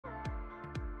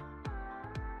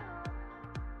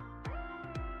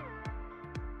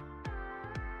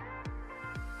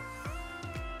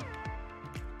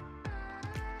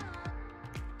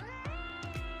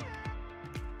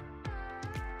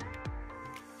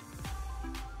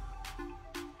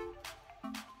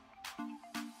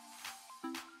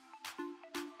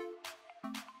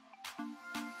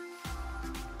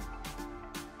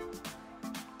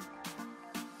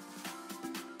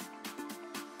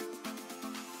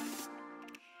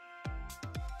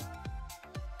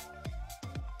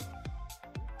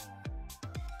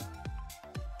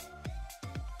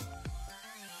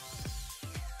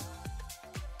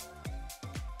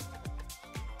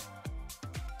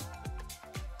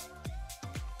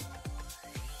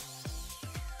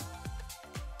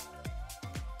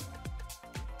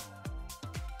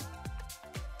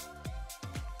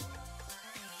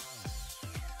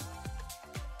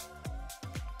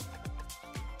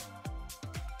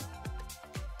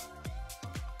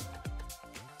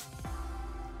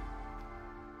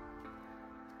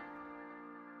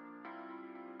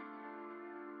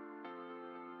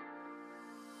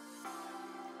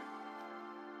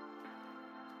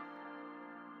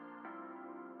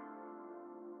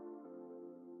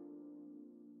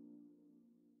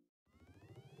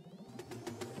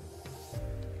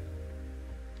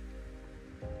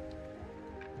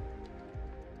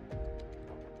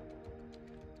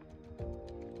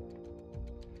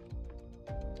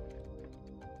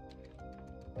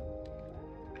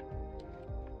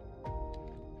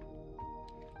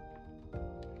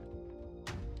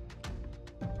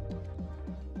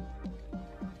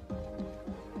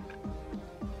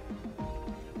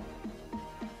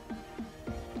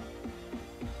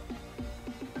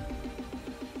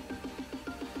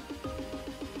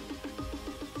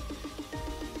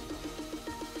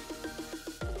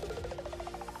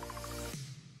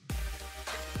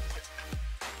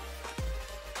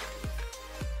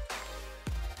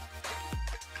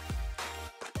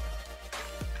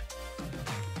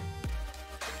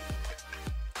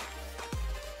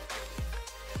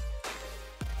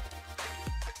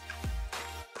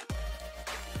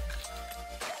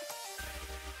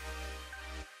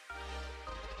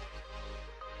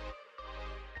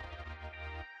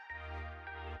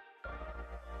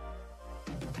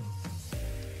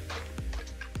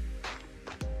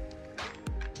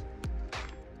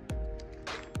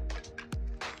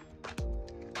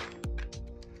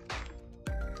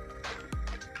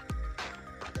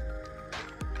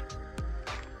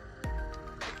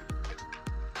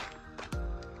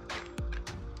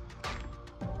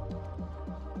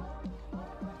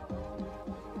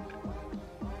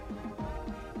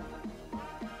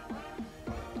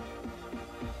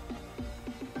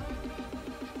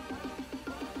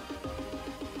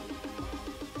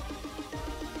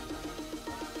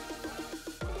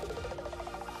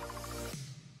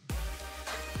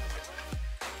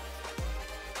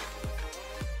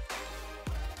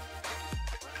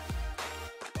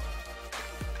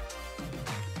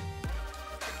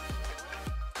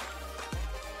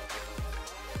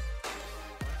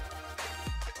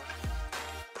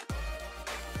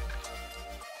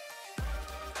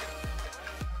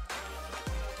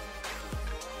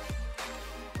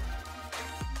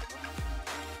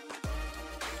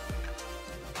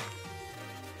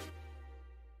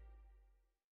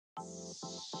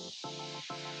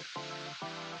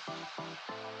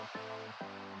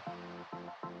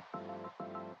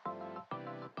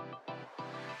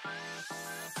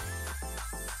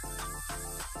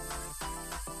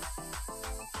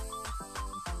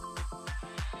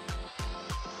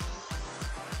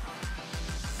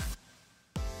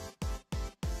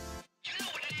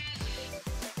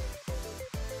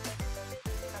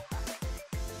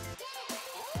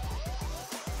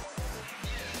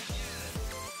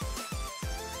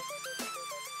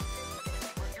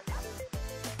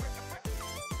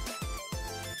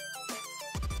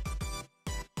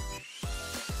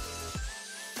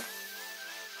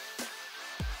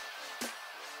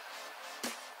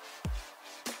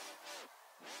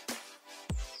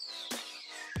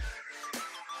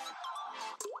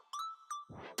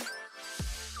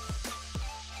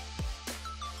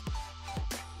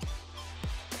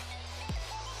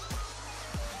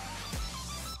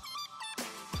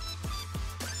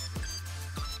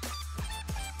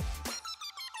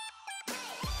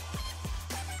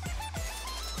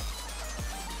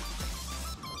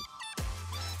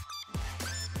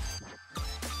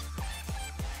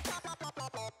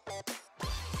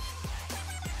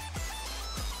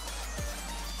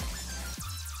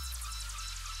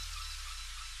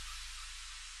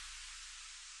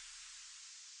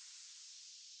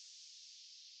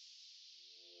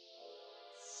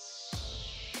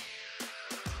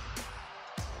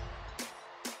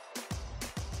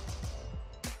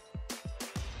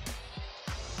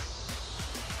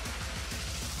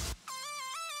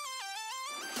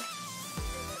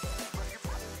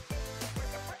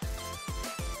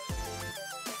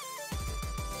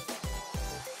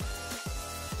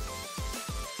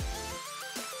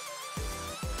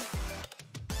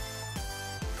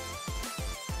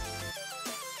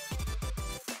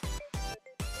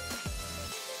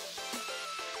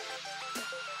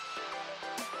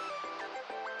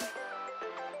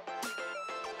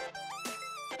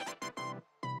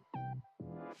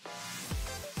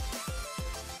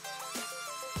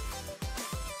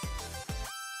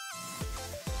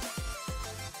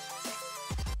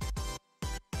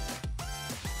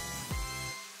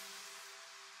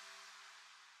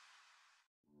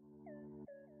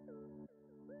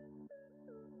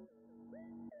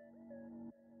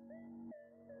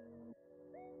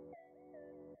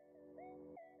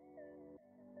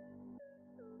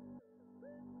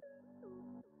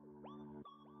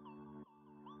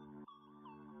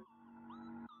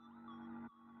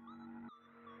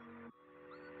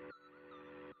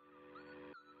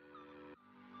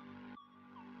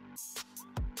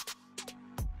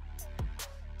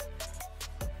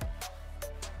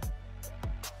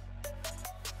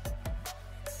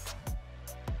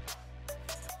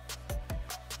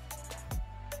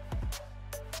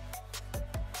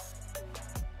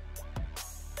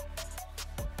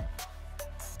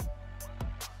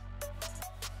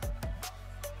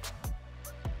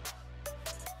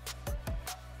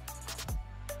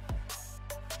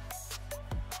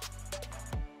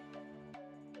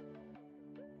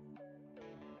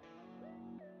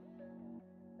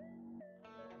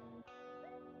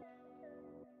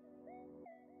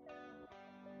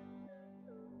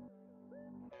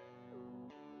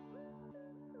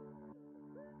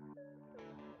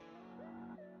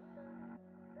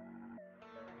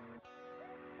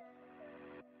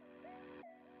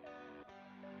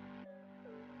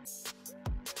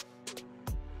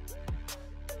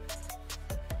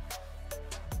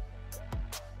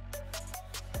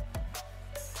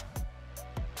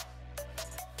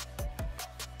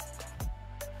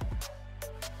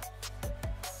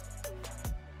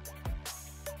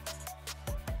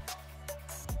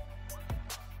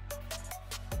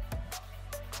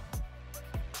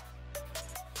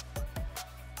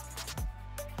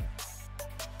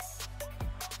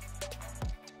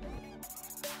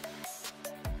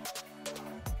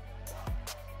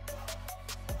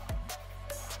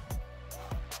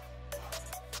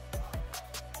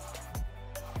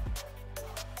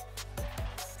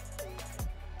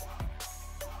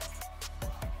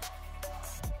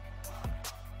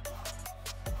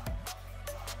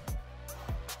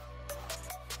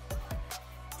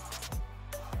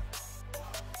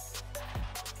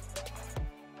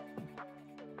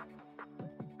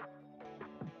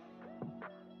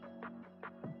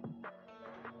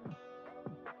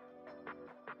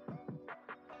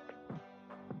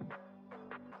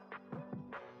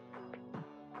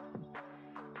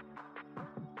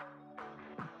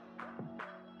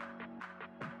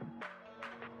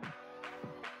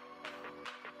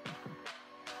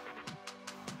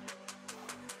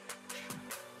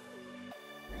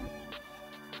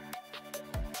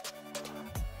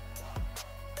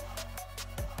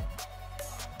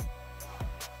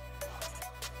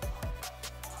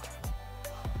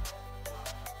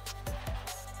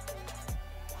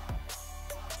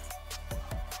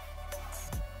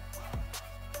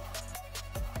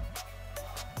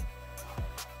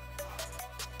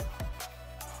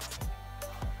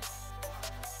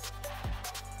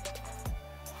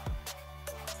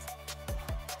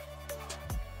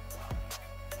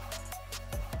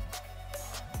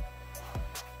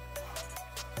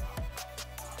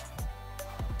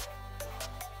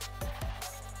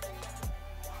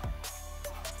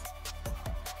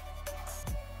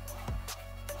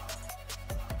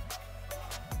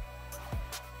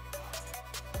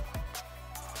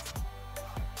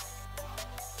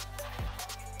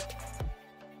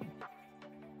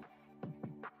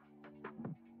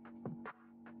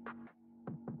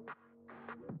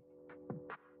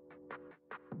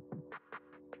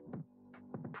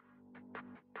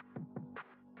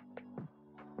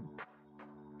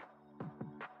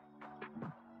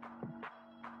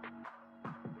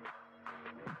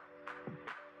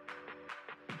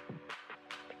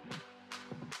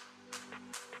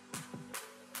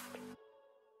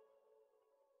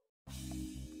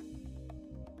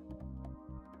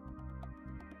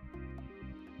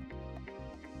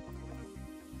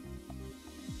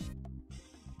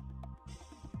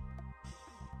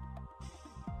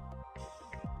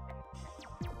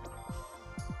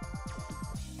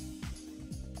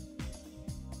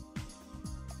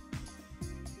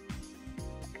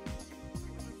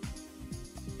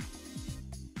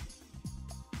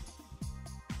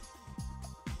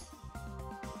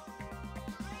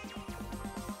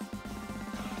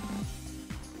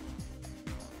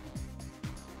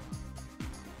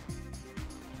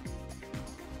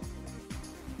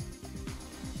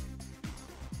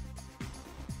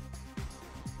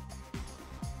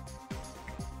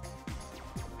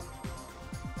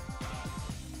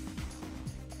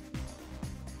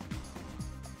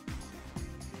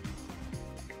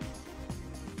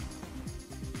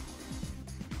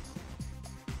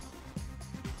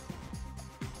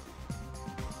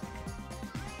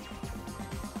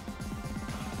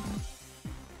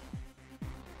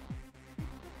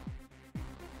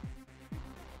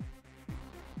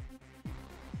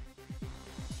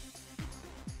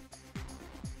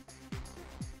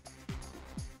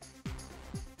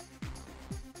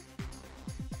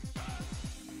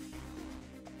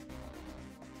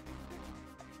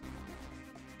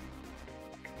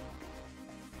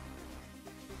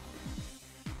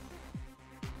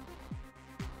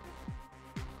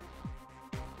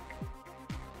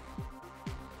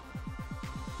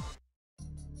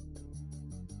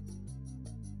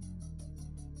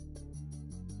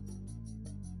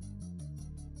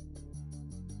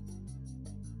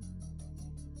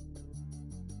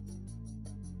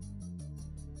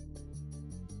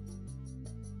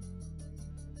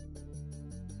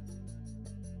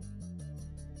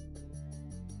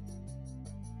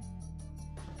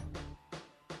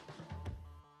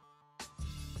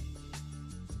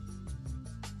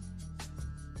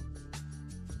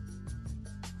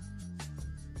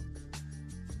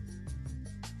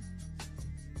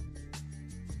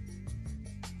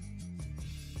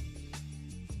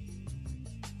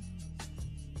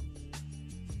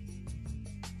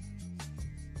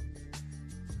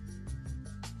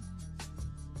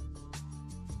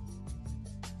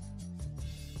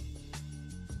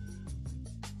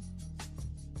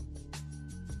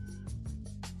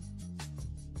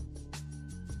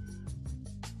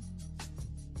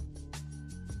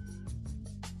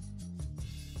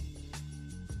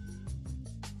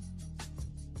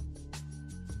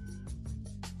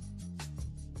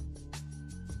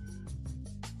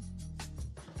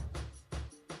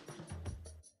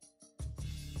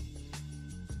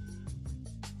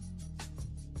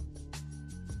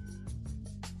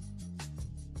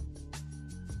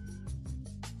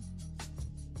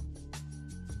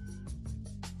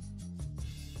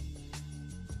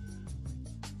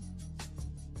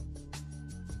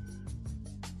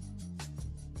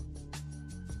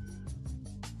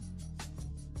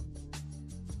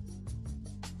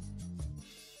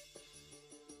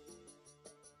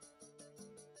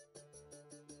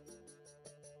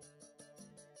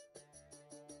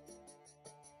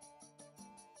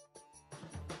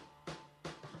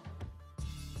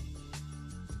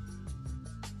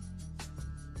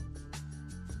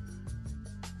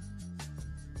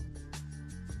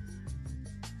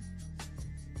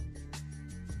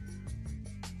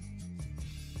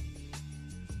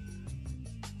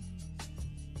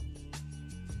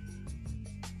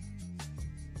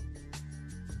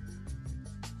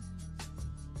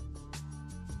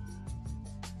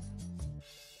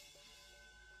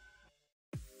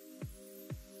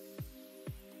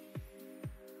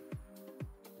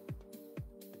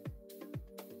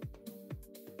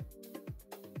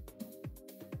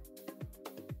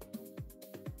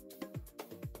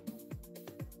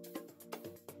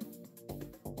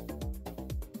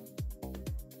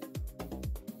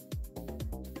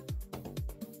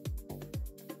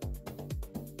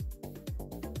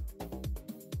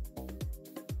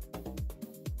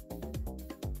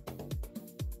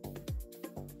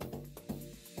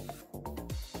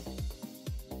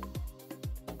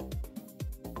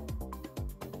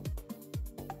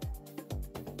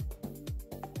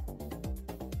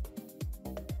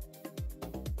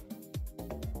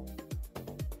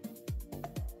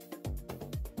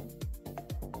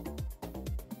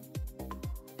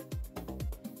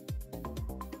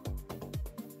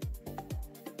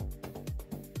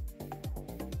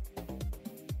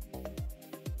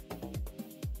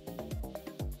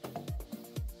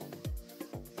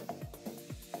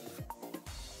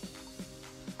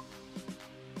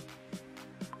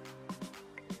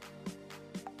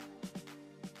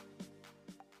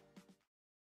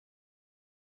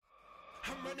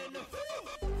I'm running the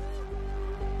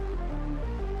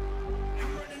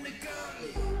I'm running the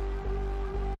gauntlet.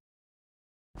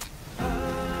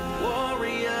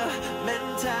 Warrior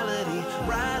mentality,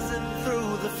 rising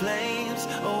through the flames,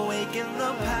 awaken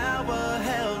the power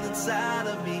held inside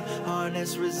of me,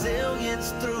 harness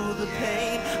resilience through the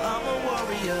pain. I'm a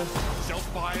warrior.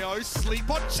 Self-bio, sleep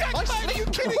on checkmate. Are you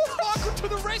kidding? Margaret to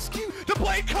the rescue. The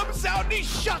blade comes out and he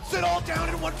shuts it all down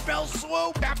in one fell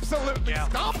swoop. Absolutely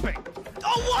stomping.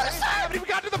 Oh, what is that? Haven't even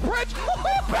got to the bridge.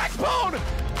 Oh, backbone.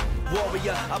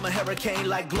 Warrior, I'm a hurricane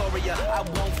like Gloria. I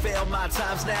won't fail my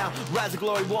times now. Rise of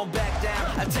glory won't back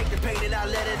down. I take the pain and I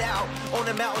let it out. On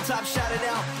the mountaintop, shout it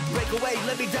out. Break away,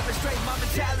 let me demonstrate my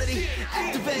mentality.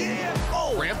 Activate.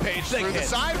 Oh, Rampage through the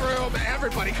side room.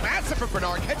 Everybody, massive for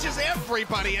Bernard. Catches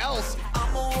everybody else.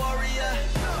 I'm a warrior.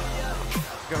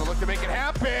 Gonna look to make it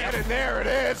happen, and there it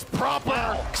is.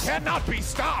 Proper. Cannot be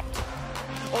stopped.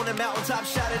 On the mountaintop,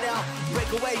 shout it out.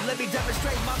 Break away, let me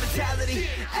demonstrate my mentality.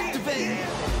 Activate.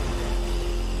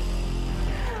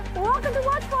 Welcome to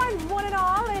Watch Point, one and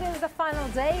all. It is the final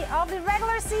day of the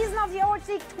regular season of the Overwatch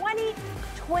League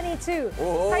 2022.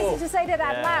 Crazy to say that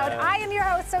out loud. I am your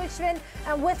host, Zoe Schwinn,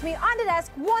 and with me on the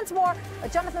desk once more,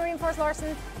 Jonathan Reinforce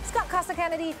Larson, Scott Costa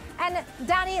Kennedy, and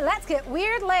Danny Let's Get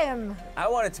Weird Lim. I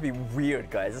want it to be weird,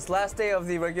 guys. This last day of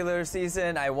the regular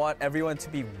season, I want everyone to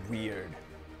be weird.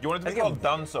 You wanted to be called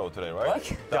Danzo today, right? What?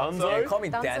 Danzo? Call me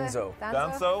Danzo.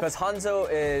 Danzo? Because Hanzo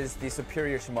is the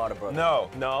superior Shimada brother.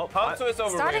 No. Hanzo is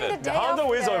Starting the overrated. day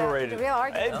Hanzo is the overrated. real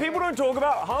argument. People don't talk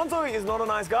about Hanzo is not a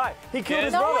nice guy. He killed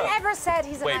his No brother. one ever said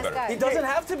he's a Way nice better. guy. He doesn't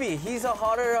have to be. He's a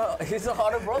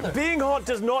hotter brother. Being hot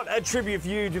does not attribute for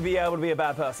you to be able to be a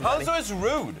bad person. Hanzo is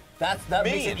rude. That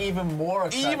makes it even more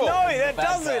exciting. Evil. No, that Bad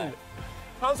doesn't.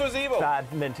 Hanzo is evil.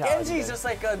 Bad mentality. Genji's just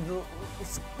like a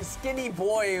skinny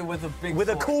boy with a big with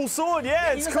sword. a cool sword,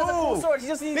 yeah, He it's just has a cool cool. sword. He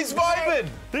just He's vibing.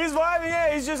 He's vibing,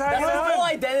 yeah, he's just hanging That's his full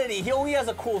out. identity. He only has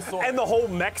a cool sword. And the whole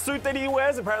mech suit that he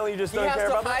wears, apparently you just he don't has care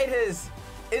to about that. hide his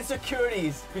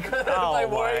insecurities because Oh by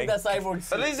my. wearing the cyborg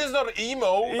suit. At least it's not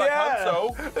emo like Yeah.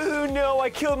 Hanzo. Oh no, I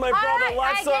killed my brother. All right,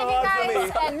 Life's so hard I for gave me.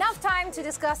 you guys enough time to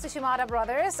discuss the Shimada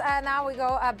brothers. Now we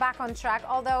go back on track,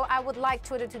 although I would like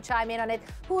Twitter to chime in on it.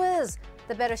 Who is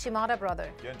the better Shimada brother?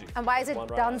 Genji. And why is it One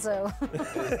right Danzo?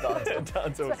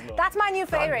 Danzo is not. That's my new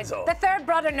favorite. Danzo. The third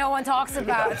brother no one talks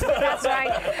about. That's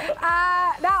right.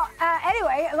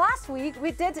 Anyway, last week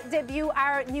we did debut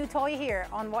our new toy here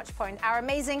on Watchpoint, our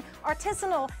amazing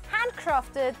artisanal,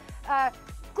 handcrafted,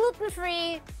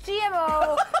 gluten-free,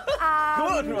 GMO.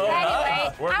 Anyway,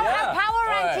 our power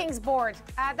rankings board.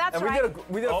 That's And right.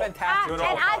 we did a fantastic And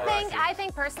job. I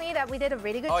think personally that we did a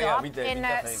really good Oh, yeah, job we did. We in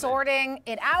definitely did. sorting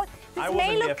it out. I This wasn't may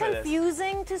here look for this.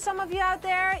 confusing to some of you out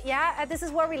there. Yeah, this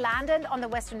is where we landed on the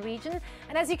Western region.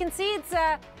 And as you can see, it's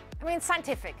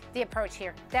scientific, the approach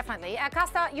here, definitely.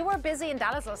 Costa, you were busy in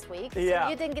Dallas last week, so Yeah.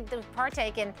 you didn't get to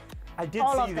partake in I did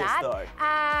all see of this that.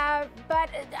 though. But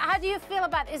how do you feel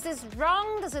about, is this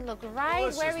wrong? Does it look right?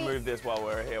 Let's just move this while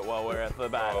we're here, while we're at the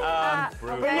bat. okay.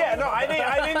 But yeah, no, I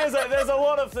think there's a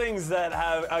lot of things that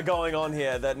are going on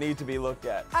here that need to be looked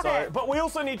at. Okay. So, but we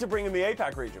also need to bring in the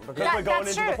APAC region because we're going that's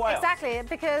into true, the playoffs. exactly,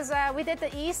 because we did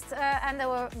the East and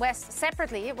the West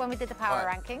separately when we did the power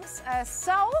rankings.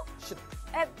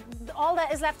 All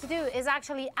that is left to do is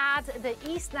actually add the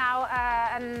East now,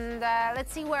 and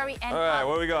let's see where we end All right, up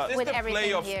what we got? with This is the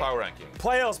everything playoffs here. power ranking.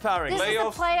 Playoffs powering. This is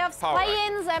the playoffs, power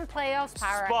play-ins and playoffs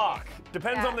power Spark. ranking.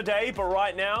 Depends Yeah. on the day, but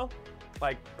right now,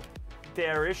 like,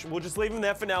 there-ish. We'll just leave them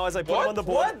there for now as I put them on the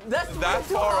board. What? That's That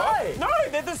too far up? high. No,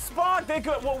 they're the Spark. They're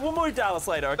good. We'll move Dallas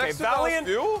later. Okay, Next to Dallas Valiant.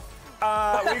 Fuel,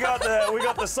 We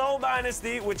got the Soul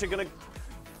Dynasty, which are gonna.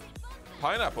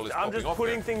 Pineapple is I'm popping just up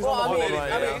putting there. things Well, on the I board mean,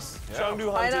 right I now. mean,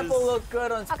 Chengdu Hunters. Pineapple looked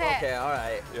good on. Okay. Okay, all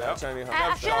right. Yeah. Chengdu I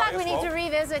Hunters. feel like we as need well. to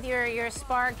revisit your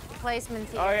Spark placement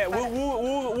here. Oh yeah, but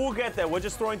we'll get there. We're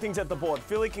just throwing things at the board.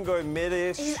 Philly can go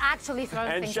mid-ish. he's actually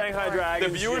throwing And things Shanghai at the board. The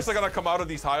Dragons. viewers are gonna come out of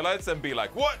these highlights and be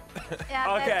like, what?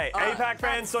 Yeah, Okay, that's- APAC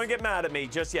fans, don't get mad at me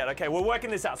just yet. Okay, we're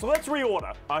working this out. So let's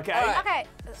reorder. Okay. All right. Okay,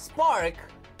 Spark,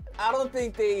 I don't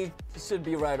think they should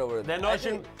be right over there. They're not I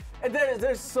think- and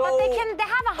they're so. but they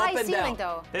have a high up and ceiling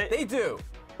down. though. They do,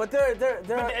 but they're.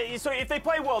 So if they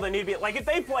play well, they need to be like if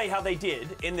they play how they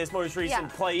did in this most recent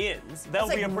Yeah. play-ins, they'll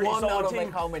That's be like a pretty one solid out of, team.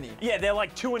 like, how many? Yeah, they're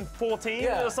like 2-14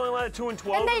 Yeah. or something like that.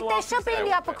 2-12. And in the they last should be in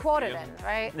the upper quarter Yeah. then,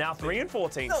 right? Now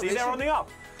 3-14. No, See, they they're should- on the up.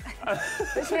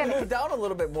 They should move down a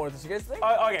little bit more. Do you guys think?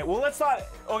 Okay, well let's start.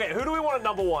 Okay, who do we want at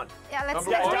number one? Yeah, let's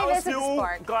Number one. Dallas revisit the Fuel,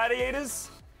 Spark.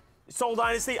 Gladiators, Soul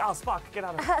Dynasty. Oh, Spark, get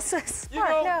out of here. Spark,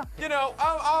 no.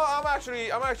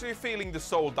 I'm actually feeling the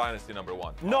Soul Dynasty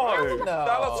 #1. No. Dallas Fuel Not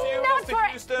lost to for-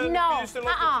 Houston. no, Houston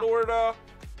lost to Florida.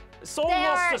 Seoul They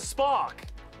lost are- to Spark.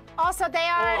 Also, they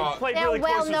are Played they're really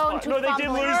close well to known Spark. to No, they did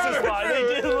fumbling. lose to Spark. They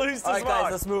did lose to All right, Spark.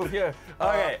 guys, let's move here.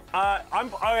 Okay,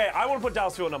 I want to put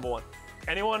Dallas Field number 1.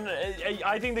 Anyone?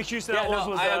 I think the Houston Outlaws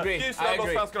was. I agree. Houston I Outlaws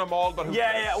agree. fans gonna maul, but who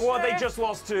Yeah, cares? yeah. Well, they Sure. just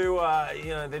lost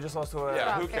to, they just lost to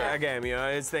Yeah, who Okay. cares? a game.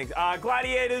 It's things.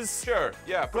 Gladiators. Sure,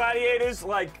 yeah. Gladiators,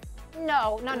 like.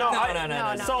 No. No. Soul.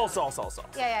 Yeah. Soul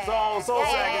Yeah,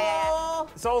 second. yeah.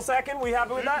 Soul second. We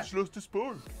happy with that? lost to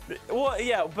Spark. Well,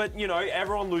 yeah, but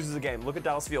everyone loses a game. Look at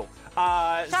Dallas Field.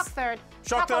 Shock third.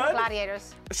 Shock over third?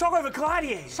 Gladiators. Shock over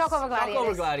Gladiators. Shock over Talk Gladiators.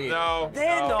 over Gladiator. No.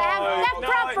 They're no. not. They're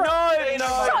proper.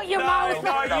 No. Shut your mouth.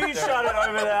 No, you shut it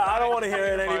over there. I don't want to hear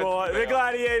it anymore. The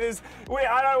Gladiators.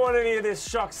 I don't want any of this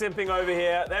Shock simping over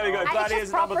here. There we go. it's just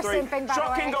Gladiators number proper 3. simping, by the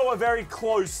Shock can way. go a very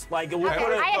close. Like we'll Okay,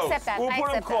 put it. I accept that. We'll I put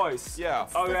them accept that. close. Yeah.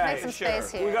 Okay. Make some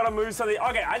space sure. here. We gotta move something.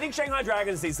 Okay, I think Shanghai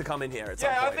Dragons needs to come in here at some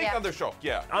Yeah, I point. think Yeah. under Shock,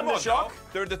 yeah. Under Come on Shock? now.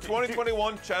 They're the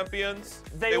 2021 champions.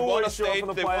 They won a always show up stage. in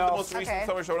the They won the playoffs. most recent Okay.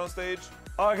 Summer Showdown stage.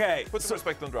 Okay. Put some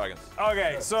respect on Dragons.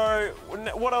 Okay, so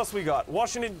what else we got?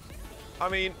 Washington. I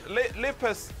mean, Lip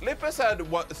has had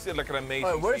still like an amazing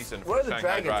All right, season where are for the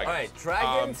Shanghai Dragons? All right,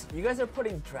 Dragons. You guys are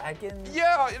putting Dragons.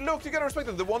 Yeah, look, you gotta respect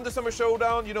them. They won the Summer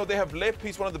Showdown. You know, they have Lip.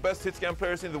 He's one of the best hit scan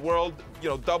players in the world. You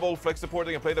know, double flex support.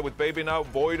 They can play that with Baby now.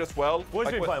 Void as well.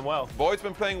 Void's been playing well. Void's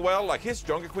been playing well. Like, his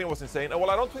Junker Queen was insane. And well,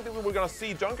 I don't think that we were gonna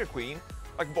see Junker Queen.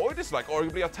 Like, Void is like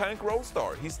arguably a tank roll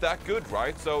star. He's that good,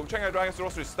 right? So, Shanghai Dragons are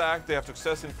also stacked. They have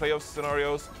success in playoff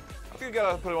scenarios. I think you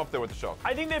gotta put them up there with the Shock.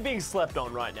 I think they're being slept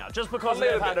on right now, just because A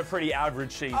little they've had bit. a pretty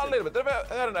average season. A little bit. They've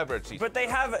had an average season. But they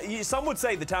have. Some would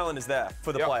say the talent is there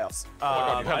for the Yep. playoffs. Oh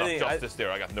my God, you I had think- Justice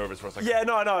there. I got nervous for a second. Yeah,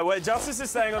 no. Wait, Justice is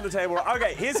staying on the table.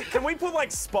 Okay, can we put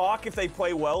like Spark if they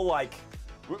play well? Like,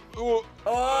 All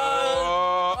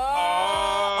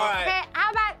right. Okay,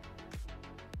 how about?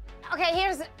 Okay,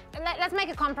 let's make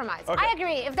a compromise. Okay. I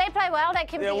agree. If they play well, they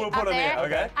can Yeah, be we'll up put 'em there. here,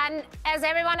 okay. And as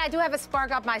everyone, I do have a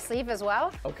Spark up my sleeve as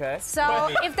well. Okay. So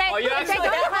if Oh, you they actually-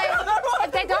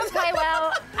 don't play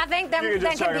well, I think You can they just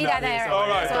can chuck 'em be down that here, there. so- All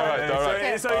right, So- all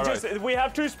right. So All just right. we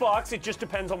have 2 Sparks. It just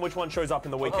depends on which one shows up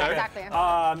in the weekend. Exactly.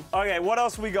 Okay, what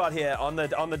else we got here on the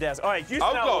desk? All right,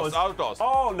 Houston Outlaws.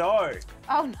 Oh no.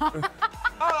 Oh no.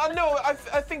 No,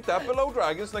 I think that below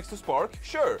Dragons next to Spark,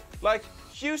 sure. Like,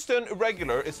 Houston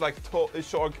regular is like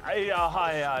Shark. Yeah.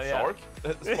 Shark?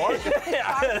 Spark?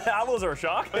 Yeah, Outlaws are a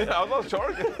shock. Outlaws,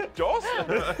 Shark? Jaws?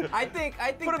 I think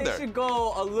Put 'em they there. should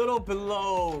go a little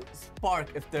below Spark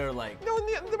if they're like. No,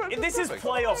 This is perfect.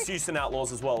 playoffs Houston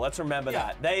Outlaws as well. Let's remember Yeah.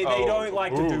 that. They Oh, don't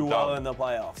like to do well dumb. in the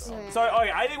playoffs. So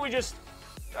okay, I think we just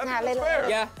That's little- fair.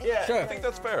 Yeah. Yeah. Sure. I think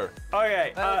that's fair.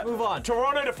 okay. Let's move on.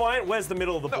 Toronto Defiant. Where's the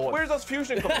middle of the No, board? where does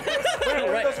Fusion come in?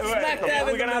 Where Right. does Fusion Smack come dab in?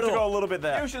 We're in gonna the have to middle. go a little bit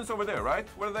there. Fusion's over there, right?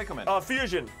 Where do they come in?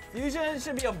 Fusion. Fusion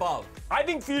should be above. I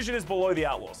think Fusion is below the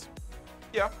Outlaws.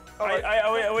 Yeah. All right.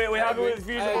 We happy agree. with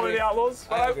Fusion I below agree. the Outlaws?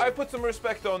 I agree. I put some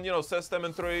respect on, System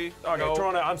and 3. Okay,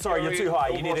 Toronto, I'm sorry, you're too high.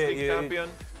 You need to- League you- champion.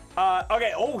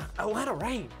 Okay. Oh, Atlanta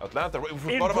Reign. Atlanta. We In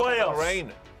forgot about Atlanta playoffs.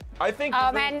 Reign. I think.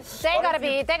 Oh man, they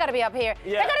gotta be up here.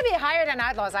 Yeah. They gotta be higher than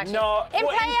Outlaws actually. No, in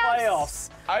well, playoffs.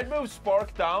 I'd move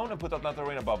Spark down and put Atlanta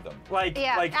Reign above them. Like,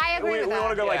 Yeah, like I agree we with that.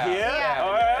 want to go like Yeah. here. Yeah.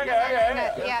 All right,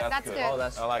 okay. Yeah, that's good. Oh,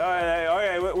 that's. I like All that.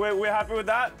 right, okay, we're happy with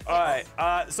that. All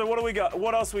right. So what do we got?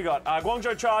 What else we got?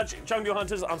 Guangzhou Charge, Chengdu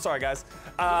Hunters. I'm sorry, guys.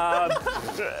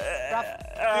 See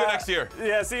you next year.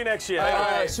 Yeah, see you next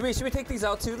year. Should we take these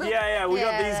out too then? Yeah, we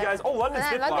got Yeah. these guys. Oh, London Yeah,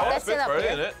 Spitfire. London- Oh, That's still up Spitfire,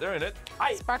 here. in it. They're in it.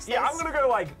 Sparks Yeah, I'm days. gonna go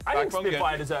like. I think Backbone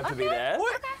Spitfire game. deserve to be Okay. there. Okay.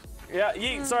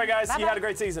 Yeah, sorry guys, you Bye-bye. had a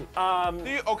great season.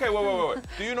 Okay, wait.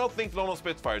 Do you not think London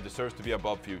Spitfire deserves to be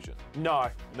above Fusion? No.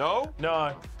 No?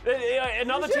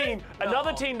 Another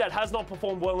team that has not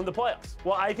performed well in the playoffs.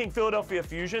 Well, I think Philadelphia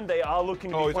Fusion, they are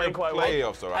looking to Oh, be it's playing in quite well.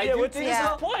 playoffs, all right. Yeah, do this think is so.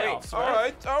 playoffs, All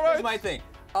right? right. Here's my thing.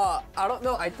 I don't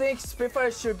know. I think Spitfire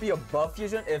should be above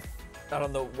Fusion if I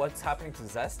don't know what's happening to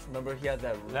Zest. Remember he had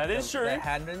That is true. that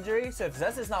hand injury. So if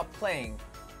Zest is not playing,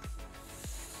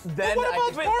 then What I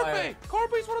about think Spitfire. Carpe?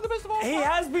 Carpe's one of the best of all He time.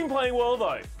 has been playing well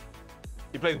though,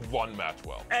 He played one match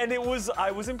well. and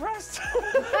I was impressed.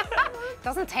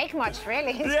 Doesn't take much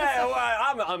really. Yeah,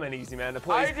 well, I'm an easy man to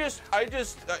play. I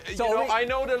just, So you know, we- I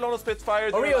know that London Spitfire.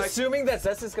 Are they're we like, assuming that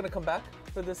Zest is gonna come back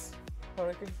for this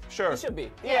record? Sure. He should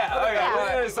be. Yeah, okay. Yeah. well,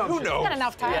 there's some Who shit. knows? Got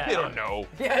enough time. Yeah. They don't know.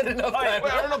 Yeah, I don't know.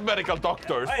 We're not medical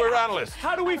doctors. We're analysts.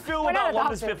 How do we feel We're about not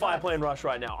London adopted, Spitfire but- playing Rush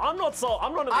right now? I'm not in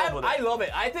love with it. I love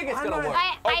it. I think it's gonna work.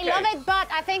 I Okay. love it, but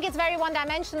I think it's very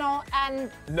one-dimensional,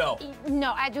 and No.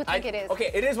 no, I do think it is.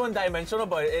 Okay, it is one-dimensional,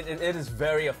 but it is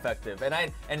very effective.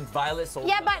 And Violet sold.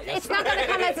 Yeah, but it's not going to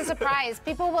come as a surprise.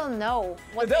 People will know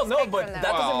what They'll to know, expect but from them.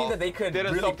 that doesn't mean that they could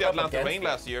Didn't really stop the come Atlanta against Reign it.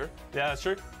 last year. Yeah, that's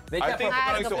true. I think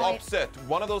they're going to point. upset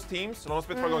one of those teams. London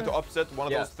Spitfire are going to upset one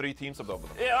of those 3 teams above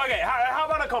them. Yeah, okay, how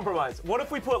about a compromise? What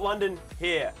if we put London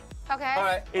here? Okay. All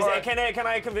right. Can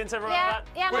I convince everyone of that?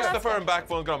 Yeah, no, that's Christopher good. and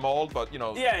Backbone gonna mold, but you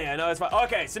know. Yeah, no, it's fine.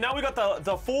 Okay, so now we got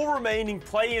the 4 remaining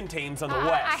play-in teams on the West.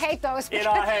 I hate those. In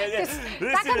our head, This-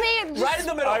 that could be Right in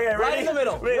the middle. Okay, right ready? in the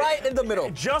middle. Ready? Right in the middle.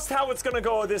 Just how it's gonna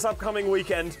go this upcoming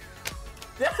weekend.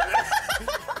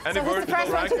 Any So who's word the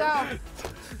first one to go? rank?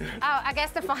 Oh, I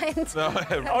guess Defiant. No.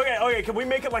 Okay, can we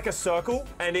make it like a circle?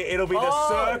 And it'll be the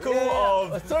circle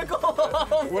A of... circle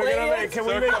of We're gonna play-ins. make, can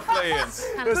we Circle make of play-ins.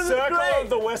 the circle great. of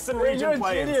the Western You're region a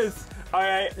play-ins? genius.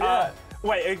 Alright, Yeah.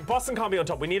 wait, Boston can't be on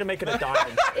top. We need to make it a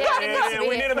diamond. Yeah, it needs to be.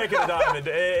 We need to make it a diamond.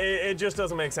 It just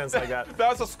doesn't make sense like that.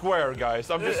 That's a square, guys.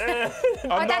 I'm just.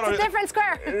 Oh, that's a different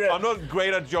square. I'm not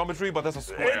great at geometry, but that's a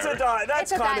square. It's a diamond.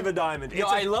 That's It's a kind of a diamond. Yo,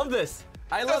 I love this.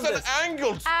 I love That's this. an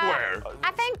angled square.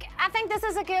 I think this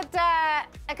is a good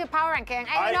power ranking.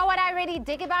 And you know what I really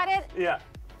dig about it? Yeah.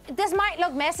 This might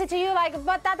look messy to you,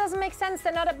 but that doesn't make sense.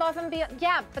 They're not above and beyond.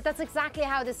 Yeah, but that's exactly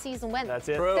how the season went. That's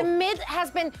it. Bro. The mid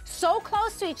has been so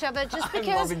close to each other just I'm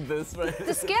because loving this, man.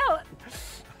 the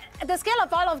skill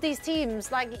of all of these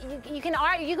teams, like you can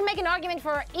make an argument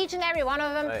for each and every one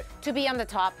of them Right. to be on the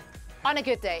top on a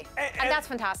good day, and that's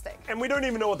fantastic. And we don't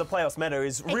even know what the playoffs meta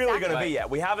is really going to Exactly. be yet.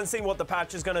 We haven't seen what the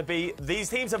patch is going to be. These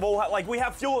teams have all had, like, we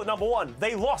have Fuel at number 1.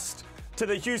 They lost to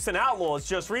the Houston Outlaws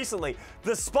just recently.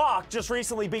 The Spark just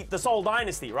recently beat the Seoul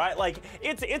Dynasty, right? Like,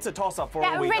 it's a toss-up for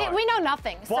all we know. We know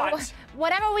nothing. But- so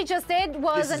whatever we just did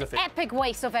was This is an a thing. epic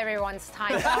waste of everyone's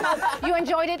time. So I hope you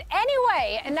enjoyed it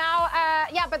anyway. And now,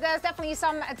 but there's definitely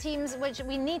some teams which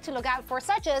we need to look out for,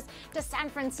 such as the San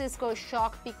Francisco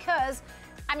Shock, because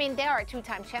I mean, they are a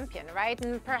 2-time champion, right?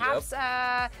 And perhaps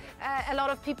a lot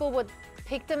of people would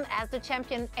pick them as the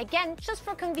champion again, just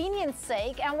for convenience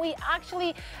sake. And we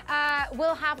actually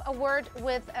will have a word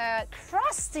with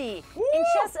Krusty in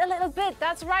just a little bit.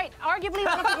 That's right. Arguably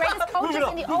one of the greatest coaches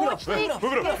in the OH League.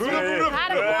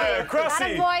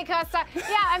 Krusty. Attaboy, Costa.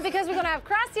 Yeah, and because we're going to have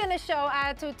Krusty on the show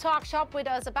to talk shop with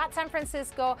us about San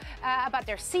Francisco, about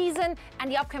their season and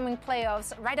the upcoming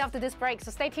playoffs right after this break.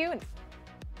 So stay tuned.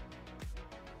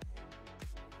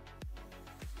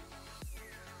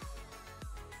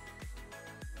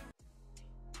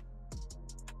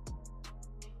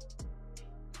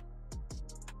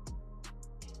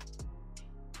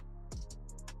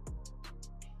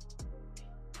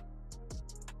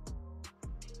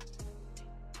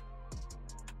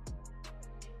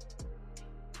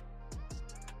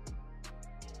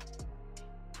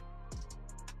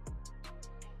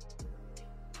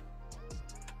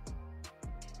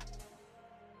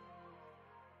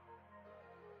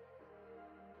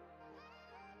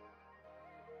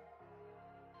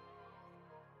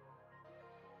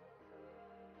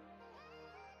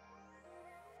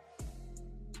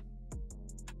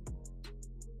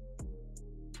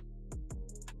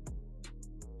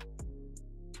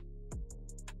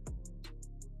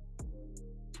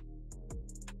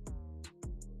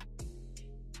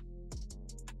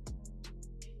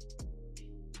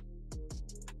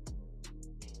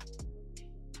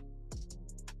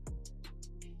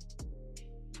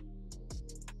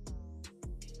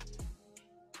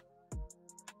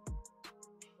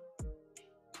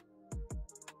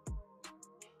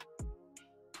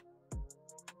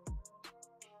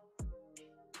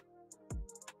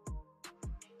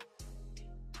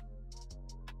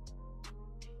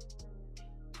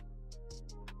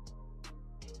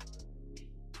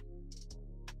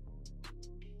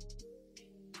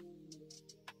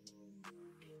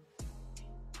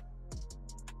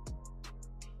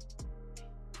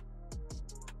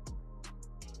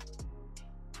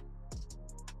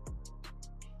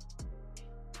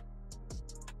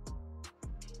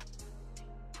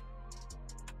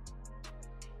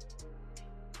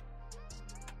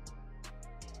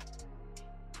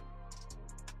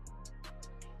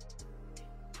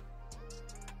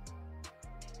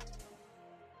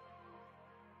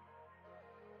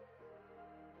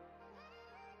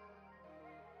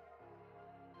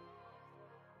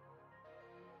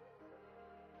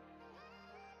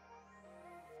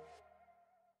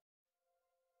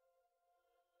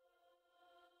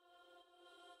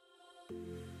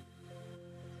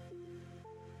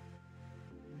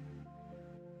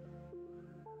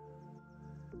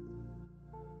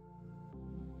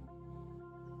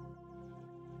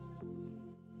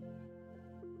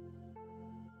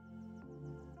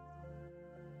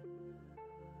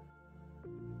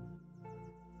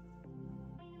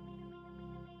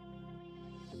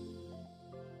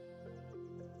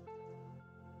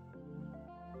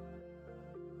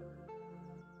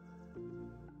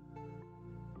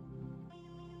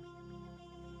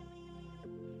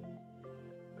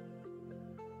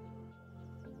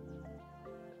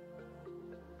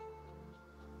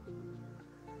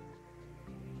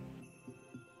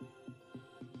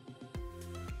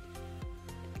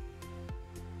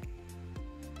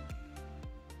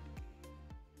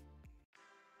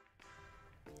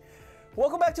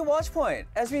 Welcome back to Watchpoint.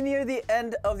 As we near the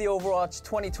end of the Overwatch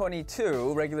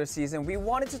 2022 regular season, we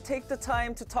wanted to take the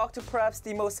time to talk to perhaps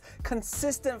the most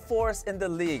consistent force in the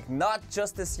league, not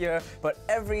just this year, but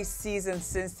every season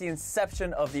since the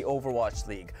inception of the Overwatch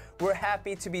League. We're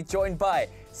happy to be joined by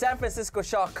San Francisco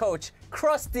Shock coach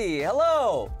Krusty.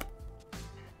 Hello.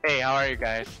 Hey, how are you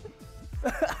guys?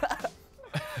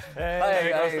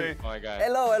 Hey, Krusty. Oh my god.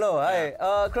 Hello. Hi.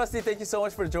 Krusty, thank you so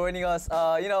much for joining us.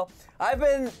 I've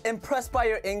been impressed by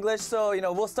your English, so,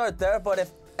 we'll start there. But if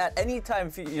at any time,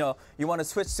 if you want to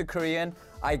switch to Korean,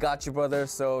 I got you, brother.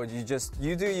 So you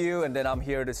do you, and then I'm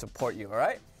here to support you, all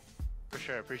right? For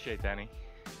sure, appreciate Danny.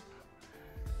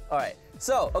 All right.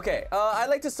 So, okay, I'd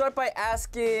like to start by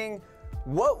asking,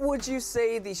 what would you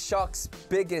say the Shock's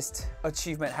biggest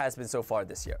achievement has been so far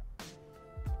this year?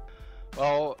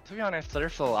 Well, to be honest,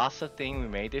 there's a lot of things we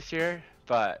made this year,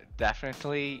 but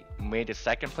definitely made the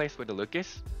second place with the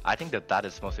Lucas. I think that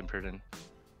is most important.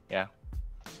 Yeah.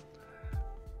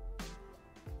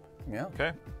 Yeah.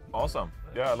 Okay, awesome.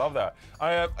 Yeah, I love that.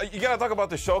 You gotta talk about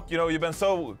the Shock. You've been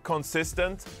so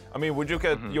consistent. I mean, would you look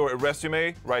at your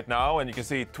resume right now, and you can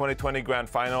see 2020 Grand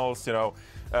Finals.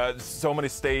 So many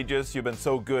stages you've been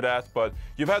so good at, but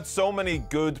you've had so many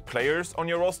good players on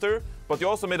your roster, but you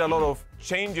also made a lot of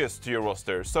changes to your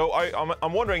roster. So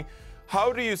I'm wondering,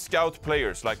 how do you scout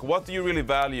players? Like, what do you really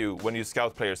value when you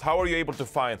scout players? How are you able to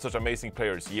find such amazing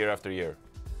players year after year?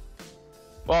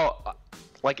 Well,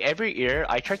 like every year,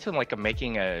 I try to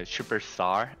making a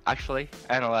superstar actually,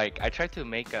 and I try to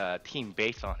make a team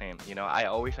based on him. I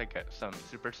always some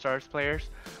superstars players.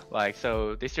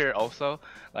 So this year also,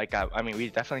 I mean, we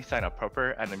definitely signed a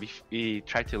Proper, and we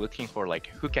try to looking for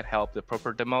who can help the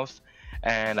Proper the most,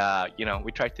 and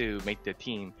we try to make the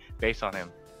team based on him.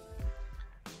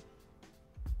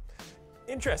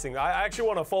 Interesting. I actually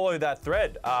want to follow that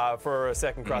thread for a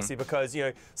second, Krusty, because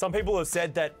some people have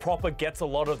said that Proper gets a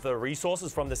lot of the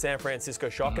resources from the San Francisco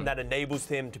Shock, and that enables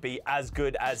him to be as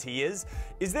good as he is.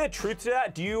 Is there truth to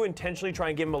that? Do you intentionally try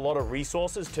and give him a lot of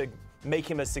resources to make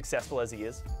him as successful as he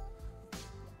is?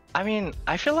 I mean,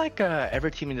 I feel like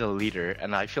every team is a leader,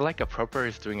 and I feel like a Proper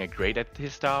is doing a great at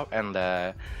his job, and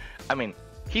I mean,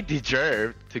 he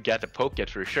deserved to get the poke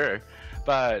for sure.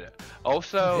 But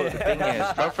also the thing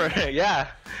is, Proper,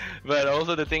 yeah. But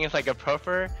also the thing is, a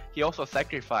Proper, he also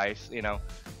sacrificed,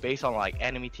 based on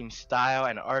enemy team style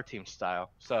and our team style.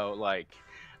 So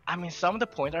I mean, some of the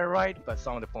points are right, but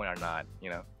some of the points are not.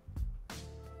 Yeah,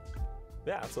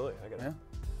 absolutely. I get it. Yeah.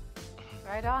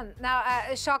 Right on. Now,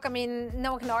 Shock, I mean,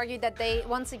 no one can argue that they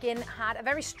once again had a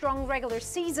very strong regular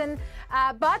season,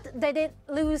 but they did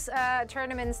lose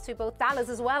tournaments to both Dallas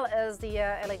as well as the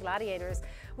LA Gladiators.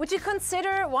 Would you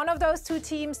consider one of those two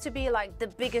teams to be the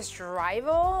biggest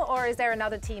rival, or is there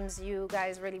another teams you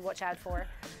guys really watch out for?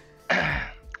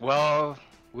 Well,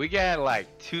 we get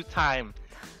two-time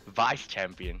vice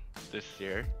champion this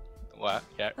year. What?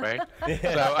 Yeah, right?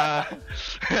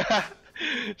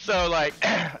 So,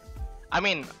 I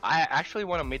mean, I actually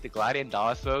want to make the Gladiator and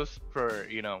Dallas those for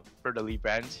the league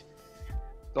bench.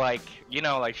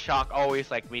 Shock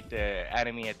always meet the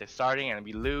enemy at the starting and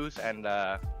we lose, and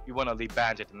we want to lead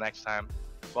bench at the next time.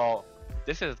 Well,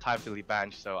 this is the time to lead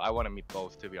bench, so I want to meet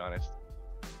both, to be honest.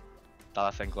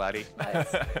 Dallas and Gladi.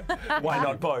 Nice. Why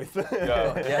not both?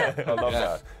 Yeah, I love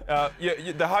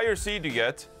that. The higher seed you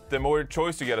get, the more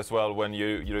choice you get as well when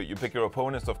you pick your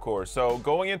opponents, of course. So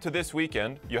going into this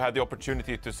weekend, you had the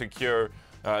opportunity to secure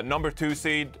number 2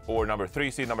 seed or number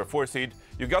 3 seed, number 4 seed.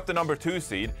 You got the number 2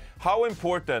 seed. How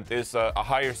important is a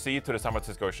higher seed to the San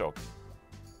Francisco Shock?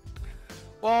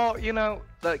 Well,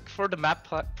 for the map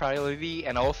priority,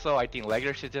 and also I think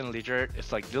regular season leader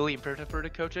is really important for the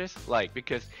coaches,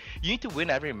 because you need to win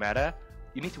every meta.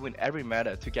 You need to win every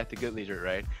meta to get the good leader,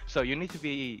 right? So you need to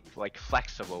be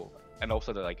flexible, and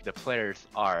also the players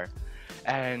are.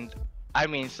 And I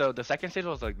mean, so the second stage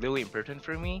was really important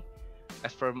for me,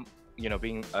 as for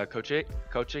being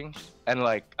coaching,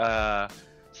 and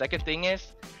second thing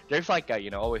is there's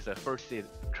always a first seed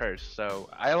curse, so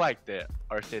I like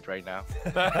our seed right now.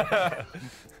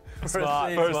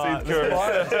 Smart. First seed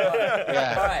curse.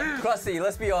 Yeah. All right, Krusty,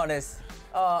 let's be honest.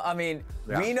 I mean,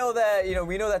 we know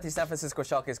that the San Francisco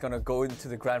Shock is going to go into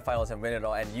the grand finals and win it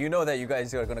all, and you know that you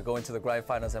guys are going to go into the grand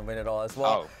finals and win it all as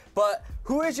well. Oh. But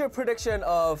who is your prediction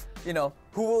of,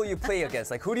 who will you play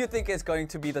against? Who do you think is going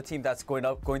to be the team that's going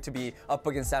to be up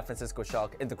against San Francisco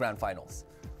Shock in the grand finals?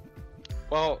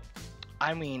 Well,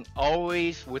 I mean,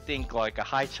 always would think a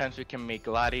high chance we can make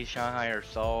Gladi, Shanghai, or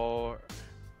Seoul,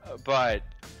 but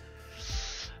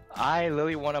I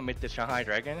really want to meet the Shanghai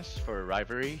Dragons for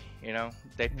rivalry.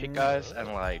 They pick us and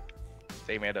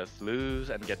they made us lose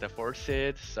and get the 4th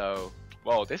seed. So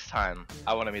well, this time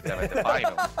I want to meet them at the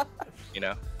final. You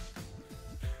know.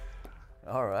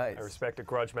 All right. I respect a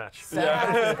grudge match.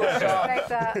 Respect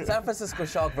that. San Francisco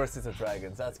Shock versus the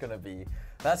Dragons. That's gonna be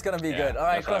good. All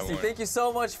right, that's what I Krusty, want. thank you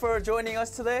so much for joining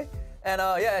us today. And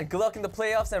yeah, good luck in the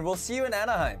playoffs, and we'll see you in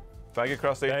Anaheim. Thank you,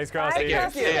 Krusty. Thanks, Bye, Krusty.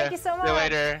 Krusty. See ya. Thank you so much. See you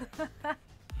later.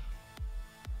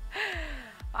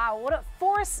 Wow, what a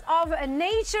force of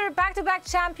nature. Back-to-back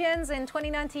champions in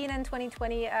 2019 and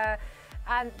 2020.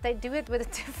 And they do it with a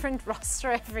different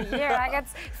roster every year. Like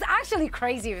it's actually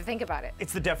crazy if you think about it.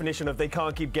 It's the definition of they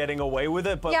can't keep getting away with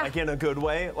it, but Yeah. like in a good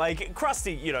way. Like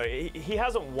Krusty, you know, he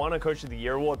hasn't won a Coach of the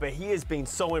Year award, but he has been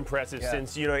so impressive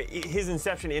since, you know, his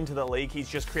inception into the league. He's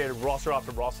just created roster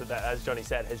after roster that, as Johnny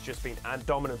said, has just been a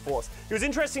dominant force. It was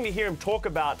interesting to hear him talk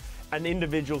about an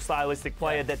individual stylistic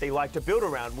player that they like to build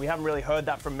around. We haven't really heard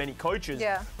that from many coaches,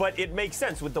 but it makes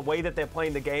sense with the way that they're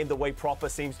playing the game, the way Proper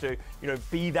seems to, you know,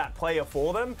 be that player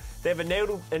for them. They've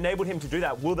enabled him to do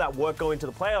that. Will that work going into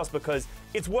the playoffs? Because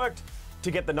it's worked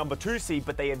to get the number 2 seed,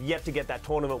 but they have yet to get that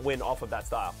tournament win off of that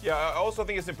style. Yeah, I also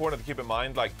think it's important to keep in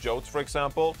mind, like Jotes, for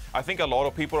example. I think a lot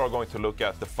of people are going to look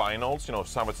at the finals, you know,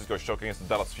 San Francisco Shock against the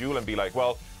Dallas Fuel, and be like,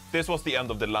 well, this was the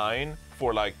end of the line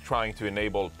for like trying to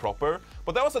enable Proper.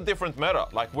 But that was a different meta.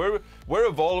 Like we're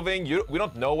evolving. We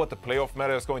don't know what the playoff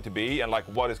meta is going to be and like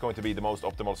what is going to be the most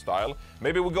optimal style.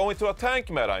 Maybe we go into a tank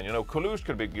meta and, you know, Kalush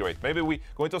could be great. Maybe we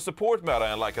go into a support meta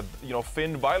and like a, you know,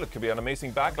 Finn Violet could be an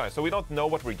amazing backline. So we don't know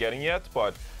what we're getting yet,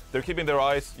 but they're keeping their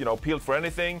eyes, you know, peeled for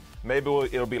anything. Maybe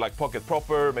it'll be like Pocket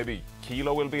Proper. Maybe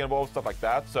Kilo will be involved, stuff like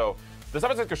that. So the San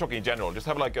Francisco Shock in general just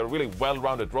have like a really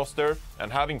well-rounded roster,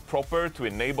 and having Proper to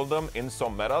enable them in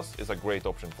some metas is a great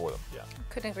option for them. Yeah.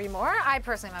 Couldn't agree more. I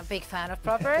personally am a big fan of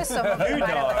Proper. So yeah, You know.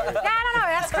 I don't know.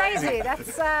 That's crazy.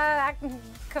 That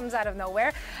comes out of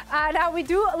nowhere. Now we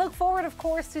do look forward, of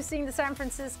course, to seeing the San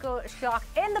Francisco Shock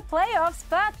in the playoffs,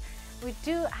 but we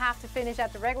do have to finish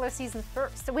out the regular season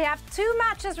first. So we have 2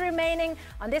 matches remaining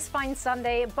on this fine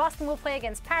Sunday. Boston will play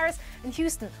against Paris, and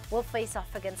Houston will face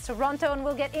off against Toronto. And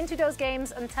we'll get into those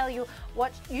games and tell you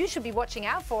what you should be watching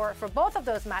out for both of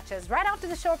those matches right after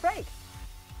the short break.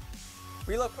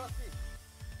 We love Krusty.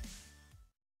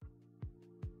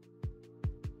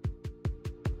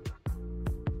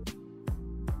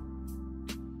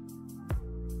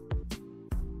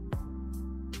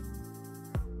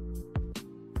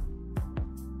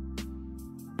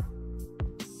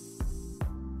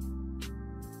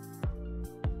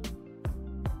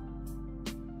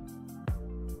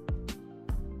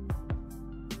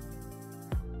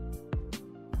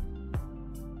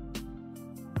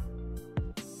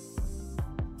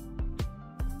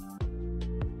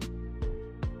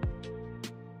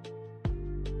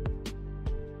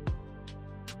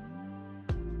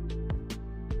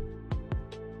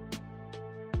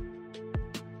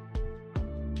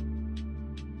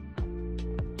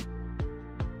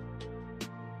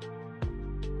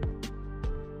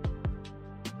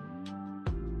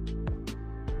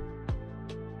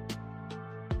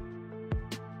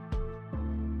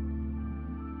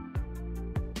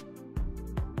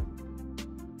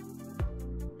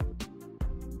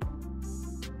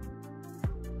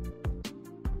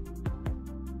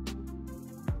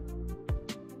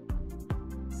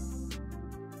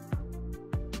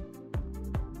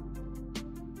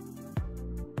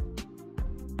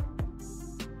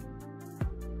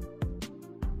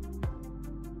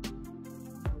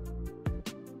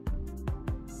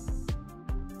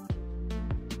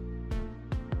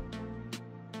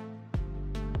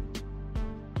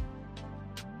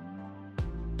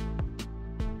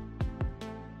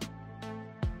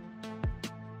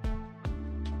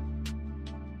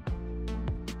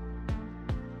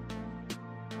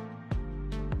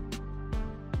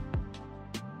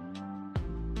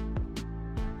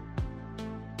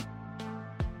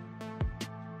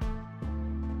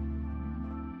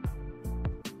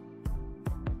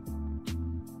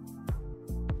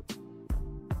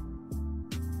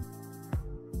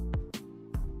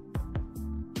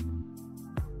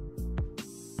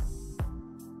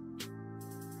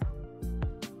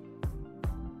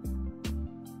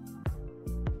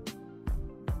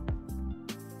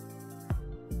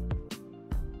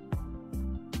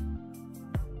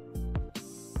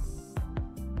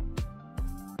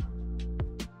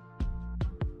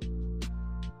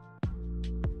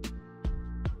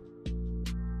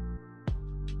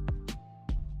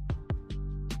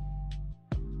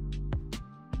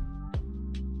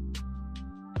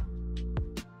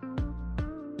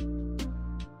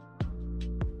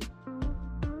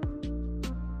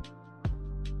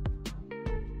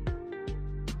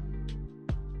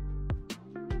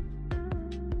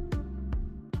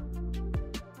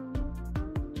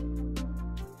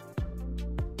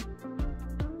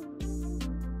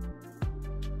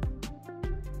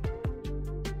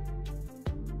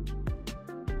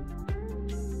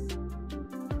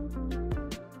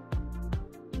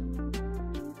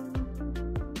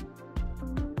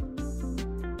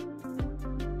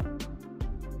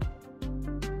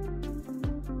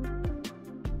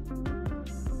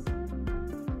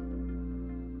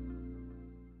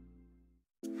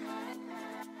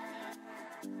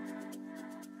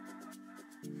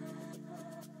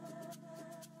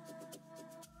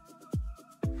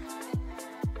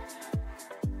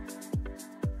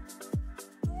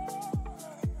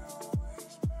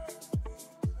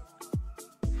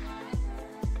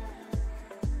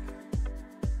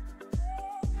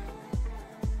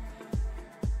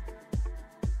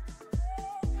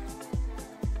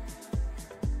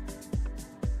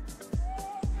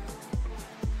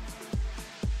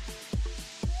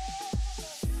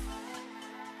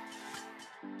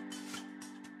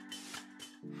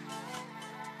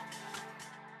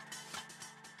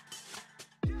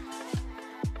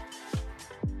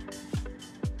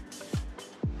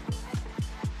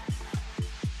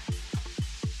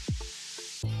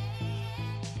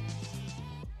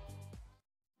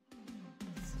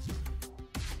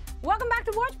 Welcome back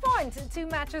to Watchpoint. 2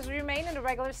 matches remain in the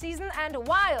regular season, and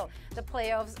while the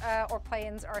playoffs or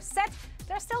play-ins are set,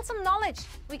 there's still some knowledge.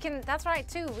 That's right,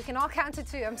 2. We can all count to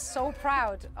 2. I'm so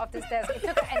proud of this desk. It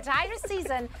took an entire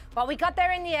season, but we got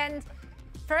there in the end.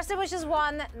 First it was just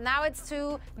 1, now it's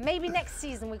 2. Maybe next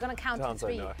season we're gonna count to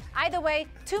 3. No. Either way,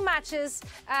 2 matches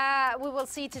we will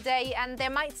see today, and there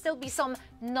might still be some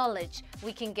knowledge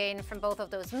we can gain from both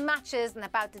of those matches and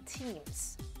about the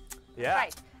teams. Yeah.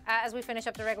 Right. As we finish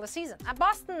up the regular season.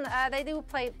 Boston, they do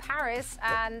play Paris,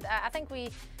 and I think we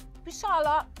saw a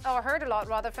lot, or heard a lot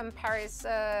rather, from Paris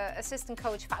assistant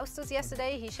coach Faustus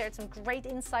yesterday. He shared some great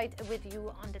insight with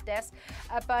you on the desk.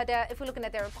 But if we're looking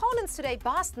at their opponents today,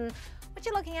 Boston, what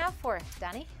you looking out for,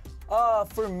 Danny?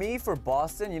 For me, for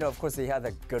Boston, of course, they had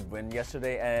a good win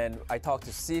yesterday, and I talked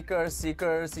to Seeker.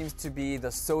 Seeker seems to be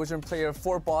the Sojourn player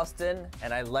for Boston,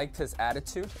 and I liked his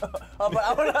attitude. But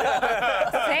I want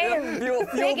Same. feel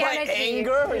Big my energy.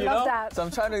 anger, Love that. So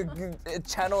I'm trying to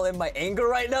channel in my anger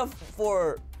right now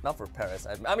not for Paris.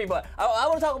 I mean, but I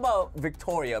want to talk about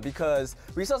Victoria, because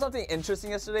we saw something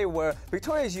interesting yesterday where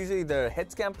Victoria is usually their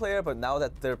hit scan player, but now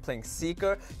that they're playing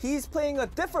Seeker, he's playing a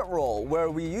different role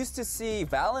where we used to see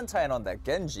Valentine on that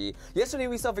Genji. Yesterday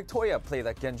we saw Victoria play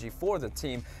that Genji for the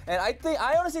team, and I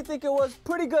honestly think it was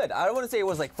pretty good. I don't want to say it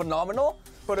was like phenomenal,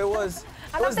 but it was.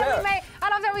 I love that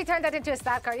we turned that into a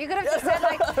stat card. You could have just said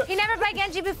like, he never played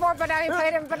Genji before, but now he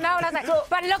played him. But no, and I was like,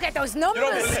 but look at those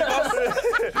numbers. You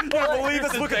don't believe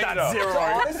us? Look at that 0. So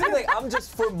honestly, like, I'm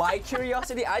just, for my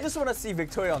curiosity, I just want to see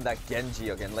Victoria on that Genji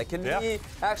again. Like, can he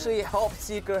actually help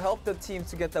Seeker, help the team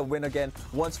to get that win again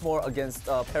once more against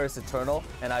Paris Eternal?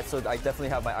 And I definitely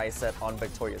have my eyes set on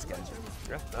Victoria's Genji.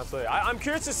 Yeah, absolutely. I'm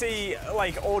curious to see,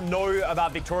 or know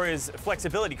about Victoria's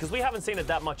flexibility, because we haven't seen it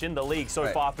that much in the league so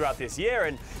far throughout this year.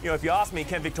 And, if you ask me,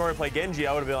 can Victoria play Genji,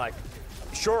 I would have been like,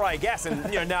 sure, I guess, and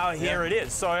now here it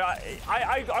is. So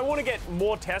I want to get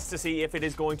more tests to see if it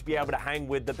is going to be able to hang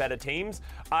with the better teams.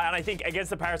 And I think against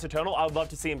the Paris Eternal, I would love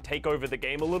to see him take over the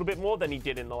game a little bit more than he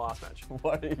did in the last match.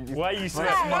 Why are you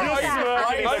smirking?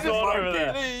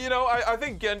 I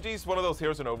think Genji's one of those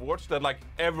heroes in Overwatch that like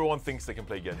everyone thinks they can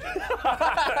play Genji.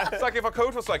 It's like if a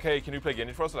coach was like, "Hey, can you play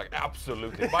Genji for us?" Like,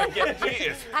 absolutely. My Genji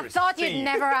is I thought you'd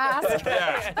never ask.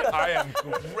 Yeah, I am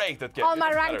great at Genji. All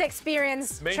my ranked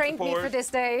experience trained me for this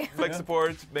day. Flex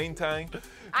support, main tank.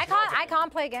 I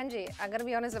can't play Genji. I'm gonna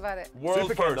be honest about it.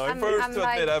 World first to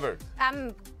admit ever.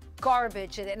 I'm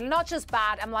garbage at it. Not just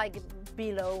bad. I'm like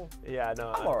below. Yeah,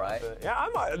 no. I'm alright. Yeah, I'm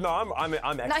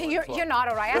excellent. No, you're not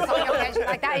alright. I saw your Genji.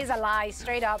 Like, that is a lie,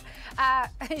 straight up.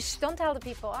 Don't tell the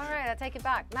people. All right, I take it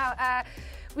back. Now,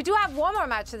 we do have one more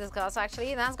match to discuss,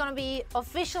 actually, and that's going to be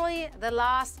officially the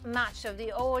last match of the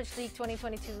Overwatch League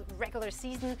 2022 regular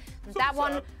season. That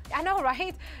one, I know,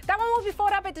 right? That one will be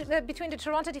fought up between the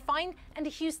Toronto Defiant and the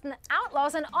Houston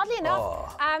Outlaws, and oddly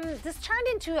enough, this turned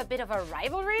into a bit of a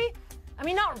rivalry. I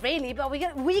mean, not really, but we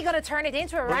got to turn it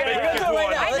into a rivalry. Let's turn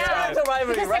it into a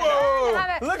rivalry right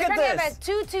now. Look at this. They have a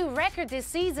 2-2 record this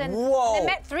season. Whoa. They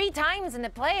met 3 times in the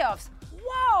playoffs.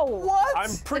 Whoa! What?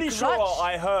 I'm pretty sure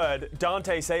I heard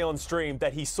Dante say on stream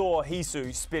that he saw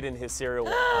Hisu spit in his cereal.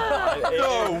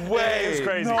 No way! It was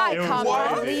crazy. No I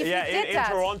can't believe yeah, he did in that.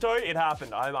 Toronto, it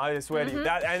happened. I swear to you.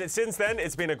 And since then,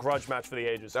 it's been a grudge match for the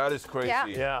ages. That is crazy.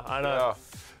 Yeah, I know.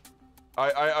 Yeah.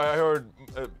 I heard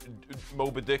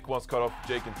Moby Dick once cut off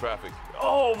Jake in traffic.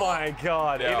 Oh my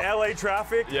God! Yeah. In LA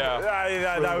traffic? Yeah.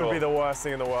 That would be the worst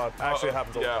thing in the world. Actually, it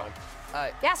happens all the time.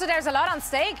 Yeah, so there's a lot on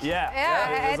stake.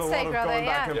 There's it's a stake, lot of brother. going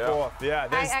back and forth. Yeah,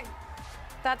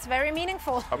 that's very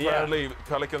meaningful. Apparently,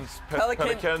 Pelican's pet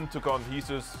Pelican took on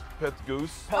Jesus' pet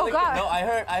goose. Oh God! No,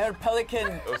 I heard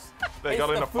Pelican. They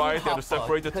got in a fight. They had to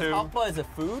separate the two. Hoppa is a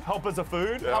food. Hoppa's a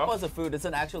food? Yeah. Hoppa is a food. It's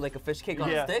an actual like a fish cake on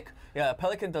a stick. Yeah,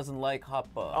 Pelican doesn't like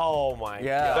Hoppa. Oh my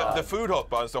God. The food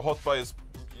Hoppa, so Hoppa is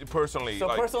personally. So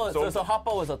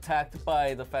Hoppa was attacked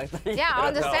by the fact that. Yeah,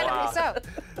 understandably so.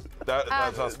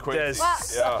 That sounds crazy.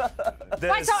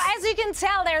 Right, so as you can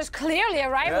tell, there's clearly a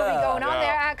rivalry going on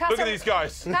there. Look at these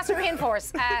guys. That's to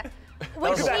reinforce.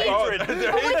 Which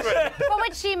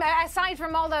team, aside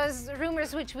from all those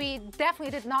rumors, which we definitely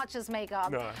did not just make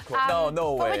up,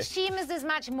 no way. For which team is this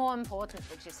match more important,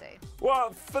 would you say?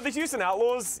 Well, for the Houston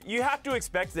Outlaws, you have to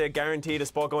expect they're guaranteed a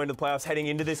spot going to the playoffs heading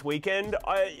into this weekend.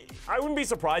 I wouldn't be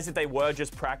surprised if they were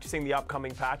just practicing the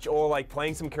upcoming patch or like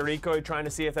playing some Kiriko, trying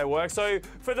to see if they work. So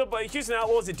for the Houston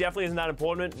Outlaws, it definitely isn't that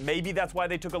important. Maybe that's why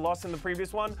they took a loss in the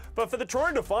previous one. But for the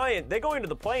Toronto Defiant, they're going to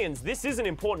the play-ins. This is an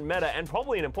important meta and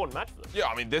probably an important match for them. Yeah,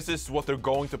 I mean, this is what they're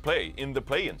going to play in the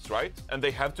play-ins, right? And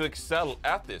they have to excel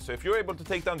at this. So if you're able to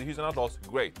take down the Houston Outlaws,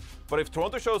 great. But if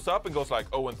Toronto shows up and goes like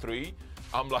 0-3,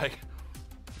 I'm like,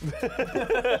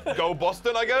 Go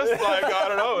Boston, I guess. Like, I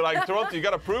don't know. Like, Toronto, you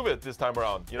got to prove it this time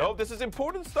around. You know, this is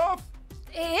important stuff.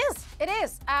 It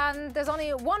is. And there's only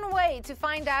one way to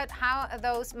find out how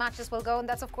those matches will go, and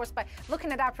that's, of course, by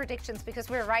looking at our predictions, because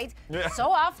we're right so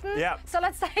often. Yeah. So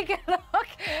let's take a look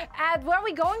at where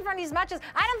we're going from these matches.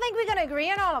 I don't think we're going to agree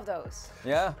on all of those.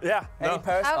 Yeah. Yeah. Any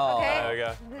person? Oh, okay. There you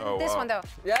go. Oh, This wow. one, though.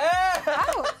 Yeah.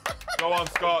 Oh, Go on,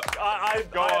 Scott. I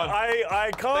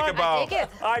can't. Think about. take it.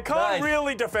 I can't Nice.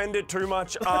 really defend it too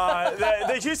much.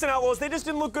 The Houston Outlaws, they just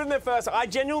didn't look good in their first. I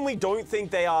genuinely don't think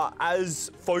they are as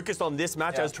focused on this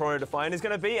match as Toronto Defiant is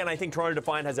going to be, and I think Toronto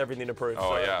Defiant has everything to prove.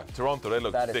 Oh, so. yeah. Toronto, they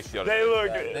look That is thick the other They day.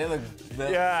 look. They look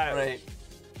great.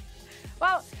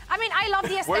 well, I mean, I love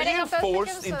the Were aesthetic you of those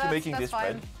forced pictures, so into making that's this fine.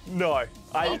 red? No.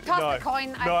 He tossed the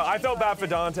coin. No, I felt bad for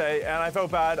Dante, and I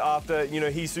felt bad after,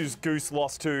 Jesus Goose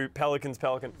lost to Pelican.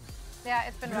 Yeah,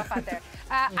 it's been rough out there.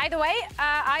 Either way,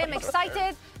 I am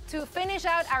excited to finish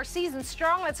out our season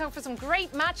strong. Let's hope for some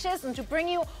great matches, and to bring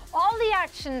you all the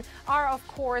action are, of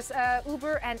course,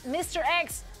 Uber and Mr.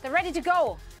 X. They're ready to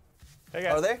go. Hey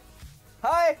guys. Are they?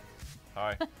 Hi.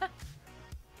 Hi.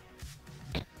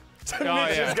 Oh,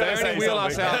 yeah. They only wheel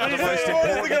us out on the most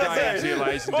important games here,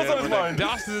 ladies and What's on his gentlemen. mind? They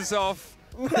dusted us off.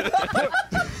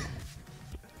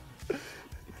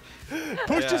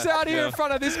 Pushed us out here in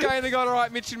front of this game. They got, all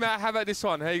right, Mitch and Matt, how about this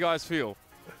one? How you guys feel?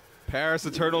 Paris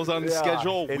Eternals on the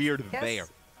schedule. We're Yes. there.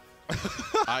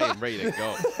 I am ready to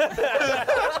go.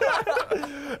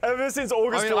 Ever since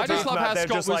August 14th, I just love Matt, how they're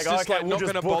Scott just was like, just okay, like we'll not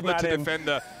just going to book bother Matt to in. defend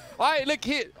the. Hey, look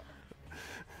here.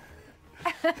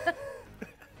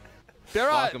 There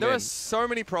Lock 'em are in. so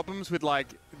many problems with like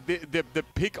the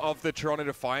pick of the Toronto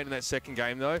Defiant in that second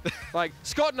game though. Like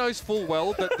Scott knows full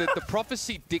well that the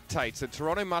prophecy dictates that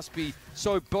Toronto must be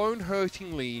so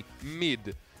bone-hurtingly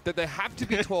mid that they have to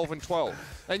be 12 and 12.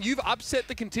 And you've upset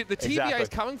the the TVA is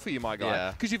coming for you, my guy,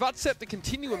 Yeah. because you've upset the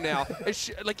continuum now.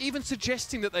 Like even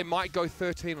suggesting that they might go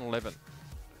 13 and 11.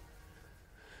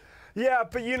 Yeah,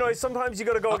 but sometimes you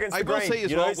got to go against I the will grain. say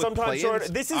as well with sometimes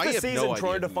play-ins, this is I the have season no idea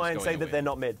Toronto who's Defiant going say to that win. they're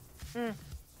not mid.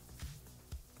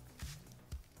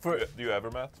 Do you ever,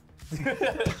 Matt?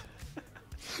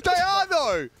 They are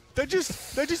though. They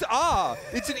just are.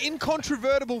 It's an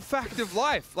incontrovertible fact of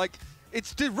life. Like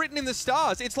it's written in the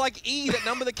stars. It's like E, that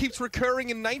number that keeps recurring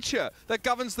in nature, that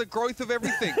governs the growth of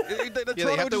everything. Yeah,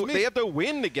 they have to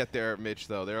win to get there, Mitch.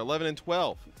 Though they're 11 and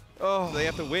 12. Oh, they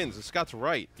have to win. So Scott's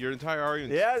right. Your entire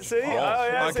argument. Yeah, see? Oh,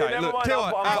 yeah, see, Okay, never look, mind. tell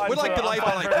you what, we'd like to lay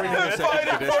by like 2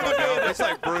 seconds for this one now. It's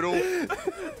like brutal.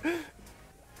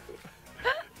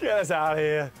 Get us out of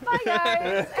here. Bye,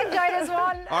 guys. Enjoy this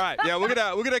one. All right, yeah, we're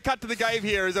gonna cut to the game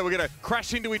here, is that we're gonna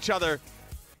crash into each other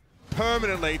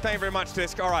permanently. Thank you very much,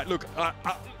 Desk. All right, look,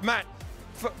 Matt,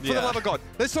 for the love of God,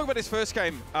 let's talk about this first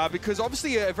game because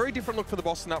obviously a very different look for the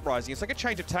Boston Uprising. It's like a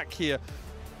change of tack here,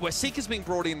 where Seeker's being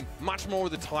brought in much more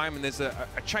of the time, and there's a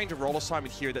change of role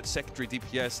assignment here, that secondary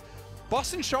DPS.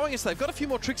 Boston showing us they've got a few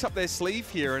more tricks up their sleeve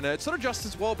here, and it's sort of just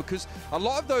as well because a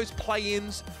lot of those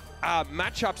play-ins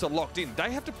matchups are locked in.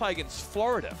 They have to play against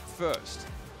Florida first.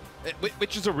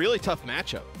 Which is a really tough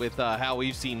matchup with how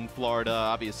we've seen Florida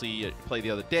obviously play the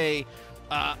other day.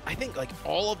 I think like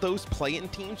all of those play-in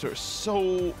teams are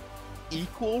so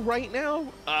equal right now.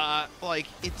 Like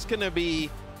it's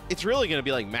really gonna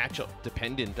be like matchup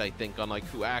dependent, I think, on like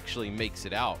who actually makes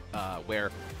it out.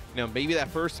 Where maybe that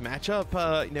first matchup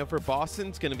for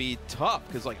Boston's gonna be tough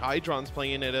because like Hydron's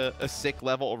playing at a sick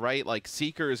level, right? Like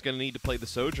Seeker is gonna need to play the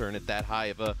Sojourn at that high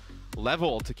of a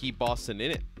level to keep Boston in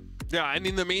it. Yeah, and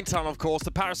in the meantime, of course,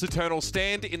 the Paris Eternals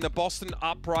stand in the Boston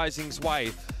Uprising's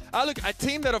way. Look, a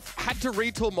team that have had to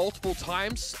retool multiple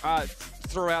times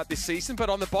throughout this season, but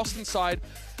on the Boston side,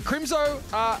 Crimzo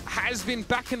has been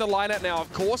back in the lineup now,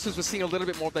 of course, as we're seeing a little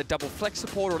bit more of that double flex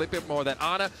support, or a little bit more of that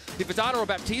Ana. If it's Ana or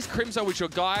Baptiste, Crimzo is your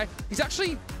guy. He's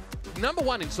actually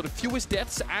 #1 in sort of fewest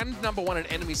deaths and #1 in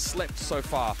enemies slept so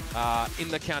far in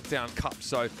the Countdown Cup.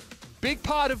 So big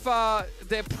part of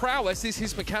their prowess is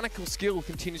his mechanical skill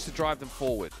continues to drive them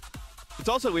forward. It's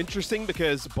also interesting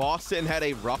because Boston had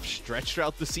a rough stretch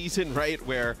throughout the season, right?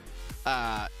 Where,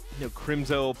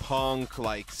 Crimzo, Punk,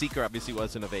 like Seeker obviously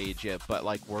wasn't of age yet, but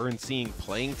like weren't seeing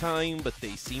playing time, but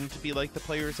they seem to be like the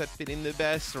players that fit in the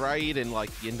best, right? And like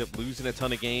you end up losing a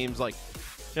ton of games. Like,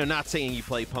 not saying you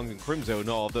play Punk and Crimzo and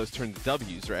all of those turn to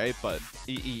W's, right? But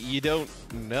you don't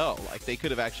know. Like they could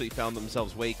have actually found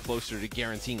themselves way closer to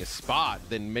guaranteeing a spot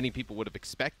than many people would have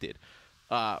expected.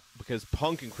 Because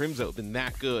Punk and Crimzo have been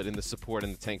that good in the support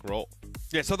and the tank role.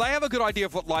 Yeah, so they have a good idea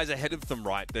of what lies ahead of them,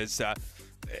 right? There's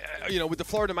you know, with the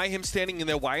Florida Mayhem standing in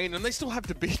their way, and then they still have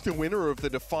to beat the winner of the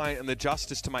Defiant and the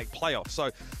Justice to make playoffs. So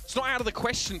it's not out of the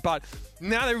question, but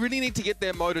now they really need to get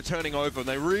their motor turning over, and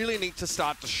they really need to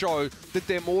start to show that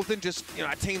they're more than just, you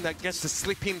know, a team that gets to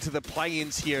slip into the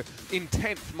play-ins here in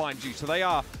 10th, mind you. So they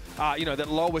are, you know, that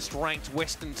lowest-ranked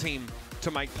Western team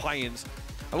to make play-ins.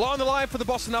 A lot on the line for the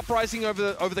Boston Uprising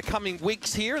over the coming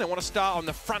weeks here, and they want to start on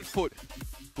the front foot.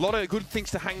 A lot of good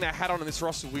things to hang their hat on in this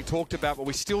roster we talked about, but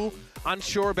we're still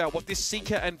unsure about what this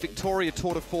Seeker and Victoria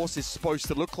tour de force is supposed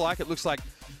to look like. It looks like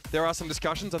there are some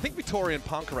discussions. I think Victoria and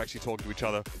Punk are actually talking to each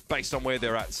other based on where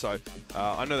they're at. So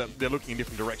I know that they're looking in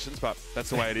different directions, but that's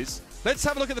the way it is. Let's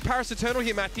have a look at the Paris Eternal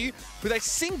here, Matthew, with a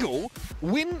single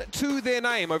win to their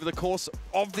name over the course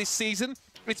of this season.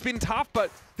 It's been tough,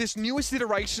 but this newest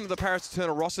iteration of the Paris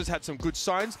Eternal roster has had some good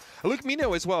signs. Luke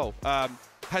Mino as well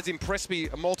has impressed me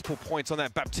multiple points on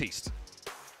that Baptiste.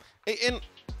 And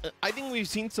I think we've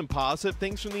seen some positive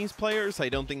things from these players. I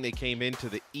don't think they came into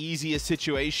the easiest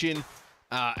situation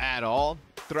at all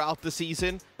throughout the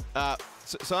season.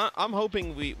 So I'm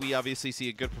hoping we obviously see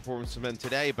a good performance from them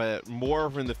today, but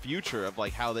more in the future of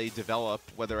like how they develop,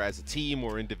 whether as a team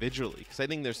or individually, because I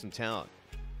think there's some talent.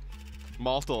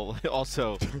 Malthal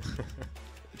also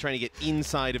trying to get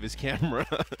inside of his camera.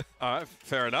 All right,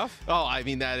 fair enough. Oh, I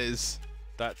mean, that is...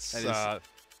 That's I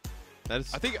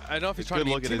think, I don't know if he's trying to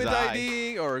be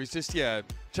intimidating or he's just, yeah,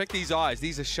 check these eyes.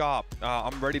 These are sharp.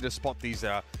 I'm ready to spot these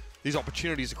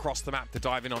opportunities across the map to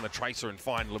dive in on the Tracer and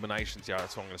find eliminations. Yeah,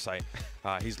 that's what I'm going to say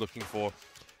he's looking for.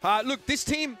 Look, this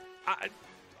team,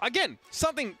 again,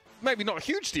 something maybe not a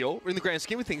huge deal in the grand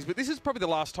scheme of things, but this is probably the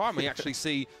last time we actually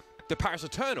see the Paris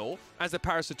Eternal, as the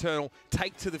Paris Eternal,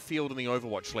 take to the field in the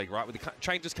Overwatch League, right? With the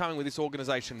changes coming with this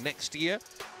organization next year.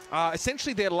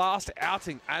 Essentially their last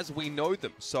outing as we know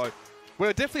them. So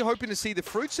we're definitely hoping to see the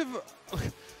fruits of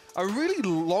a really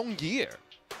long year.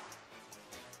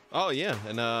 Oh, yeah.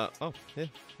 And,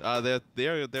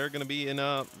 they're going to be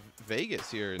in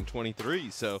Vegas here in 23.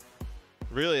 So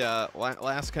really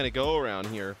last kind of go around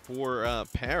here for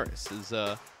Paris is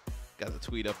got the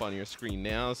tweet up on your screen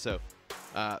now. So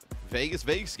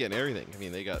Vegas getting everything. I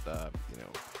mean, they got, you know,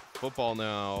 football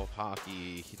now,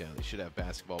 hockey, you know, they should have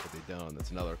basketball, but they don't.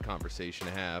 That's another conversation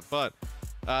to have. But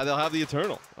they'll have the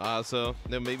Eternal. So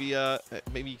then maybe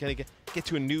you kind of get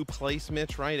to a new place,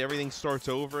 Mitch, right? Everything starts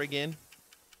over again.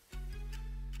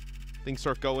 Things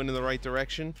start going in the right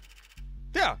direction.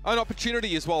 Yeah, an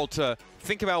opportunity as well to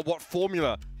think about what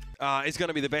formula is going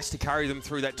to be the best to carry them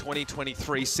through that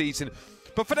 2023 season.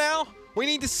 But for now, we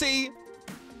need to see,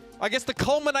 I guess, the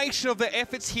culmination of their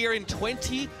efforts here in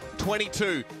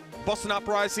 2022. Boston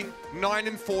Uprising,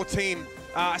 9-14.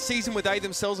 A season where they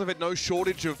themselves have had no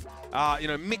shortage of, you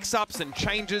know, mix-ups and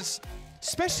changes.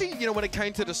 Especially, you know, when it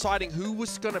came to deciding who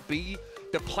was going to be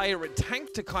the player at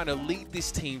tank to kind of lead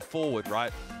this team forward,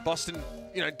 right? Boston,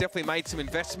 you know, definitely made some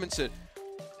investments at,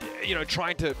 you know,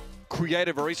 trying to create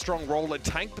a very strong role at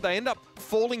tank, but they end up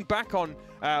falling back on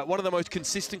one of the most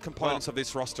consistent components of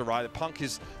this roster, right? Punk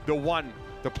is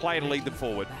the player to lead them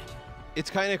forward. It's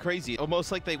kind of crazy.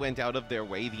 Almost like they went out of their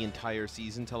way the entire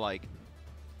season to, like,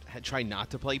 try not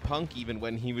to play Punk, even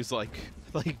when he was, like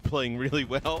playing really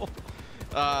well.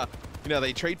 You know,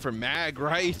 they trade for Mag,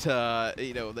 right?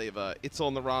 You know, they've it's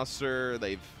on the roster.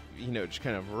 They've, you know, just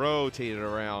kind of rotated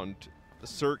around the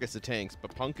circus of tanks,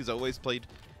 but Punk has always played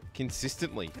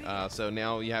consistently. So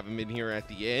now you have him in here at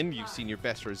the end. You've seen your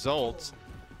best results.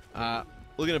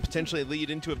 Looking to potentially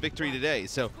lead into a victory today.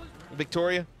 So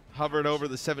Victoria hovering over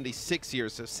the 76 here.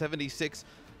 So 76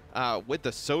 with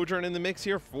the Sojourn in the mix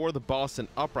here for the Boston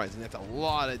Uprising. That's a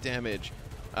lot of damage.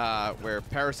 Where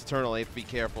Paris Eternal, they have to be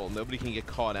careful. Nobody can get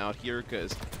caught out here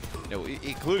because, you know,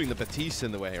 including the Baptiste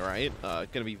in the way, right? Going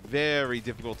to be very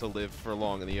difficult to live for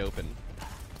long in the open.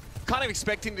 Kind of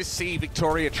expecting to see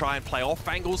Victoria try and play off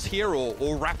angles here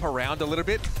or wrap around a little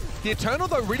bit. The Eternal,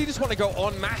 though, really just want to go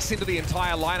en masse into the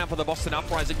entire lineup of the Boston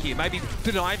Uprising here. Maybe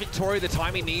deny Victoria the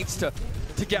time he needs to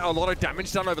get a lot of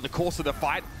damage done over the course of the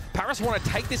fight. Paris want to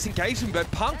take this engagement,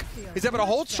 but Punk is able to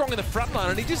hold strong in the front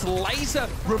line, and he just laser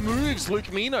removes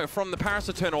Luke Mino from the Paris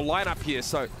Eternal lineup here.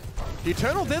 So the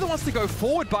Eternal, they're the ones to go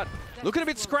forward, but looking a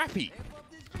bit scrappy.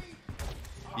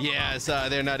 Yeah, as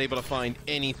they're not able to find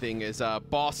anything, as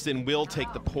Boston will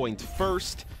take the point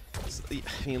first. I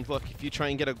mean, look, if you try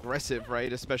and get aggressive,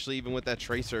 right, especially even with that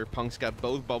Tracer, Punk's got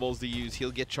both bubbles to use.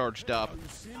 He'll get charged up.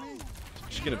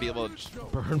 Just going to be able to just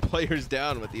burn players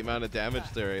down with the amount of damage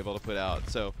they're able to put out.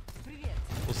 So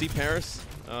we'll see Paris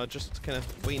just kind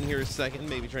of waiting here a second,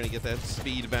 maybe trying to get that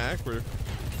speed back. We're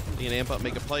going to amp up,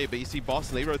 make a play, but you see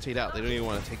Boston, they rotate out. They don't even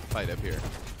want to take the fight up here.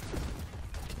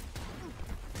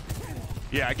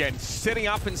 Yeah, again, setting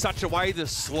up in such a way to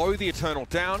slow the Eternal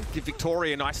down, give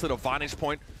Victoria a nice little vantage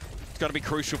point. It's going to be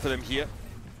crucial for them here.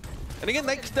 And again,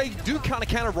 they do kind of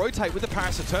counter-rotate with the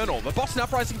Paris Eternal. The Boston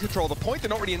Uprising control the point. They're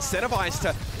not really incentivized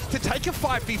to take a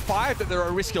 5v5 that they're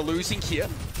at risk of losing here.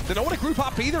 They don't want to group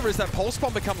up either as that Pulse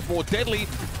Bomb becomes more deadly,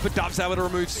 but Dove's able to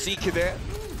remove Seeker there.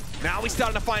 Now we're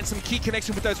starting to find some key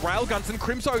connection with those railguns, and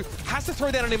Crimzo has to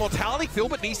throw down an Immortality fill,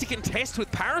 but needs to contest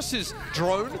with Paris's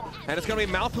drone, and it's going to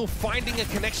be Malthul finding a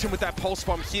connection with that Pulse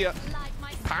Bomb here.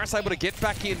 Paris able to get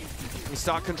back in and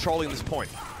start controlling this point.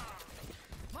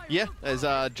 Yeah, as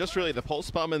just really the Pulse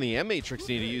Bomb and the M-Matrix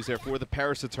need to use there for the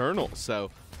Paris Eternal,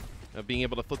 so being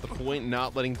able to flip the point,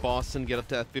 not letting Boston get up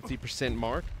to that 50%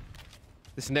 mark.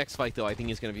 This next fight, though, I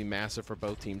think is going to be massive for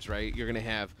both teams, right? You're going to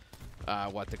have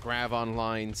the Grav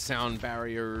online, sound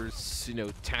barriers, you know,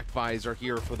 tac visor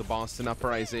here for the Boston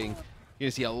Uprising. You're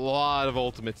gonna see a lot of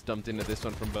ultimates dumped into this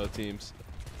one from both teams.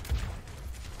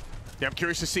 Yeah, I'm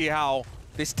curious to see how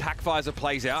this tac visor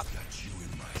plays out.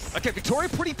 Okay, Victoria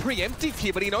pretty preemptive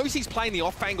here, but he knows he's playing the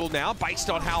off angle now based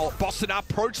on how Boston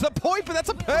approach the point, but that's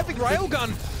a perfect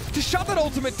railgun to shut that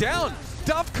ultimate down.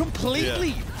 Dove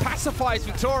completely pacifies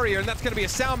Victoria, and that's going to be a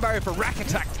sound barrier for Rack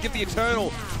Attack to give the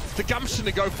Eternal the gumption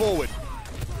to go forward.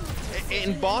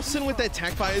 And Boston with that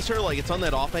tac visor, like it's on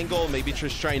that off angle, maybe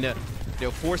just trying to, you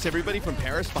know, force everybody from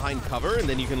Paris behind cover, and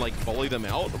then you can like bully them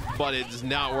out. But it does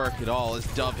not work at all as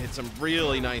Dove hits some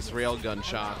really nice railgun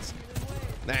shots.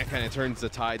 That kind of turns the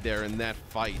tide there in that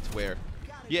fight where,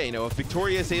 yeah, you know, if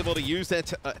Victoria is able to use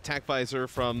that tac visor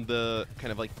from the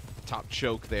kind of like top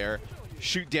choke there,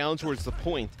 shoot down towards the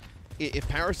point, if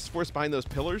Paris is forced behind those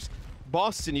pillars,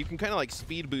 Boston, you can kind of like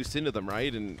speed boost into them,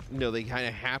 right? And, you know, they kind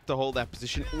of have to hold that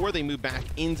position or they move back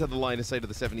into the line of sight of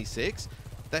the 76.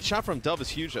 That shot from Dove is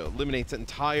huge, though. Eliminates that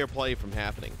entire play from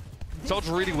happening.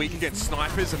 Soldier's really weak against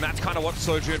snipers, and that's kind of what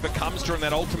Sojourn becomes during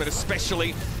that ultimate,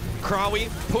 especially. Krawi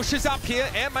pushes up here,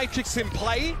 Air Matrix in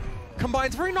play.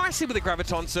 Combines very nicely with the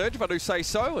Graviton Surge, if I do say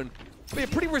so, and it'll be a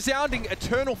pretty resounding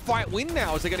Eternal fight win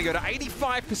now as they're going to go to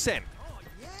 85%.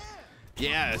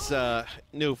 Yeah, it's,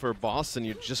 no, for Boston,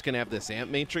 you're just going to have this Amp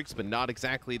Matrix, but not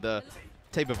exactly the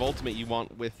type of ultimate you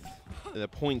want with the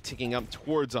point ticking up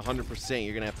towards 100%.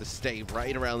 You're going to have to stay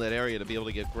right around that area to be able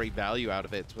to get great value out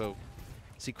of it. So,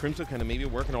 see Crimson kind of maybe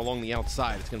working along the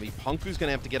outside. It's going to be Punk who's going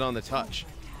to have to get on the touch.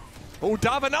 Oh,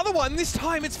 Dove, another one. This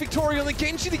time it's Victoria on the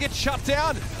Genji to get shut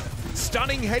down.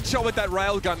 Stunning headshot with that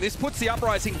railgun. This puts the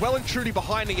Uprising well and truly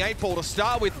behind the 8-ball to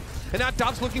start with. And now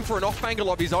Dove's looking for an off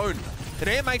angle of his own. An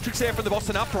Air Matrix there from the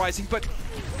Boston Uprising, but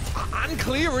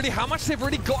unclear really how much they've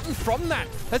already gotten from that,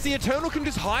 as the Eternal can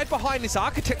just hide behind this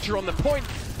architecture on the point.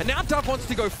 And now Dove wants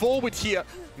to go forward here.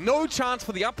 No chance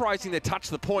for the Uprising to touch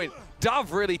the point.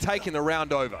 Dove really taking the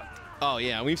round over. Oh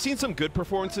yeah, we've seen some good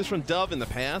performances from Dove in the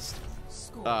past.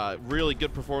 Really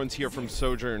good performance here from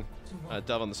Sojourn,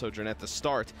 Dove on the Sojourn at the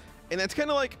start. And that's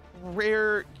kind of like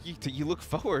rare. You look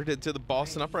forward to the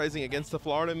Boston Uprising against the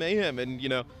Florida Mayhem, and you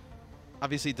know,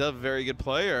 obviously Dove, a very good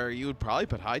player. You would probably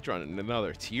put Hydron in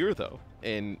another tier though.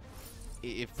 And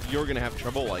if you're gonna have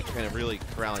trouble like kind of really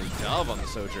corralling Dove on the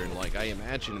Sojourn, like I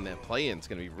imagine that play-in is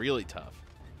gonna be really tough.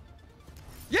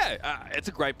 Yeah, it's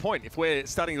a great point. If we're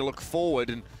starting to look forward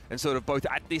and sort of both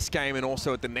at this game and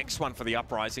also at the next one for the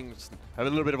Uprising, it's a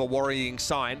little bit of a worrying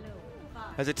sign.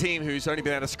 As a team who's only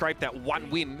been able to scrape that one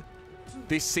win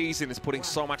this season is putting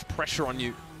so much pressure on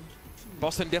you.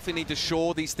 Boston definitely need to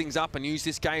shore these things up and use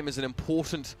this game as an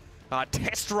important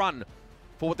test run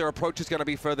for what their approach is going to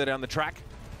be further down the track.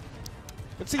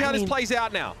 Let's see how this plays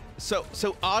out now. So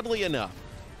oddly enough,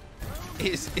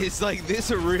 is like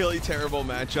this a really terrible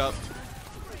matchup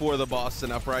for the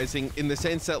Boston Uprising in the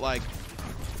sense that like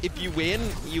if you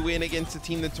win against a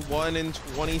team that's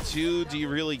 1-22, do you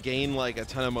really gain like a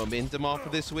ton of momentum off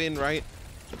of this win, right?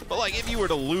 But like if you were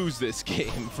to lose this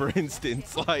game, for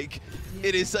instance, like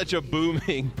it is such a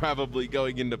booming probably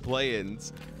going into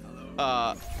play-ins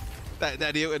that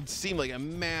it would seem like a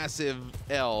massive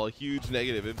L, a huge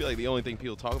negative. It'd be like the only thing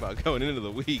people talk about going into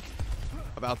the week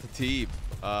about the team.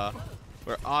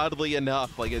 Where oddly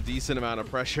enough, like a decent amount of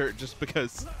pressure just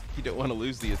because you don't want to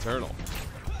lose the Eternal.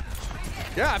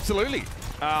 Yeah, absolutely.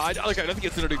 I don't think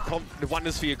it's going to do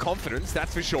wonders for your confidence,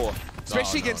 that's for sure.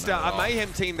 Especially against a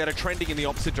Mayhem team that are trending in the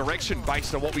opposite direction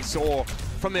based on what we saw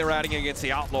from their outing against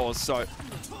the Outlaws. So,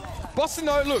 Boston,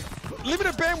 though, look,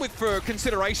 limited bandwidth for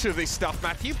consideration of this stuff,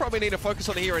 Matthew. Probably need to focus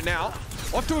on the here and now.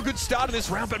 Off to a good start of this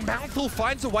round, but Malthul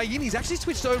finds a way in. He's actually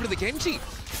switched over to the Genji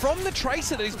from the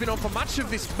Tracer that he's been on for much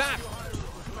of this map.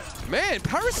 Man,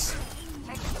 Paris,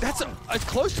 that's as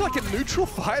close to like a neutral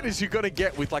fight as you're going to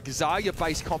get with like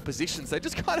Zarya-based compositions. They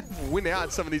just kind of win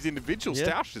out some of these individual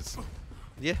stoushes.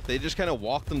 Yeah, they just kind of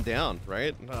walked them down,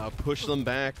 right? Push them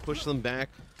back,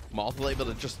 Malta able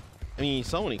to just, I mean, you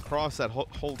saw when he crossed that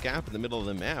whole gap in the middle of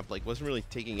the map, like wasn't really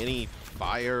taking any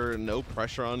fire, no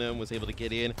pressure on him, was able to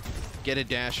get in, get a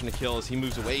dash and a kill as he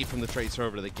moves away from the Tracer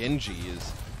over to the Genji.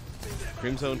 Is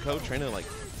Crimson Co trying to like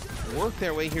work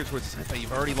their way here towards, but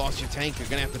you've already lost your tank, you're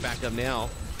gonna have to back up now.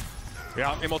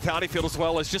 Yeah, Immortality Field as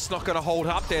well is just not gonna hold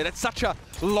up there. That's such a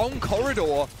long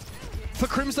corridor for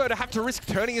Crimson to have to risk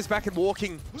turning his back and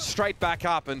walking straight back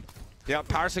up. And yeah,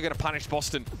 Paris are gonna punish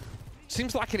Boston.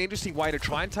 Seems like an interesting way to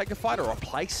try and take a fight, or a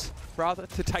place, rather,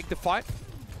 to take the fight.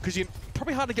 Because you're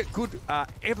probably hard to get good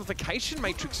amplification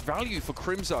matrix value for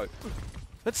Crimson.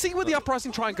 Let's see where the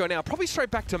Uprising try and go now. Probably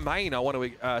straight back to main, I want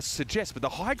to suggest, but the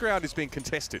high ground is being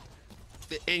contested.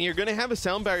 And you're going to have a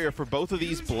sound barrier for both of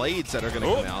these blades that are going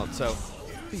to come out. So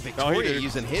Victoria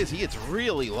using his, he gets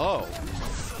really low.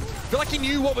 I feel like he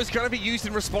knew what was going to be used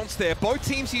in response there. Both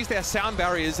teams used their sound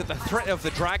barriers at the threat of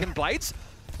the Dragon Blades.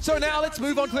 So now let's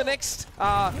move on to the next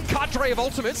cadre of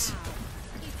ultimates.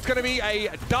 It's going to be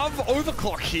a Dove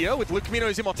overclock here with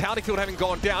Lucamino's Immortality Field having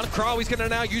gone down. Crow is going to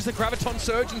now use the Graviton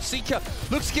Surge, and Seeker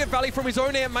looks to get value from his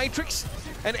own Amp Matrix.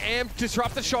 And Amp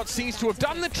Disruptor Shot seems to have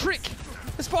done the trick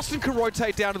as Boston can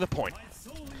rotate down to the point.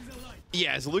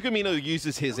 Yeah, as Lucamino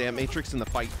uses his Amp Matrix in the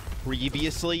fight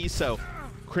previously, so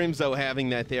Crimzo having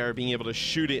that there, being able to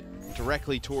shoot it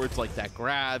directly towards like that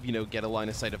grab, you know, get a line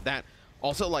of sight of that.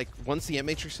 Also, like, once the Amp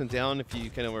Matrix went down, if you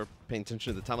kind of were paying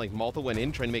attention at the time, like, Malta went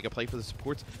in trying to make a play for the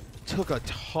supports, took a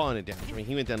ton of damage. I mean,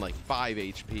 he went down like 5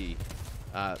 HP.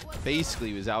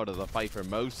 Basically was out of the fight for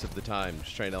most of the time,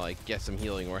 just trying to, like, get some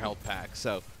healing or health packs.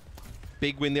 So,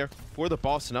 big win there for the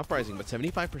Boston Uprising, but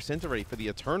 75% already for the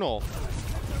Eternal.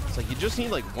 It's like, you just need,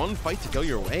 like, one fight to go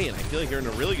your way, and I feel like you're in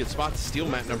a really good spot to steal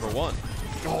map number 1.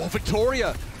 Oh,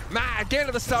 Victoria. Matt, again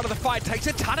at the start of the fight, takes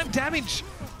a ton of damage.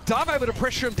 Dove able to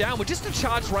pressure him down with just a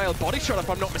charged rail body shot, if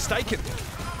I'm not mistaken.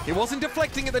 He wasn't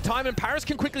deflecting at the time, and Paris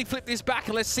can quickly flip this back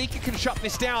unless Seeker can shut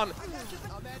this down.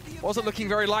 Wasn't looking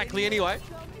very likely anyway.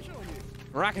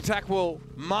 Rack Attack will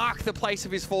mark the place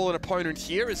of his fallen opponent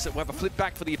here as we have a flip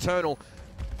back for the Eternal.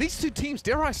 These two teams,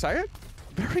 dare I say it,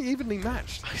 very evenly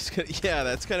matched. Yeah,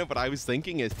 that's kind of what I was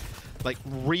thinking, is like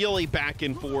really back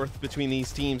and forth between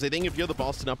these teams. I think if you're the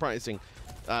Boston Uprising,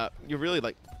 you're really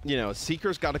like, you know,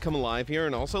 Seeker's got to come alive here,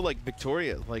 and also like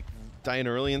Victoria, like dying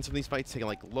early in some of these fights, taking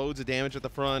like loads of damage at the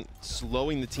front,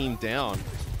 slowing the team down.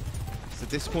 So at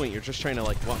this point, you're just trying to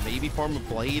like, what, maybe farm a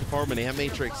Blade, farm an Amp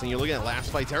Matrix, and you're looking at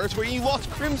last fight terrace where you lost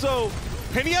Crimzo.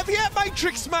 And he had the Amp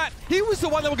Matrix, Matt. He was the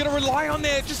one that we're going to rely on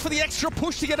there just for the extra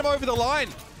push to get him over the line.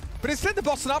 But instead, the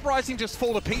Boston Uprising just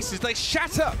fall to pieces. They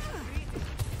shatter.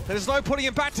 There's no putting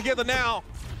him back together now.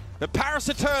 The Paris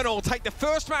Eternal take the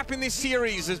first map in this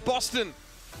series as Boston.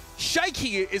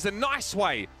 Shaky is a nice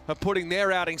way of putting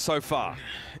their outing so far.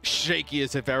 Shaky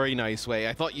is a very nice way.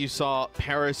 I thought you saw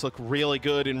Paris look really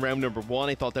good in round number 1.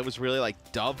 I thought that was really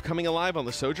like Dove coming alive on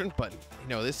the Sojourn, but you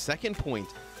know, this second point,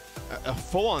 a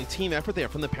full-on team effort there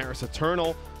from the Paris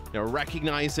Eternal. You know,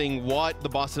 recognizing what the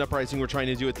Boston Uprising were trying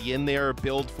to do at the end there,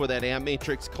 build for that Amp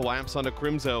Matrix, collapse onto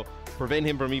Crimzo, prevent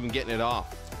him from even getting it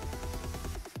off.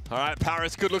 All right,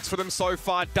 Paris, good looks for them so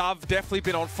far. Dove definitely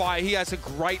been on fire. He has a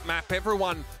great map.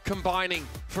 Everyone combining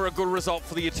for a good result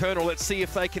for the Eternal. Let's see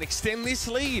if they can extend this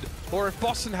lead or if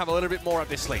Boston have a little bit more up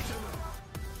this lead.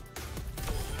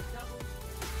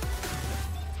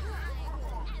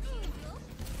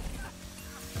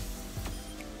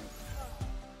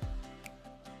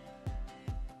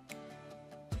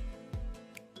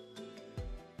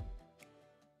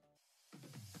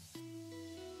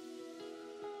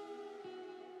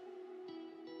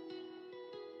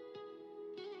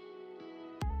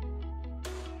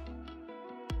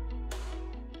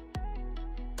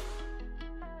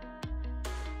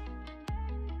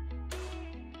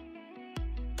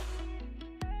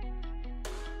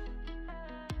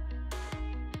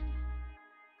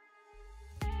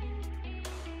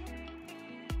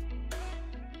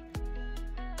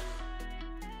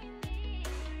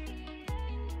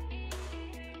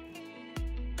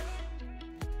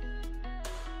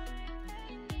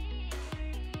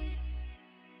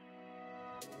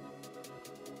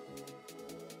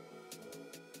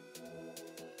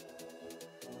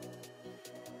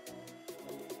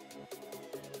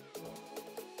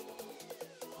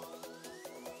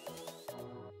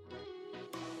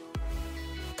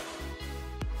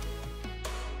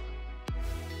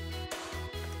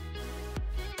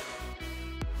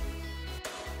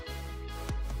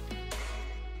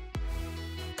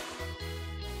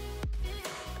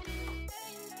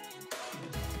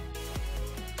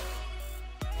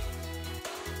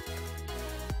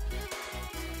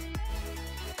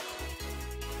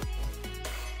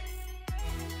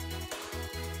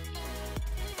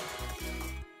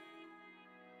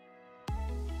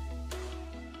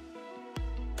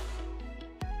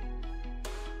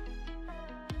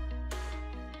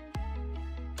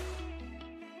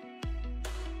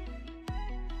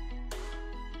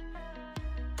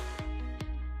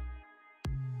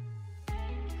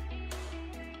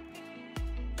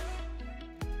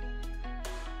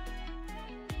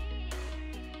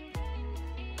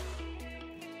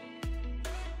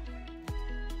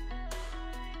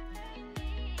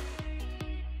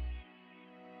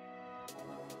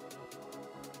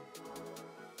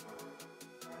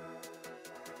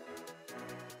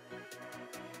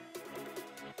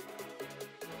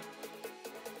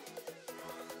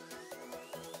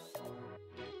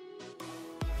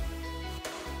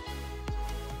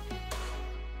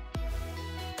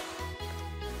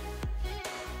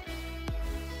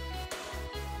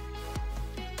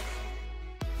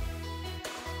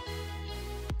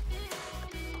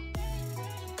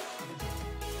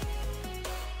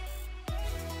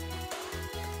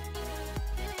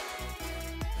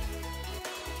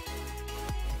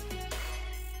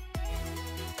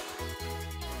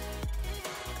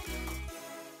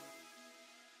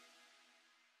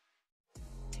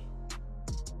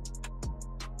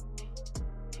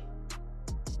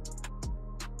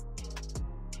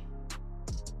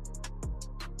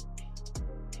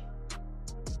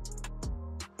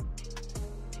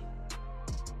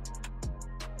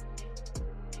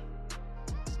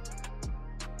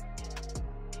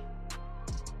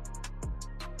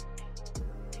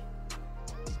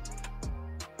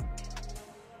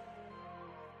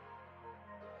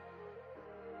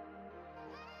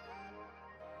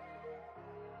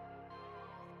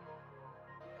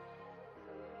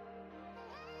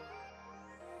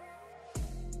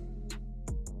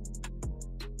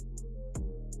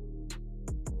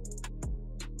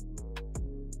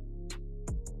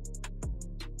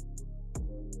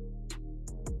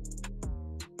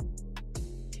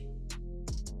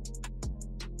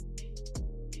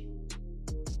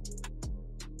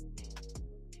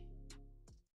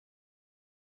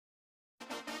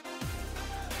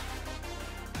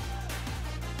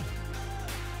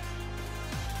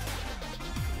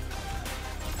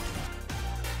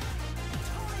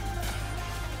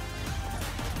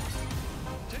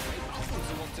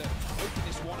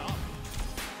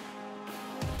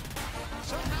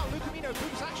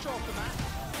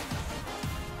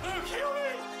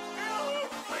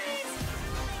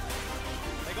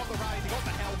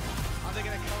 Are they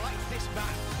going to collect this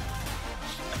match?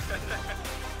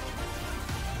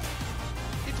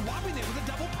 It's whapping it with a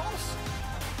double pulse.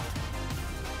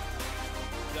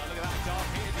 Yeah, look at that dart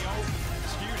here, the old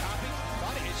skewed happy.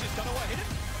 But it's just done away. Hit it.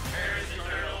 Here's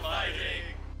Eternal Fighting.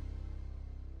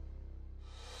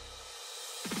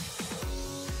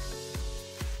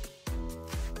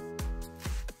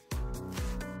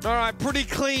 All right,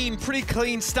 pretty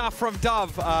clean stuff from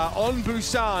Dove on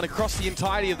Busan across the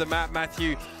entirety of the map,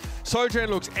 Matthew. Sojourn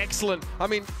looks excellent. I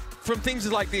mean, from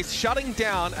things like this, shutting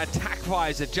down attack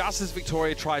visor just as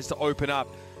Victoria tries to open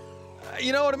up.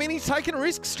 You know what I mean? He's taking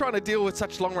risks trying to deal with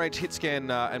such long-range hit scan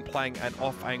and playing an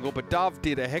off angle, but Dove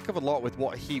did a heck of a lot with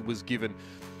what he was given.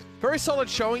 Very solid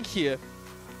showing here.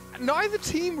 Neither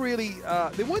team really,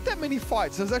 there weren't that many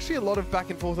fights. There's actually a lot of back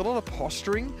and forth, a lot of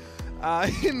posturing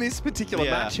in this particular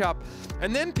matchup.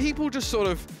 And then people just sort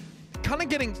of kind of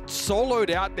getting soloed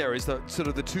out there as the sort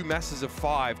of the two masses of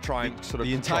five trying to sort of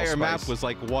the entire map was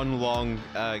like one long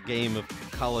game of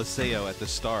Coliseo at the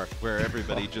start where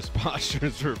everybody just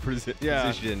postures for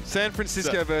position. San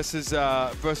Francisco versus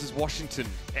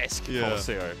Washington-esque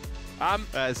Coliseo. I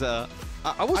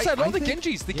will say a lot of the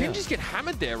Genjis, Genjis get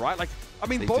hammered there, right? Like, I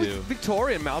mean, both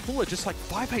Victoria and Malthul are just like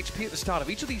 5 HP at the start of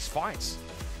each of these fights.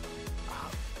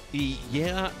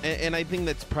 Yeah, and I think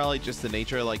that's probably just the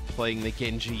nature of like playing the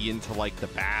Genji into like the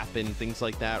BAP and things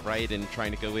like that, right? And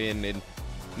trying to go in and,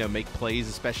 you know, make plays,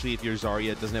 especially if your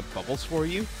Zarya doesn't have bubbles for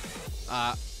you.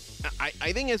 I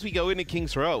think as we go into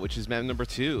King's Row, which is map number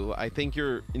 2, I think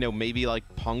maybe like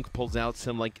Punk pulls out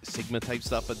some like Sigma type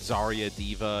stuff, but Zarya,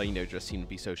 D.Va, just seem to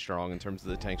be so strong in terms of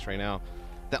the tanks right now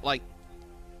that like,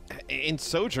 and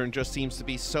Sojourn just seems to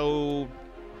be so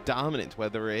dominant,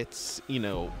 whether it's,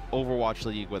 Overwatch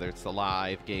League, whether it's the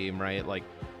live game, right? Like,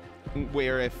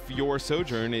 where if you're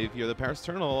Sojourn, if you're the Paris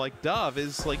Eternal, like Dove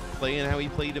is like playing how he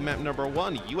played in map number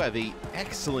 1, you have a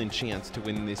excellent chance to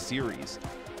win this series.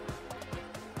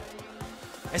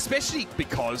 Especially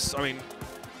because, I mean,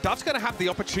 Dove's going to have the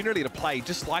opportunity to play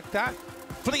just like that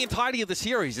for the entirety of the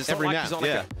series. It's Every not like map, he's on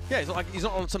it's not like he's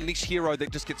not on some niche hero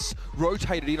that just gets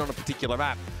rotated in on a particular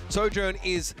map. Sojourn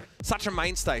is such a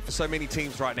mainstay for so many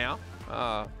teams right now.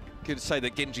 Good to say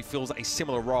that Genji fills a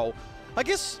similar role. I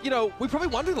guess, we probably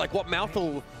wondered like what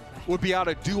Malthul would be able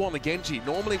to do on the Genji.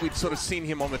 Normally we'd sort of seen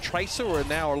him on the Tracer, and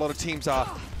now a lot of teams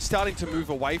are starting to move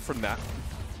away from that.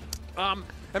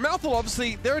 And Malthul,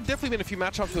 obviously, there have definitely been a few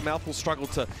matchups where Malthul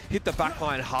struggled to hit the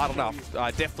backline hard enough.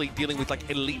 Definitely dealing with like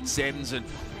elite Zens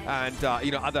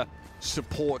and other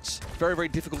supports. Very, very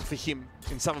difficult for him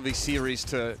in some of these series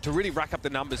to really rack up the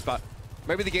numbers. But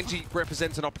maybe the Genji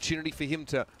represents an opportunity for him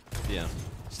to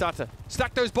start to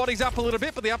stack those bodies up a little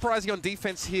bit. But the Uprising on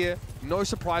defense here, no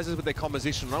surprises with their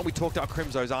composition. I know we talked about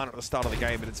Crimzo's Arn at the start of the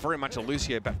game, but it's very much a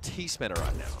Lucio Baptiste meta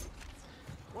right now.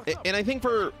 And I think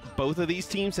for both of these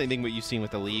teams, I think what you've seen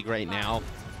with the league right now,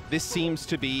 this seems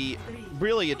to be,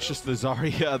 really it's just the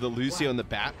Zarya, the Lucio, and the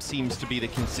BAP seems to be the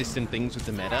consistent things with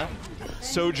the meta.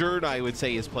 Sojourn, I would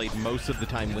say, has played most of the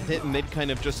time with it, and they'd kind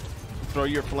of just throw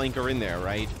your flanker in there,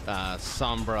 right?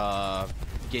 Sombra,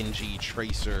 Genji,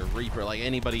 Tracer, Reaper, like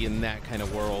anybody in that kind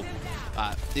of world.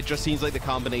 It just seems like the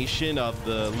combination of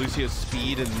the Lucio's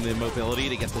speed and the mobility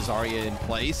to get the Zarya in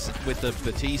place with the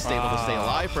Baptiste able to stay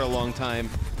alive for a long time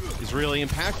is really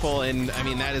impactful. And I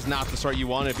mean, that is not the start you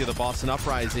want if you're the Boston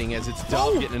Uprising, as it's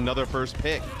Dove getting another first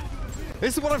pick.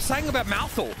 This is what I'm saying about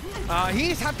Malthul.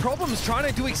 He's had problems trying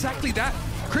to do exactly that.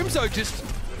 Crimzo just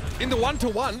in the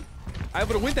 1-to-1,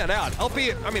 able to win that out.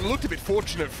 Albeit, I mean, looked a bit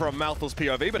fortunate from Malthul's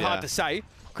POV, but hard to say.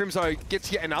 Crimzo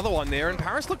gets yet another one there, and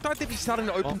Paris looked like they'd be starting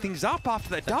to open things up after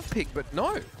that Dove pick, but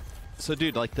no. So,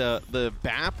 dude, like the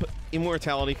BAP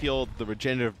Immortality Field, the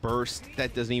Regenerative Burst,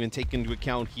 that doesn't even take into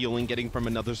account healing, getting from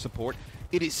another support.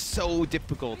 It is so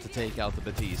difficult to take out the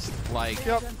Baptiste. Like,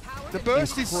 the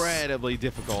burst is incredibly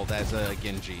difficult as a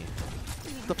Genji.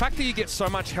 The fact that you get so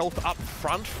much health up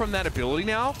front from that ability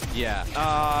now,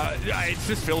 it's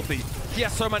just filthy. He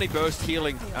has so many burst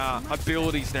healing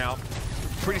abilities now.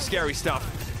 Pretty scary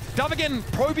stuff. Dove again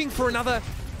probing for another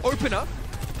opener.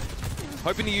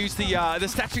 Hoping to use the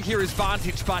statue here as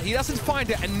vantage, but he doesn't find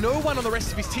it, and no one on the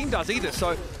rest of his team does either.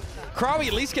 So Krawi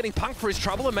at least getting punked for his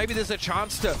trouble, and maybe there's a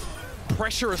chance to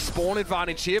pressure a spawn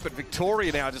advantage here, but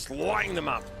Victoria now just lighting them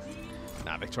up.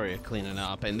 Nah, Victoria cleaning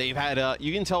up, and they've had,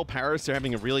 you can tell Paris, they're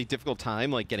having a really difficult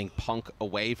time, like getting Punk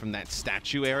away from that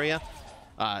statue area.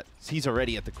 He's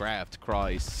already at the grab to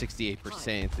Krawi's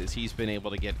 68%, as he's been able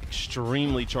to get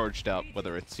extremely charged up,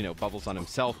 whether it's, bubbles on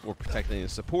himself or protecting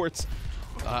his supports.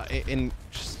 And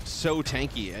just so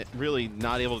tanky, really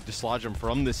not able to dislodge him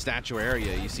from the statue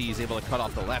area. You see he's able to cut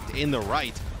off the left and the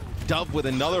right. Dove with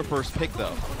another first pick,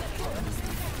 though.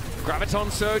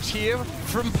 Graviton Surge here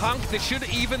from Punk. This should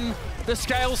even the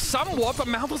scale somewhat, but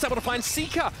Malthus able to find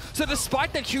Seeker. So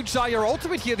despite that huge Zarya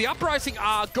ultimate here, the Uprising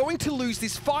are going to lose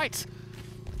this fight.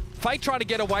 Fate trying to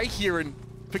get away here, and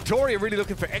Victoria really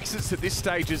looking for exits at this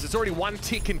stage, as it's already one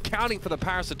tick and counting for the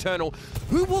Paris Eternal,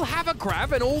 who will have a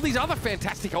grab and all these other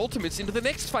fantastic ultimates into the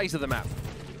next phase of the map.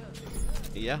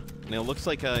 Yeah, now it looks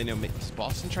like, is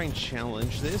Boston trying to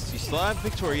challenge this? You still have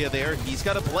Victoria there. He's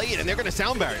got a blade, and they're going to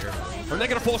sound barrier. And they're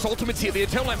going to force ultimates here. The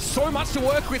Eternal have so much to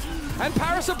work with, and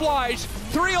Paris obliged.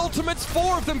 3 ultimates,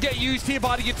 4 of them get used here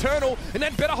by the Eternal, and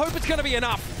then better hope it's going to be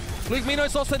enough. Luke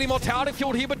Mino's lost that immortality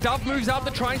field here, but Dove moves out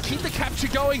to try and keep the capture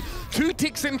going. 2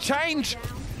 ticks and change.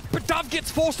 But Dove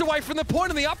gets forced away from the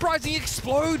point, and the Uprising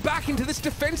explode back into this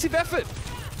defensive effort.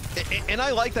 And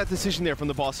I like that decision there from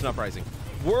the Boston Uprising.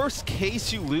 Worst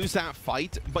case, you lose that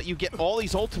fight, but you get all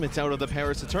these ultimates out of the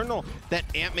Paris Eternal. That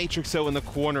Ant Matrixo in the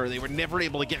corner, they were never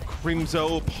able to get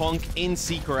Crimzo, Punk, and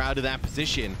Seeker out of that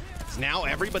position. So now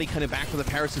everybody kind of back for the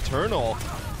Paris Eternal.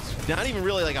 It's not even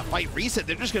really like a fight reset.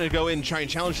 They're just going to go in and try and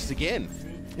challenge this again.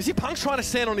 You see, Punk's trying to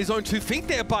stand on his own 2 feet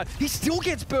there, but he still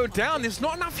gets burned down. There's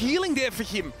not enough healing there for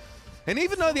him. And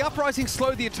even though the Uprising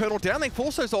slowed the Eternal down, they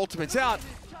force those ultimates out.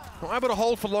 Not able to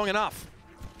hold for long enough.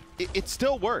 It's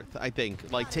still worth, I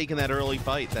think, like taking that early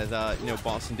fight that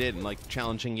Boston did and like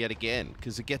challenging yet again,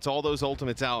 because it gets all those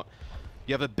ultimates out.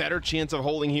 You have a better chance of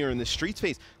holding here in the street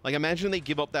space. Like, imagine they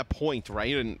give up that point,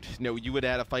 right? And you would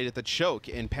add a fight at the choke,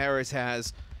 and Paris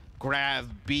has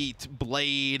grab, beat,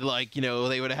 blade, like,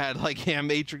 they would have had like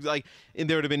Matrix, like, and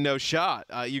there would have been no shot.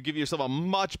 You give yourself a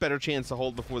much better chance to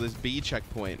hold before this B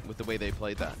checkpoint with the way they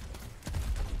played that.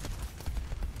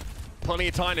 Plenty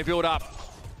of time to build up.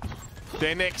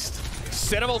 Their next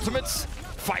set of ultimates.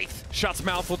 Faith shuts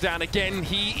Mouthful down again.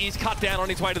 He is cut down on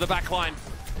his way to the back line.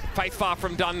 Faith far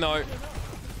from done, though.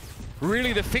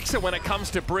 Really the fixer when it comes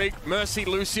to Brig. Mercy,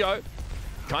 Lucio.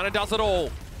 Kind of does it all.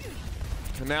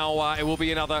 And now it will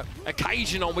be another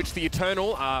occasion on which the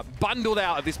Eternal are bundled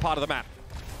out of this part of the map.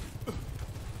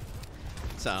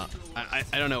 So, I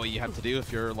don't know what you have to do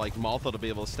if you're like Maltha to be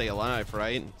able to stay alive,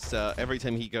 right? So every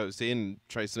time he goes in,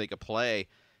 tries to make a play,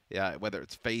 yeah, whether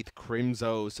it's Faith,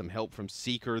 Crimzo, some help from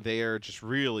Seeker there, just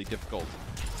really difficult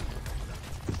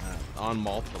on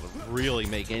Maltha to really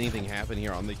make anything happen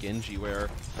here on the Genji, where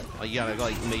you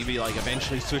gotta maybe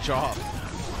eventually switch off.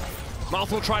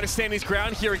 Maltha will try to stand his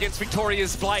ground here against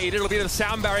Victoria's Blade. It'll be the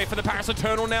sound barrier for the Paris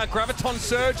Eternal now. Graviton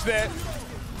Surge there.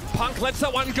 Punk lets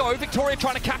that one go. Victoria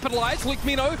trying to capitalize. Luke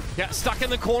Mino, yeah, stuck in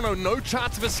the corner. No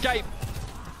chance of escape.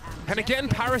 And again,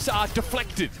 Paris are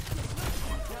deflected.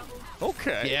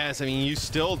 Okay. Yes, I mean, you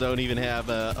still don't even have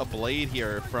a blade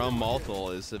here from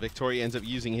Malthal, as Victoria ends up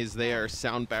using his there.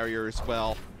 Sound barrier as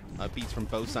well. Beats from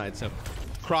both sides. So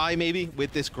Cry maybe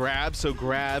with this grab. So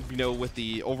grab, with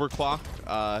the overclock,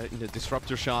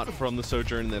 disruptor shot from the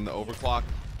Sojourn, and then the overclock,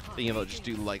 being able to just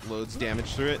do loads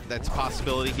damage through it. That's a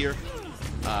possibility here.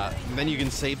 And then you can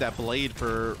save that blade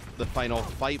for the final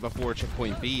fight before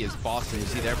checkpoint B is Boston. You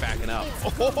see they're backing up.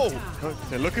 Oh!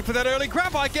 They're looking for that early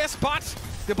grab, I guess, but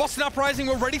the Boston Uprising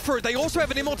were ready for it. They also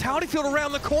have an immortality field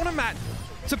around the corner, Matt.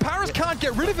 So Paris can't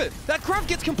get rid of it. That grab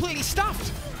gets completely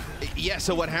stuffed. Yeah,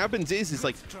 so what happens is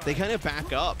they kind of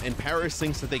back up, and Paris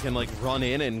thinks that they can run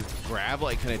in and grab,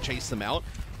 kind of chase them out.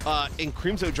 And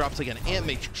Crimzo drops an Ant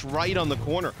Matrix right on the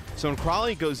corner. So when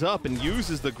Crawley goes up and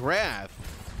uses the grab,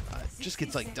 just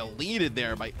gets deleted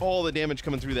there by all the damage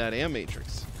coming through that Ant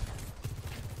Matrix.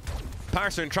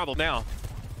 Paris are in trouble now.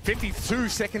 52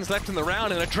 seconds left in the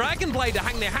round, and a Dragon Blade to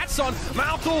hang their hats on.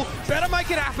 Malthal better make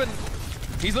it happen.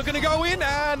 He's looking to go in,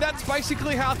 and that's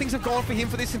basically how things have gone for him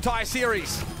for this entire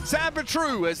series. Sad but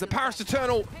true, as the Paris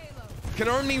Eternal can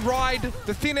only ride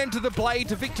the thin end of the blade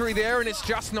to victory there, and it's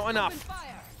just not enough.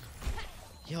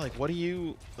 Yeah, what do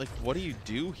you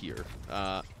do here?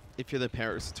 If you're the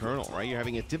Paris Eternal, right? You're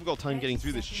having a difficult time getting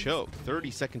through this choke.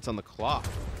 30 seconds on the clock.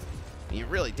 You're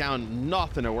really down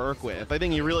nothing to work with. I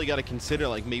think you really got to consider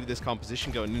maybe this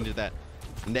composition going into that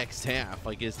next half.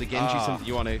 Is the Genji something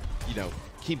you want to,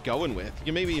 keep going with? You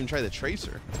can maybe even try the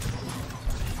Tracer.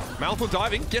 Malthal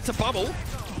diving, gets a bubble.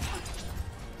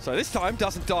 So this time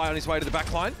doesn't die on his way to the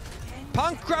back line.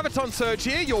 Punk, Graviton Surge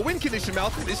here. Your win condition,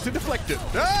 Malthal, is to deflect it.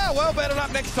 Well, better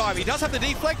up next time. He does have the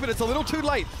deflect, but it's a little too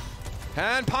late.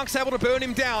 And Punk's able to burn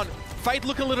him down. Fate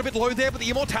looking a little bit low there, but the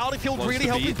Immortality Field really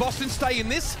helping Boston stay in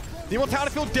this. The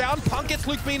Immortality Field down. Punk gets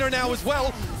Luke Mino now as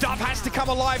well. Dove has to come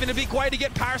alive in a big way to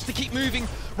get Paris to keep moving.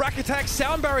 Rack Attack,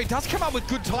 Sound Barrier does come up with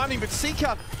good timing, but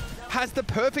Seeker has the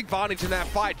perfect vantage in that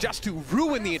fight just to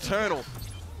ruin the Eternal.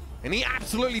 And he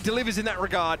absolutely delivers in that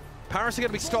regard. Paris are going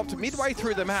to be stopped midway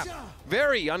through the map.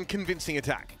 Very unconvincing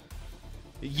attack.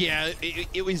 Yeah,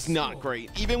 it was not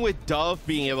great. Even with Dove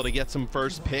being able to get some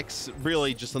first picks,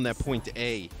 really just on that point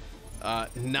A,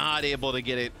 not able to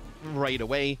get it right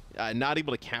away, not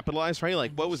able to capitalize, right?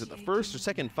 Like, what was it, the first or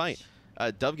second fight?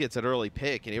 Dove gets an early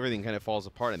pick, and everything kind of falls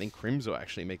apart. I think Crimzo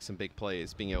actually makes some big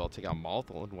plays, being able to take out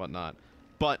Malthal and whatnot.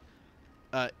 But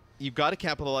you've got to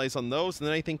capitalize on those, and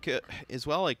then I think as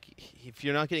well, like, if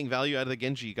you're not getting value out of the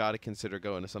Genji, you got to consider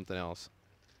going to something else.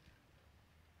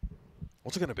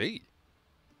 What's it going to be?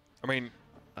 I mean,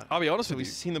 I'll be honest with you. We've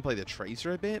seen them play the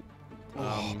Tracer a bit.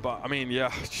 But, I mean,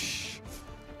 yeah.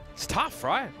 It's tough,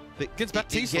 right? Against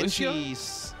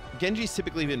Baptiste, Genji's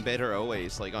typically been better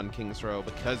always, like, on King's Row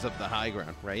because of the high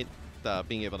ground, right?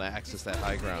 Being able to access that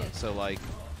high ground. So, like,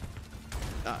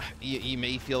 you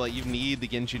may feel like you need the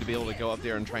Genji to be able to go up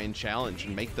there and try and challenge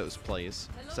and make those plays.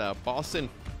 So, Boston,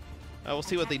 we'll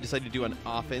see what they decide to do on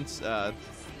offense.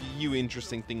 Few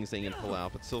interesting things they can pull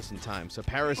out, but still some time. So,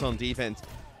 Paris on defense.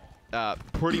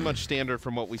 Pretty much standard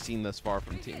from what we've seen thus far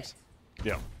from teams.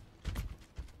 Yeah.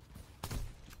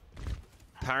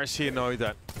 Paris here know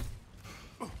that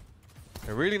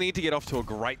they really need to get off to a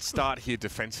great start here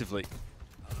defensively.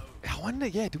 I wonder,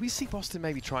 yeah, do we see Boston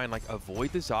maybe try and like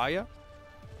avoid the Zarya?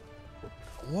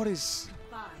 What is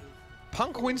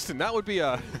Punk Winston? That would be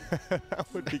a that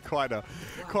would be quite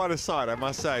a sight, I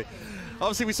must say.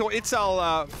 Obviously, we saw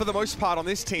Itzel for the most part on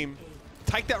this team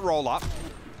take that roll up.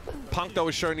 Punk, though,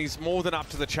 has shown he's more than up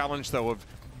to the challenge, though, of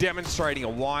demonstrating a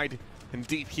wide and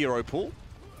deep hero pool.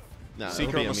 No,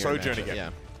 Seeker on the Sojourn again. Yeah.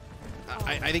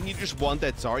 I think you just want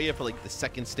that Zarya for like the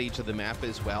second stage of the map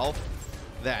as well.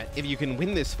 That if you can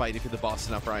win this fight, if you're the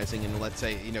Boston Uprising, and let's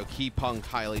say, you know, keep Punk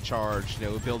highly charged, you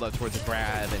know, build up towards the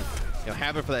grab, and, you know,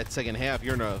 have it for that second half,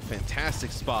 you're in a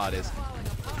fantastic spot.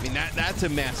 I mean, that's a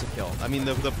massive kill. I mean,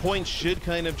 the point should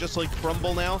kind of just like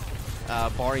crumble now,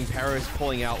 barring Paris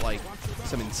pulling out like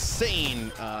some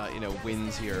insane, you know,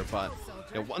 wins here. But,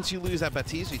 you know, once you lose that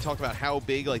Baptiste, we talked about how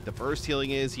big like the burst healing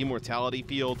is, the immortality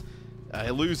field.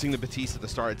 Losing the Baptiste at the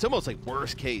start, it's almost like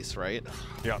worst case, right?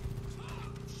 Yeah.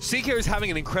 Seeker is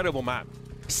having an incredible map.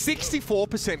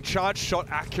 64% charge shot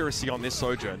accuracy on this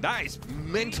Sojourn. That is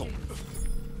mental.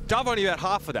 Dove only about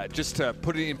half of that, just to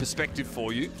put it in perspective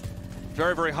for you.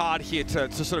 Very, very hard here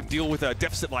to sort of deal with a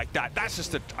deficit like that. That's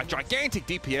just a gigantic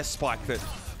DPS spike that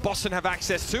Boston have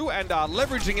access to and are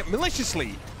leveraging it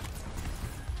maliciously.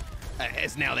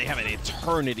 As now they have an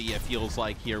eternity, it feels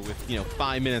like, here with, you know,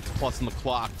 5 minutes plus on the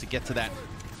clock to get to that,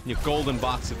 you know, golden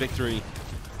box of victory.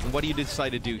 And what do you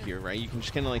decide to do here, right? You can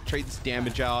just kind of like trade this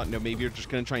damage out. You know, maybe you're just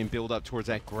going to try and build up towards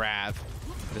that grab.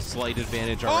 At a slight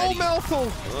advantage already. Oh,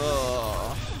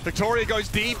 Malthal! Victoria goes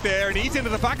deep there, and he's into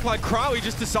the backline. Krawi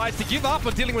just decides to give up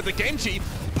on dealing with the Genji.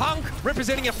 Punk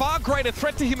representing a far greater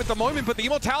threat to him at the moment, but the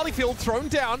immortality field thrown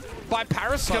down by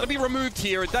Paris, going to be removed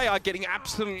here, and they are getting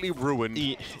absolutely ruined.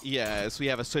 Yeah, so we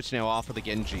have a switch now off of the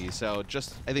Genji, so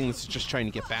I think it's just trying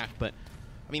to get back, but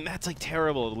I mean, that's like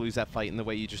terrible to lose that fight in the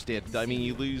way you just did. I mean,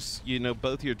 you lose, you know,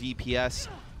 both your DPS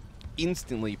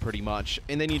instantly pretty much,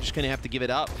 and then you're just gonna have to give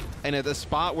it up. And at the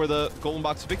spot where the golden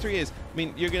box of victory is, I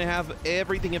mean, you're gonna have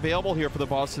everything available here for the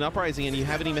Boston Uprising, and you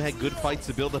haven't even had good fights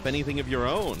to build up anything of your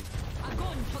own.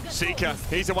 Seeker,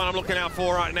 he's the one I'm looking out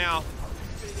for right now.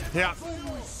 Yeah.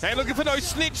 Hey, looking for those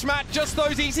snitch, Matt, just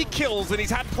those easy kills, and he's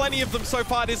had plenty of them so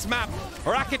far this map.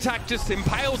 Rakatak just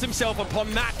impales himself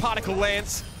upon that particle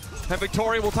lance, and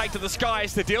Victoria will take to the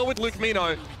skies to deal with Luke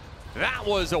Mino. That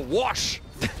was a wash.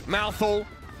 Malthal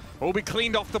will be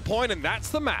cleaned off the point, and that's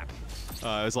the map.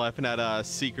 I was laughing at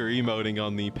Seeker emoting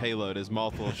on the payload as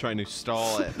Malthal was trying to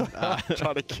stall it.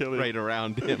 Trying to kill him. Right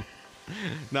around him.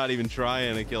 Not even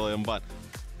trying to kill him, but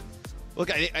look,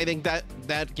 I think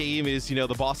that game is, you know,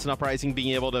 the Boston Uprising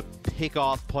being able to pick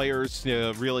off players, you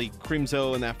know, really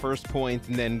Crimzo in that first point,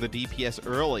 and then the DPS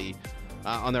early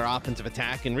on their offensive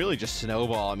attack, and really just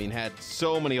snowball. I mean, had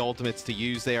so many ultimates to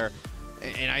use there.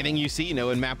 And I think you see, you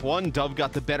know, in map 1, Dove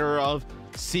got the better of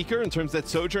Seeker in terms of that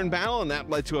Sojourn battle, and that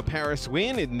led to a Paris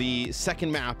win. In the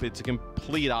second map, it's a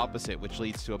complete opposite, which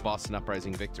leads to a Boston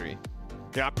Uprising victory.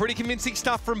 Yeah, pretty convincing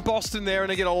stuff from Boston there,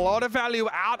 and they get a lot of value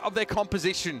out of their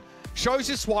composition. Shows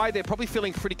us why they're probably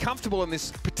feeling pretty comfortable in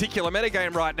this particular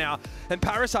metagame right now. And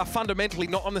Paris are fundamentally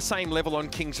not on the same level on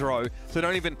King's Row, so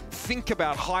don't even think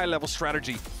about high-level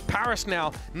strategy. Paris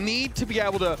now need to be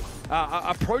able to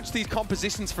approach these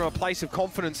compositions from a place of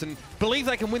confidence and believe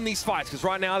they can win these fights, because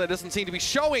right now that doesn't seem to be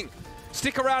showing.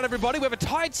 Stick around, everybody. We have a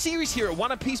tied series here at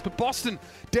 1 apiece, but Boston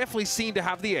definitely seem to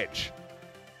have the edge.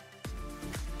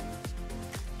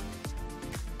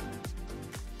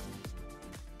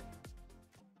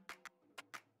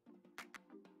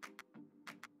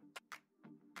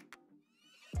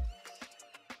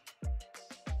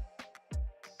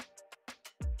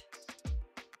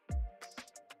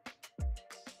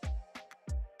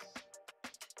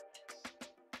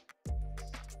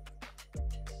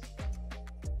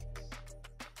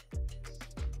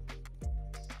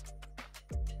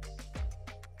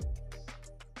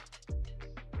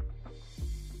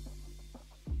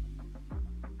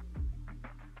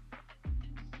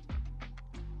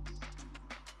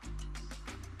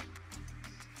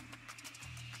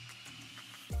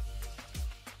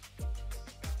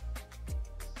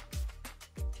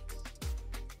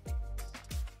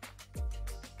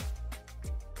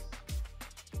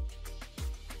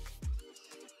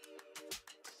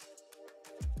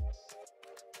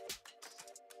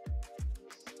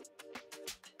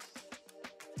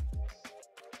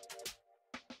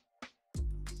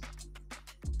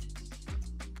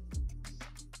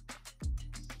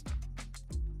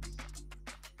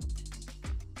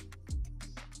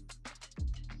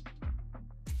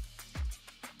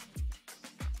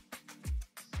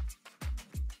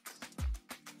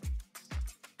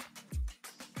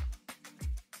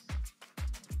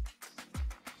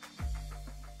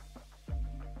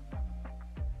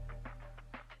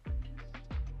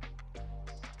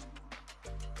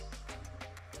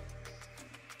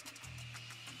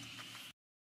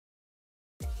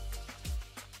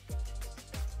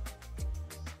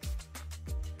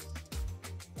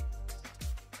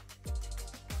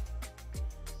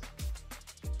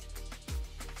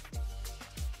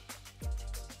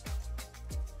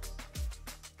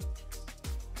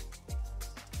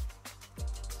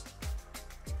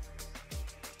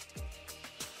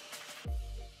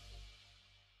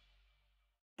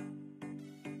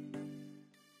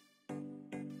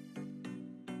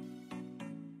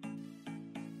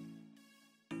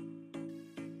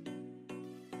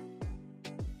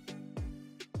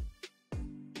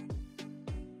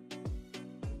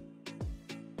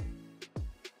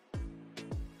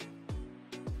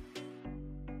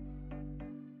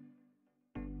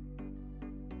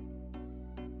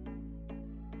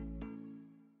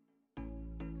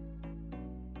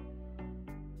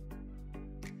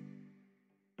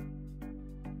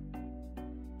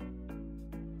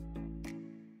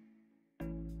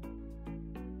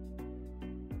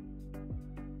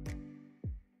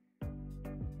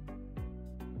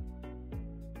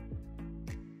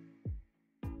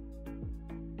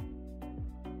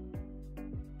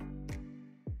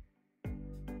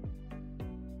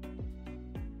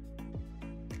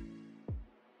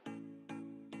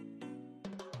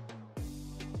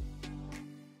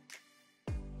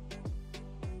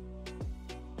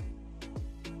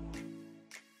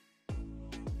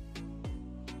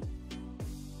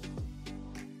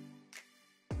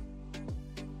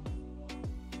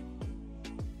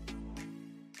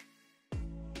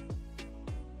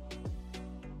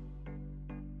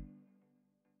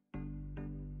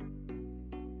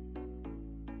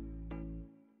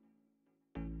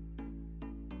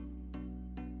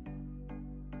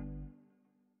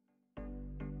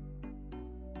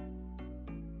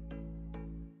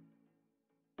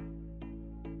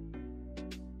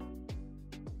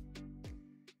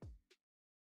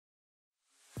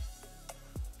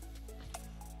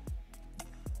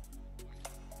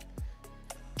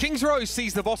 Kings Row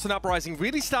sees the Boston Uprising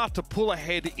really start to pull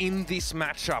ahead in this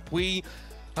matchup. We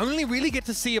only really get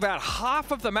to see about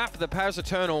half of the map of the Paris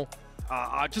Eternal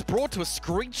are just brought to a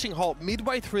screeching halt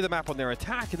midway through the map on their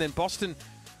attack, and then Boston,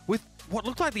 with what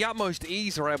looked like the utmost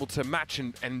ease, are able to match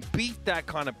and beat that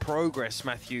kind of progress,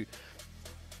 Matthew.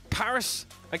 Paris,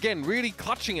 again, really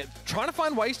clutching it, trying to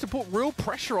find ways to put real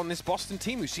pressure on this Boston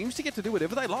team who seems to get to do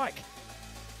whatever they like.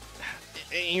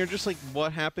 And you're just like,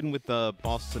 what happened with the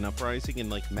Boston Uprising in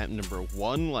like map number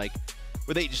 1? Like,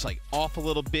 were they just like off a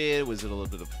little bit? Was it a little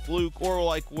bit of fluke? Or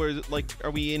like,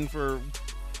 are we in for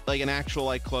like an actual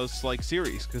like close like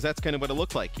series? Because that's kind of what it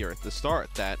looked like here at the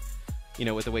start. That, you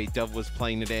know, with the way Dove was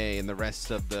playing today and the rest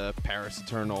of the Paris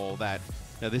Eternal, that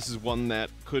this is one that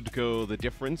could go the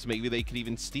difference. Maybe they could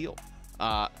even steal.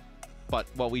 But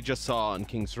what we just saw on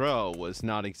Kings Row was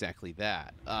not exactly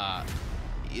that.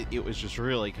 It was just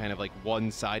really kind of like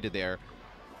one-sided there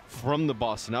from the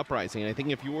Boston Uprising. And I think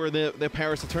if you were the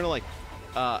Paris Eternal, like,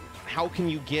 how can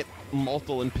you get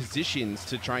Malthal in positions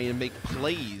to try and make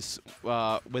plays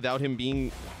without him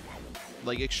being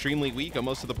like extremely weak,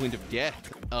 almost to the point of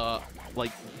death,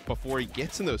 like before he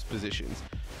gets in those positions?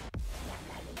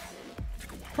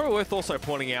 Probably worth also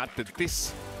pointing out that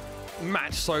this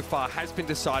match so far has been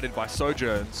decided by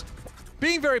Sojourns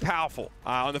being very powerful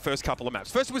on the first couple of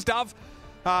maps. First was Dove.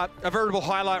 A veritable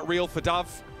highlight reel for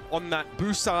Dove on that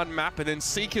Busan map, and then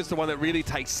Seeker's the one that really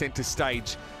takes center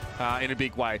stage in a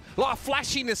big way. A lot of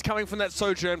flashiness coming from that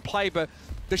Sojourn play, but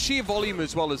the sheer volume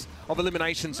as well as of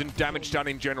eliminations and damage done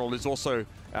in general has also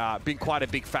been quite a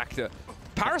big factor.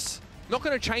 Paris, not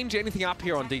going to change anything up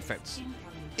here on defense.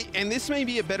 And this may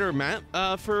be a better map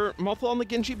for Malthal on the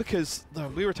Genji, because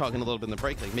we were talking a little bit in the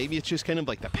break, like maybe it's just kind of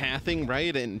like the pathing,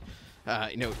 right? And,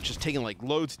 you know, just taking like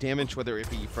loads of damage, whether it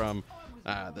be from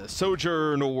the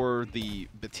Sojourn or the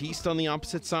Batiste on the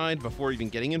opposite side before even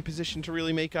getting in position to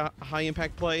really make a high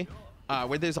impact play,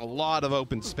 where there's a lot of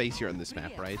open space here on this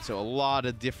map, right? So a lot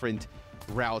of different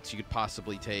routes you could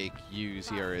possibly use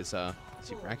here is, let's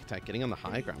see, Rack Attack getting on the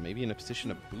high ground, maybe in a position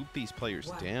to boot these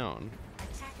players down.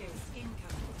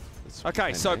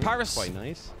 Okay, so nice. Paris Quite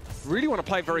nice. Really want to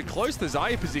play very close. The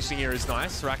Zarya positioning here is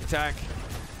nice. Rack Attack.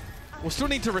 We'll still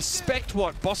need to respect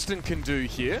what Boston can do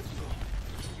here,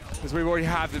 because we already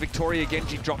have the Victoria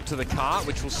Genji drop to the cart,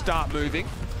 which will start moving.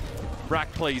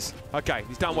 Rack, please. Okay,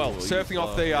 he's done well. Surfing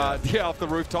off the off the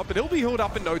rooftop, but he'll be healed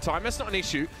up in no time. That's not an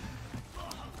issue.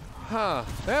 Yeah,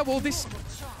 well, this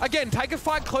again, take a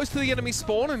fight close to the enemy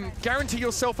spawn and guarantee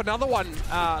yourself another one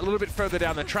a little bit further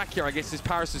down the track here, I guess, is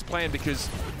Paris' plan, because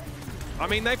I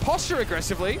mean, they posture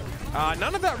aggressively.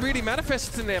 None of that really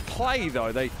manifests in their play,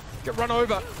 though. They get run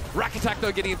over. Rack Attack,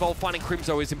 though, getting involved, finding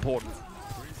Crimzo is important.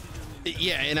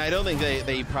 Yeah, and I don't think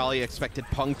they probably expected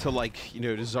Punk to, like, you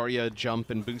know, to Zarya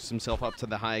jump and boost himself up to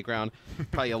the high ground.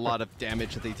 Probably a lot of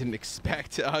damage that they didn't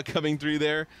expect coming through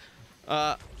there.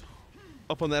 Up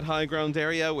on that high ground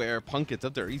area where Punk gets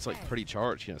up there, he's, like, pretty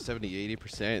charged, you know, 70,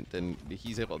 80%, and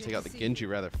he's able to take out the Genji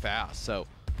rather fast. So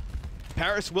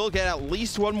Paris will get at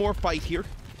least one more fight here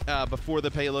before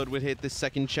the payload would hit this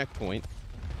second checkpoint.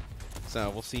 So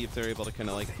we'll see if they're able to kind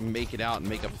of like make it out and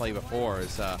make a play before,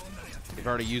 as they've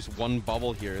already used one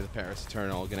bubble here, the Paris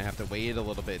Eternal. Gonna have to wait a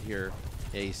little bit here.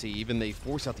 Yeah, you see, even they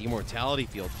force out the Immortality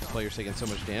field for players taking so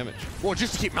much damage. Well,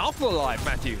 just to keep Malthal alive,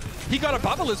 Matthew. He got a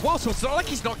bubble as well, so it's not like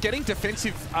he's not getting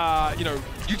defensive, you know,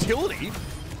 utility.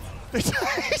 He's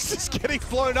just getting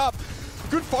blown up.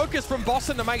 Good focus from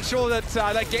Boston to make sure that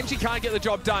that Genji can't get the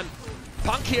job done.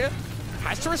 Punk here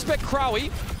has to respect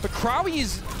Krawi, but Krawi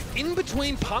is in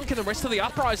between Punk and the rest of the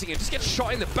Uprising and just gets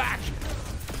shot in the back.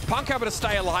 Punk able to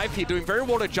stay alive here, doing very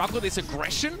well to juggle this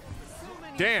aggression.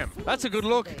 Damn, that's a good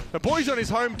look. The boy's on his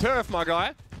home turf, my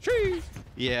guy. Jeez.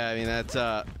 Yeah, I mean, that's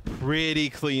pretty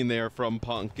clean there from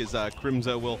Punk, as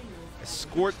Crimzo will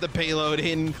escort the payload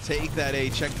in, take that A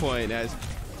checkpoint, as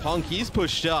Punk, he's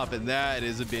pushed up, and that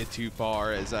is a bit too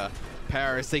far, as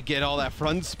Paris, they get all that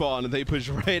front spawn, and they push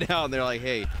right out, and they're like,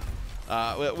 hey,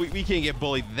 we can't get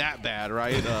bullied that bad,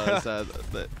 right?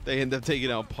 They end up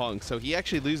taking out Punk, so he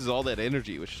actually loses all that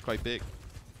energy, which is quite big.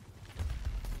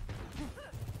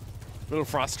 A little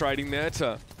frustrating there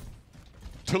to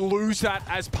lose that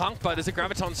as Punk, but there's a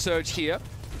Graviton Surge here.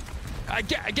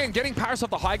 Again, getting Paris off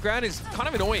the high ground is kind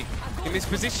of annoying in this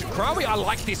position. Krawi, I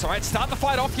like this, all right? Start the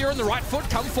fight off here on the right foot,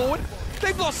 come forward.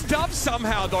 They've lost Dove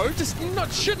somehow, though. Just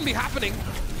shouldn't be happening.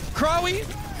 Krawi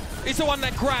is the one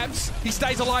that grabs. He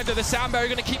stays alive to the sound barrier,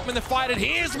 going to keep him in the fight, and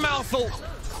here's Malthal.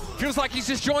 Feels like he's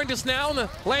just joined us now in the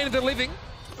land of the living.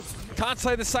 Can't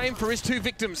say the same for his two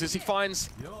victims as he finds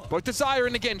both the Zarya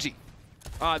and the Genji.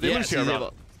 The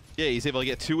Lucio, Yeah, he's able to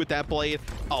get 2 with that blade.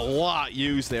 A lot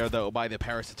used there, though, by the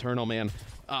Paris Eternal, man.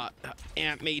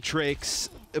 Ant Matrix,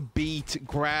 Beat,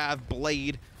 Grab,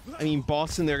 Blade. I mean,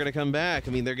 Boston, they're going to come back.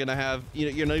 I mean, they're going to have, you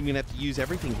know, you're not even going to have to use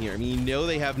everything here. I mean, you know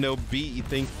they have no beat. You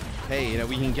think, hey, you know,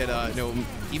 we can get, you know,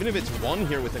 even if it's 1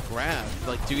 here with a grab,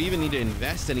 like, do you even need to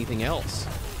invest anything else?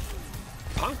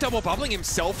 Punk double bubbling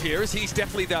himself here, as he's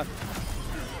definitely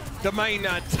the main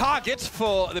target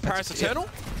for the Paris Eternal.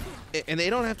 And they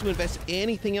don't have to invest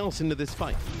anything else into this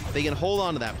fight. They can hold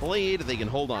on to that blade, they can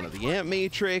hold on to the Ant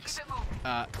Matrix.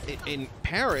 In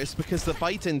Paris, because the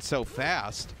fight's in so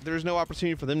fast, there's no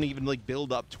opportunity for them to even like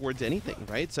build up towards anything,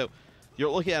 right? So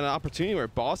you're looking at an opportunity where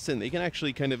Boston, they can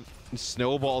actually kind of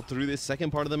snowball through this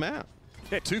second part of the map.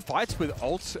 Yeah, 2 fights with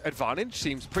ult advantage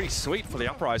seems pretty sweet for the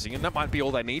Uprising, and that might be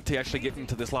all they need to actually get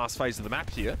into this last phase of the map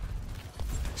here.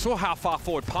 Saw how far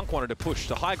forward Punk wanted to push.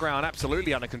 The high ground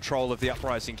absolutely under control of the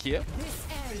Uprising here.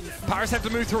 Paris have to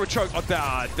move through a choke.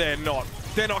 Oh, they're not.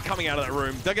 They're not coming out of that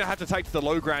room. They're going to have to take to the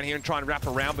low ground here and try and wrap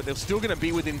around, but they're still going to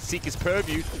be within Seeker's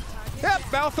purview. Yep,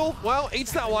 Balthal, well,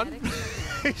 eats that one.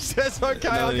 He says, okay,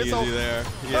 I guess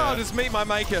I'll just meet my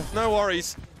maker. No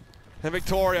worries. And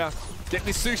Victoria, get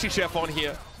this sushi chef on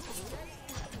here.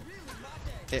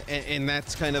 And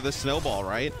that's kind of the snowball,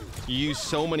 right? You use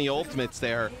so many ultimates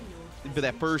there for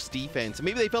that first defense.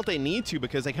 Maybe they felt they need to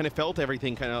because they kind of felt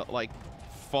everything kind of like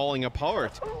falling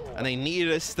apart and they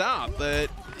needed to stop, but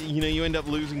you know, you end up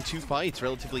losing 2 fights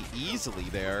relatively easily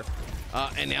there,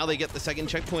 and now they get the second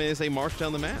checkpoint as they march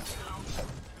down the map.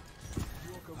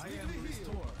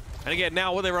 And again,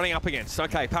 now what they're running up against.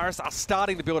 Okay, Paris are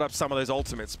starting to build up some of those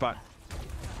ultimates, but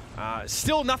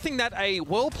still nothing that a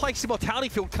well-placed immortality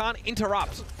field can't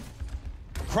interrupt.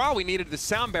 Krawi needed the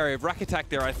sound barrier of Rack Attack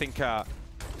there, I think, to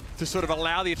sort of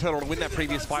allow the Eternal to win that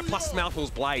previous fight, plus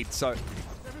Mouthful's Blade, so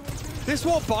this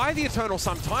will buy the Eternal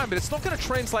some time, but it's not going to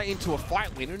translate into a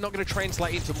fight win. It's not going to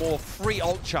translate into more free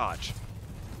ult charge.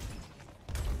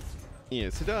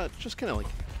 Yeah, so just kind of like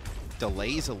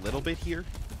delays a little bit here.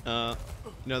 You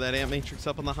know, that Ant Matrix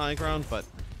up on the high ground, but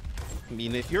I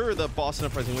mean, if you're the Boston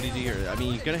Uprising, what do you do here? I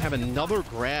mean, you're going to have another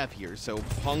grab here, so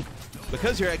Punk,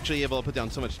 because you're actually able to put down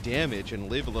so much damage and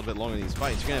live a little bit longer in these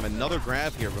fights, you're going to have another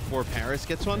grab here before Paris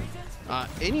gets one.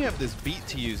 And you have this beat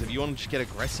to use if you want to just get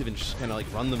aggressive and just kind of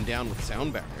like run them down with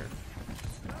sound barrier.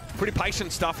 Pretty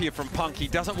patient stuff here from Punk. He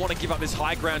doesn't want to give up this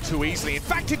high ground too easily. In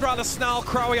fact, he'd rather snarl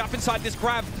Crowy up inside this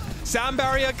grab. Sound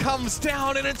barrier comes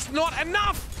down and it's not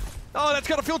enough. Oh, that's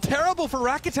got to feel terrible for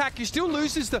Rack Attack. He still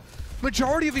loses the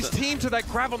majority of his team to that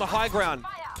grab on the high ground.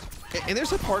 And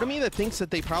there's a part of me that thinks that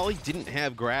they probably didn't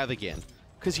have grab again.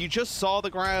 Because you just saw the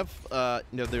grab,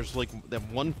 you know, there's like that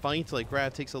one fight, like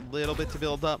grab takes a little bit to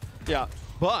build up. Yeah.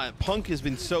 But Punk has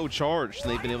been so charged,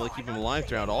 and they've been able to keep him alive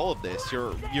throughout all of this.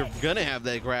 You're gonna have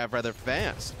that grab rather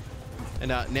fast.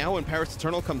 And now when Paris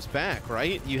Eternal comes back,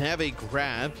 right, you have a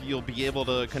grab, you'll be able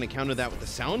to kind of counter that with the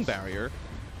sound barrier.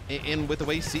 And with the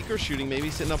way Seeker's shooting, maybe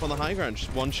sitting up on the high ground,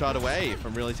 just 1 shot away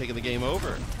from really taking the game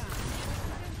over.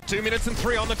 2 minutes and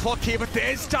 3 on the clock here, but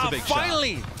there's Dove.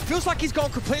 Finally! Feels like he's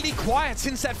gone completely quiet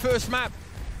since that first map.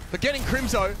 But getting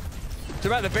Crimzo, it's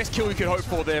about the best kill we could hope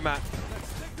for there, Matt.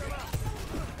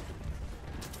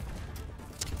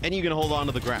 And you can hold on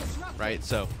to the grab, right?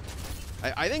 So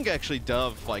I think actually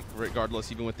Dove, like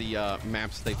regardless, even with the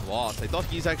maps they've lost, I thought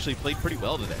he's actually played pretty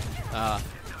well today.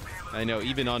 I know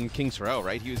even on King's Row,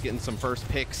 right? He was getting some first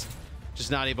picks, just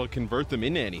not able to convert them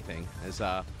into anything. As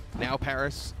now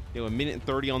Paris, you know, 1 minute and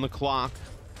 30 on the clock,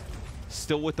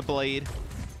 still with the blade,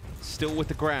 still with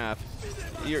the grab.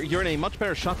 You're in a much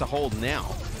better shot to hold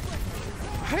now.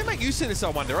 How do you make use of this, I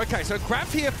wonder? Okay, so grab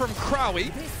here from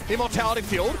Krawi, Immortality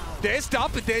Field. There's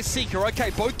Dub, but there's Seeker.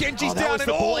 Okay, both Genji's down,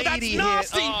 and oh, that's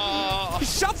nasty! Oh. He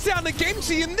shuts down the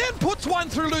Genji and then puts one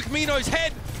through Luke Mino's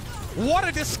head. What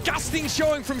a disgusting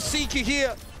showing from Seeker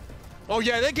here. Oh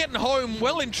yeah, they're getting home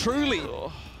well and truly.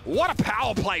 What a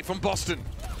power play from Boston.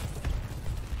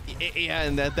 Yeah,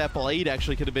 and that blade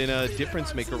actually could have been a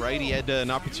difference maker, right? He had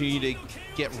an opportunity to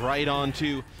get right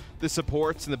onto the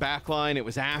supports in the back line. It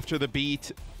was after the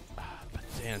beat. But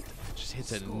then just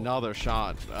hits another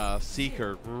shot.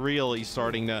 Seeker really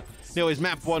starting to... You know, his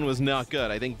map 1 was not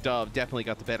good. I think Dove definitely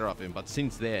got the better of him. But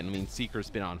since then, I mean, Seeker's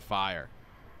been on fire.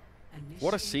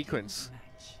 What a sequence.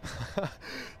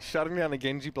 Shutting down the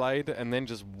Genji Blade and then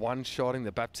just one-shotting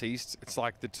the Baptiste. It's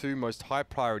like the 2 most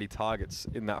high-priority targets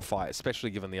in that fight,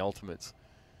 especially given the ultimates.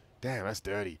 Damn, that's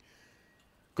dirty.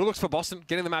 Good looks for Boston,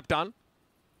 getting the map done.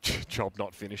 Job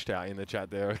not finished out in the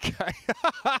chat there, okay.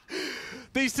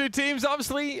 These 2 teams,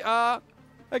 obviously,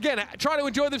 again, trying to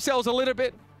enjoy themselves a little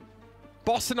bit.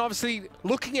 Boston, obviously,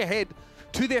 looking ahead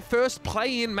to their first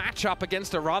play-in matchup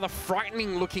against a rather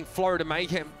frightening-looking Florida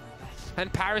Mayhem.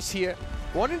 And Paris here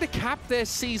wanting to cap their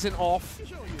season off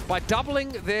by doubling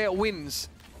their wins.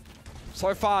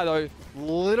 So far, though, a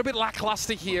little bit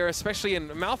lackluster here, especially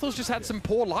in Malthus just had some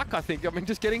poor luck, I think. I mean,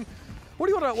 just getting... What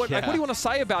do you want to what do you want to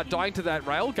say about dying to that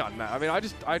railgun? I mean,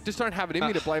 I just don't have it in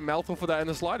me to blame Malthus for that in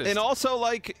the slightest. And also,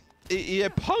 like, yeah,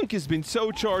 Punk has been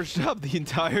so charged up the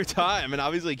entire time, and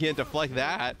obviously can't deflect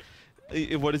that.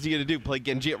 What is he going to do? Play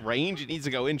Genji at range? He needs to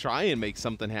go in, try and make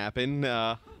something happen.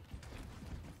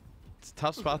 It's a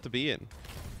tough spot to be in.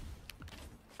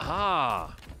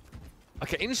 Ah.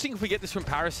 Okay, interesting if we get this from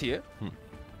Paris here.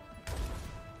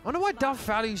 I wonder why Dove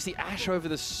values the Ashe over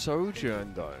the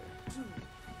Sojourn, though.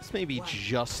 This may be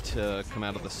just to come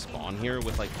out of the spawn here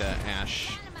with, like, the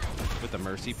Ashe with the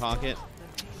Mercy pocket.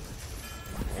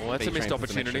 Well, that's a missed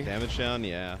opportunity. Damage down,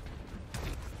 yeah.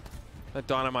 The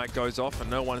dynamite goes off and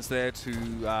no one's there to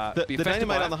be the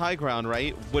dynamite by on the high ground,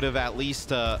 right, would have at least,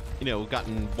 you know,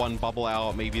 gotten one bubble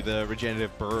out, maybe the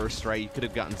regenerative burst, right? You could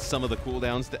have gotten some of the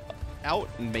cooldowns out,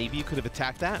 and maybe you could have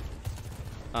attacked that,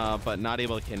 but not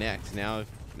able to connect. Now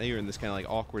you're in this kind of like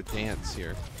awkward dance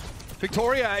here.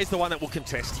 Victoria is the one that will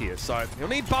contest here, so he'll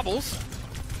need bubbles.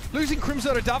 Losing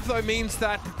Crimzo to Dove, though, means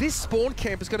that this spawn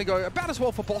camp is going to go about as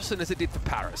well for Boston as it did for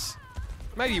Paris.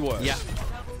 Maybe worse. Yeah.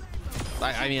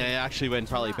 I mean, it actually went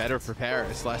probably better for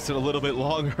Paris. Lasted a little bit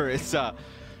longer. It's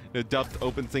Dove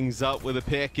opens things up with a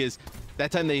pick. Is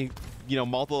that time they, you know,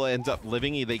 Malthus ends up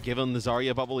living. They give him the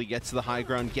Zarya bubble. He gets to the high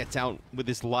ground, gets out with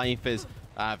his life as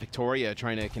Victoria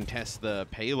trying to contest the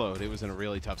payload. It was in a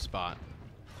really tough spot.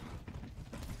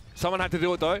 Someone had to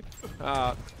do it, though.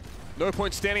 No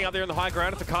point standing out there in the high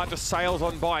ground if the cart just sails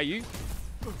on by you.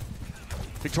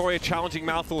 Victoria challenging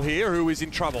Malthus here, who is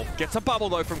in trouble. Gets a bubble,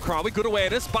 though, from Krawi. Good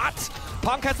awareness, but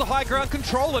Punk has the high ground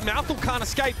control, and Malthus can't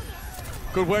escape.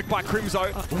 Good work by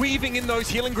Crimzo, weaving in those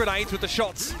healing grenades with the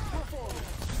shots.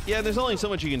 Yeah, there's only so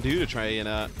much you can do to try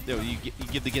and, you know, you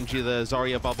give the Genji the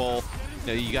Zarya bubble. You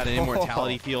know, you got an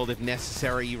immortality field if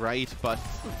necessary, right? But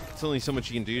it's only so much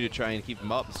you can do to try and keep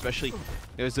him up, especially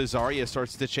as the Zarya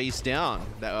starts to chase down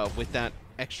with that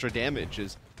extra damage.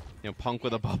 As you know, Punk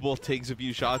with a bubble takes a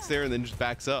few shots there and then just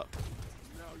backs up.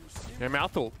 Yeah,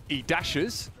 Malthus, he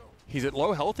dashes. He's at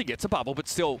low health. He gets a bubble, but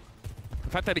still, the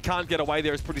fact that he can't get away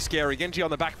there is pretty scary. Genji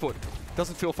on the back foot.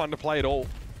 Doesn't feel fun to play at all.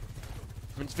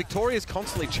 I mean, Victoria's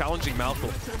constantly challenging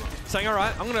Malthus, saying, all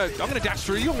right, I'm gonna dash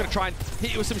through you. I'm gonna try and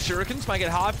hit you with some shurikens, make it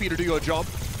hard for you to do your job.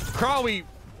 Krawi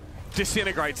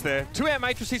disintegrates there. 2 air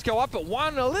matrices go up, but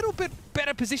one a little bit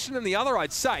better position than the other,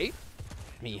 I'd say.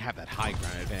 I mean, you have that high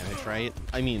ground advantage, right?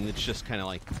 I mean, it's just kind of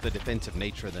like the defensive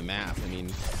nature of the map. I mean,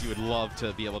 you would love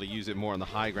to be able to use it more on the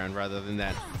high ground rather than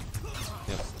that,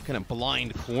 you know, kind of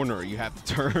blind corner you have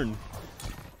to turn.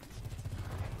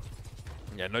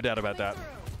 Yeah, no doubt about that.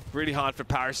 Really hard for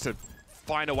Paris to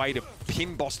find a way to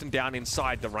pin Boston down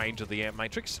inside the range of the Amp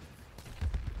Matrix.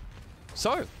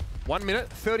 So, 1 minute,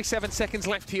 37 seconds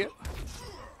left here.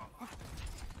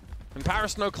 And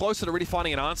Paris no closer to really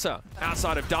finding an answer.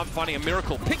 Outside of Dove finding a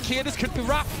miracle. Pick here, this could be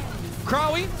rough.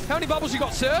 Krawi, how many bubbles you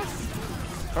got, sir?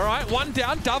 All right, one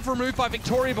down. Dove removed by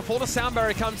Victoria before the sound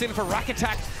barrier comes in for rack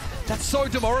attack. That's so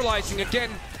demoralizing. Again,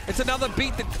 it's another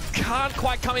beat that can't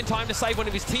quite come in time to save one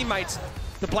of his teammates.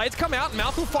 The blades come out,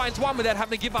 Malthus finds one without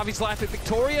having to give up his life, but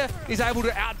Victoria is able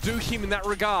to outdo him in that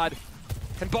regard.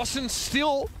 And Boston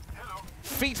still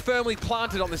feet firmly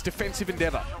planted on this defensive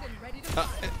endeavor.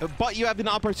 But you have an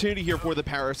opportunity here for the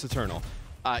Paris Eternal.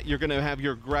 You're going to have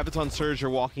your Graviton Surge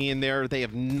walking in there. They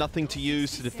have nothing to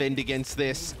use to defend against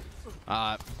this.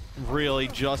 Really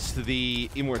just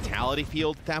the Immortality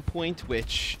field at that point,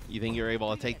 which you think you're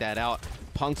able to take that out.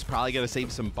 Punk's probably going to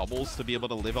save some bubbles to be able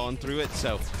to live on through it.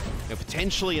 So, you know,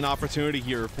 potentially an opportunity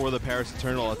here for the Paris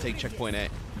Eternal to take checkpoint A.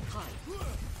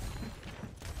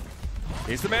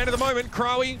 Here's the man of the moment,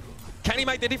 Krawi. Can he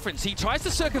make the difference? He tries to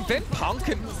circumvent Punk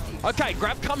and... Okay,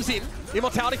 grab comes in.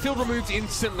 Immortality field removed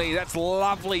instantly. That's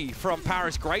lovely from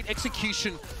Paris. Great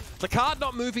execution. The card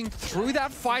not moving through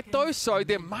that fight, though, so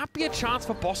there might be a chance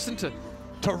for Boston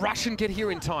to rush and get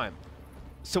here in time.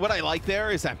 So what I like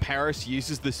there is that Paris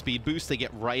uses the speed boost. They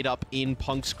get right up in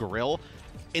Punk's grill,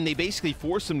 and they basically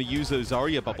force him to use those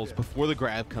Zarya bubbles before the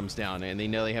grab comes down, and they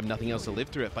know they have nothing else to live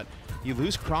through it. But you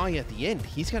lose Krawi at the end.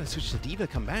 He's got to switch to D.Va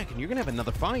to come back, and you're going to have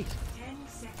another fight.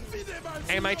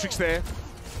 And Matrix there.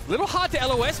 Little hard to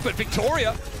LOS, but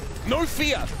Victoria, no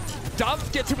fear.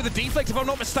 Dove gets him with a deflect, if I'm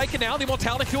not mistaken now. The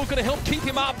Immortality Field going to help keep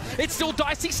him up. It's still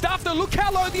dicey stuff, though. Look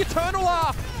how low the Eternal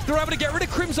are. They're able to get rid of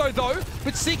Crimzo, though.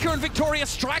 But Seeker and Victoria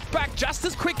strike back just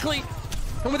as quickly.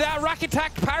 And without rack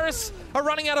attack, Paris are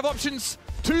running out of options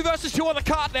to 2 versus 2 on the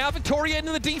cart now. Victoria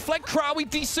into the deflect. Krawi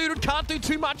desuited, can't do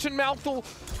too much, and Malthal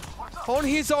on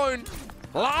his own.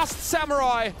 Last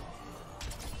Samurai.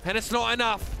 And it's not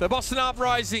enough. The Boston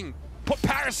Uprising put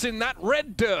Paris in that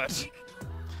red dirt.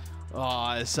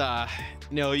 Oh, it's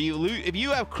no, if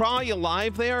you have Cry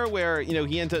alive there, where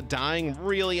he ends up dying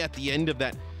really at the end of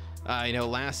that,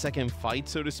 last second fight,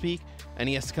 so to speak, and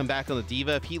he has to come back on the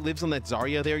Diva. If he lives on that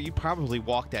Zarya there, you probably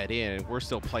walk that in, and we're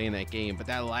still playing that game. But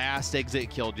that last exit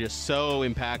kill just so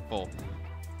impactful.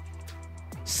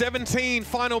 17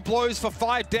 final blows for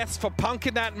 5 deaths for Punk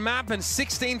in that map, and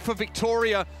 16 for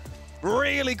Victoria.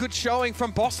 Really good showing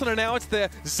from Boston, and now it's the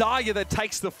Zarya that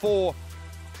takes the 4.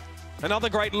 Another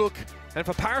great look. And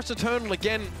for Paris Eternal,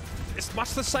 again, it's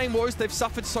much the same woes they've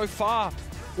suffered so far.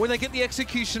 When they get the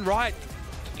execution right,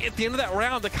 at the end of that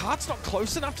round, the cart's not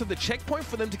close enough to the checkpoint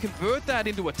for them to convert that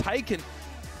into a take. And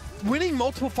winning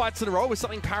multiple fights in a row is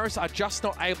something Paris are just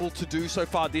not able to do so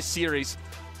far this series.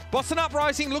 Boston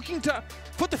Uprising looking to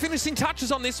put the finishing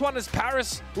touches on this one, as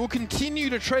Paris will continue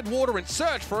to tread water and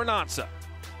search for an answer.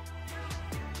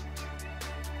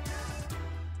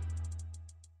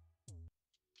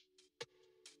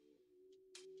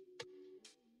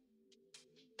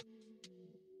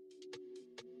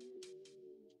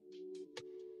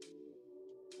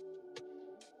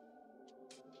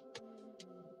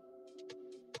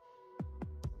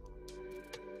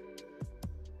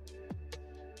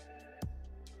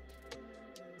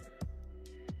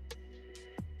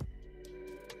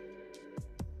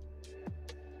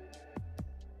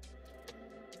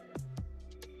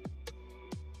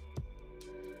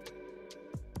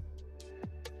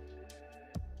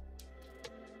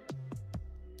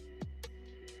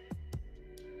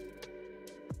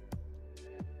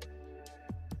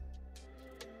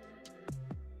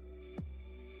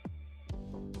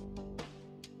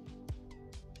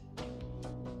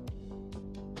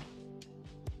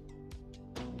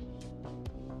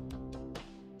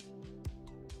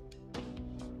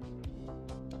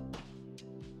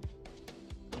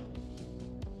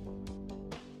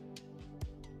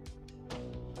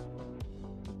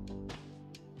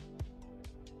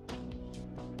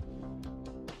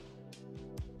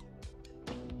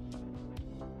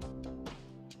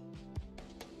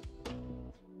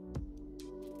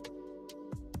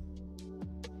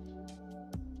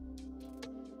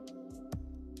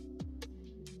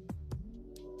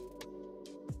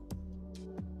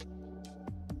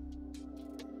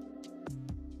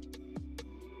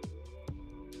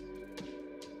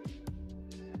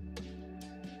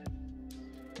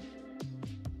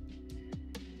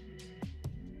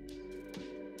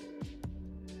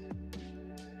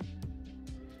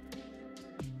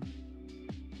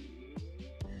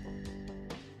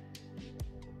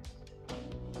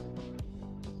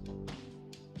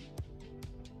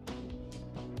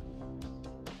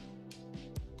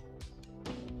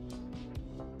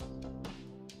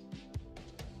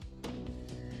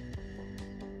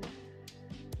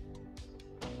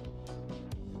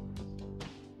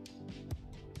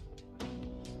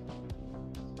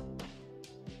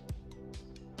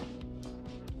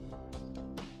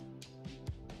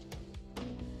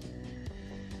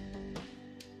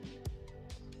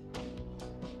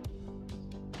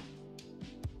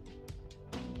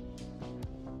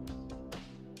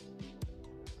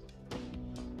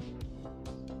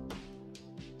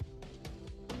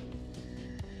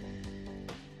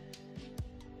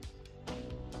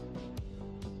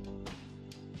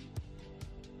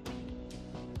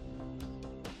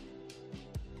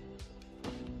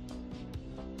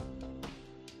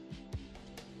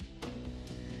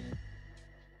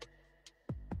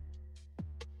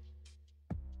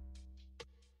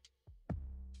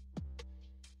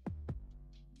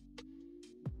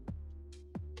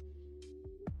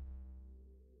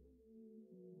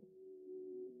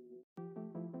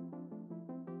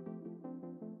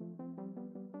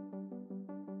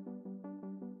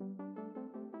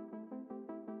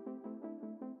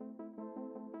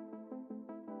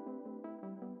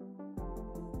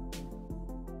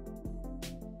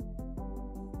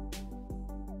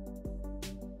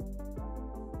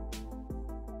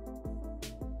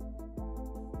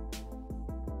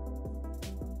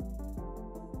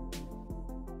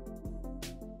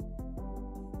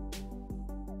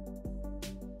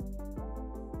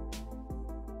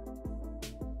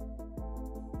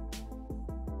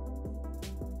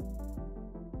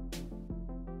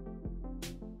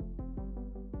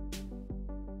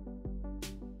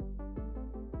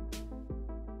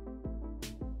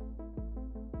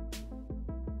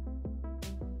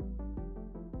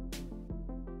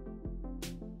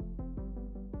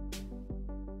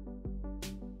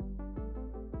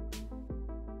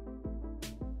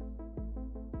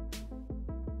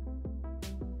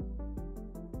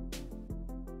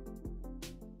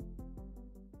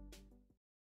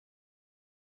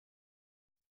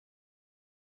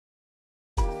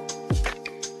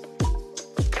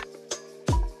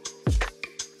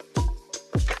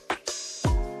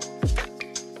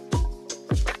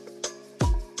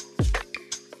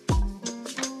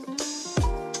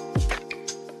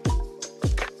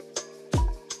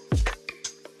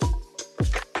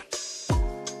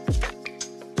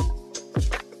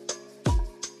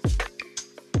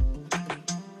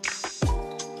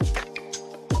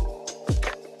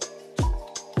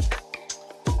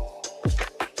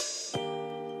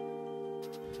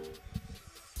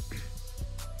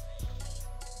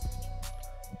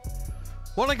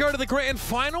 Want to go to the grand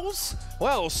finals?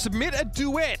 Well, submit a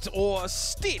duet or a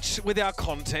stitch with our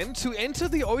content to enter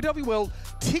the OWL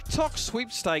TikTok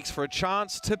sweepstakes for a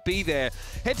chance to be there.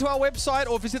 Head to our website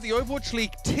or visit the Overwatch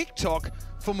League TikTok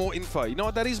for more info. You know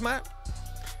what that is, Matt?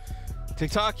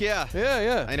 TikTok, yeah.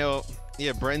 Yeah. I know.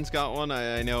 Yeah, Bren's got one.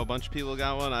 I know a bunch of people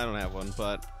got one. I don't have one,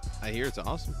 but I hear it's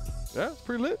awesome. Yeah, it's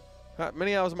pretty lit.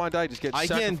 Many hours of my day just get I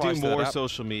sacrificed. can't do more to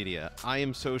social media. I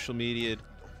am social media'd.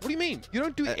 What do you mean? You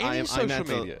don't do any I'm social at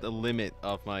media? the limit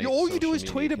of my All you do is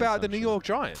social tweet media about the New consumption. York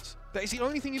Giants. That is the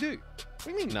only thing you do. What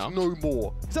do you mean? No.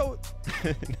 more. So,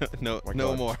 no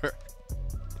God. more.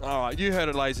 all right, you heard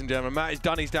it, ladies and gentlemen. Matt has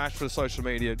done his dash for the social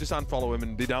media. Just unfollow him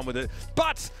and be done with it.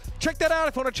 But check that out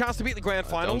if you want a chance to beat the grand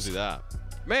finals. Don't do that.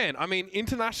 Man, I mean,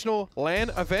 international LAN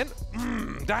event.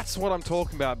 That's what I'm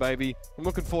talking about, baby. I'm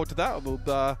looking forward to that.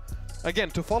 We'll, again,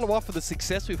 to follow off of the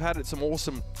success we've had at some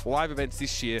awesome live events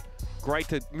this year. Great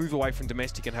to move away from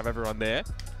domestic and have everyone there.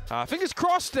 Fingers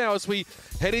crossed now as we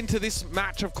head into this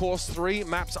match. Of course, 3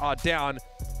 maps are down.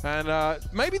 And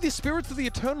maybe the spirits of the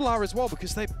Eternal are as well,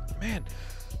 because they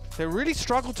really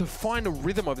struggled to find a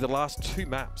rhythm over the last 2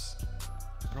 maps.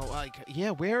 Bro, like, yeah,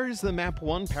 where is the map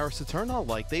 1 Paris Eternal?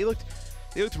 Like, they looked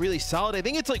really solid. I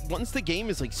think it's like once the game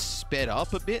is like sped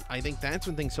up a bit, I think that's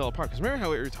when things fell apart. Because remember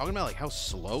how we were talking about like how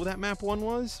slow that map 1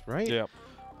 was, right?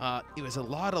 Yeah. It was a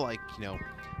lot of like,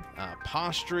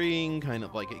 posturing, kind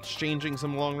of like exchanging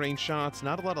some long-range shots,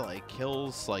 not a lot of like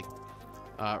kills, like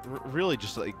really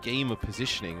just like a game of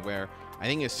positioning where I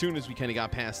think as soon as we kind of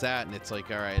got past that and it's like,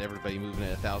 all right, everybody moving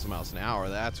at 1,000 miles an hour,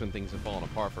 that's when things have fallen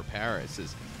apart for Paris.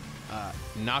 Is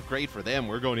not great for them.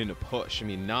 We're going into push. I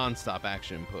mean, non-stop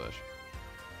action push.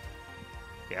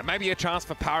 Yeah, maybe a chance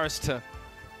for Paris to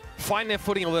find their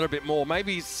footing a little bit more.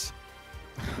 Maybe it's,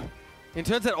 in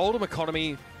terms of that Oldham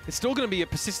economy, it's still going to be a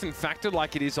persistent factor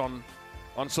like it is on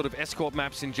sort of escort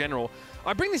maps in general.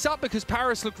 I bring this up because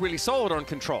Paris looked really solid on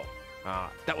control.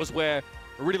 That was where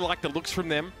I really liked the looks from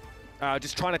them,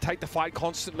 just trying to take the fight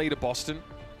constantly to Boston.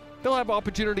 They'll have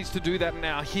opportunities to do that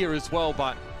now here as well,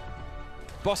 but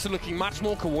Boston looking much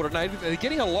more coordinated. They're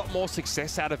getting a lot more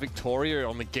success out of Victoria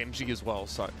on the Genji as well,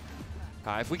 so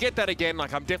if we get that again,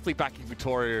 like I'm definitely backing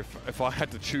Victoria if I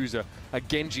had to choose a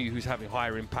Genji who's having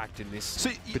higher impact in this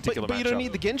particular matchup. But you don't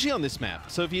need the Genji on this map.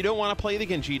 So if you don't want to play the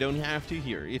Genji, you don't have to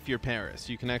here. If you're Paris,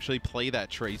 you can actually play that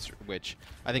Tracer, which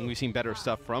I think we've seen better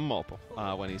stuff from Mulple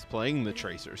when he's playing the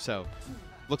Tracer. So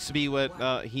looks to be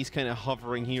what he's kind of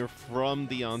hovering here from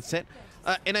the onset.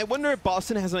 And I wonder if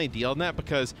Boston has an idea on that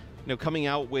because, coming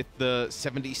out with the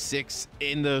 76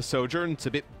 in the Sojourn, it's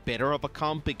a bit better of a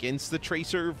comp against the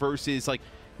Tracer versus like,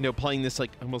 playing this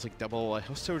like almost like double.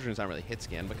 Sojourn's not really hit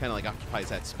scan, but kind of like occupies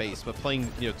that space. But playing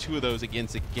 2 of those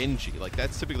against a Genji, like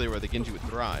that's typically where the Genji would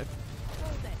thrive.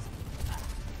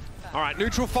 All right,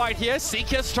 neutral fight here.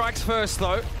 Seeker strikes first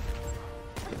though,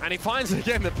 and he finds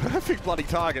again the perfect bloody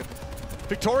target.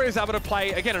 Victoria's able to play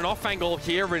again an off angle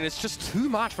here, and it's just too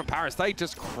much for Paris. They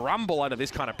just crumble under this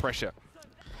kind of pressure.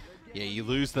 Yeah, you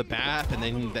lose the BAP, and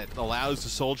then that allows the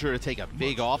Soldier to take a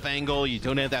big off angle. You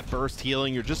don't have that burst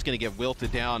healing. You're just going to get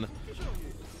wilted down.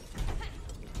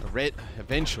 Red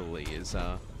eventually is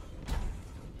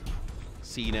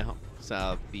see now.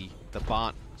 So the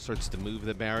bot starts to move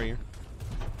the barrier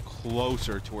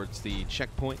closer towards the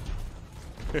checkpoint.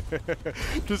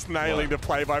 Just nailing the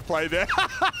play-by-play there.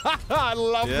 I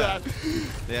love that.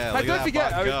 Yeah, hey, don't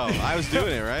forget. I was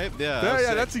doing it right.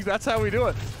 Yeah, that's how we do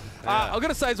it. Yeah. I've got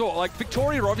to say as well, like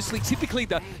Victoria are obviously typically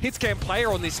the hitscan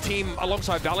player on this team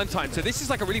alongside Valentine, so this is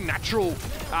like a really natural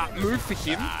move for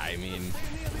him. I mean,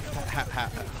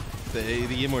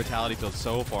 the immortality feels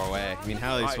so far away. I mean,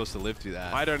 how are they supposed to live through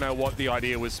that? I don't know what the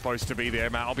idea was supposed to be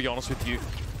there, Matt, I'll be honest with you.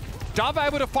 Dove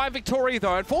able to find Victoria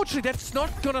though. Unfortunately, that's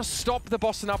not going to stop the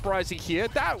Boston Uprising here.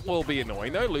 That will be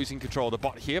annoying though, losing control of the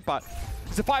bot here, but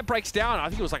as the fight breaks down, I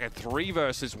think it was like a 3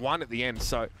 versus 1 at the end,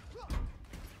 so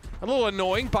a little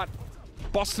annoying, but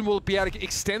Boston will be able to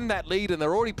extend that lead, and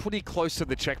they're already pretty close to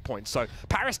the checkpoint. So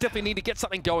Paris definitely need to get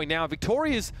something going now.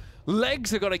 Victoria's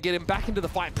legs are going to get him back into the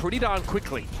fight pretty darn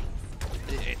quickly.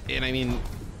 And I mean,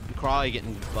 Crawley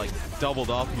getting like doubled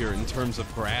up here in terms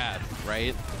of grad,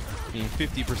 right? I mean,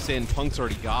 50%, Punk's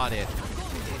already got it.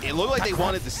 It looked like they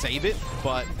wanted to save it,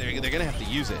 but they're going to have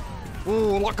to use it.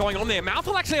 Ooh, a lot going on there.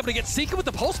 Mouthful actually able to get Seeker with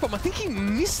the pulse bomb. I think he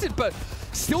missed it, but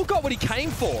still got what he came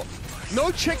for. No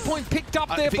checkpoint picked up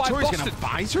there by Victoria's Boston. Gonna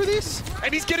visor this?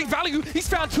 And he's getting value. He's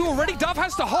found 2 already. Dove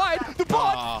has to hide the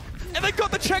bot. And they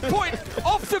got the checkpoint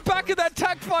off the back of that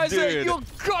tac visor. Dude,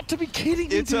 You've got to be kidding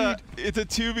me, dude. It's a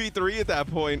 2v3 at that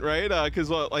point, right? Because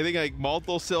I think like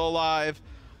Malthal's still alive.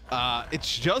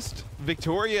 It's just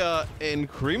Victoria and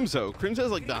Crimzo.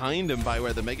 Crimzo's like behind him by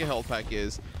where the Mega Health Pack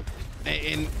is.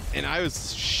 And I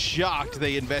was shocked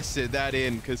they invested that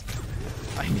in, because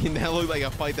I mean, that looked like a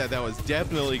fight that was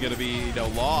definitely going to be, you know,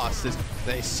 lost.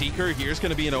 The Seeker here's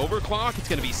going to be an overclock. It's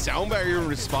going to be sound barrier in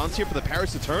response here for the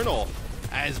Paris Eternal,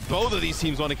 as both of these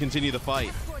teams want to continue the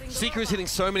fight. Seeker is hitting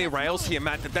so many rails here,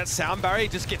 Matt, that sound barrier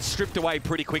just gets stripped away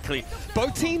pretty quickly.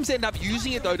 Both teams end up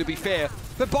using it, though, to be fair.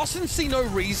 But Boston see no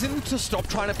reason to stop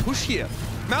trying to push here.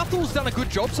 Mouthful's done a good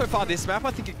job so far this map,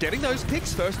 I think, of getting those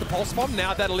picks. First the Pulse Bomb,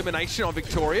 now that elimination on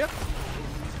Victoria.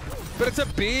 But it's a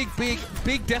big, big,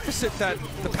 big deficit that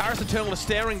the Paris Eternal are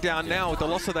staring down now with the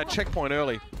loss of that checkpoint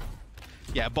early.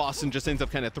 Yeah, Boston just ends up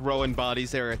kind of throwing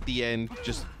bodies there at the end,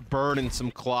 just burning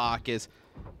some clock. As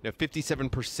you know,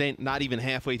 57%, not even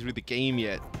halfway through the game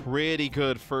yet. Pretty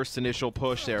good first initial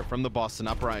push there from the Boston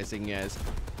Uprising, as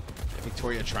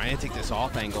Victoria trying to take this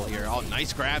off angle here. Oh,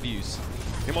 nice grab use.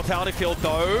 Immortality Field,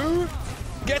 though,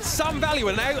 gets some value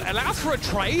and allows for a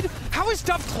trade. How is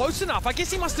Dove close enough? I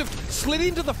guess he must have slid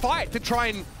into the fight to try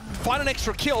and find an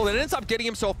extra kill, and ends up getting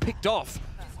himself picked off.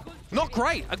 Not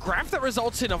great. A grab that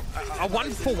results in a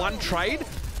 1-for-1 trade.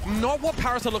 Not what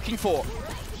Paris are looking for.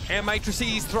 And Matrix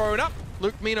is thrown up.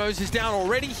 Luke Minos is down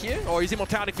already here, or his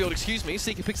Immortality Field, excuse me.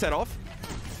 Seeker picks that off.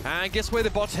 And guess where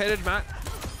the bot's headed, Matt?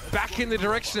 Back in the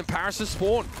direction of Paris'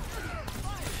 spawn.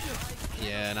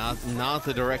 Yeah, not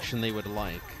the direction they would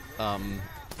like.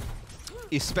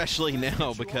 Especially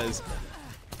now, because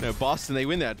you know, Boston, they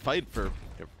win that fight for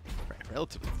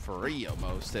relatively free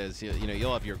almost, as you know,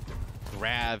 you'll have your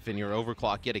grab and your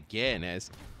overclock yet again, as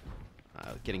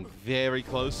getting very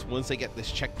close once they get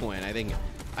this checkpoint. I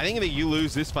think that you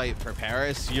lose this fight for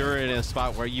Paris, you're in a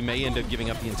spot where you may end up giving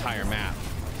up the entire map.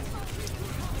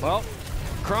 Well,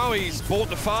 Crowie's bought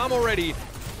the farm already.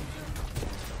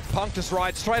 Punk just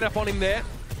rides straight up on him there.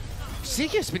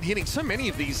 Seeker's been hitting so many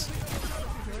of these.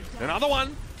 Another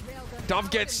one.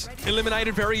 Dove gets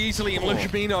eliminated very easily, and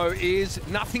Lucamino is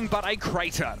nothing but a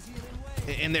crater.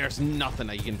 And there's nothing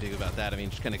that you can do about that. I mean,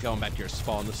 just kind of going back to your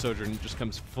spawn, the Sojourn just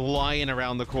comes flying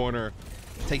around the corner,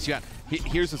 takes you out.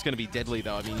 Here's what's going to be deadly,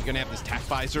 though. I mean, you're going to have this tack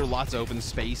visor, lots of open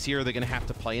space here. They're going to have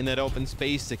to play in that open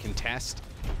space to contest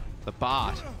the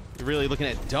bot. You're really looking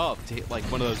at Dove to hit like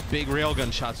one of those big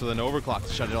railgun shots with an overclock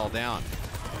to shut it all down.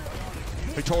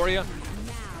 Victoria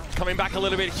coming back a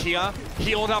little bit here.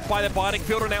 Healed up by the Binding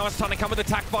Fielder. Now it's time to come with the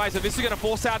tack visor. This is going to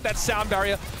force out that sound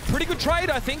barrier. Pretty good trade,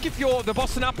 I think, if you're the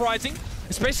Boston Uprising,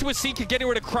 especially with Seeker getting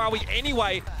rid of Crowie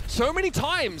anyway. So many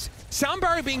times, sound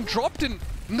barrier being dropped and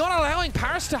not allowing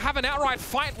Paris to have an outright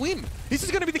fight win. This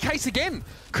is going to be the case again.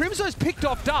 Crimzo's picked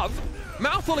off Dove.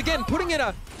 Mouthful again, putting in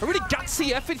a really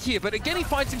gutsy effort here, but again he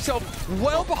finds himself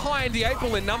well behind the 8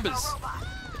 ball in numbers.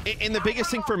 And the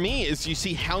biggest thing for me is you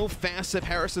see how fast the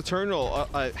Paris Eternal,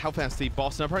 how fast the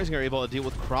Boston Uprising are able to deal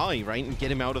with Crowie, right, and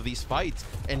get him out of these fights.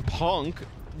 And Punk,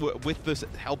 with the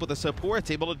help of the support,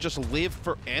 is able to just live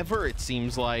forever, it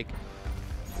seems like.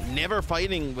 Never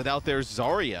fighting without their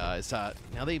Zarya.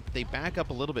 Now they back up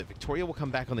a little bit. Victoria will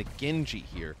come back on the Genji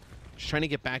here. Just trying to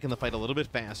get back in the fight a little bit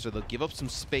faster. They'll give up some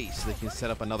space so they can set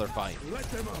up another fight.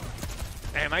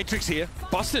 And Matrix here.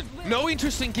 Boston, no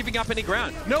interest in giving up any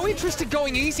ground. No interest in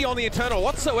going easy on the Eternal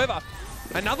whatsoever.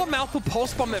 Another Mouthful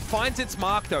Pulse Bomb that finds its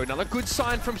mark, though. Another good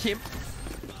sign from him.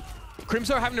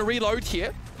 Crimzo having to reload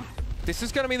here. This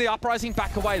is going to be the Uprising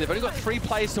back away. They've only got 3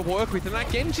 players to work with, and that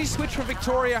Genji switch from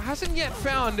Victoria hasn't yet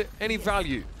found any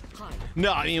value.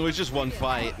 No, I mean, it was just one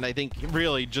fight, and I think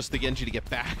really just the Genji to get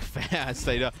back fast.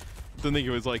 I don't think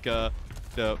it was like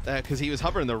because he was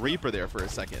hovering the Reaper there for a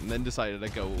second, and then decided to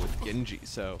go with Genji.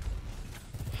 So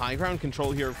high ground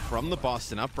control here from the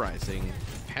Boston Uprising.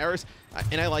 Paris,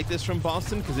 and I like this from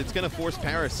Boston because it's going to force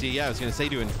Paris, I was going to say,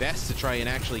 to invest to try and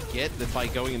actually get the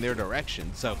fight going in their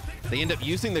direction. So they end up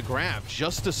using the grab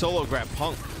just to solo grab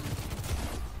Punk.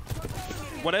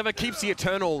 Whatever keeps the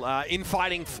Eternal in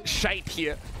fighting shape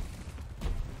here.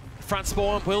 Front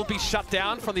spawn will be shut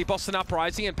down from the Boston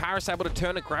Uprising, and Paris able to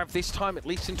turn a grab this time at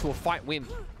least into a fight win.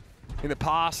 In the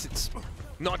past, it's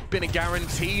not been a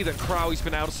guarantee that Crowie's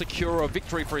been able to secure a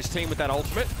victory for his team with that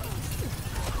ultimate.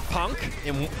 Punk.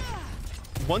 And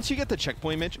once you get the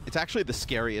checkpoint, Mitch, it's actually the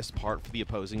scariest part for the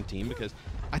opposing team, because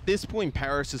at this point,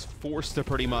 Paris is forced to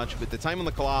pretty much, with the time on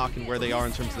the clock and where they are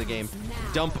in terms of the game,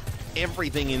 dump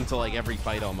everything into like every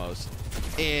fight almost.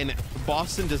 And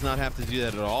Boston does not have to do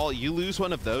that at all. You lose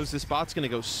one of those, this bot's going to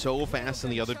go so fast in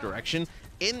the other direction,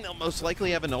 and they'll most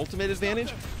likely have an ultimate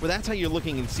advantage. But that's how you're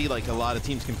looking and see like a lot of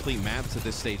teams complete maps at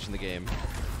this stage in the game.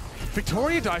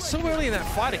 Victoria dies so early in that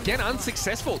fight, again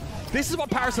unsuccessful. This is what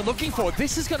Paris are looking for.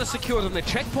 This is going to secure them the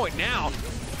checkpoint now.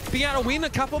 being able to win a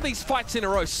couple of these fights in a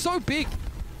row. So big.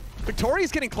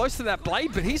 Victoria's getting close to that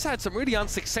blade, but he's had some really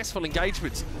unsuccessful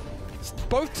engagements.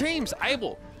 Both teams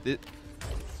able. This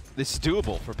is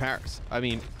doable for Paris. I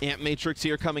mean, Amp Matrix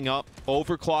here coming up,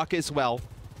 overclock as well.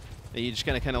 And you're just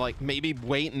gonna kind of like maybe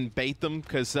wait and bait them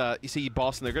because you see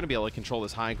Boston, they're gonna be able to control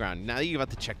this high ground. Now that you've got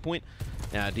the checkpoint,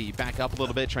 do you back up a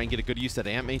little bit, try and get a good use of that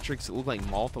Amp Matrix? It looked like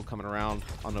Maltho coming around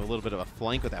on a little bit of a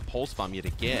flank with that pulse bomb yet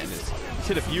again. He's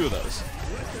hit a few of those.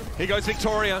 Here goes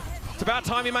Victoria. It's about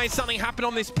time he made something happen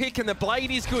on this pick, and the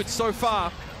blade is good so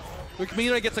far.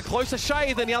 Lukemino gets a closer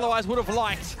shade than he otherwise would have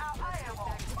liked.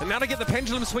 And now to get the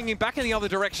pendulum swinging back in the other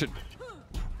direction.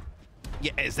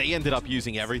 Yeah, as they ended up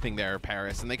using everything there,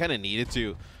 Paris, and they kind of needed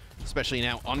to, especially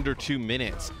now under 2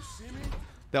 minutes.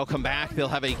 They'll come back, they'll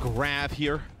have a grab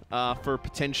here for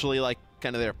potentially like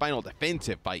kind of their final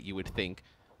defensive fight, you would think.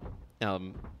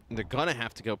 They're gonna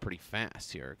have to go pretty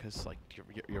fast here because like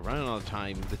you're running out of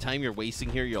time. The time you're wasting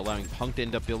here, you're allowing Punk to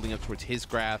end up building up towards his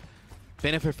grab.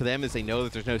 Benefit for them is they know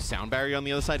that there's no sound barrier on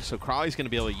the other side, so Crowley's gonna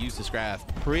be able to use this grab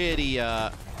pretty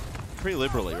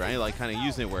liberally, right? Like kind of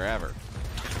using it wherever.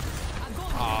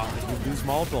 You lose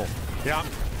multiple. Yeah,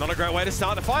 not a great way to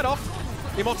start the fight off.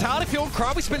 Immortality Field,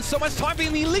 Crowley spends so much time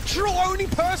being the literal only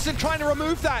person trying to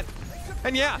remove that.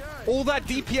 And yeah, all that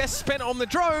DPS spent on the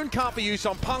drone can't be used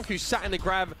on Punk, who's sat in the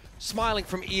grab, smiling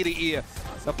from ear to ear.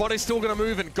 The body's still going to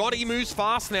move, and Gotti moves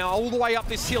fast now, all the way up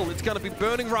this hill. It's going to be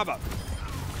burning rubber.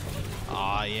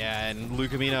 Yeah, and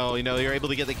Lukemino, you know, you're able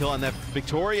to get the kill on that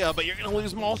Victoria, but you're going to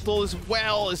lose multiple as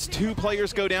well as 2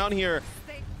 players go down here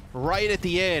right at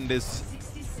the end as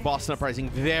Boston Uprising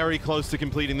very close to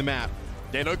completing the map.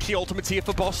 Yeah, no key ultimates here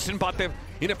for Boston, but they're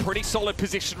in a pretty solid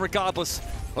position regardless.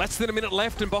 Less than a minute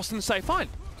left, and Boston say, fine,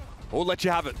 we'll let you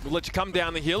have it. We'll let you come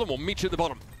down the hill, and we'll meet you at the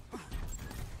bottom. I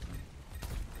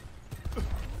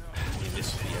mean,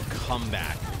 this would be a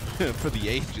comeback for the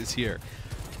ages here.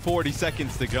 40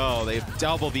 seconds to go. They've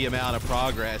doubled the amount of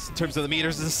progress. In terms of the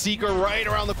meters, there's a Seeker right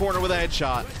around the corner with a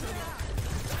headshot.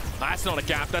 That's not a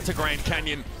gap, that's a Grand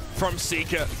Canyon from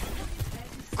Seeker.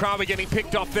 Crowley getting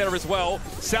picked off there as well.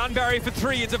 Sound barrier for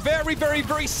 3. It's a very, very,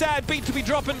 very sad beat to be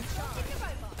dropping.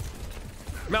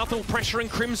 Mouthful pressuring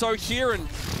Crimzo here, and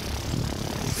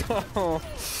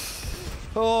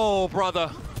oh,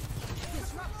 brother.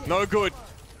 No good.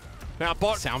 Now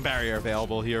bot. Sound barrier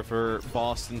available here for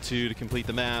Boston 2 to complete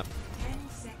the map.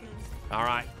 All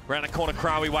right, around the corner,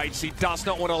 Crowley waits. He does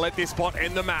not want to let this bot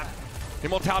end the map.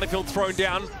 Immortality Field thrown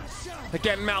down.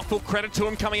 Again, Mouthful, credit to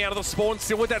him coming out of the spawn,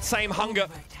 still with that same hunger.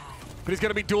 But he's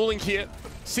going to be dueling here.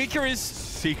 Seeker is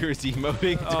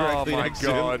emoting directly next to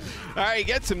him. All right, he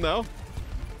gets him though.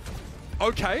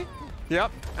 Okay.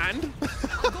 Yep. And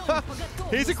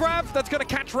here's a grab that's going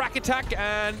to catch Rack Attack,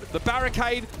 and the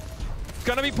barricade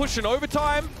going to be pushing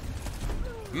overtime.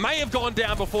 May have gone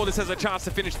down before this has a chance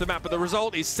to finish the map, but the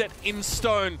result is set in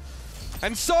stone.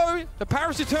 And so the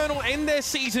Paris Eternal end their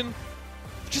season.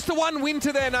 Just the one win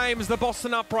to their name as the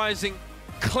Boston Uprising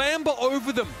clamber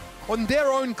over them on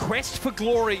their own quest for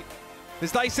glory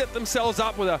as they set themselves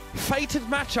up with a fated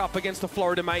matchup against the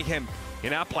Florida Mayhem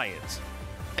in our play-ins.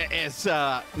 As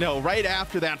no, right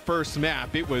after that first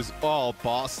map, it was all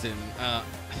Boston.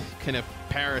 Kind of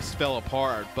Paris fell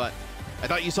apart, but I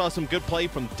thought you saw some good play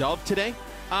from Dove today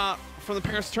from the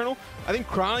Paris Eternal. I think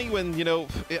Crowley, when, you know,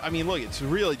 I mean, look, it's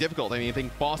really difficult. I mean, I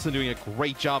think Boston doing a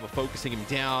great job of focusing him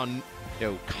down, you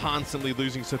know, constantly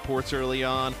losing supports early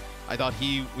on. I thought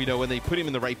he, you know, when they put him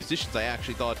in the right positions, I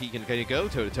actually thought he can kind of go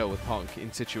toe-to-toe with Punk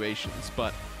in situations.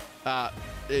 But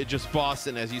just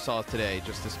Boston, as you saw today,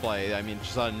 just display, I mean,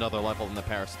 just on another level in the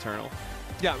Paris Eternal.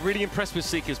 Yeah, really impressed with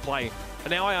Seeker's play. And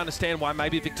now I understand why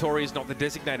maybe Victoria is not the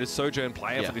designated Sojourn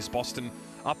player for this Boston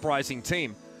Uprising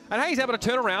team. And hey, he's able to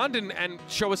turn around and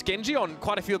show us Genji on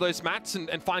quite a few of those mats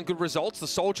and find good results. The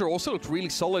Soldier also looked really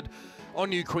solid on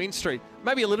New Queen Street.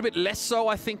 Maybe a little bit less so,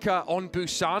 I think, on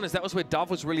Busan, as that was where Dove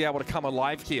was really able to come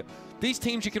alive here. These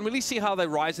teams, you can really see how they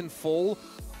rise and fall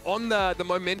on the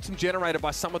momentum generated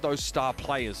by some of those star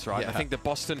players, right? I think that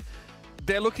Boston,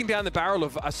 they're looking down the barrel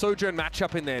of a Sojourn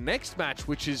matchup in their next match,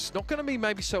 which is not going to be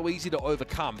maybe so easy to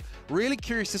overcome. Really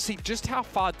curious to see just how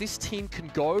far this team can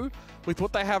go with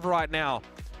what they have right now.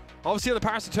 Obviously, on the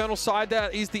Paris Eternal side,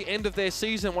 that is the end of their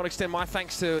season. I want to extend my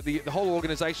thanks to the whole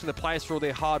organization, the players, for all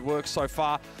their hard work so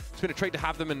far. It's been a treat to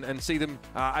have them and see them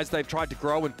as they've tried to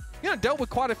grow and, you know, dealt with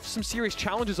quite some serious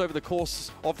challenges over the course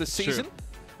of the season.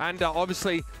 And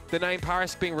obviously, the name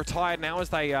Paris being retired now as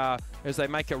they as they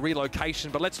make a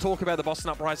relocation. But let's talk about the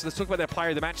Boston Uprising. Let's talk about their player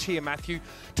of the match here, Matthew.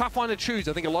 Tough one to choose.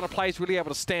 I think a lot of players really able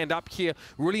to stand up here.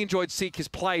 Really enjoyed Seeker's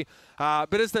play.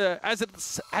 But as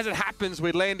it happens,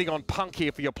 we're landing on Punk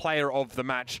here for your player of the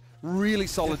match. Really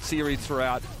solid series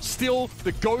throughout. Still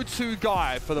the go-to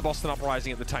guy for the Boston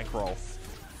Uprising at the tank role.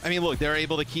 I mean, look, they're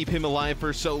able to keep him alive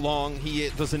for so long. He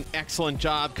does an excellent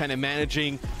job kind of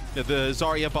managing the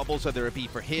Zarya bubbles, whether it be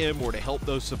for him or to help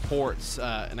those supports.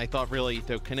 And I thought really,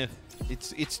 though, kind of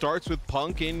it starts with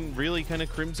Punk and really kind of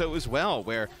Crimzo as well,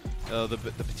 where the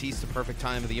Batiste, the perfect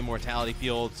time of the immortality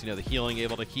fields, the healing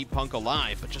able to keep Punk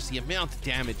alive, but just the amount of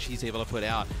damage he's able to put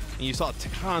out. And you saw it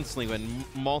constantly when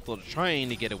Malta trying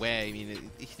to get away. I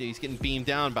mean, he's getting beamed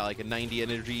down by like a 90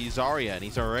 energy Zarya, and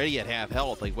he's already at half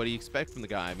health. Like, what do you expect from the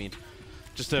guy? I mean,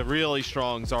 just a really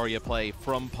strong Zarya play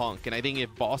from Punk. And I think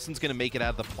if Boston's going to make it out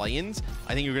of the play-ins,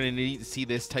 I think you're going to need to see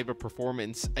this type of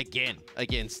performance again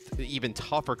against even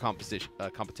tougher competition.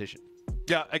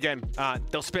 Yeah, again,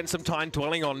 they'll spend some time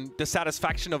dwelling on the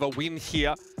satisfaction of a win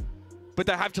here, but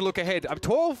they have to look ahead.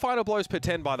 12 final blows per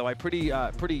 10, by the way,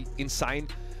 pretty insane.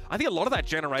 I think a lot of that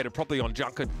generated probably on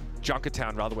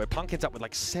Junkertown, rather, where Punk ends up with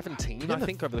like 17, I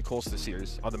think, over the course of the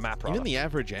series, on the map, rather. Even the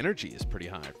average energy is pretty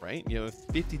high, right?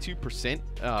 52%,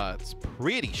 it's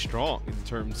pretty strong in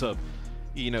terms of,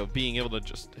 being able to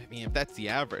just, I mean, if that's the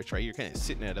average, right, you're kind of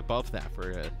sitting at above that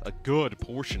for a good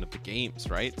portion of the games,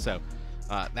 right? So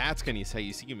that's going to say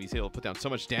you see him, he's able to put down so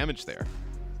much damage there.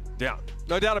 Yeah,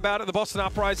 no doubt about it. The Boston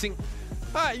Uprising,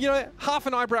 half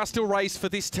an eyebrow still raised for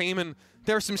this team, and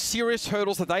there are some serious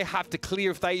hurdles that they have to clear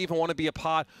if they even want to be a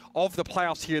part of the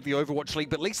playoffs here at the Overwatch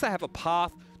League. But at least they have a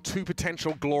path to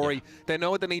potential glory. Yeah. They know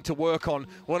what they need to work on.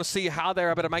 We want to see how they're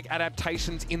able to make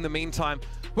adaptations in the meantime.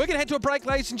 We're going to head to a break,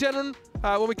 ladies and gentlemen.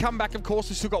 When we come back, of course,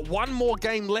 we've still got one more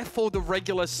game left for the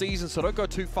regular season, so don't go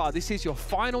too far. This is your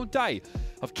final day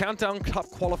of Countdown Cup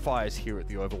qualifiers here at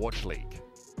the Overwatch League.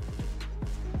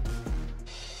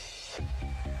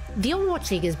 The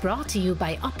Overwatch League is brought to you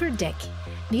by Upper Deck,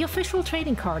 the official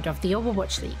trading card of the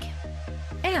Overwatch League.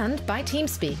 And by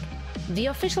TeamSpeak, the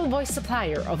official voice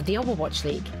supplier of the Overwatch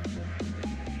League.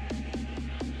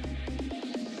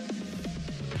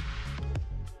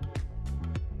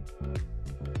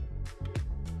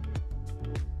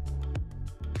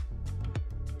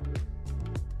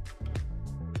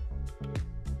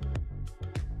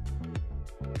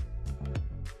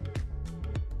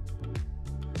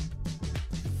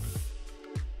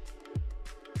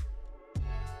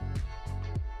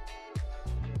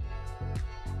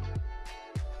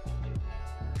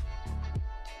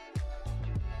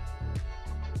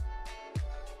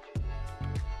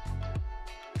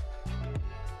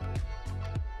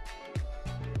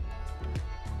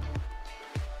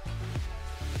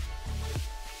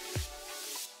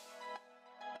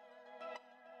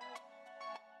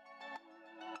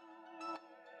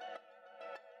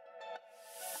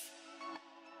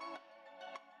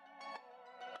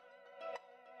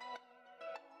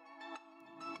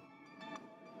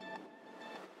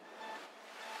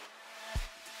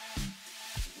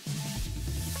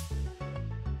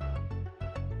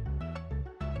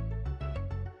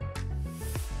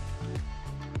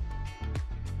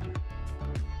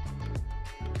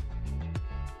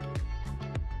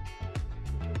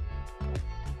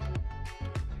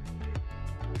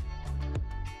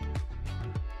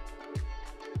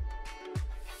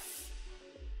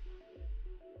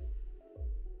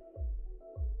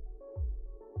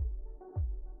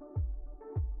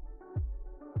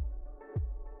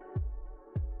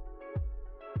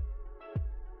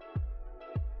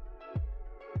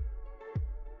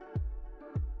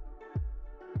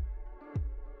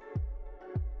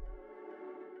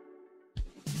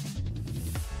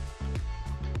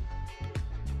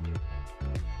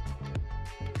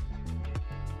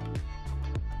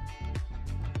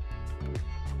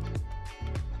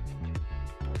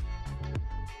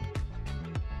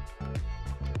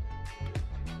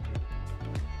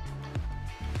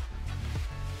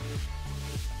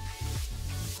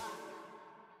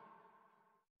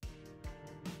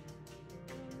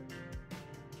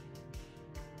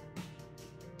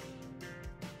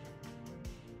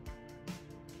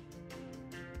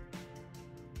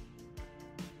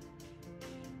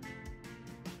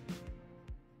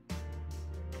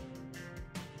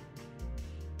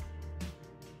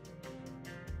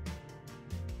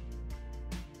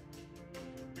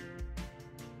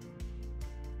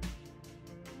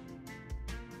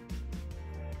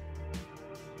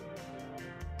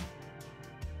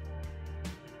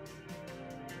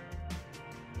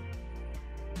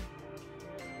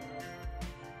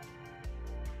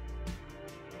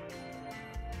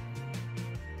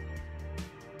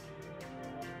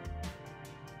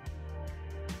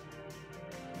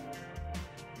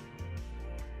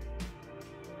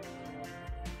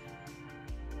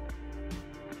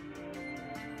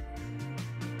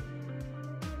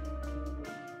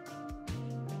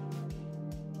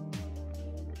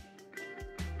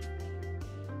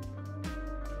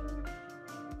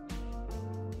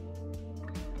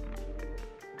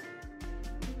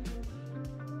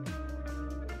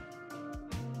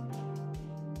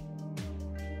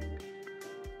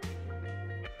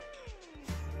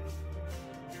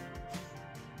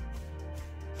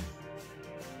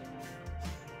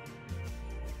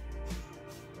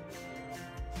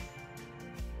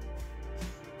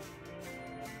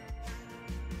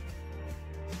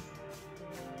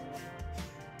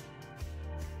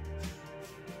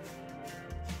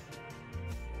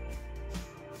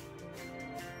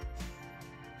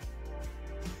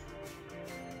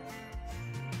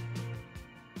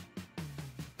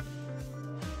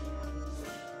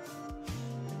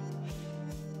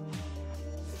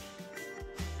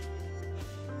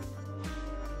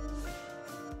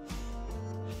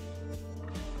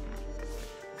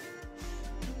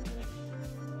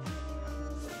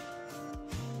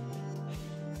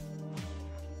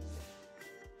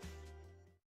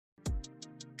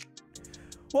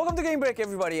 Welcome to Game Break,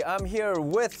 everybody. I'm here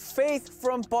with Faith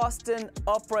from Boston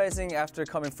Uprising after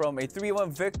coming from a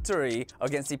 3-1 victory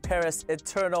against the Paris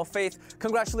Eternal. Faith,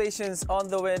 congratulations on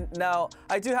the win. Now,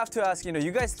 I do have to ask,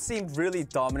 you guys seemed really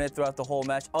dominant throughout the whole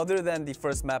match, other than the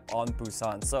first map on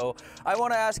Busan. So I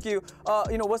want to ask you,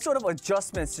 what sort of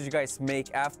adjustments did you guys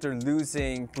make after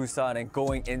losing Busan and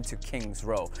going into King's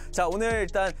Row? 자, 오늘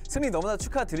일단 승리 너무나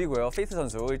축하드리고요. 페이트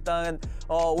선수. 일단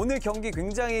오늘 경기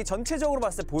굉장히 전체적으로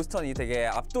봤을 때 보스턴이 되게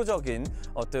압도적인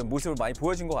어떤 모습을 많이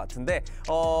보여준 것 같은데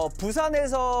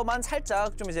부산에서만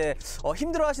살짝 좀 이제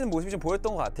힘들어하시는 모습이 좀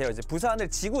보였던 것 같아요. 이제 부산을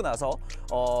지고 나서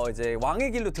이제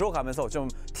왕의 길로 들어가면서 좀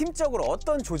팀적으로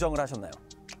어떤 조정을 하셨나요?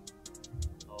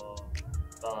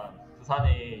 일단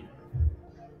부산이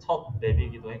첫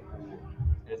맵이기도 했고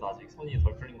그래서 아직 손이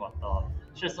덜 풀린 것 같다.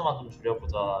 실수만 좀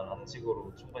줄여보자라는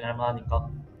식으로 충분히 할만하니까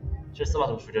실수만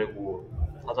좀 줄이고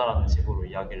하자라는 식으로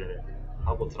이야기를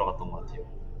하고 들어갔던 것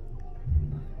같아요.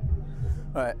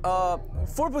 All right.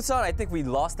 For Busan, I think we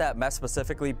lost that map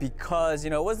specifically because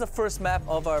it was the first map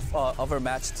of our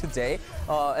match today,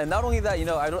 and not only that,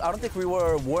 I don't think we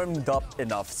were warmed up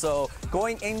enough. So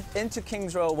going into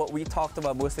King's Row, what we talked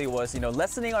about mostly was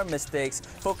lessening our mistakes,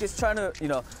 trying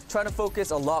to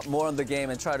focus a lot more on the game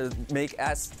and try to make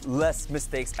as less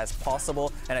mistakes as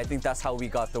possible. And I think that's how we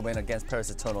got the win against Paris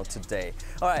Eternal today.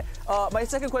 All right. My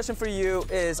second question for you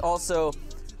is also,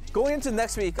 going into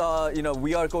next week,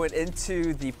 we are going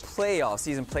into the play-in,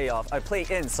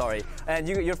 sorry. And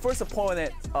your first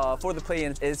opponent for the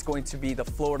play-in is going to be the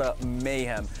Florida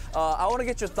Mayhem. I want to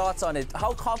get your thoughts on it.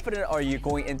 How confident are you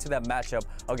going into that matchup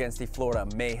against the Florida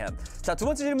Mayhem? 자, 두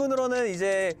번째 질문으로는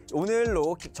이제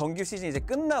오늘로 정규 시즌이 이제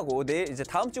끝나고 이제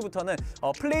다음 주부터는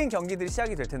플레이인 경기들이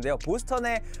시작이 될 텐데요.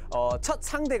 보스턴의 첫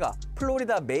상대가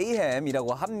플로리다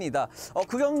메이햄이라고 합니다.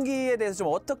 그 경기에 대해서 좀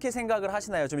어떻게 생각을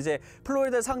하시나요? 좀 이제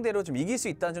플로리다 상대로 좀 이길 수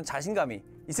있다는 좀 자신감이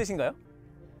있으신가요?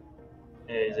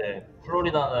 네, 이제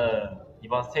플로리다는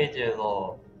이번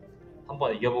스테이지에서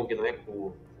한번 이겨보기도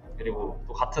했고 그리고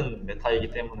또 같은 메타이기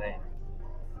때문에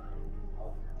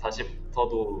다시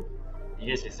붙어도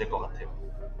이길 수 있을 것 같아요.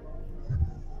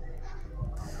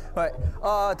 Right.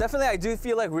 Definitely, I do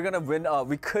feel like we're gonna win.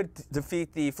 We could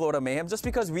defeat the Florida Mayhem just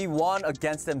because we won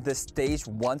against them this stage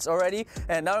once already,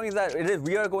 and not only that,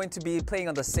 we are going to be playing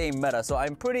on the same meta. So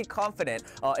I'm pretty confident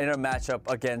in our matchup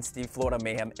against the Florida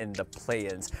Mayhem in the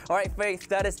play-ins. All right, Faith,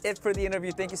 that is it for the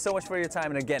interview. Thank you so much for your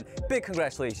time, and again, big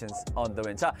congratulations on the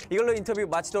win. 자, 이걸로 인터뷰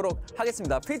마치도록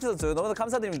하겠습니다. 페이트 선수 너무나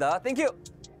감사드립니다. Thank you.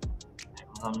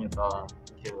 감사합니다.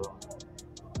 Thank you.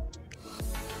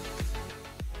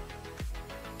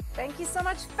 Thank you so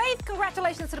much, Faith.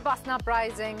 Congratulations to the Boston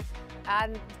Uprising.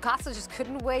 And Costa just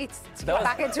couldn't wait to get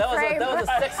back into frame. That was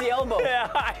a sexy elbow.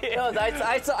 Yeah,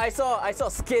 I saw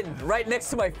skin right next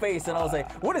to my face, and I was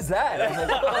like, "What is that?"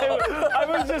 I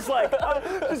was just like,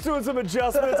 just doing some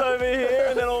adjustments over here,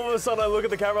 and then all of a sudden I look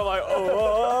at the camera, I'm like,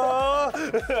 oh.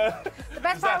 The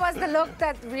best part was the look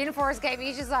that Reinforced gave me.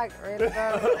 He's just like, really?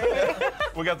 Really?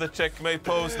 We got the checkmate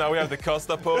pose, now we have the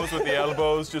Costa pose with the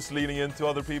elbows just leaning into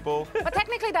other people. But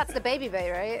technically that's the baby bay,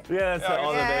 right? Yeah, that's the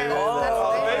other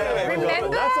baby. That's remember?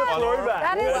 That's a throwback.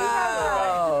 That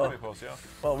is Baby pose, yeah.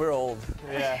 Well, we're old.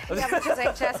 Yeah. Yeah, which is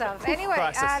HS of. Anyway,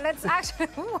 let's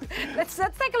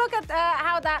take a look at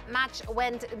how that match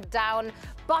went down.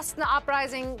 Boston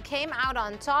Uprising came out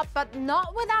on top, but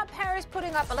not without Paris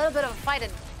putting up a little bit of a fight,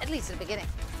 at least at the beginning.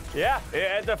 Yeah,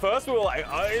 at the first we were like,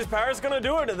 is Paris going to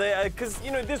do it? Because,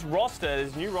 this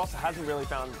new roster hasn't really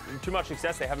found too much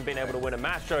success. They haven't been able to win a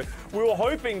match. So we were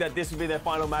hoping that this would be their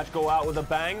final match, go out with a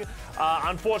bang.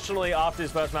 Unfortunately, after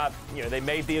this first map, they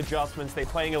made the adjustments. They're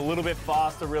playing a little bit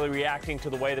faster, really reacting to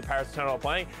the way the Paris Eternal are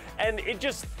playing. And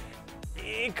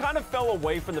it kind of fell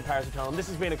away from the Paris Eternal, and this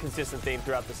has been a consistent theme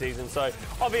throughout the season. So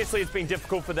obviously it's been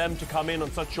difficult for them to come in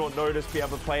on such short notice, be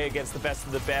able to play against the best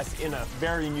of the best in a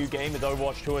very new game with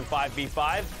Overwatch 2 and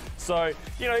 5v5. So,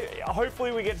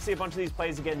 hopefully we get to see a bunch of these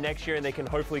players again next year and they can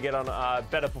hopefully get on a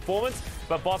better performance.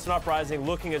 But Boston Uprising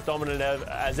looking as dominant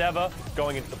as ever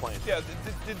going into the play-in. Yeah,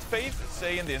 did Faith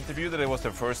say in the interview that it was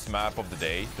the first map of the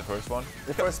day, the first one?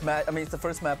 The first map, it's the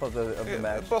first map of the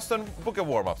match. Boston, book a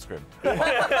warm-up script.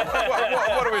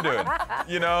 what are we doing?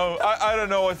 I don't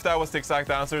know if that was the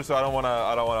exact answer, so I don't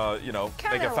wanna,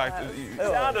 make a fact. It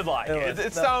sounded like it.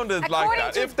 It sounded like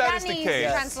that. If that is the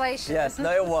case. Translation. Yes, no,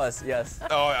 it was, yes.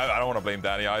 Oh, I don't want to blame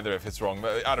Danny either if it's wrong,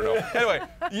 but I don't know. Anyway,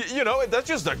 that's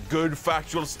just a good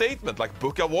factual statement, like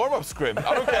book a warm-up script.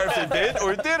 I don't care if they did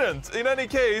or didn't. In any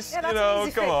case,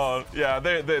 come on. Yeah,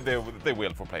 they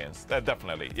will for play-ins.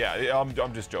 Definitely. Yeah,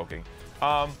 I'm just joking.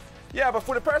 Yeah, but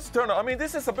for the Paris Eternal, I mean,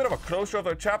 this is a bit of a closure of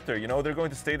their chapter. You know, they're going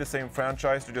to stay the same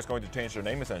franchise. They're just going to change their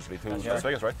name essentially to Las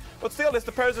Vegas, right? But still, it's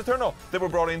the Paris Eternal. They were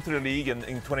brought into the league in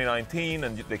 2019,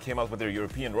 and they came out with their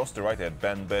European roster, right? They had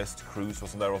Ben Best, Cruz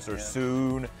was on that roster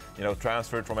soon. You know,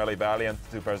 transferred from LA Valiant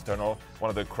to Paris Eternal, one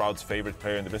of the crowd's favorite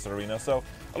player in the Blizzard Arena. So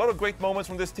a lot of great moments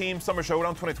from this team. Summer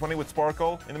Showdown 2020 with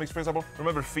Sparkle in the mix, for example.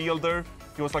 Remember Fielder?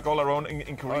 He was like all around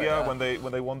in Korea when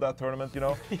they won that tournament. You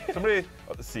know, somebody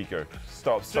the Seeker.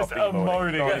 Stop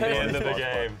emoting at the end of the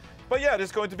game. But yeah, this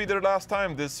is going to be their last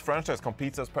time this franchise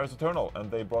competes as Paris Eternal, and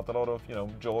they brought a lot of, you know,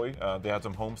 joy. They had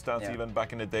some homestands even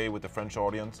back in the day with the French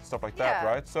audience, stuff like that,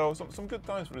 right? So some good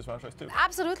times for this franchise too.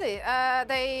 Absolutely.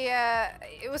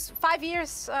 It was 5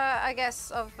 years, I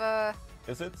guess, of.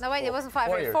 Is it? No, wait, it wasn't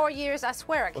 5 years. 4 years, I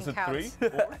swear I can count. Was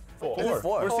it 3? 4? Is it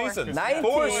 4? 4 seasons.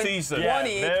 4 seasons.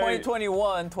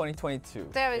 2021, 2022.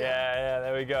 There we go. Yeah,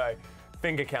 there we go.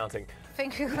 Finger counting. We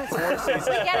get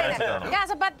it. Yeah,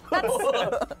 so, but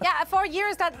that's 4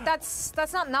 years.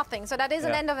 That's not nothing. So that is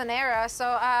an end of an era. So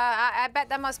I bet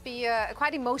that must be a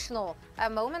quite emotional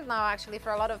moment now, actually,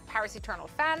 for a lot of Paris Eternal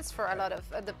fans, for a lot of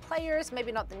the players.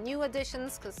 Maybe not the new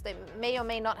additions, because they may or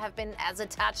may not have been as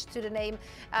attached to the name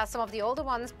as some of the older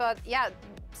ones. But yeah,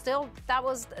 still, that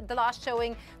was the last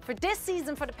showing for this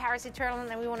season for the Paris Eternal,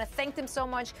 and we want to thank them so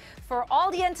much for all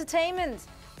the entertainment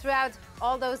throughout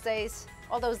all those days.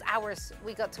 All those hours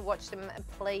we got to watch them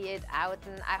play it out,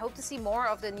 and I hope to see more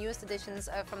of the newest additions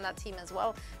from that team as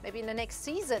well, maybe in the next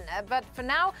season. But for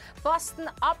now, Boston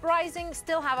Uprising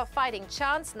still have a fighting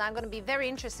chance, and I'm going to be very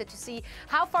interested to see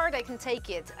how far they can take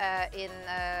it in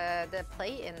the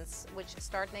play-ins, which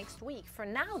start next week. For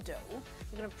now, though,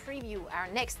 we're going to preview our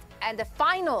next and the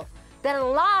final, the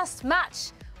last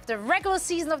match the regular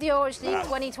season of the Overwatch League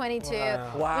 2022,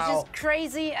 which is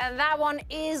crazy, and that one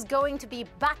is going to be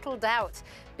battled out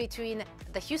between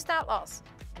the Houston Outlaws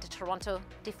and the Toronto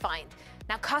Defiant.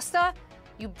 Now, Costa,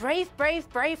 you brave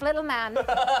little man,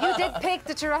 you did pick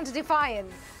the Toronto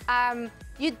Defiant.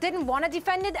 You didn't want to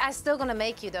defend it. I'm still going to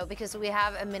make you, though, because we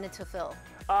have a minute to fill.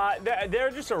 They're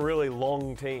just a really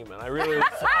long team, and I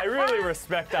really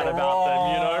respect that about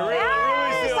them. You know,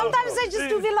 really sometimes they just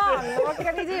do belong. What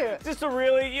can we do? Just a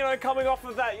really, you know, coming off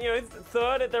of that, you know,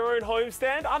 third at their own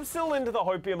homestand. I'm still into the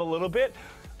hopium a little bit.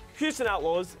 Houston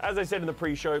Outlaws, as I said in the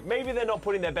pre-show, maybe they're not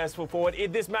putting their best foot forward.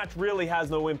 This match really has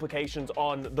no implications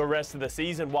on the rest of the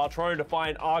season, while Toronto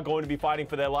Defiant are going to be fighting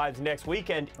for their lives next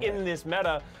weekend in this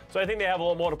meta. So I think they have a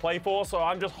lot more to play for, so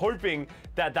I'm just hoping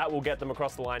that that will get them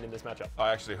across the line in this matchup.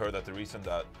 I actually heard that the reason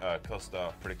that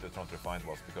Costa predicted Toronto Defiant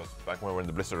was because back when we were in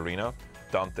the Blizzard Arena,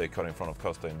 Dante cut in front of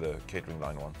Costa in the catering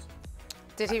line once.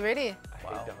 Did he really? I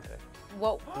hate Dante.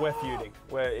 Whoa. We're feuding.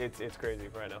 It's crazy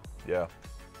right now. Yeah.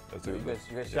 That's you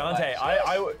guys Dante,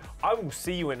 I will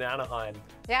see you in Anaheim.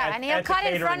 Yeah, and he'll cut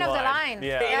in front of the line.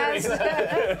 Yeah.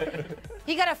 Yes.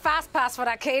 He got a fast pass for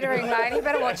that catering line. You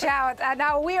better watch out. And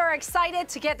now we are excited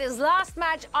to get this last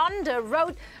match on the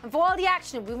road. And for all the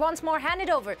action, we once more hand it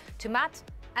over to Matt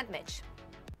and Mitch.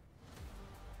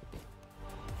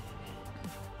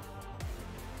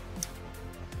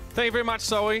 Thank you very much,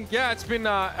 Zoe. Yeah, it's been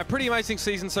a pretty amazing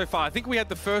season so far. I think we had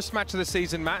the first match of the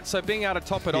season, Matt, so being able to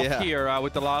top it off here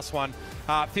with the last one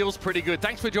feels pretty good.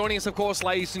 Thanks for joining us, of course,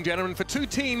 ladies and gentlemen, for two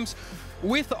teams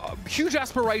with huge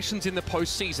aspirations in the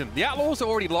postseason. The Outlaws are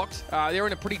already locked. They're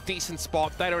in a pretty decent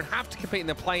spot. They don't have to compete in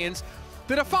the play-ins.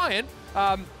 The Defiant,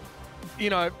 you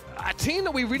know, a team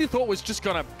that we really thought was just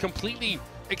going to completely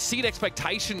exceed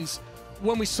expectations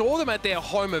when we saw them at their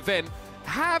home event,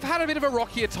 have had a bit of a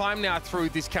rockier time now through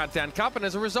this Countdown Cup, and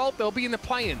as a result, they'll be in the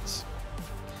play-ins.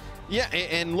 Yeah,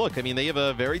 and look, I mean, they have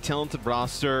a very talented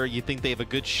roster. You think they have a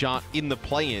good shot in the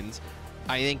play-ins.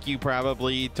 I think you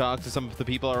probably talked to some of the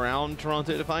people around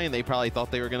Toronto Defiant. They probably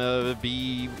thought they were going to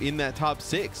be in that top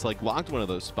 6, like locked one of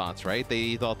those spots, right?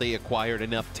 They thought they acquired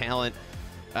enough talent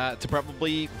to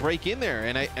probably break in there,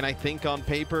 and I think on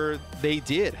paper they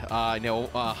did. I know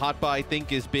Hotba, I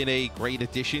think, has been a great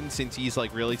addition since he's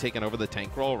like really taken over the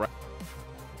tank role, right?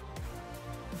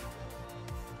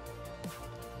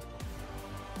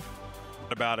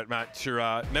 About it, Matt. You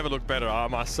never looked better, I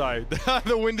must say.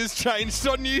 The wind has changed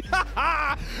on you.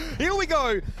 Here we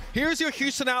go. Here's your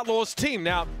Houston Outlaws team.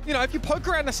 Now, you know, if you poke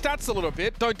around the stats a little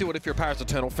bit, don't do it if you're a Paris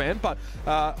Eternal fan, but,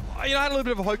 you know, I had a little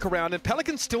bit of a poke around, and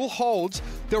Pelican still holds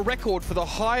the record for the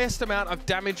highest amount of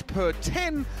damage per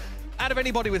 10 out of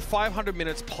anybody with 500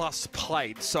 minutes plus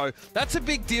played. So that's a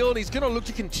big deal, and he's going to look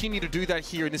to continue to do that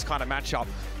here in this kind of matchup.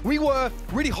 We were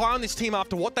really high on this team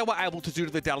after what they were able to do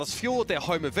to the Dallas Fuel at their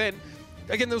home event.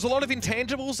 again, there was a lot of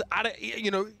intangibles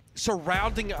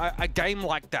surrounding a game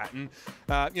like that. And,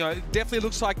 it definitely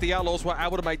looks like the Outlaws were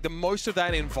able to make the most of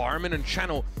that environment and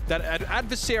channel that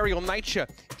adversarial nature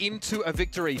into a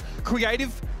victory.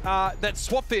 Creative, that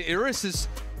swap for Iris is,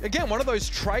 again, one of those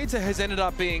trades that has ended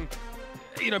up being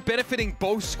benefiting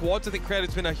both squads. I think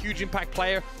Creative's been a huge impact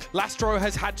player. Lastro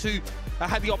has had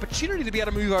the opportunity to be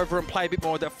able to move over and play a bit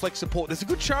more of that flex support. There's a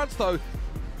good chance, though,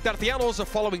 that if the Outlaws are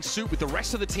following suit with the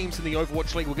rest of the teams in the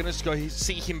Overwatch League, we're going to go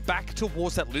see him back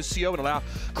towards that Lucio and allow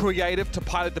Creative to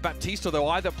pilot the Baptiste, although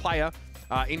either player,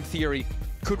 in theory,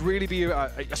 could really be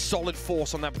a solid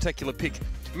force on that particular pick.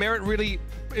 Merritt really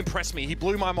impressed me. He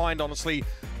blew my mind, honestly,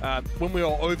 when we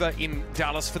were over in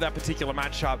Dallas for that particular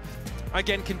matchup.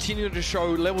 Again, continuing to show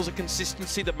levels of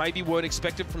consistency that maybe weren't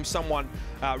expected from someone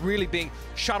really being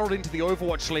shuttled into the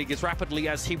Overwatch League as rapidly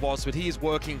as he was, but he is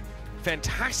working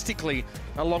fantastically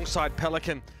alongside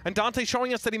Pelican. And Dante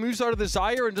showing us that he moves over to the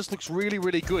Zaya and just looks really,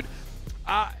 really good.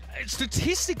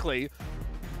 Statistically,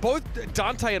 both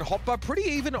Dante and Hopper pretty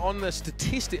even on the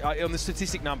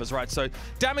statistic numbers, right? So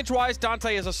damage-wise,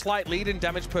 Dante has a slight lead in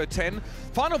damage per 10.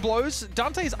 Final blows,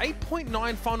 Dante is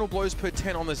 8.9 final blows per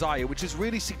 10 on the Zaya, which is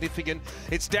really significant.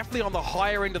 It's definitely on the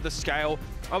higher end of the scale.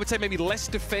 I would say maybe less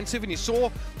defensive, and you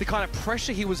saw the kind of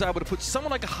pressure he was able to put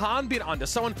someone like a Hanbin under,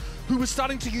 someone who was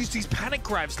starting to use these panic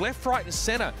grabs left, right, and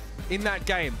center in that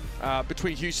game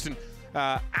between Houston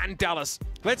and Dallas.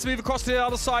 Let's move across to the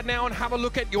other side now and have a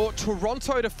look at your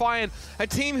Toronto Defiant, a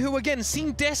team who again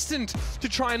seem destined to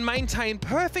try and maintain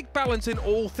perfect balance in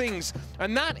all things,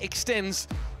 and that extends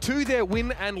to their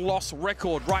win and loss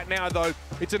record. Right now though,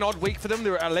 it's an odd week for them.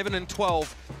 They're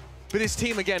 11-12. But this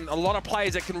team, again, a lot of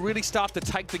players that can really start to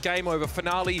take the game over.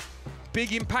 Finale,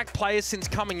 big impact players since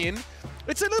coming in.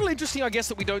 It's a little interesting, I guess,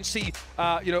 that we don't see,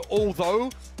 although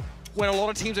when a lot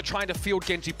of teams are trying to field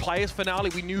Genji players, Finale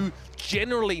we knew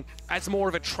generally as more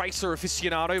of a tracer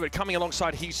aficionado, but coming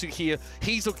alongside Hisu here,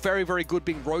 he's looked very, very good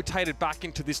being rotated back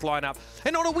into this lineup.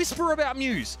 And not a whisper about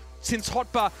Muse, since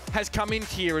Hotbar has come in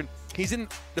here and he's in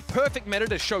the perfect meta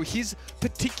to show his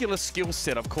particular skill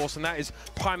set, of course, and that is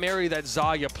primarily that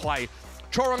Zarya play.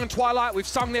 Chorong and Twilight, we've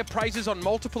sung their praises on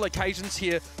multiple occasions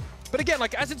here. But again,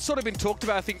 like as it's sort of been talked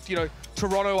about, I think,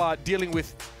 Toronto are dealing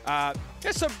with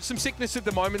some sickness at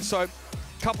the moment. So a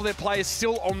couple of their players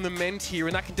still on the mend here,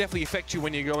 and that can definitely affect you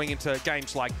when you're going into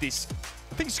games like this.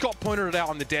 I think Scott pointed it out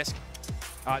on the desk.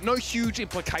 No huge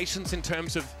implications in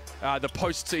terms of the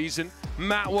postseason.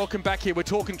 Matt, welcome back here. We're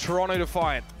talking Toronto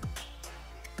Defiant.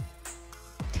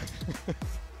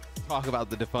 Talk about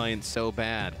the Defiant so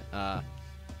bad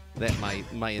that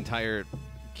my entire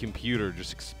computer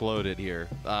just exploded here,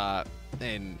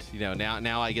 and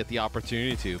now I get the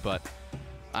opportunity to. But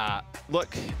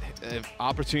look,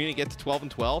 opportunity to get to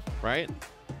 12-12, right?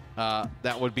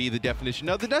 That would be the definition.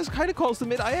 No, that does kind of calls the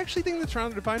mid. I actually think the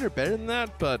Toronto Defiant are better than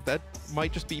that, but that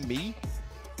might just be me.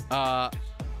 I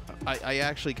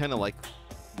actually kind of like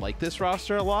this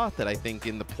roster a lot. That I think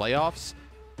in the playoffs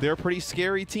they're a pretty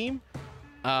scary team.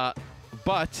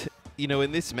 But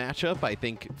in this matchup, I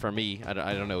think for me, I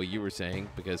don't know what you were saying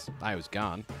because I was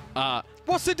gone.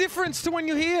 What's the difference to when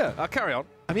you're here? Carry on.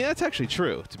 I mean, that's actually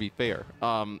true, to be fair.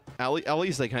 At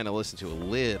least I kind of listen to a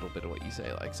little bit of what you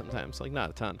say, like sometimes, like not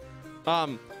a ton.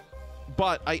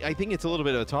 But I think it's a little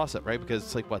bit of a toss-up, right? Because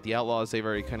it's like, what, the Outlaws, they've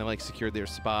already kind of like secured their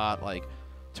spot. Like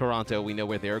Toronto, we know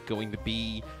where they're going to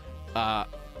be.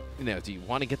 Do you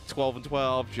want to get to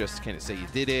 12-12? Just kind of say you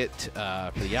did it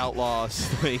for the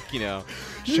Outlaws, like, just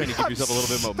trying to give yourself a little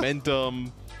bit of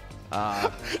momentum.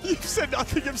 You've said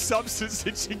nothing of substance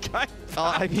since you came.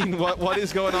 I mean, what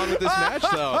is going on with this match,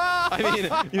 though?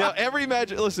 I mean, every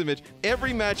match. Listen, Mitch,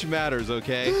 every match matters,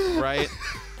 okay? Right?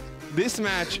 This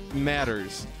match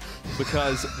matters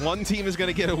because one team is going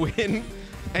to get a win.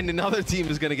 And another team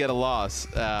is going to get a loss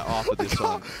off of this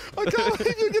one. I can't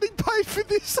believe you're getting paid for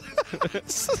this.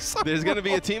 There's going to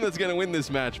be a team that's going to win this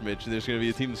match, Mitch. And there's going to be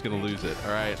a team that's going to lose it,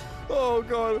 all right? Oh,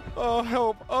 God. Oh,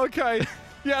 help. Okay.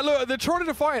 Yeah, look, the Toronto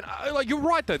Defiant, you're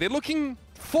right, though. They're looking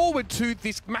forward to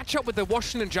this matchup with the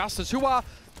Washington Justice, who are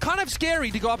kind of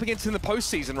scary to go up against in the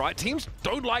postseason, right? Teams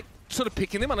don't like sort of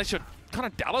picking them unless you're kind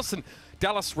of Dallas, and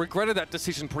Dallas regretted that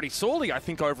decision pretty sorely, I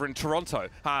think, over in Toronto,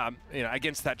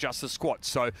 against that Justice squad.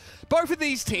 So both of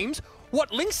these teams,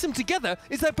 what links them together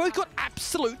is they both got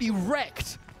absolutely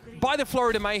wrecked by the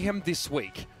Florida Mayhem this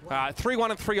week.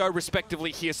 3-1 and 3-0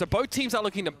 respectively here. So both teams are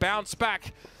looking to bounce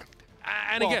back.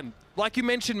 And again, like you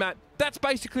mentioned, Matt, that's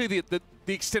basically the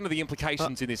the extent of the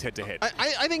implications in this head-to-head.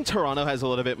 I think Toronto has a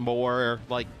little bit more,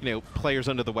 like, players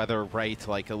under the weather, right?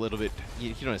 Like a little bit,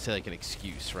 you don't want to say like an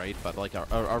excuse, right? But like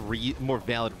a more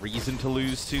valid reason to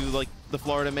lose to like the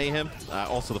Florida Mayhem.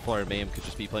 Also, the Florida Mayhem could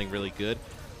just be playing really good.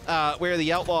 Where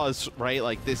the Outlaws, right?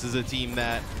 Like this is a team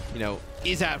that,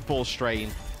 is at full strain,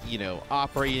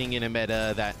 operating in a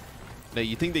meta that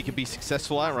you think they could be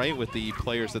successful at, right? With the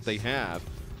players that they have.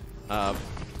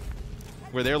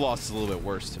 Where their loss is a little bit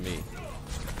worse to me.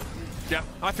 Yeah,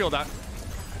 I feel that.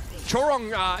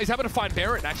 Chorong is able to find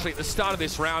Merit actually at the start of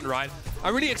this round, right?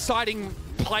 A really exciting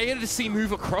player to see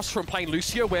move across from playing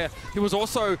Lucio, where he was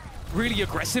also really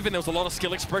aggressive and there was a lot of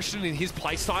skill expression in his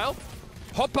playstyle.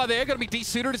 Hopper there going to be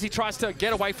desuited as he tries to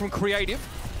get away from Creative.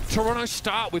 Toronto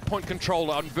start with point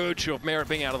control on virtue of Merit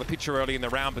being out of the picture early in the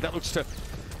round, but that looks to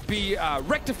be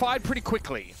rectified pretty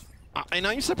quickly. And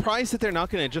I'm surprised that they're not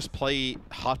going to just play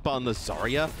Hotba on the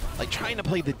Zarya. Like, trying to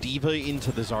play the D.Va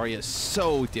into the Zarya is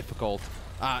so difficult.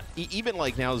 Even,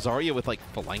 like, now Zarya with, like,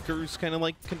 flankers kind of,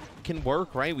 like, can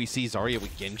work, right? We see Zarya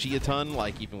with Genji a ton,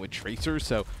 like, even with Tracers.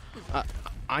 So,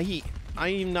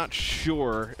 I'm not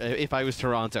sure if I was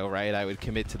Toronto, right, I would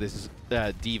commit to this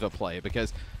D.Va play,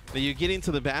 because when you get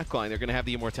into the backline, they're going to have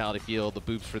the Immortality Field, the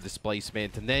boops for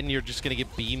displacement, and then you're just going to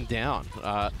get beamed down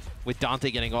with Dante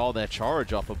getting all that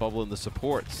charge off of Bubble and the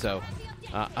support. So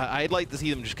I'd like to see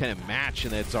them just kind of match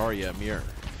in that Zarya mirror.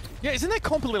 Yeah, isn't that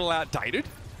comp a little outdated?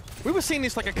 We were seeing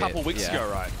this like a couple weeks ago,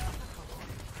 right?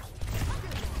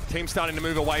 Team starting to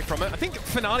move away from it. I think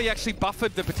Finale actually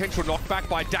buffered the potential knockback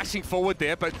by dashing forward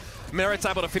there, but Merit's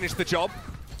able to finish the job.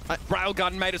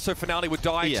 Railgun made it so Finale would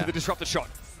die to the disruptor shot.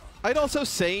 I'd also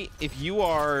say if you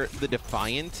are the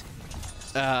Defiant,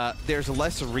 there's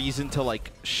less reason to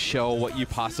like show what you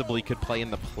possibly could play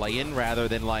in the play-in rather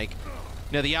than like,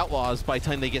 the Outlaws, by the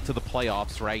time they get to the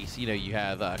playoffs, right? You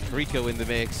have Kariko in the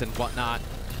mix and whatnot.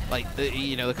 Like,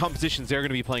 the compositions they're going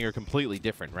to be playing are completely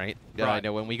different, right? Right.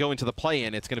 When we go into the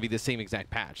play-in, it's going to be the same exact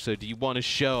patch. So do you want to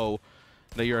show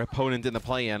your opponent in the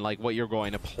play-in like what you're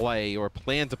going to play or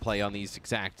plan to play on these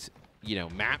exact,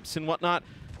 maps and whatnot?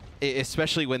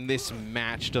 Especially when this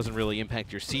match doesn't really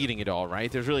impact your seeding at all,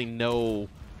 right? There's really no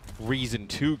reason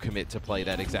to commit to play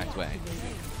that exact way.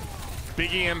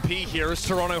 Big EMP here as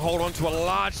Toronto hold on to a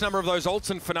large number of those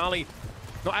ults, and Finale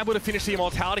not able to finish the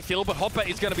Immortality Field, but Hopper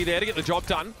is going to be there to get the job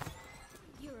done.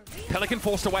 Pelican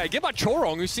forced away again by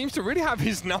Chorong, who seems to really have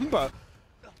his number,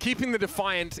 keeping the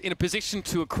Defiant in a position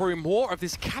to accrue more of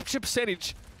this capture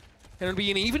percentage. And it'll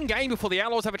be an even game before the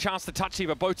Outlaws have a chance to touch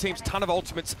either. Both teams, ton of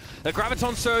ultimates. The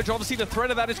Graviton Surge, obviously the threat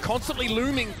of that is constantly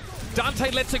looming. Dante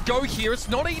lets it go here. It's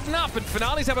not eaten up, and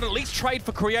Finale's able to at least trade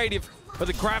for Creative, but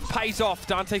the grab pays off.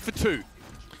 Dante for 2.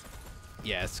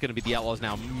 Yeah, it's going to be the Outlaws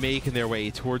now making their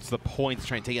way towards the points,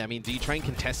 trying to take it. I mean, do you try and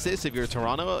contest this if you're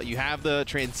Toronto? You have the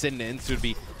Transcendence. It would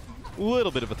be a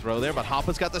little bit of a throw there, but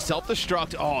Hoppa's got the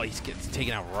self-destruct. Oh, he gets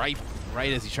taken out right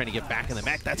as he's trying to get back in the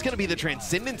mech. That's going to be the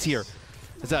Transcendence here.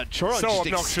 Is that Chorong so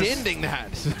just extending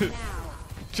that?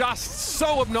 Just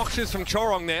so obnoxious from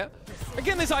Chorong there.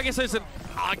 Again, I guess there's an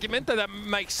argument that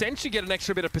makes sense. You get an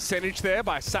extra bit of percentage there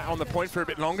by sat on the point for a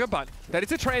bit longer, but that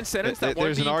is a Transcendence.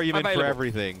 There's an argument for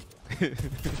everything.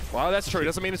 Well, that's true.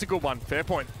 Doesn't mean it's a good one. Fair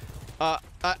point.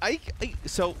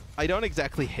 So I don't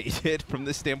exactly hate it from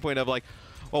the standpoint of like,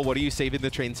 well, what are you saving the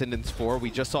Transcendence for?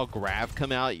 We just saw Grav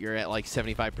come out. You're at like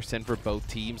 75% for both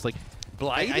teams. Like,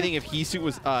 I think if Hisu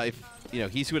was,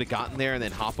 Hisu would have gotten there and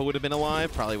then Hoppa would have been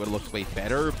alive, probably would have looked way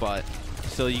better, but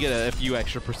still you get a few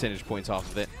extra percentage points off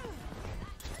of it.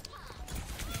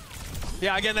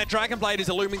 Yeah, again, that Dragon Blade is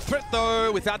a looming threat,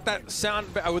 though. Without that sound,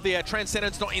 with the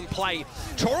Transcendence not in play.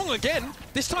 Chorong again.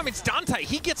 This time it's Dante.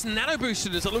 He gets nano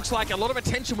boosted as it looks like a lot of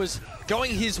attention was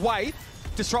going his way.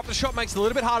 Disruptor shot makes it a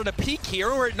little bit harder to peak here.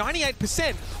 We're at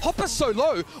 98%. Hopper's so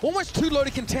low, almost too low to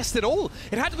contest at all.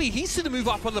 It had to be Hisu to move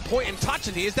up on the point and touch,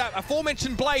 and here's that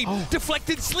aforementioned blade.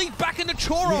 Deflected sleep back into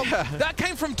Chorong. Yeah. That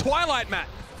came from Twilight, Matt.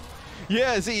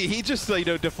 Yeah, see, he just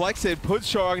deflects it,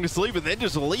 puts Chorong to sleep, and then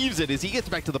just leaves it as he gets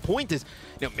back to the point. Is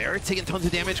Merit taking tons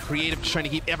of damage, Creative just trying to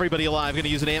keep everybody alive. Going to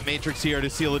use an Ant Matrix here to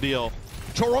seal the deal.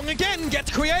 Chorong again gets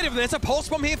Creative. There's a Pulse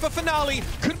Bomb here for Finale.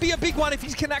 Could be a big one if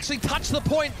he can actually touch the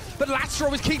point, but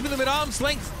Lastro is keeping them at arm's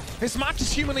length as much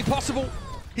as humanly possible.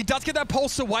 He does get that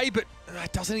Pulse away, but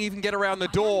doesn't even get around the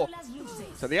door.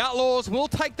 So the Outlaws will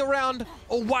take the round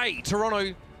away.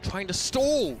 Toronto trying to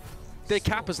stall their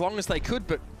cap as long as they could,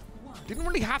 but didn't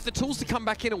really have the tools to come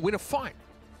back in and win a fight.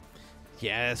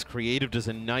 Yes, Creative does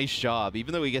a nice job,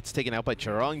 even though he gets taken out by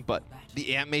Chorong, but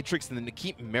the Ant Matrix and then to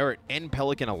keep Merit and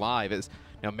Pelican alive is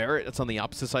now Merit, it's on the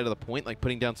opposite side of the point, like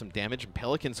putting down some damage, and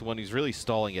Pelican's the one who's really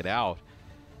stalling it out.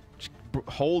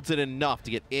 holds it enough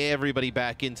to get everybody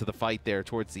back into the fight there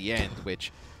towards the end,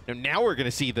 which now we're going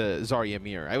to see the Zarya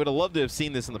mirror. I would have loved to have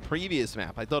seen this in the previous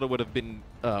map. I thought it would have been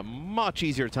a much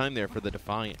easier time there for the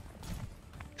Defiant.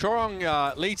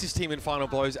 Chorong leads his team in final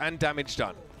blows and damage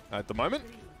done at the moment.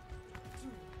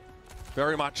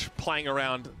 Very much playing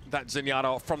around that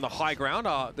Zenyatta from the high ground.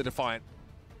 The Defiant,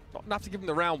 not enough to give him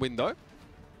the round win though.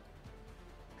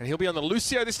 And he'll be on the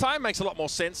Lucio this time. Makes a lot more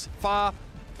sense. Far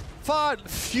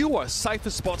fewer safer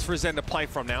spots for Zen to play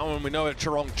from now, and we know that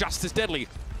Chorong just as deadly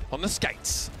on the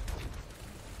skates.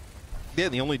 Yeah,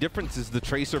 the only difference is the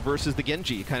Tracer versus the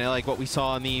Genji. Kind of like what we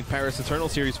saw in the Paris Eternal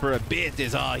series for a bit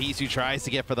is Hisu tries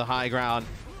to get for the high ground.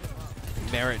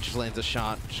 Merit just lands a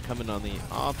shot, just coming on the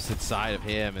opposite side of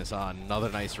him is another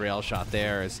nice rail shot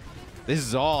there. This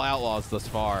is all Outlaws thus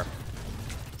far.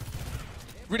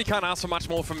 Really can't ask for much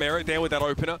more from Merit there with that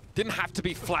opener. Didn't have to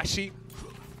be flashy,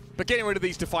 but getting rid of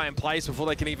these Defiant plays before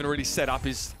they can even really set up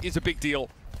is a big deal.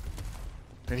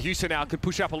 And Houston now could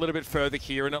push up a little bit further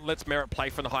here, and it lets Merit play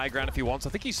from the high ground if he wants. I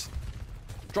think he's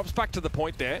drops back to the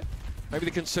point there. Maybe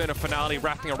the concern of Finale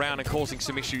wrapping around and causing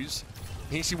some issues.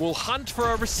 He will hunt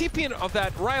for a recipient of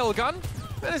that rail gun,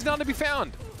 but there's none to be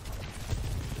found.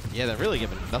 Yeah, they're really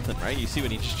giving him nothing, right? You see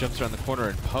when he just jumps around the corner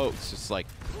and pokes, just like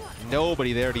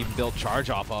nobody there to even build charge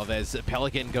off of as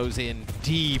Pelican goes in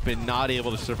deep and not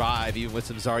able to survive, even with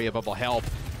some Zarya bubble help.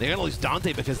 They're going to lose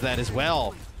Dante because of that as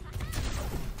well.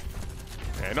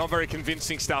 Yeah, not very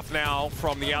convincing stuff now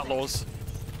from the Outlaws.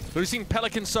 Losing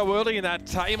Pelican so early in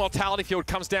that Immortality field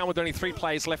comes down with only 3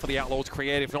 players left for the Outlaws.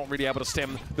 Creative not really able to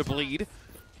stem the bleed.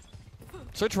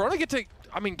 So Toronto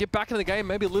get back into the game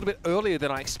maybe a little bit earlier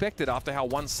than I expected after how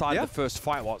one-sided the first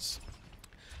fight was.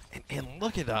 And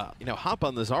look at hop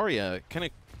on the Zarya. Kind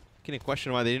of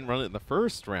question why they didn't run it in the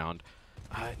first round.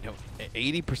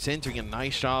 80% doing a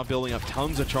nice job building up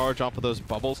tons of charge off of those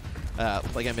bubbles.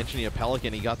 Like I mentioned,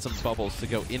 Pelican, he got some bubbles to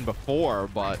go in before,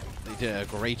 but they did a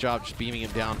great job just beaming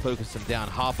him down, focusing him down.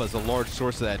 Hoppa's a large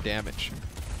source of that damage.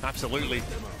 Absolutely.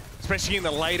 Especially in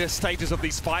the later stages of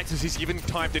these fights as he's given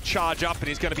time to charge up and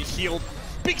he's going to be healed.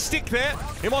 Big stick there.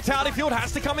 Immortality field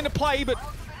has to come into play, but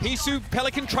Hisu,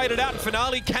 Pelican traded out, and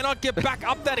Finale cannot get back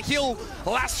up that hill.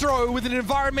 Lastro with an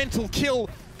environmental kill.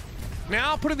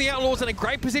 Now putting the Outlaws in a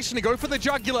great position to go for the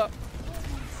jugular.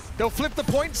 They'll flip the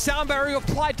point. Sound barrier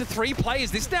applied to 3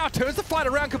 players. This now turns the fight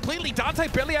around completely. Dante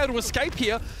barely able to escape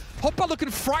here. Hoppa looking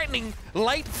frightening.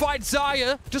 Late fight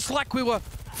Zarya, just like we were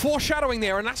foreshadowing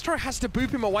there. And Astro has to boop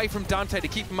him away from Dante to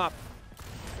keep him up.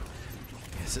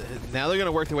 Now they're going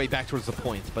to work their way back towards the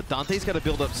point, but Dante's got to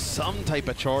build up some type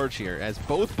of charge here as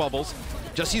both bubbles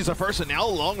just use the first, and now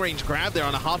long-range grab there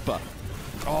on a Hotba.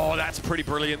 Oh, that's pretty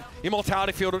brilliant.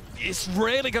 Immortality field is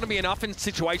rarely going to be enough in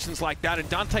situations like that, and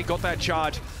Dante got that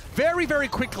charge very, very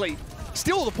quickly.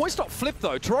 Still, the point's not flipped,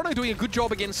 though. Toronto doing a good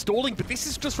job against stalling, but this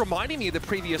is just reminding me of the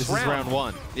previous round. This is round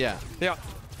 1, yeah. Yeah.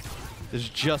 This is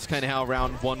just kind of how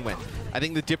round 1 went. I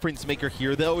think the difference maker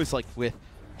here, though, is like with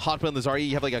Hotba and the Zarya,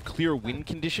 you have like a clear win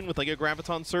condition with like a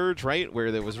Graviton Surge, right?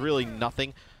 Where there was really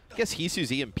nothing. I guess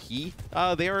Hisu's EMP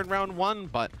there in round 1,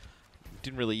 but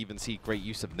didn't really even see great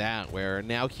use of that, where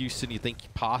now Houston, you think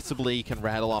possibly can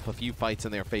rattle off a few fights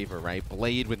in their favor, right?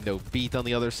 Blade with no beat on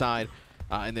the other side.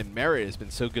 And then Merit has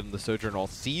been so good in the Sojourn all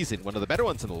season. One of the better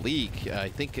ones in the league. I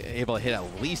think able to hit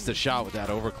at least a shot with that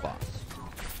overclock.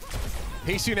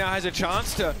 Hisu now has a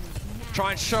chance to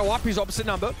try and show up his opposite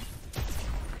number.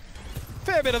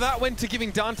 Fair bit of that went to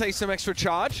giving Dante some extra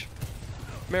charge.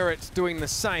 Merit's doing the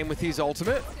same with his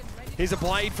ultimate. Here's a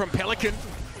blade from Pelican.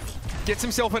 Gets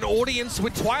himself an audience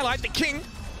with Twilight, the king.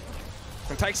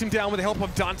 And takes him down with the help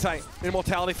of Dante.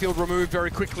 Immortality field removed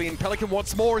very quickly, and Pelican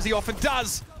wants more, as he often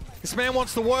does. This man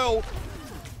wants the world.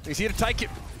 He's here to take it.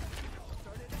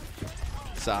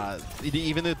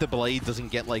 Even if the blade doesn't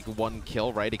get like 1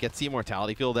 kill, right? It gets the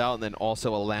Immortality field out and then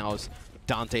also allows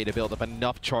Dante to build up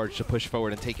enough charge to push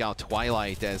forward and take out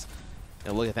Twilight. As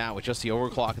look at that with just the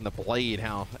overclock and the blade,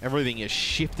 how everything is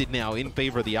shifted now in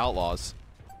favor of the Outlaws.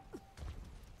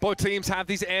 Both teams have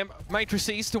these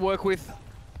matrices to work with.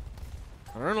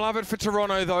 I don't love it for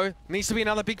Toronto, though. Needs to be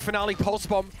another big Finale pulse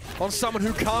bomb on someone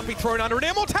who can't be thrown under an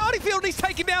Immortality field, and he's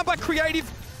taken down by Creative.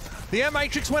 The air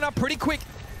matrix went up pretty quick.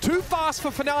 Too fast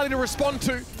for Finale to respond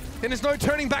to. And there's no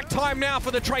turning back time now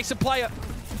for the Tracer player.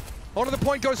 Onto the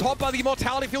point goes Hoppa. The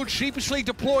Immortality field sheepishly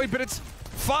deployed, but it's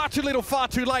far too little, far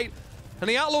too late. And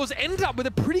the Outlaws end up with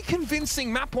a pretty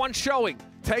convincing map 1 showing,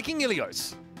 taking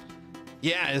Ilios.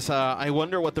 Yeah, I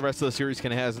wonder what the rest of the series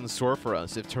kind of has in store for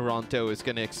us. If Toronto is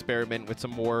going to experiment with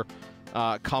some more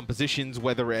compositions,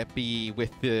 whether it be with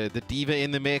the D.Va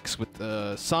in the mix, with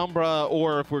the Sombra,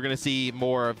 or if we're going to see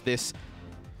more of this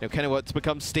know, kind of what's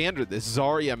become standard, this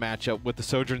Zarya matchup with the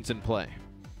Sojourns in play.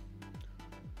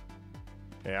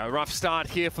 Yeah, a rough start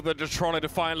here for the Toronto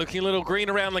Defiant, looking a little green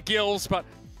around the gills, but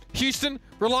Houston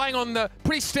relying on the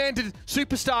pretty standard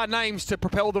superstar names to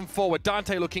propel them forward.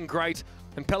 Dante looking great,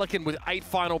 and Pelican with 8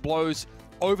 final blows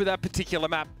over that particular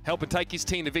map, helping take his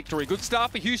team to victory. Good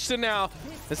start for Houston now,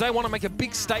 as they want to make a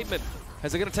big statement,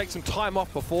 as they're going to take some time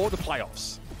off before the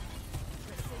playoffs.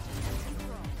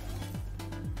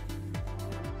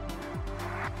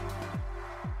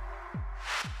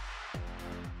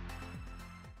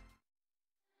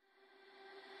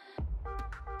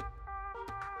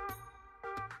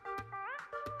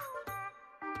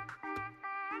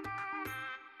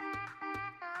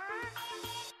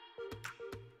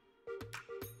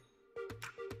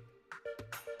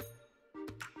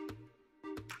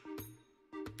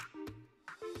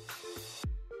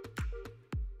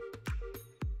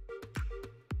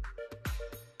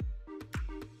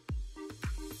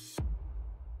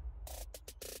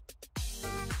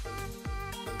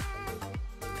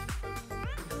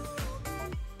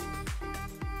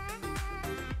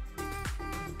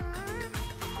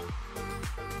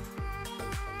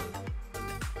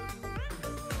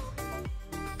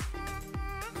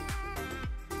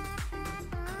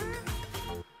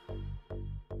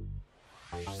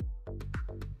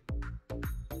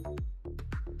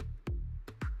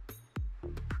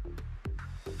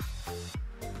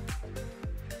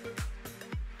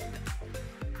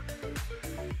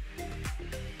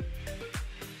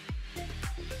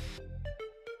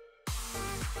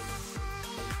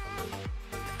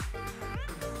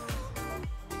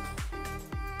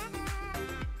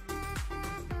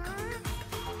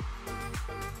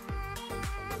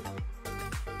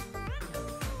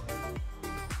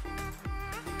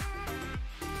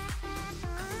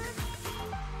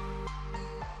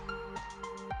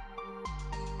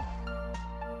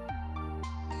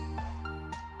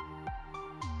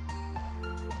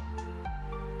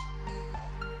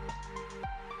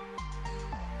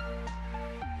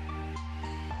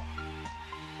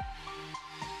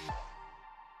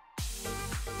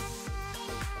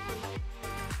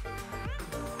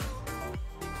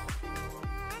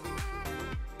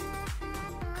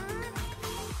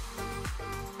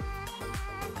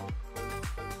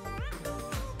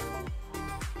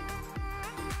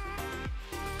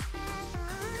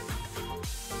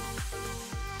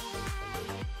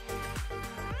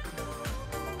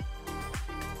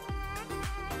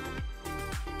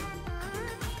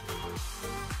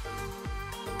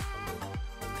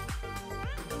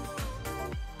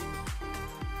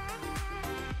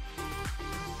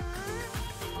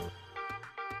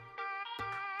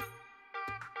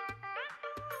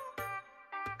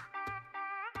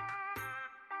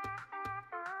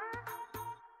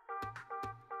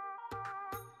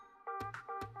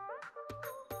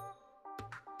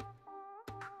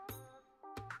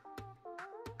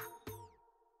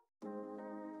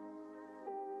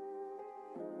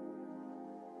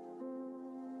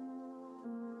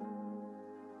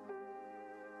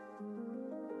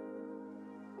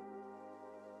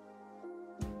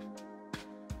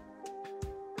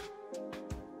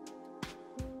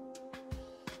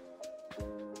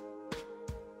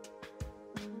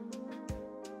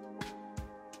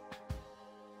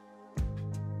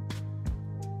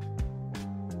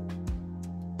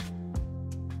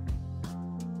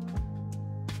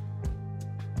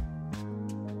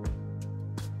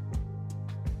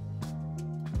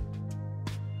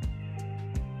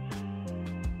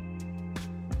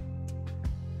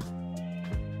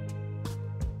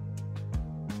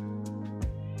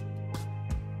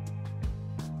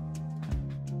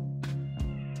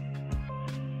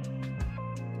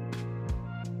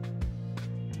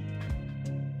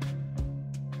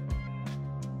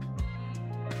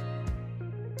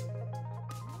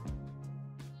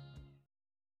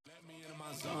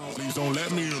 Please don't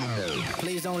let me in.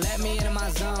 Please don't let me into my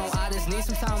zone. I just need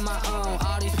some time of my own.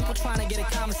 All these people trying to get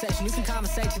a conversation. You can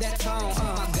conversate to that tone.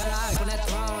 My gut eyes on that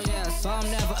throne, yeah. So I'm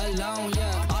never alone,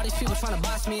 yeah. All these people trying to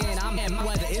box me in. I'm at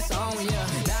whether it's on, yeah.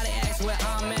 Now they ask where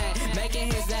I'm at.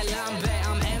 Making hits that line back.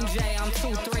 I'm MJ, I'm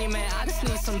 2-3, man. I just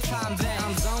need some time back.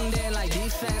 I'm zoned in like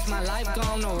defense. My life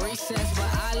gone, no recess. But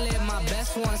I live my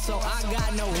best one, so I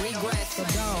got no regrets. So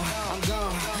I'm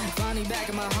gone. Finally back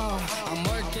in my home. I'm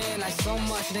working like so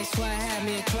much. They swear I had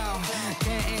me a clone.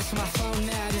 Can't answer my phone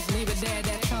now. Just leave it there at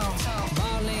that tone.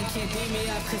 Ballin' can't beat me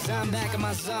up, cause I'm back in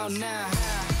my zone now.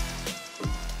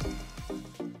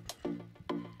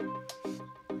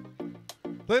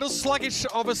 Little sluggish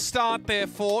of a start there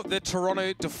for the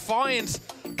Toronto Defiant.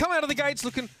 come out of the gates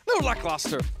looking a little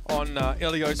lackluster on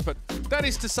Ilios, but that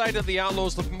is to say that the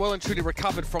Outlaws looking well and truly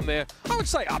recovered from their, I would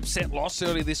say, upset loss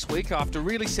early this week after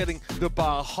really setting the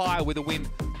bar high with a win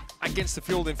against the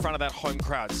field in front of that home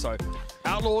crowd. So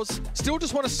Outlaws still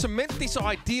just want to cement this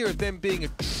idea of them being a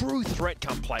true threat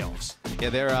come playoffs.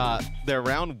 Yeah, their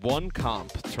round 1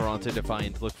 comp, Toronto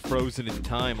Defiant, looked frozen in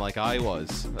time like I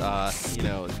was. You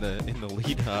know, in the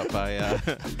lead up, I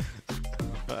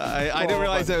didn't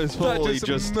realize I was fully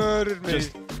just murdered me.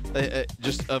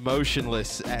 Just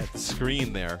emotionless at the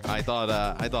screen there. I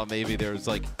thought maybe there was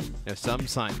like some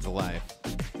signs of life,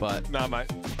 but nah,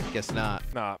 mate. Guess not.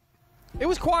 Nah. It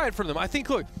was quiet from them. I think,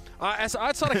 look,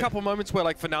 outside a couple of moments where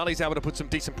like Finale's able to put some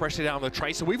decent pressure down on the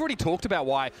Tracer, we've already talked about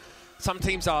why some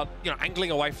teams are, angling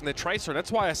away from their Tracer, and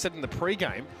that's why I said in the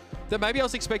pre-game that maybe I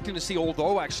was expecting to see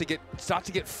Although actually start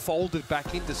to get folded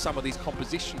back into some of these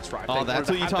compositions, right? Oh, that's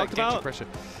what you talked about? Pressure.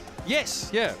 Yes,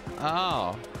 yeah.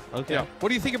 Oh, okay. Yeah. What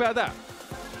do you think about that?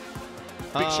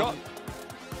 Big shot.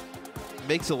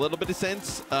 Makes a little bit of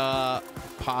sense.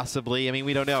 Possibly. I mean,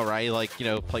 we don't know, right? Like,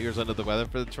 players under the weather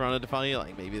for the Toronto Defiant,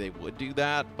 like maybe they would do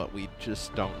that, but we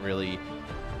just don't really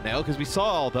know because we saw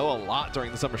Although a lot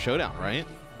during the Summer Showdown, right?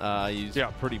 He's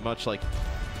pretty much like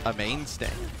a mainstay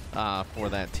for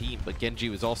that team. But Genji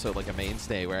was also like a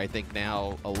mainstay where I think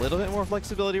now a little bit more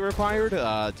flexibility required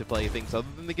to play things other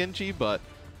than the Genji, but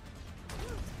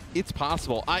it's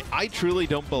possible. I truly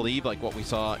don't believe like what we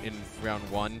saw in round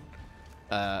 1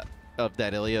 of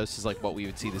that Ilios is like what we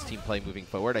would see this team play moving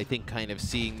forward. I think kind of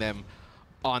seeing them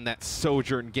on that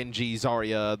Sojourn, Genji,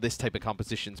 Zarya, this type of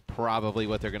composition's probably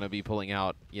what they're going to be pulling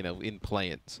out, in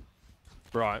play-ins.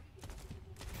 Right.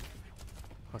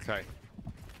 Okay.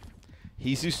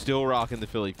 He's still rocking the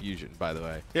Philly Fusion, by the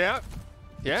way. Yeah.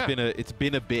 Yeah. It's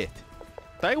been a bit.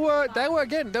 They were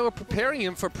preparing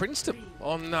him for Princeton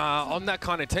on that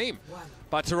kind of team.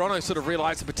 But Toronto sort of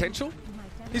realized the potential.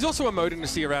 He's also emoting to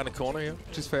see around the corner here,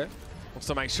 which is fair. Wants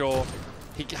to make sure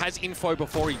he has info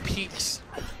before he peeks.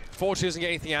 Fortunately doesn't get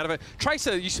anything out of it.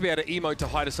 Tracer used to be able to emote to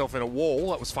hide herself in a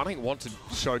wall. That was funny. Wanted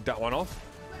showed that one off.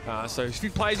 So a few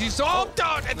players used to... Oh,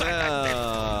 don't!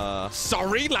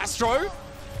 Sorry, Lastro.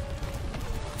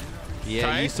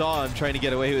 Yeah, you saw him trying to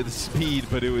get away with the speed,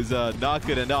 but it was not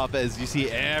good enough. As you see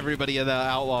everybody in the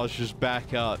Outlaws just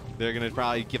back up. They're going to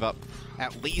probably give up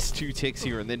at least 2 ticks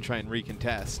here and then try and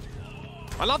recontest.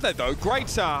 I love that, though.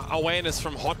 Great awareness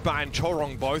from Hotbar and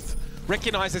Chorong both.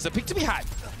 Recognize there's a pick to be had.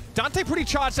 Dante pretty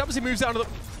charged up as he moves down to the...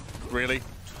 Really?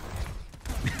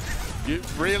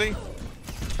 Really?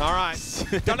 All right.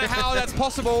 Don't know how that's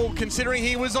possible, considering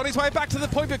he was on his way back to the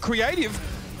point, but Creative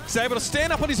is able to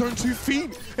stand up on his own 2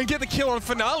 feet and get the kill on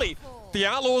Finale. The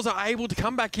Outlaws are able to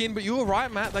come back in, but you were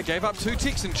right, Matt. They gave up 2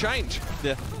 ticks and change.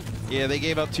 Yeah, they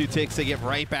gave up 2 ticks. They get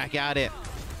right back at it.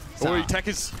 So,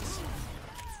 Techers...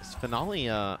 Finale,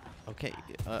 okay,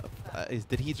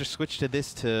 did he just switch to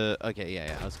this to, okay,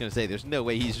 yeah, I was going to say, there's no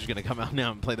way he's just going to come out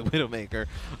now and play the Widowmaker.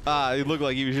 It looked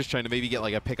like he was just trying to maybe get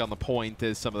like a pick on the point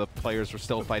as some of the players were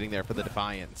still fighting there for the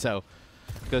Defiant. So,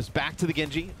 goes back to the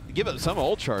Genji, give up some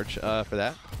ult charge for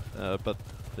that, but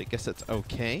I guess that's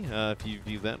okay if you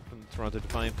view that from Toronto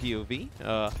Defiant POV.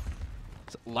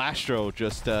 Lastro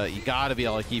just, you got to be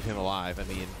able to keep him alive. I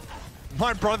mean...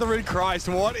 My brother in Christ,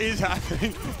 what is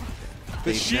happening?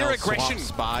 The sheer aggression.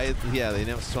 Yeah, they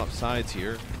now swap sides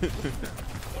here.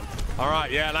 All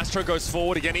right, yeah, Lastro goes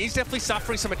forward again. He's definitely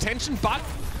suffering some attention, but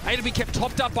able to be kept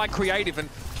topped up by Creative. And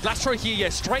Lastro here, yeah,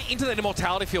 straight into that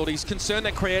immortality field. He's concerned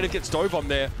that Creative gets dove on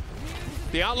there.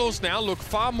 The Outlaws now look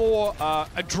far more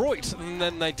adroit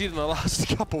than they did in the last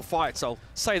couple fights. I'll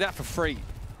say that for free.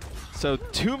 So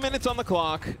 2 minutes on the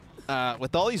clock.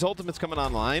 With all these ultimates coming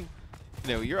online,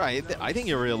 you're right. I think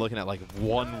you're really looking at like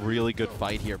 1 really good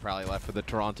fight here probably left for the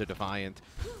Toronto Defiant.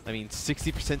 I mean,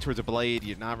 60% towards a Blade.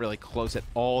 You're not really close at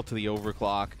all to the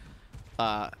overclock.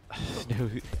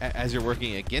 As you're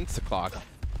working against the clock,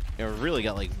 you've really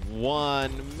got like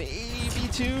 1, maybe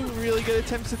 2 really good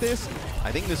attempts at this.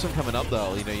 I think this one coming up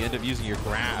though, you end up using your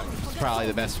grab. It's probably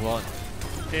the best one.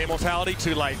 Yeah, Immortality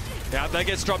too late. Now that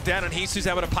gets dropped down and Hisu's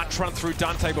able to punch run through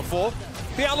Dante before.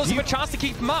 The Outlaws have a chance to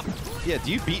keep him up. Yeah,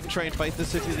 do you beat and try and fight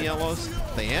this if you're the Outlaws?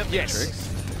 They have Matrix.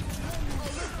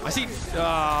 I see,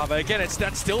 but again,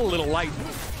 that's still a little late.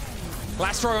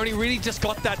 Lastro only really just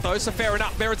got that though, so fair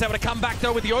enough. Barrett's able to come back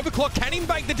though with the overclock. Can he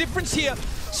make the difference here?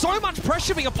 So much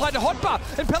pressure being applied to Hotbar,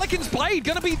 and Pelican's Blade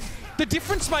gonna be the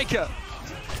difference maker.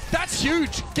 That's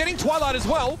huge. Getting Twilight as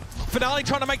well. Finale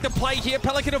trying to make the play here.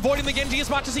 Pelican avoiding the Genji as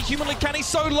much as he humanly can. He's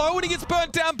so low and he gets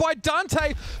burnt down by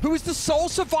Dante, who is the sole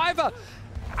survivor.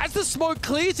 As the smoke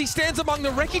clears, he stands among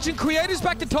the wreckage and creators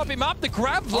back to top him up. The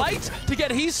grab late to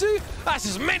get Hisu. That's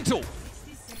just mental.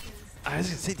 I was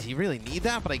gonna say, do you really need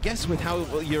that? But I guess with how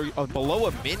you're below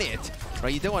a minute,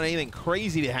 right, you don't want anything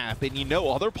crazy to happen. You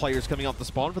know other players coming off the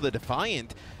spawn for the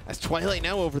Defiant, as Twilight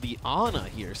now over the Ana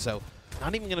here, so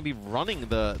not even gonna be running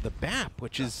the BAP,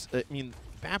 which is, I mean,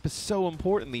 BAP is so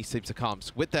important in these types of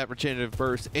comps. With that regenerative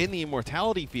burst and the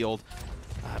immortality field,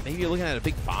 maybe you're looking at a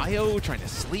big bio, trying to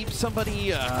sleep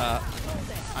somebody. I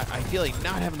feel like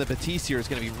not having the Batiste here is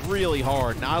gonna be really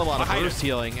hard. Not a lot of burst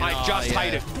healing. I just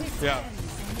hate it. Yeah.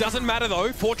 Doesn't matter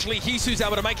though. Fortunately, Hisu's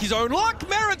able to make his own luck.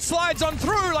 Merit slides on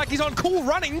through like he's on cool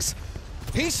runnings.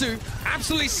 Hisu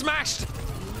absolutely smashed.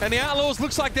 And the Outlaws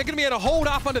looks like they're going to be able to hold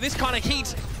up under this kind of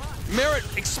heat. Merit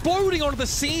exploding onto the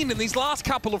scene in these last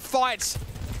couple of fights.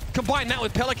 Combine that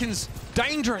with Pelican's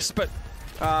dangerous but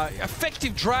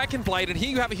effective Dragon Blade. And here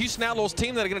you have a Houston Outlaws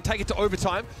team that are going to take it to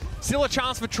overtime. Still a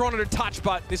chance for Toronto to touch,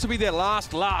 but this will be their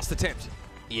last attempt.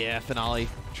 Yeah, Finale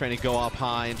trying to go up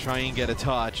high and try and get a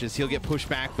touch as he'll get pushed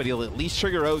back, but he'll at least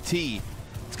trigger OT.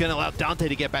 It's going to allow Dante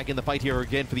to get back in the fight here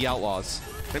again for the Outlaws.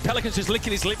 And Pelican's just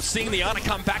licking his lips, seeing the Ana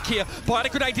come back here.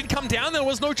 Biotic Grenade did come down. There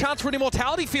was no chance for an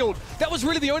Immortality Field. That was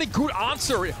really the only good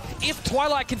answer. If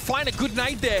Twilight can find a good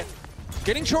nade there,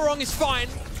 getting Chorong is fine.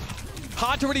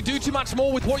 Hard to really do too much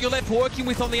more with what you're left working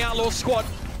with on the Outlaws squad.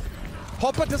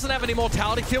 Hopper doesn't have an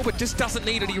Immortality Field, but just doesn't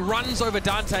need it. He runs over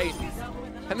Dante.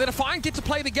 And the Defiant get to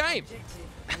play the game.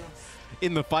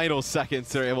 In the final seconds,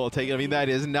 they're able to take it. I mean, that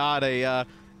is not a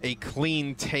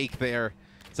clean take there.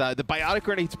 So the Biotic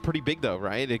Grenade's pretty big, though,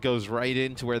 right? It goes right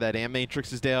into where that Am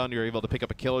Matrix is down. You're able to pick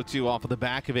up a kill or two off of the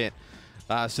back of it.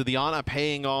 So the Ana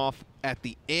paying off at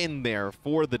the end there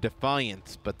for the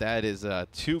Defiant, but that is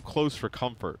too close for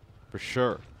comfort, for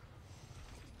sure.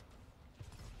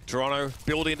 Toronto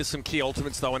build into some key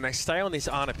ultimates, though, and they stay on this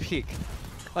Ana pick.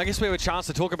 I guess we have a chance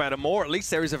to talk about it more. At least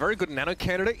there is a very good nano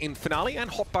candidate in Finale and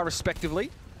Hotbar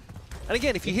respectively. And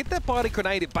again, if you hit that Biotic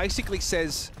Grenade, it basically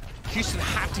says Houston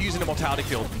have to use an Immortality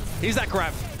Field. Here's that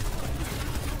grab.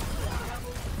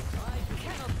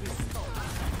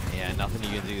 Yeah, nothing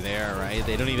you can do there, right?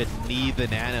 They don't even need the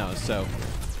nano, so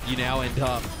you now end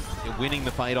up winning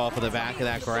the fight off of the back of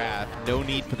that grab. No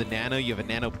need for the nano. You have a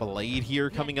nano blade here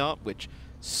coming up, which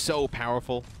is so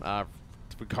powerful,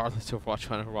 regardless of Overwatch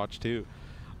 1 or Overwatch 2.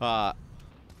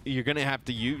 You're going to have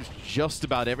to use just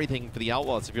about everything for the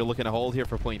Outlaws if you're looking to hold here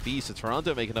for point B, so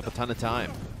Toronto making up a ton of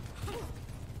time.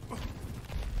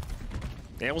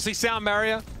 Yeah, we'll see Sound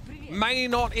Barrier. May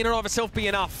not in and of itself be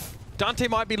enough. Dante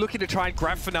might be looking to try and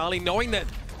grab Finale, knowing that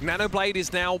Nano Blade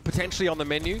is now potentially on the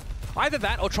menu. Either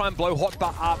that or try and blow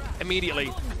Hotbar up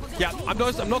immediately. Yeah, I'm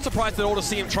not surprised at all to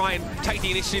see him try and take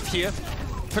the initiative here.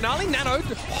 Finale Nano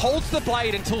holds the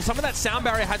blade until some of that sound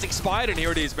barrier has expired, and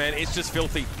here it is, man. It's just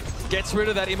filthy. Gets rid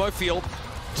of that Immo field.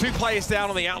 2 players down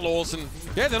on the Outlaws, and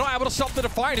yeah, they're not able to stop the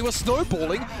Defiant, who was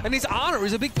snowballing, and his Ana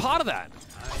is a big part of that.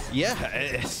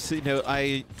 Yeah, you know,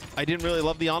 I didn't really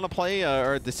love the Ana play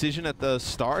or decision at the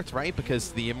start, right?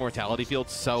 Because the Immortality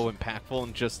field's so impactful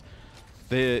and just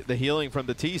the healing from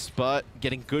the Batiste, but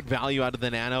getting good value out of the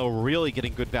Nano, really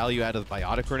getting good value out of the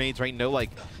Biotic Grenades, right? No, like,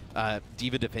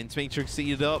 Diva Defense Matrix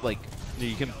seeded up, like,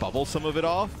 you can bubble some of it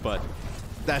off, but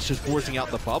that's just forcing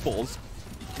out the bubbles,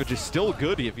 which is still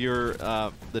good if you're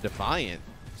the Defiant.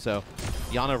 So,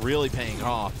 Yana really paying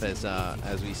off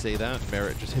as we say that.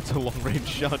 Merit just hits a long-range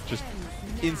shot, just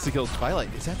insta-kills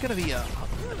Twilight. Is that going to be an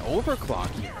overclock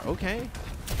here? Okay.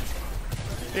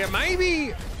 Yeah,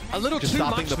 maybe a little just too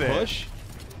stopping much the there. push.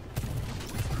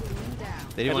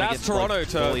 They didn't It want allows to get Toronto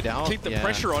fully to down. keep the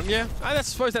pressure on. Yeah, I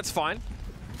suppose that's fine.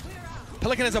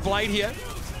 Pelican has a blade here.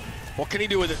 What can he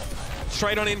do with it?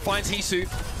 Straight on in, finds Hisu.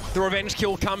 The revenge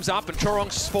kill comes up, and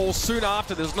Chorong falls soon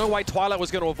after. There's no way Twilight was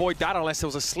going to avoid that unless there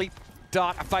was a sleep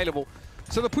dart available.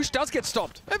 So the push does get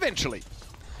stopped, eventually.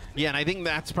 Yeah, and I think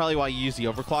that's probably why you use the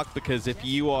overclock, because if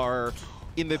you are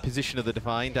in the position of the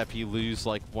Defiant, after you lose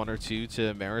like 1 or 2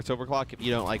 to Merit's overclock, if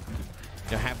you don't like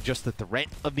have just the threat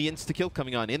of the insta-kill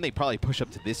coming on in, they probably push up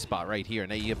to this spot right here.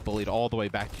 Now you get bullied all the way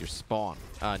back to your spawn,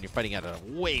 and you're fighting at a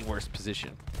way worse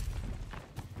position.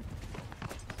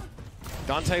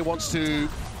 Dante wants to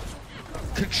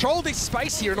control this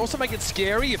space here and also make it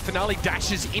scary if Finale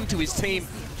dashes into his team.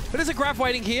 But there's a grab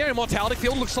waiting here. Immortality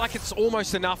field looks like it's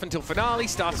almost enough until Finale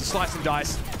starts to slice and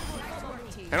dice.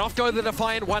 And off go the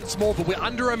Defiant once more, but we're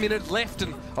under a minute left,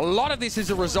 and a lot of this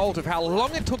is a result of how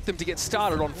long it took them to get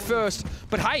started on first.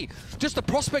 But hey, just the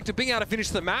prospect of being able to finish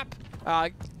the map,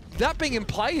 that being in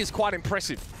play is quite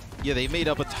impressive. Yeah, they made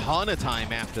up a ton of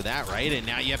time after that, right? And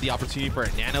now you have the opportunity for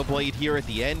a Nano Blade here at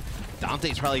the end.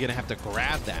 Dante's probably going to have to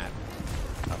grab that.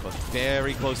 But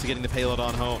very close to getting the payload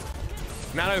on home.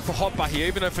 Nano for Hopper here,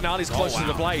 even though Finale's close to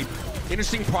the blade.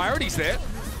 Interesting priorities there.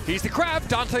 Here's the grab.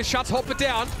 Dante shuts Hopper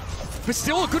down. But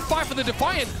still a good fight for the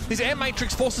Defiant. His air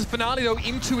matrix forces Finale, though,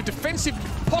 into a defensive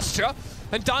posture.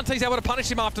 And Dante's able to punish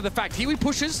him after the fact. Here he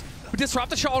pushes. We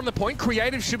disrupt the shot on the point.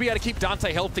 Creative should be able to keep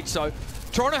Dante healthy. So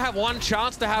Toronto have one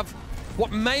chance to have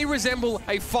what may resemble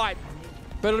a fight,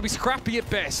 but it'll be scrappy at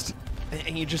best.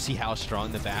 And you just see how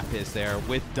strong the BAP is there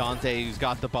with Dante, who's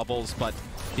got the bubbles, but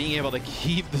being able to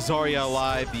keep the Zarya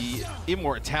alive, the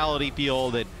immortality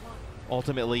field, that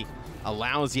ultimately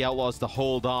allows the Outlaws to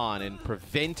hold on and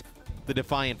prevent the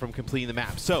Defiant from completing the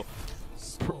map. So,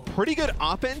 pretty good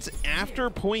offense after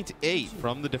point 8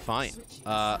 from the Defiant.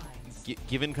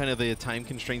 Given kind of the time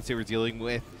constraints they were dealing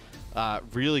with,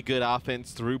 really good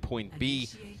offense through point B.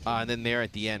 And then there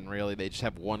at the end, really, they just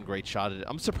have one great shot at it.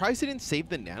 I'm surprised they didn't save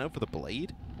the Nano for the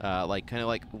Blade. Kind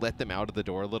of let them out of the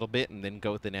door a little bit and then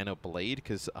go with the Nano Blade,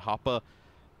 because Hoppa,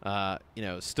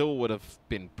 still would have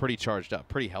been pretty charged up,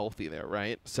 pretty healthy there,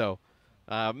 right? So,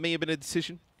 may have been a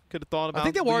decision. Could have thought about. I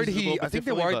think they're worried. I think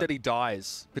they're worried that he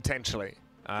dies potentially.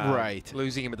 Right,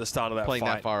 losing him at the start of that playing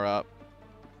fight. that far up.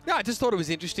 Yeah, I just thought it was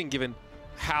interesting given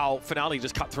how Finale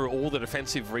just cut through all the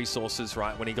defensive resources,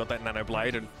 right, when he got that Nano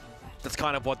Blade, and that's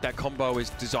kind of what that combo is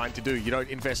designed to do. You don't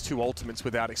invest 2 ultimates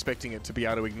without expecting it to be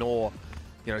able to ignore,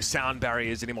 sound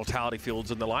barriers and immortality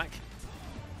fields and the like.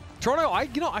 Toronto,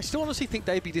 I still honestly think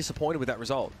they'd be disappointed with that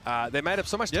result. They made up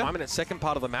so much time in that second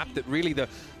part of the map that really the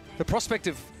prospect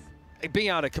of being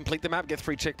able to complete the map, get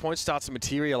 3 checkpoints, starts to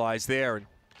materialize there, and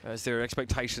as their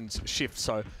expectations shift.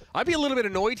 So I'd be a little bit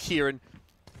annoyed here, and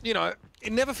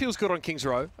it never feels good on Kings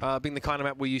Row, being the kind of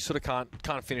map where you sort of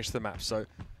can't finish the map. So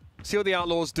see what the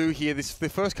Outlaws do here. The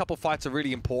first couple of fights are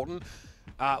really important.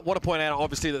 Want to point out,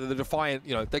 obviously, that the Defiant,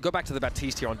 they go back to the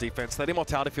Baptiste here on defense. That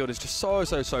immortality field is just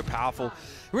so powerful. It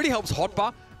really helps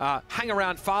Hotbar hang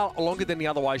around far longer than he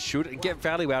otherwise should and get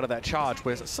value out of that charge,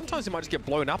 where sometimes he might just get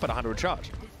blown up at 100 charge.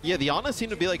 Yeah, the Ana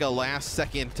seemed to be like a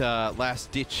last-second,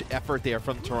 last-ditch effort there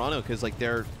from Toronto, because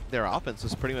their offense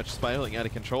was pretty much spiraling out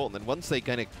of control. And then once they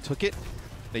kind of took it,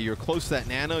 you're close to that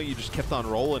Nano, you just kept on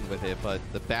rolling with it. But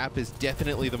the BAP is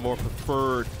definitely the more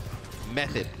preferred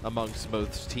method amongst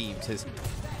most teams.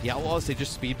 The Outlaws, they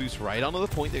just speed boost right onto the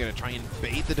point. They're going to try and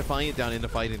bait the Defiant down into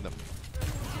fighting them.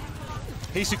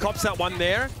 Hisu cops that one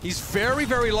there. He's very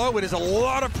low, and there's a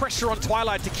lot of pressure on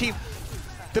Twilight to keep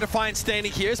the Defiant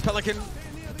standing here as Pelican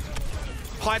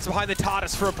hides behind the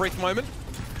TARDIS for a brief moment.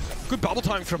 Good bubble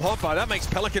timing from Hotbar. That makes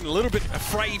Pelican a little bit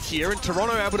afraid here, and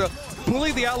Toronto able to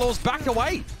bully the Outlaws back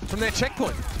away from their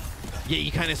checkpoint. Yeah,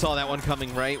 you kind of saw that one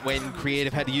coming, right? When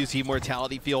Creative had to use the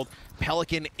immortality field.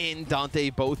 Pelican and Dante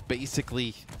both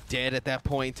basically dead at that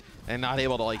point and not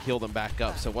able to heal them back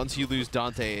up. So once you lose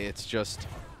Dante, it's just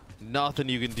nothing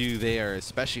you can do there,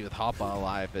 especially with Hoppa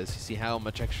alive, as you see how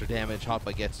much extra damage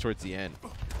Hoppa gets towards the end.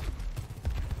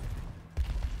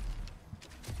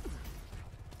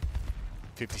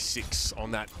 .56 on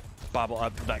that bubble,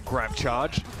 that grab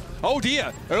charge. Oh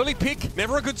dear, early pick,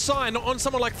 never a good sign, not on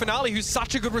someone like Finale, who's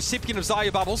such a good recipient of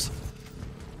Zarya bubbles.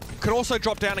 Could also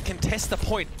drop down and contest the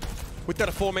point with that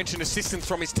aforementioned assistance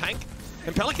from his tank.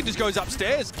 And Pelican just goes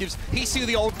upstairs, gives Hisu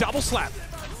the old double slap.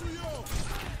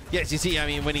 Yes, you see,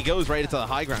 when he goes right into the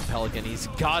high ground, Pelican, he's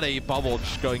got a bubble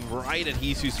just going right at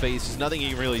Hisu's face. There's nothing you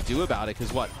can really do about it,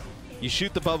 because what? You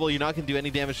shoot the bubble, you're not going to do any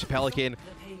damage to Pelican.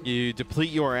 You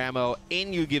deplete your ammo,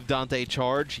 and you give Dante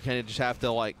charge. You kind of just have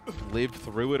to, live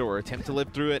through it or attempt to live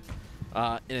through it.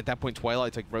 And at that point,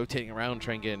 Twilight's, rotating around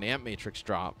trying to get an amp matrix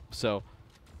drop. So,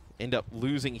 end up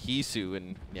losing Hisu,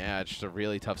 and yeah, it's just a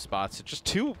really tough spot. So just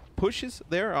 2 pushes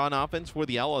there on offense for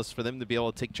the Outlaws for them to be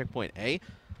able to take checkpoint A.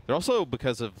 They're also,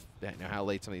 because of how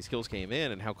late some of these kills came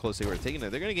in and how close they were to taking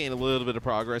it, they're going to gain a little bit of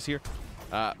progress here.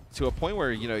 To a point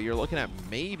where, you're looking at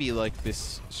maybe,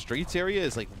 this streets area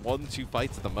is, 1-2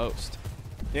 fights at the most.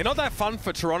 Yeah, not that fun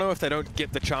for Toronto if they don't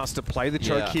get the chance to play the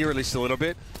choke here, at least a little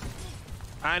bit.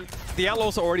 And the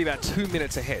Outlaws are already about 2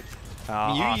 minutes ahead.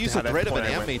 You use the threat of an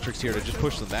amp matrix here to just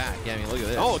push them back. Yeah, look at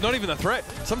this. Oh, not even the threat.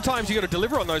 Sometimes you got to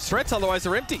deliver on those threats, otherwise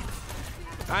they're empty.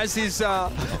 As is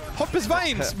Hopper's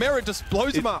veins, Merit just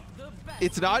blows him up.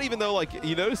 It's not even though,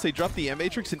 you notice they drop the amp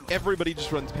matrix and everybody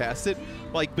just runs past it,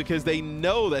 because they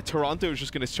know that Toronto is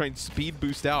just going to try and speed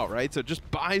boost out, right? So it just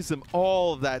buys them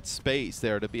all of that space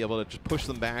there to be able to just push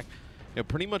them back,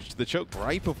 pretty much to the choke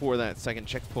right before that second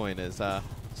checkpoint is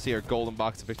see our golden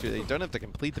box of victory. They don't have to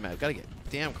complete the map. Got to get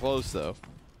damn close, though.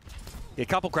 Yeah, a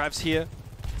couple grabs here,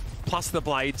 plus the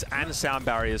blades and sound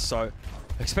barriers. So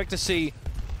expect to see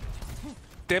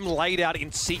them laid out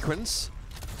in sequence.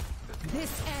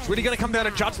 It's really going to come down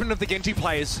to judgment of the Genji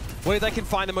players, where they can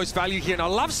find the most value here. And I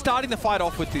love starting the fight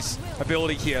off with this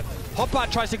ability here.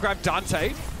 Hotbar tries to grab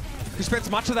Dante, who spends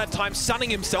much of that time sunning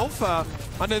himself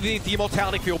underneath the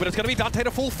immortality field, but it's going to be Dante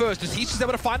to fall first as he's just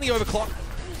able to find the overclock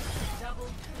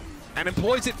and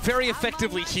employs it very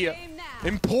effectively here.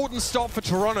 Important stop for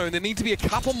Toronto, and there need to be a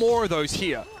couple more of those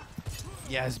here.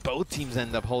 Yeah, as both teams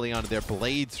end up holding onto their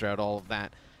blades throughout all of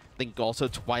that. I think also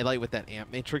Twilight with that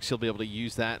amp matrix, he'll be able to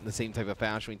use that in the same type of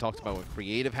fashion we talked about when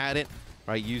Creative had it,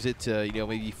 right? Use it to, you know,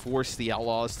 maybe force the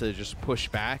Outlaws to just push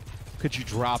back. Could you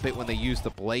drop it when they use the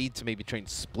blade to maybe try and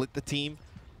split the team,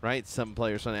 right? Some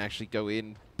players want to actually go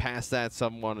in past that,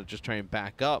 some want to just try and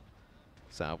back up.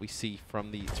 So we see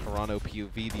from the Toronto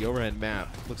POV, the overhead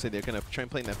map, looks like they're going to try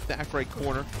and play in that back right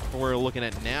corner, where we're looking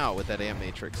at now with that amp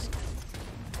matrix.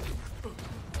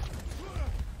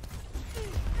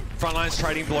 Frontline's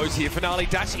trading blows here. Finale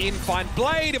dash in, find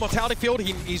Blade, immortality field.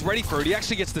 He's ready for it. He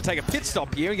actually gets to take a pit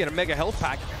stop here and get a mega health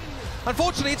pack.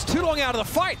 Unfortunately, it's too long out of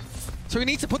the fight. So he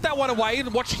needs to put that one away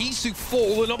and watch Hisu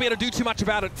fall and not be able to do too much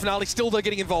about it. Finale still though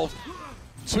getting involved.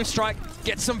 Swift Strike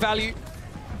gets some value.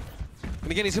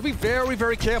 And again, he's going to be very,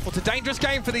 very careful. It's a dangerous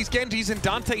game for these Genjis, and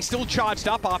Dante still charged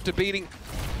up after beating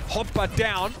Hotbar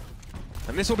down.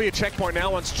 And this will be a checkpoint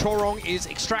now once Chorong is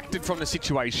extracted from the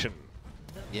situation.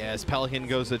 Yeah, as Pelican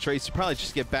goes to Trace, you probably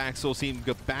just get back, so we'll see him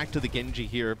go back to the Genji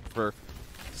here for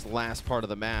this last part of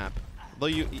the map. Though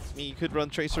you could run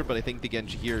Tracer, but I think the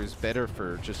Genji here is better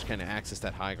for just kind of access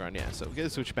that high ground. Yeah, so we get a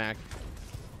switch back.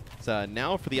 So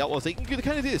now for the Outlaws, they can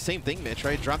kind of do the same thing, Mitch,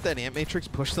 right? Drop that Amp Matrix,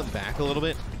 push them back a little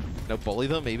bit, you know, bully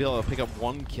them. Maybe they'll pick up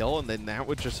one kill, and then that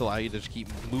would just allow you to just keep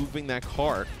moving that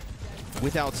cart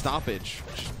without stoppage,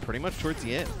 pretty much towards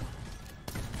the end.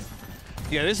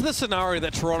 Yeah, this is the scenario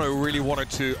that Toronto really wanted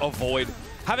to avoid.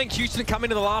 Having Houston come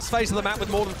into the last phase of the map with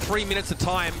more than 3 minutes of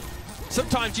time,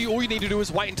 sometimes all you need to do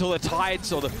is wait until the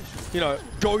tides or the,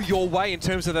 go your way in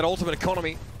terms of that ultimate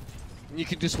economy. And you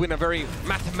can just win a very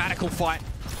mathematical fight.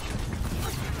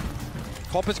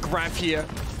 Hopper's grab here.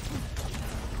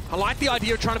 I like the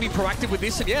idea of trying to be proactive with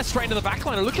this, and yeah, straight into the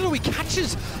backline. And look at how he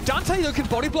catches. Dante, though, can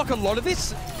body block a lot of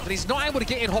this, but he's not able to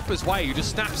get in Hopper's way. He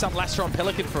just snaps up Lastra and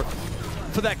Pelican for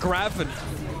that grab, and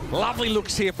lovely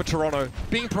looks here for Toronto.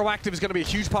 Being proactive is going to be a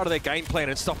huge part of their game plan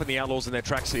and stopping the Outlaws in their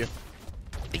tracks here.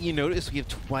 You notice we have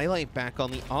Twilight back on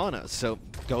the Ana, so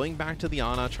going back to the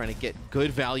Ana, trying to get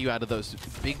good value out of those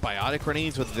big biotic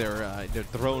grenades, whether they're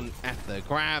thrown at the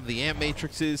grab, the amp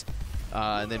matrices,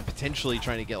 and then potentially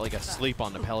trying to get like a sleep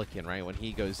on the Pelican, right, when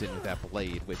he goes in with that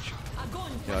blade, which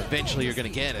eventually you're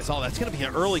going to get. That's going to be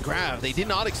an early grab. They did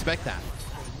not expect that.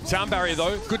 Sound barrier,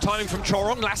 though. Good timing from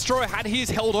Chorong. Lastro had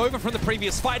his held over from the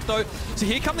previous fight, though. So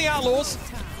here come the Outlaws.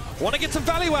 Want to get some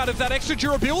value out of that extra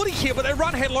durability here, but they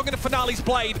run headlong into Finale's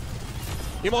blade.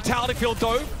 Immortality field,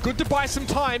 though. Good to buy some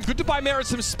time. Good to buy Merit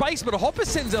some space, but Hopper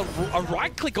sends a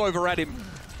right click over at him.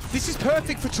 This is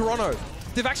perfect for Toronto.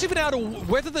 They've actually been able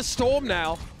to weather the storm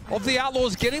now of the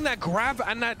Outlaws getting that grab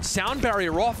and that sound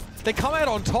barrier off. They come out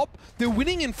on top. They're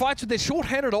winning in fights with their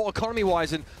short-handed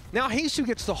economy-wise, and now Hisu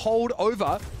gets to hold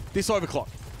over this overclock.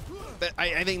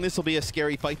 I think this will be a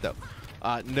scary fight, though.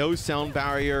 No sound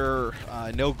barrier,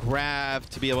 no grab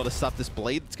to be able to stop this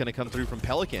blade that's going to come through from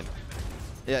Pelican.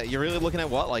 Yeah, you're really looking at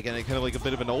what? Like kind of like a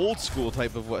bit of an old school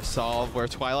type of solve where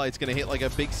Twilight's going to hit like a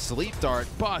big sleep dart,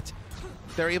 but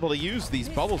they're able to use these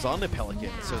bubbles on the Pelican,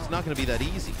 so it's not going to be that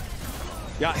easy.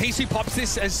 Yeah, Hisu pops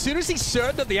this as soon as he's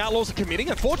certain that the Outlaws are committing.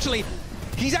 Unfortunately,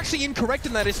 he's actually incorrect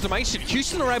in that estimation.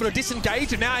 Houston are able to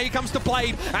disengage, and now here comes the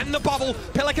blade and the bubble.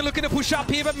 Pelican looking to push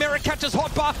up here, but Merrick catches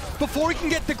Hotbar before he can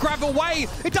get the grab away.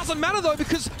 It doesn't matter, though,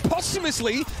 because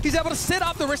posthumously, he's able to set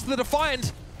up the rest of the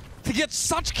Defiant to get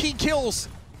such key kills.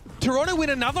 Toronto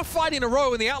win another fight in a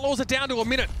row, and the Outlaws are down to a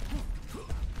minute.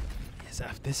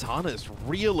 This Ana has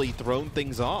really thrown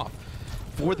things off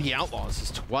for the Outlaws. This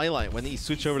Twilight, when he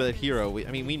switched over to that hero,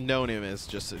 we've known him as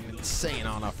just an insane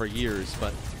Ana for years,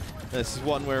 but this is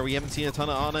one where we haven't seen a ton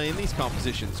of Ana in these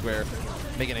compositions, where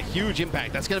making a huge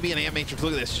impact. That's going to be an Amp Matrix.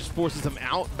 Look at this. Just forces him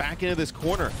out back into this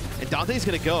corner. And Dante's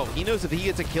going to go. He knows if he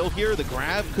gets a kill here, the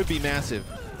grab could be massive.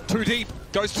 Too deep.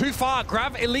 Goes too far.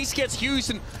 Grab at least gets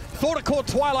Houston. Thought it caught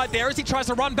Twilight there as he tries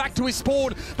to run back to his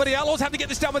spawn. But the Outlaws have to get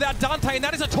this done without Dante, and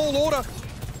that is a tall order.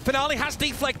 Finale has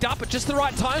deflect up at just the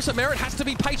right time, so Merit has to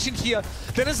be patient here.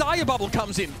 Then a Zarya bubble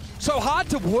comes in. So hard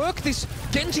to work this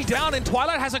Genji down, and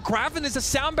Twilight has a grab, and there's a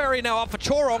sound barrier now up for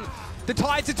Chorong. The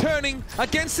tides are turning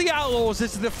against the Outlaws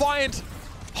as the Defiant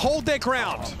hold their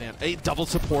ground. Oh, man. A double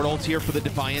support ult here for the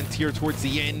Defiant here towards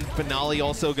the end. Finale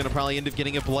also going to probably end up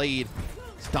getting a blade.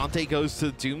 Dante goes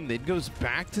to Doom, then goes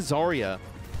back to Zarya.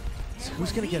 So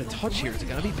who's going to get a touch here? Is it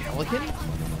going to be Pelican?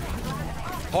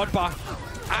 Hodba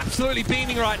absolutely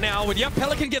beaming right now. And yep,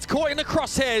 Pelican gets caught in the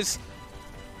crosshairs.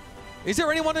 Is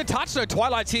there anyone to touch? No,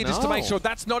 Twilight's here just to make sure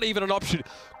that's not even an option.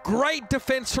 Great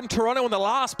defense from Toronto in the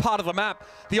last part of the map.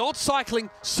 The ult cycling,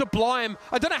 sublime.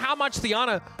 I don't know how much the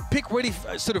Ana pick really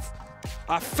sort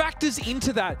of factors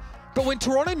into that. But when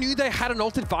Toronto knew they had an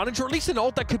ult advantage, or at least an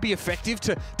ult that could be effective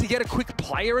to get a quick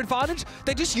player advantage,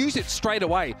 they just used it straight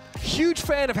away. Huge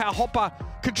fan of how Hopper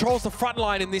controls the front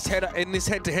line in this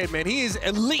head-to-head, man. He is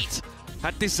elite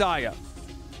at this Zarya.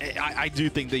 I do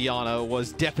think the Yana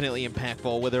was definitely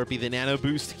impactful, whether it be the nano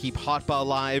boost to keep Hotba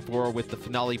alive or with the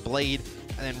Finale Blade,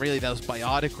 and then really those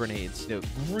biotic grenades. You know,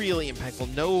 really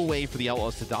impactful. No way for the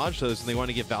Outlaws to dodge those, and they want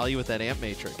to get value with that Amp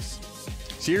Matrix.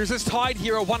 Series is tied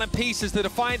here at 1 apiece as the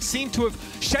Defiants seem to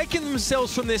have shaken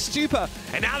themselves from their stupor,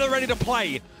 and now they're ready to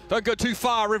play. Don't go too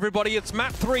far, everybody. It's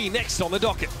map 3 next on the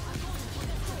docket.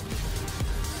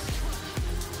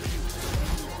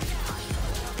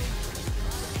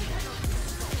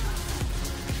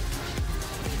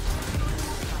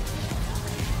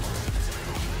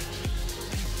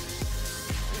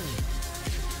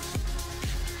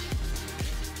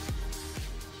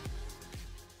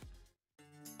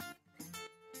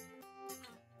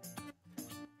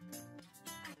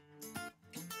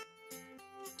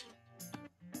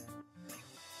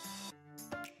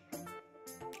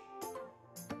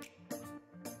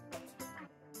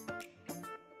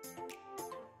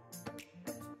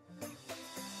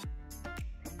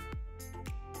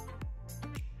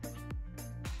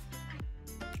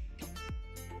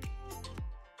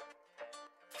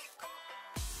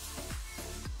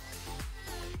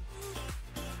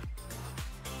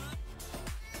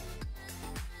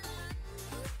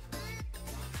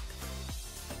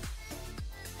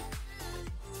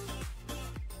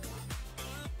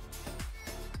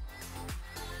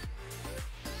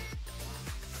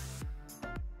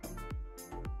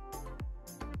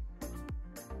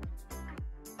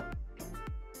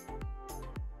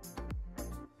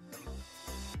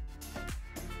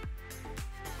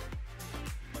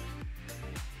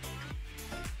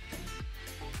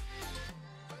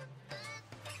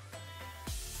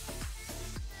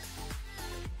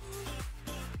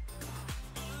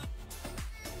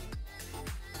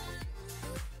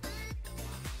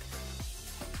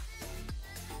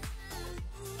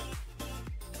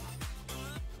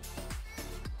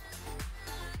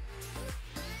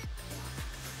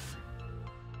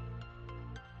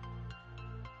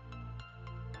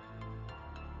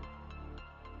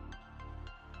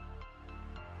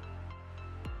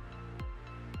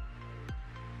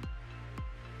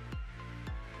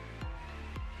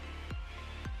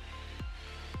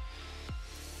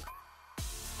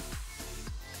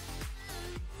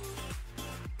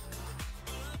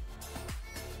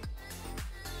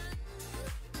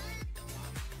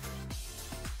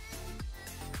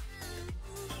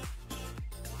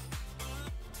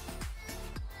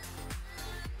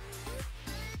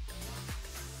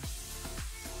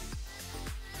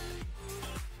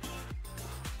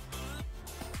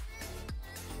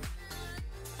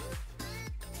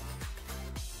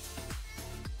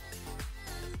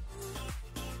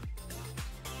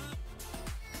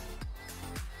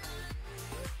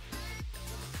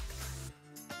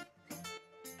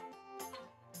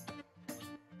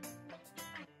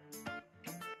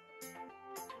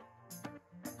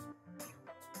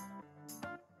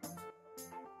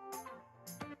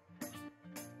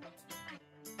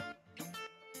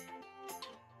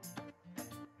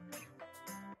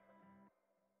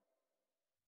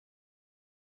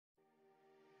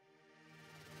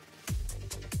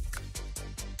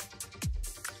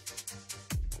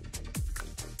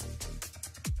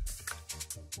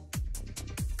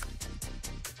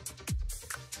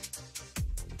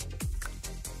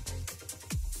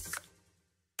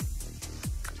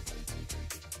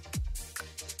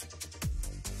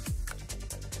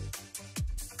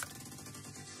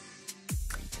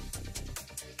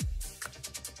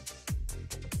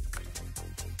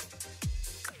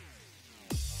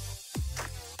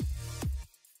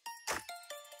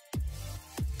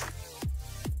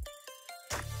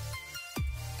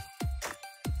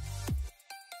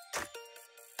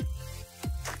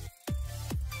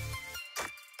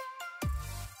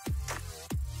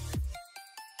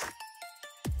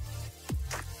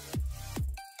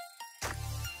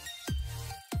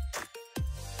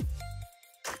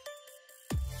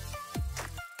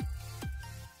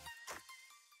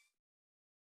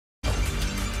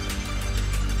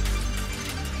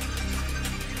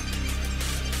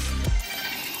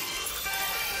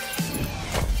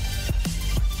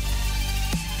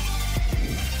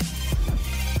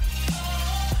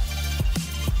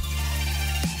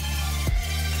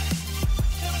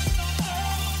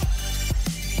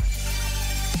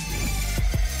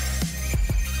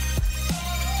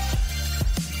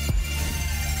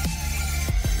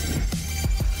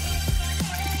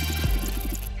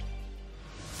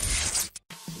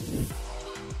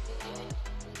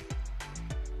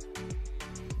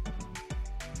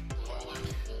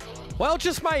 Well,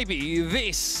 just maybe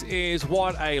this is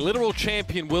what a literal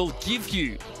champion will give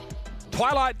you.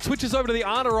 Twilight switches over to the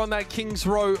Ana on that Kings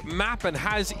Row map and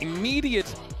has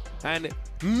immediate and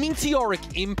meteoric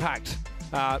impact.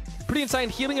 Pretty insane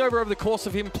healing over the course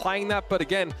of him playing that, but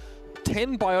again,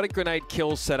 10 biotic grenade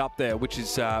kills set up there, which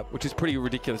is pretty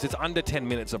ridiculous. It's under 10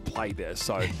 minutes of play there,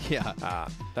 so yeah,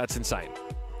 that's insane.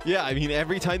 Yeah, I mean,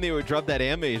 every time they would drop that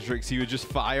AM Matrix, he would just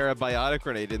fire a biotic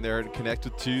grenade in there and connect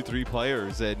with 2-3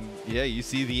 players, and yeah, you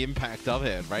see the impact of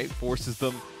it, right? Forces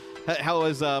them. How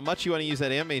as much you want to use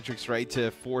that AM Matrix, right, to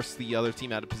force the other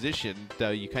team out of position, though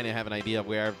you kind of have an idea of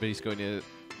where everybody's going to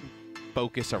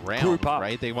focus around, group up.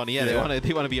 right? They want to,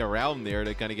 they want to be around there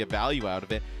to kind of get value out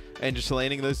of it, and just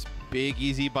landing those big,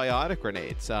 easy biotic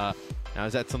grenades. Now,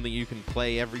 is that something you can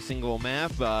play every single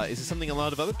map? Is it something a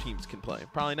lot of other teams can play?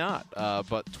 Probably not.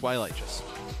 But Twilight, just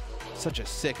such a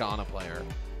sick Ana player.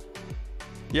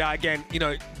 Yeah, again, you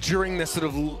know, during the sort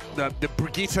of the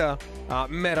Brigitte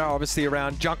meta, obviously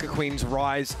around Junker Queen's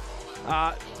rise,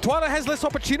 Twilight has less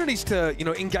opportunities to, you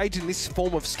know, engage in this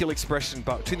form of skill expression.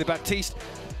 But between the Baptiste,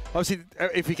 obviously,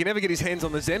 if he can ever get his hands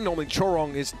on the Zen, normally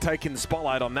Chorong is taking the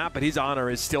spotlight on that, but his Ana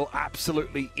is still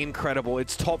absolutely incredible.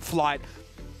 It's top flight.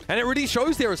 And it really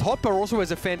shows there as Hotbar also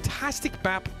has a fantastic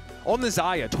map on the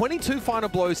Zarya. 22 final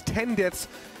blows, 10 deaths,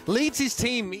 leads his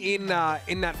team in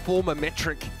that former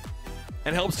metric,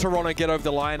 and helps Toronto get over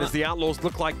the line as the Outlaws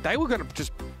look like they were going to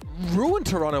just ruin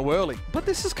Toronto early. But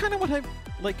this is kind of what I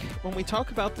like when we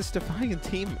talk about this Defiant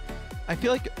team. I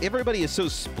feel like everybody is so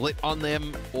split on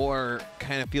them, or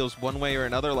kind of feels one way or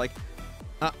another. Like,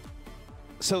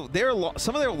 so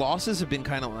some of their losses have been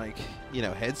kind of like, you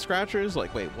know, head scratchers.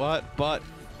 Like, wait, what? But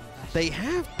they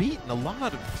have beaten a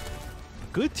lot of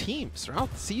good teams throughout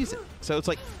the season. So it's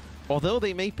like, although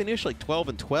they may finish like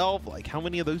 12-12, like how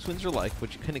many of those wins are like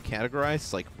what you kind of categorize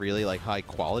as like really like high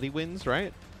quality wins,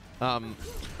 right? Well,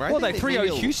 they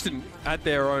 3-0 Houston at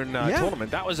their own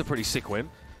tournament. That was a pretty sick win.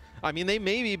 I mean, they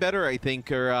may be better, I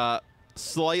think, or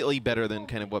slightly better than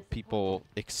kind of what people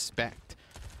expect.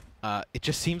 It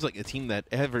just seems like a team that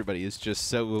everybody is just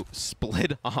so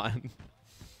split on.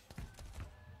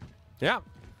 Yeah.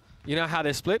 You know how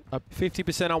they're split?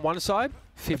 50% on one side,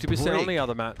 50% on the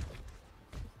other, Matt.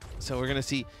 So we're going to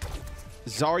see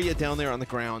Zarya down there on the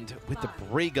ground with the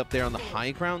Brig up there on the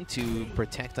high ground to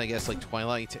protect, I guess, like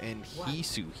Twilight and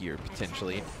Hisu here,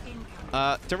 potentially.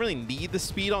 Don't really need the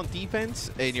speed on defense,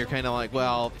 and you're kind of like,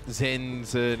 well,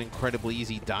 Zen's an incredibly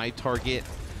easy dive target.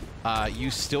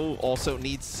 You still also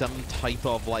need some type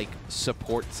of, like,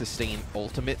 support sustain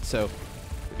ultimate, so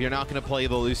if you're not going to play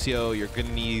the Lucio, you're going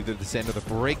to need either the Zen or the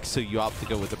Brig, so you opt to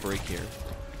go with the Brig here.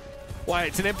 Well,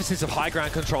 it's an emphasis of high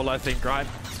ground control, I think, right?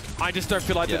 I just don't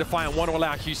feel like the Defiant want to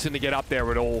allow Houston to get up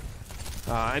there at all.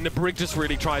 And the Brig just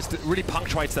really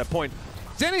punctuates that point.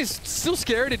 Zen is still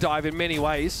scary to dive in many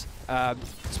ways,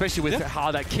 especially with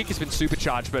how that kick has been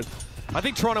supercharged. But I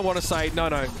think Toronto want to say, no,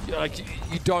 like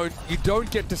you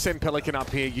don't get to send Pelican up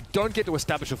here. You don't get to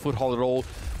establish a foothold at all.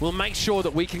 We'll make sure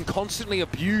that we can constantly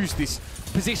abuse this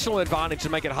positional advantage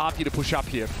and make it hard for you to push up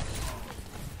here.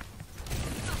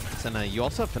 And you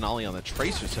also have Finale on the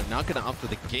Tracer, so not going to opt for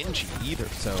the Genji either.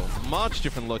 So much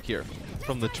different look here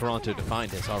from the Toronto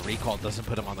Defiant. As our recall doesn't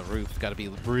put him on the roof. Got to be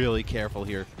really careful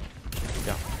here.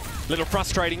 Yeah, little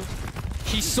frustrating.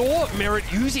 He saw Merritt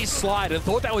use his slide and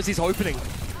thought that was his opening.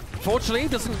 Fortunately, he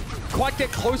doesn't quite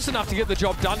get close enough to get the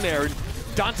job done there. And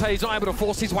Dante is not able to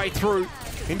force his way through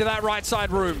into that right side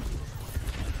room.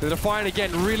 The Defiant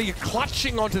again really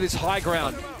clutching onto this high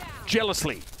ground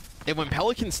jealously. And when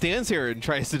Pelican stands here and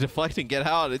tries to deflect and get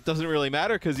out, it doesn't really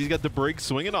matter because he's got the Brig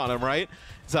swinging on him, right?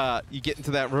 So you get into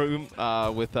that room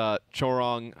with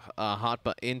Chorong,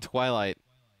 Hotba, and Twilight.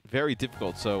 Very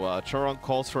difficult. So Chorong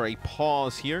calls for a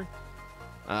pause here.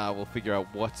 We'll figure out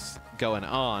what's going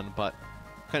on, but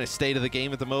kind of state of the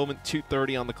game at the moment.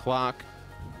 2:30 on the clock.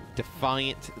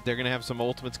 Defiant, they're going to have some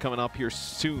ultimates coming up here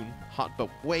soon. Hotba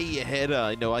way ahead.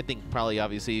 I think probably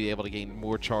obviously able to gain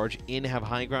more charge and have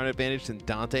high ground advantage than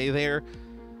Dante there.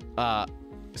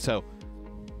 So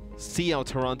see how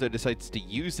Toronto decides to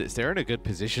use this. They're in a good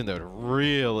position, though, to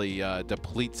really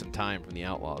deplete some time from the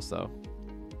Outlaws, though.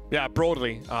 Yeah,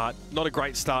 broadly, not a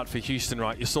great start for Houston,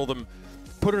 right? You saw them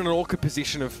put in an awkward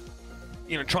position of,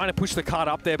 you know, trying to push the card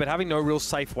up there, but having no real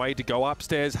safe way to go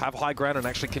upstairs, have high ground, and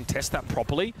actually contest that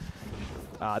properly.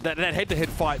 That head-to-head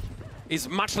fight is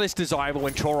much less desirable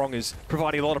when Chorong is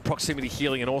providing a lot of proximity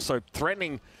healing and also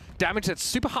threatening damage that's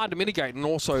super hard to mitigate and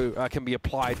also can be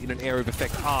applied in an area of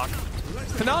effect arc.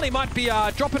 Finale might be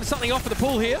dropping something off of the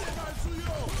pool here,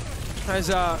 as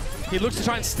he looks to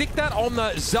try and stick that on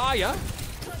the Zarya.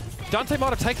 Dante might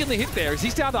have taken the hit there. As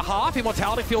he's down to half,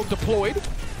 Immortality Field deployed.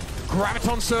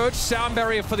 Graviton Surge, sound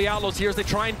barrier for the Outlaws here as they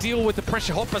try and deal with the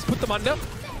pressure. Hop has put them under.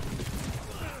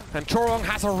 And Chorong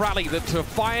has a rally. The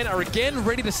Defiant are again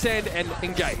ready to stand and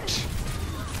engage.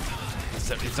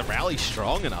 It's a rally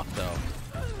strong enough,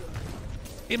 though.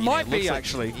 It might be,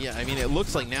 actually. Yeah, I mean, it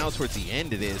looks like now towards the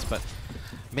end it is, but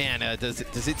man, does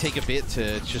it take a bit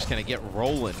to just kind of get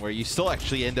rolling, where you still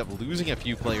actually end up losing a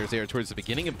few players there towards the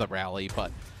beginning of the rally,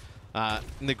 but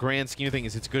in the grand scheme of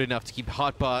things, it's good enough to keep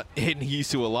Hotbot and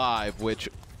Hisu alive, which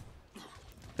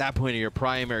at that point are your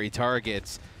primary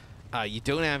targets. You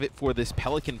don't have it for this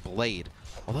Pelican Blade.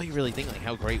 Although you really think like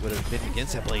how great would it have been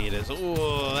against that Blade is,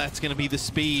 oh, that's going to be the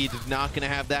speed. Not going to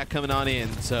have that coming on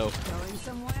in. So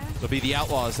it'll be the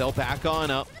Outlaws. They'll back on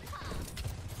up.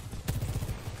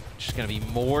 Just going to be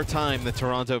more time that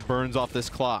Toronto burns off this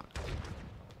clock.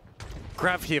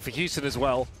 Grab here for Houston as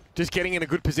well. Just getting in a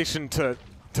good position to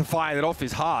fire that off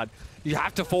is hard. You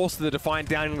have to force the Defiant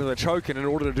down into the choke, and in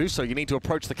order to do so, you need to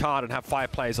approach the card and have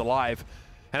 5 players alive.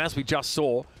 And as we just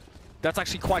saw, that's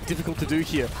actually quite difficult to do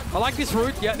here. I like this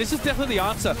route. Yeah, this is definitely the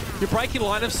answer. You're breaking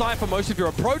line of sight for most of your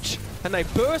approach, and they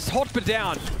burst Hotba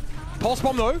down. Pulse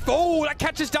Bomb though. Oh, that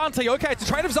catches Dante. Okay, it's a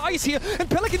trade of Zayas here, and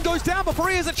Pelican goes down before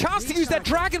he has a chance to use that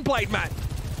Dragon Blade, Matt.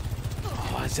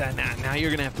 Oh, is that now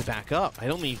you're going to have to back up. I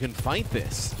don't think you can fight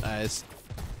this.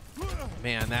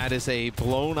 Man, that is a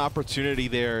blown opportunity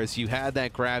there as you had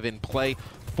that grab in play.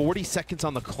 40 seconds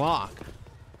on the clock.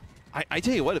 I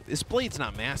tell you what, if this Blade's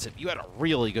not massive, you had a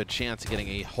really good chance of getting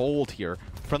a hold here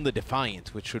from the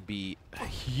Defiant, which would be a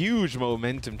huge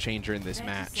momentum changer in this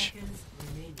match.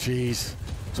 Jeez.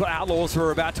 So Outlaws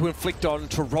were about to inflict on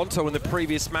Toronto in the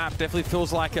previous map. Definitely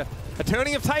feels like a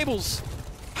turning of tables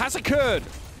has occurred.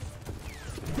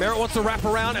 Merritt wants to wrap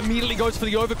around, immediately goes for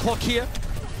the overclock here.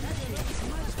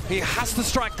 He has to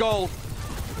strike gold.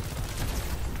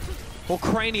 Or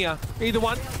Crania, either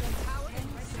one.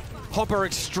 Hopper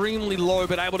extremely low,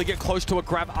 but able to get close to a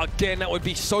grab again. That would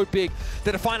be so big.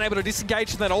 The Defiant able to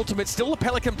disengage from that ultimate. Still a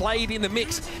Pelican Blade in the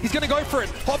mix. He's going to go for it.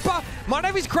 Hopper might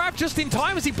have his grab just in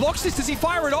time as he blocks this. Does he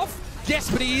fire it off?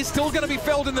 Yes, but he is still going to be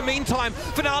felled in the meantime.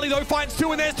 Finale, though, finds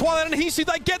 2, and there's Twilight and Hisu.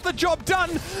 They get the job done.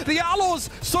 The Outlaws,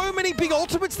 so many big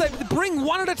ultimates. They bring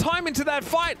one at a time into that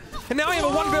fight. And now we have a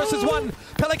 1 versus 1.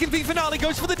 Pelican v Finale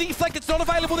goes for the deflect. It's not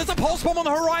available. There's a Pulse Bomb on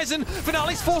the horizon.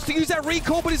 Finale's forced to use that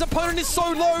recall, but his opponent is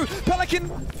so low. Pelican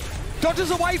dodges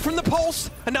away from the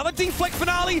Pulse. Another deflect.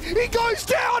 Finale. He goes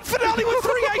down. Finale with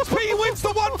 3 HP wins the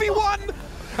 1v1.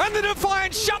 And the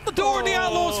Defiant shut the door in the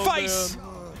Outlaws' face. Man.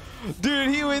 Dude,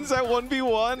 he wins that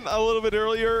 1v1 a little bit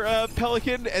earlier,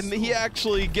 Pelican, and he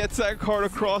actually gets that card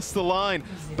across the line.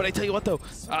 But I tell you what, though,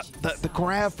 the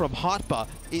grab from Hotba,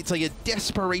 it's like a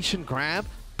desperation grab,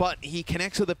 but he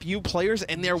connects with a few players,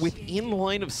 and they're within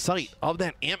line of sight of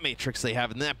that Amp Matrix they have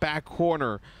in that back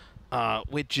corner,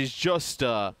 which is just,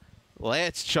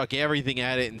 let's chuck everything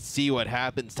at it and see what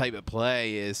happens type of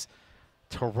play. Is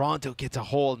Toronto gets a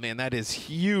hold, man. That is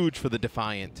huge for the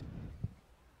Defiant.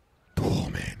 Oh,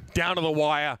 man. Down to the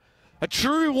wire. A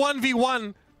true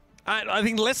 1v1. I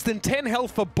think less than 10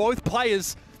 health for both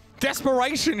players.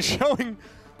 Desperation showing,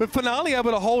 but Finale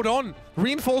able to hold on.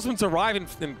 Reinforcements arrive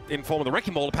in form of the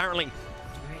Wrecking Ball, apparently.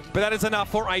 But that is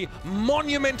enough for a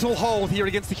monumental hold here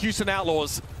against the Houston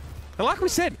Outlaws. And like we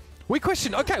said, we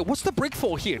questioned, okay, what's the brick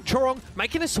for here? Chorong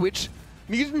making a switch.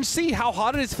 You didn't see how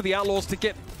hard it is for the Outlaws to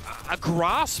get a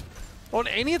grasp on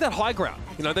any of that high ground.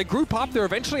 You know, they group up, they're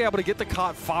eventually able to get the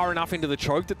cart far enough into the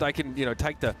choke that they can, you know,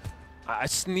 take the a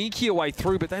sneakier way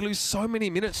through, but they lose so many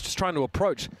minutes just trying to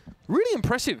approach. Really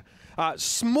impressive.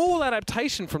 Small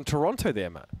adaptation from Toronto there,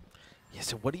 Matt. Yeah,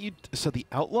 so what do you... So the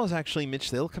Outlaws actually, Mitch,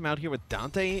 they'll come out here with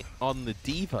Dante on the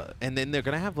Diva, and then they're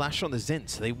going to have Lash on the Zen,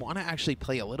 so they want to actually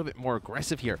play a little bit more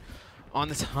aggressive here on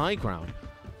this high ground.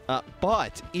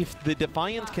 But if the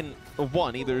Defiant can,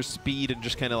 one, either speed and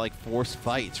just kind of like force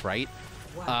fights, right?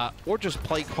 Or just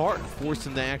play card and force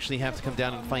them to actually have to come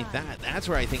down and fight that. That's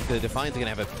where I think the Defiant's going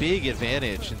to have a big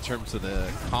advantage in terms of the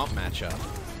comp matchup.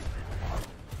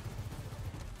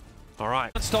 All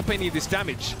right. Can't stop any of this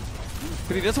damage.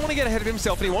 But he doesn't want to get ahead of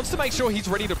himself, and he wants to make sure he's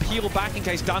ready to peel back in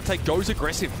case Dante goes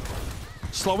aggressive.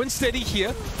 Slow and steady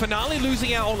here. Finale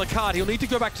losing out on the card. He'll need to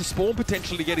go back to spawn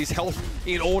potentially to get his health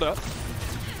in order.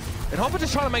 And Hopper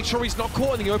just trying to make sure he's not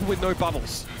caught in the open with no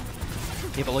bubbles.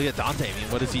 Yeah, but look at Dante. I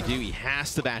mean, what does he do? He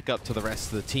has to back up to the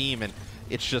rest of the team, and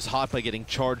it's just Hotba getting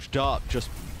charged up, just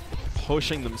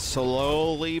pushing them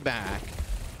slowly back.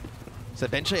 So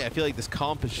eventually, I feel like this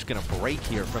comp is just going to break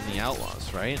here from the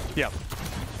Outlaws, right? Yeah.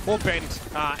 Or bend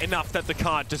enough that the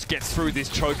card just gets through this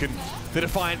choke, and the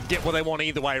Defiant get what they want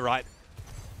either way, right?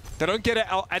 They don't get it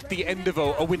out at the end of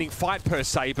a winning fight per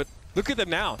se, but look at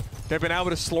them now. They've been able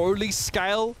to slowly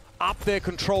scale up their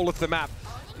control of the map.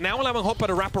 Now allowing Hopper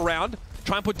to wrap around,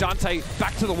 try and put Dante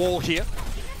back to the wall here.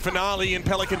 Finale and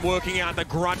Pelican working out the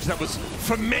grudge that was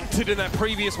fermented in that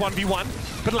previous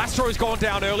 1v1. But Lastro's gone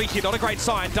down early here, not a great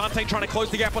sign. Dante trying to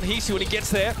close the gap on Hisu when he gets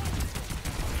there.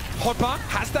 Hopper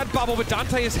has that bubble, but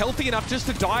Dante is healthy enough just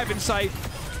to dive and say,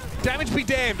 damage be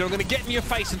damned, I'm going to get in your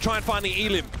face and try and find the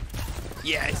elim.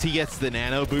 Yes, he gets the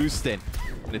nano boost, and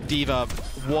D.Va,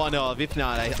 one of, if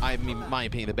not, I mean, in my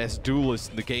opinion, the best duelist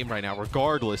in the game right now,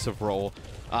 regardless of role,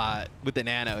 with the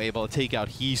nano, able to take out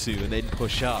Hisu and then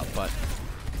push up, but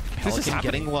Pelican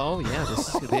getting low, yeah,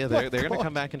 they're going to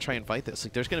come back and try and fight this.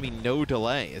 Like, there's going to be no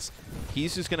delays.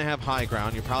 Hisu's going to have high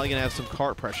ground, you're probably going to have some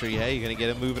cart pressure, yeah, you're going to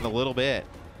get him moving a little bit.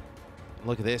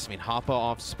 Look at this, I mean, Hoppa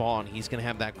off spawn, he's going to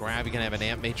have that grab, he's going to have an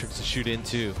amp matrix to shoot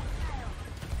into.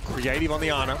 Creative on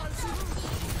the Ana.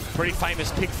 Pretty famous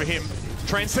pick for him.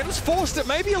 Transcendence forced it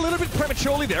maybe a little bit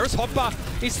prematurely there as Hoppa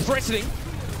is threatening.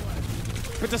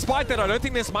 But despite that, I don't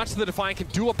think there's much the Defiant can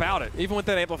do about it, even with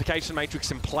that amplification matrix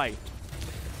in play.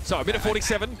 So, a minute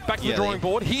 47, back to the drawing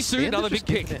board. Hisu, another big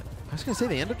pick. I was going to say,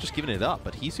 they end up just giving it up,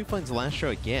 but Hisu finds the last show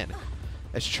again.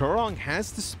 As Chorong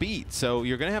has the speed, so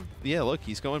you're going to have, yeah, look,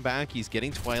 he's going back, he's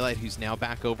getting Twilight, who's now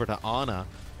back over to Ana,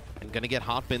 and going to get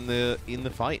Hop in the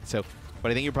fight. So, what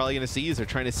I think you're probably going to see is they're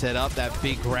trying to set up that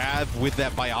big grab with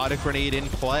that biotic grenade in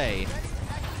play.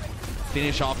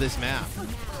 Finish off this map.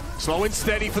 Slow and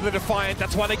steady for the Defiant.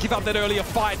 That's why they give up that earlier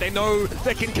fight. They know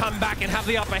they can come back and have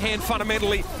the upper hand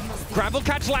fundamentally. Grab will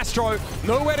catch Lastro.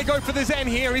 Nowhere to go for the Zen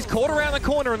here. He's caught around the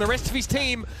corner and the rest of his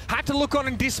team had to look on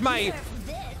in dismay.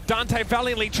 Dante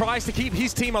valiantly tries to keep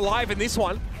his team alive in this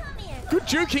one. Good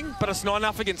juking, but it's not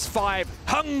enough against 5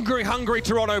 hungry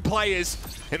Toronto players.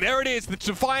 And there it is, the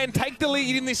Defiant take the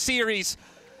lead in this series.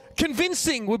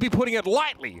 Convincing would be putting it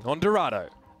lightly on Dorado.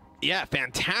 Yeah,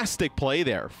 fantastic play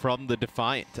there from the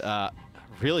Defiant.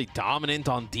 Really dominant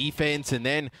on defense, and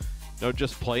then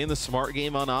just playing the smart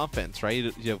game on offense, right?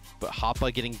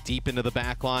 Hoppa getting deep into the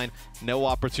back line, no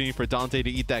opportunity for Dante to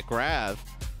eat that grab.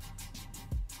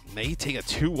 They take a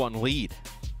 2-1 lead.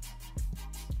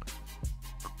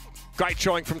 Great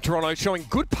showing from Toronto, showing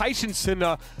good patience and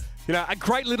a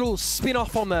great little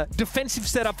spin-off on the defensive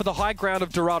setup for the high ground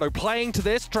of Dorado, playing to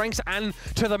their strengths and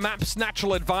to the map's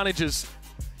natural advantages.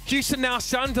 Houston now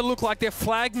starting to look like they're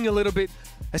flagging a little bit.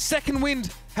 A second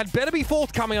wind had better be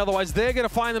forthcoming, otherwise they're going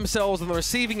to find themselves on the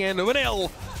receiving end of an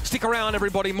L. Stick around,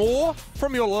 everybody. More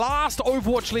from your last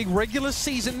Overwatch League regular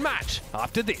season match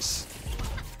after this.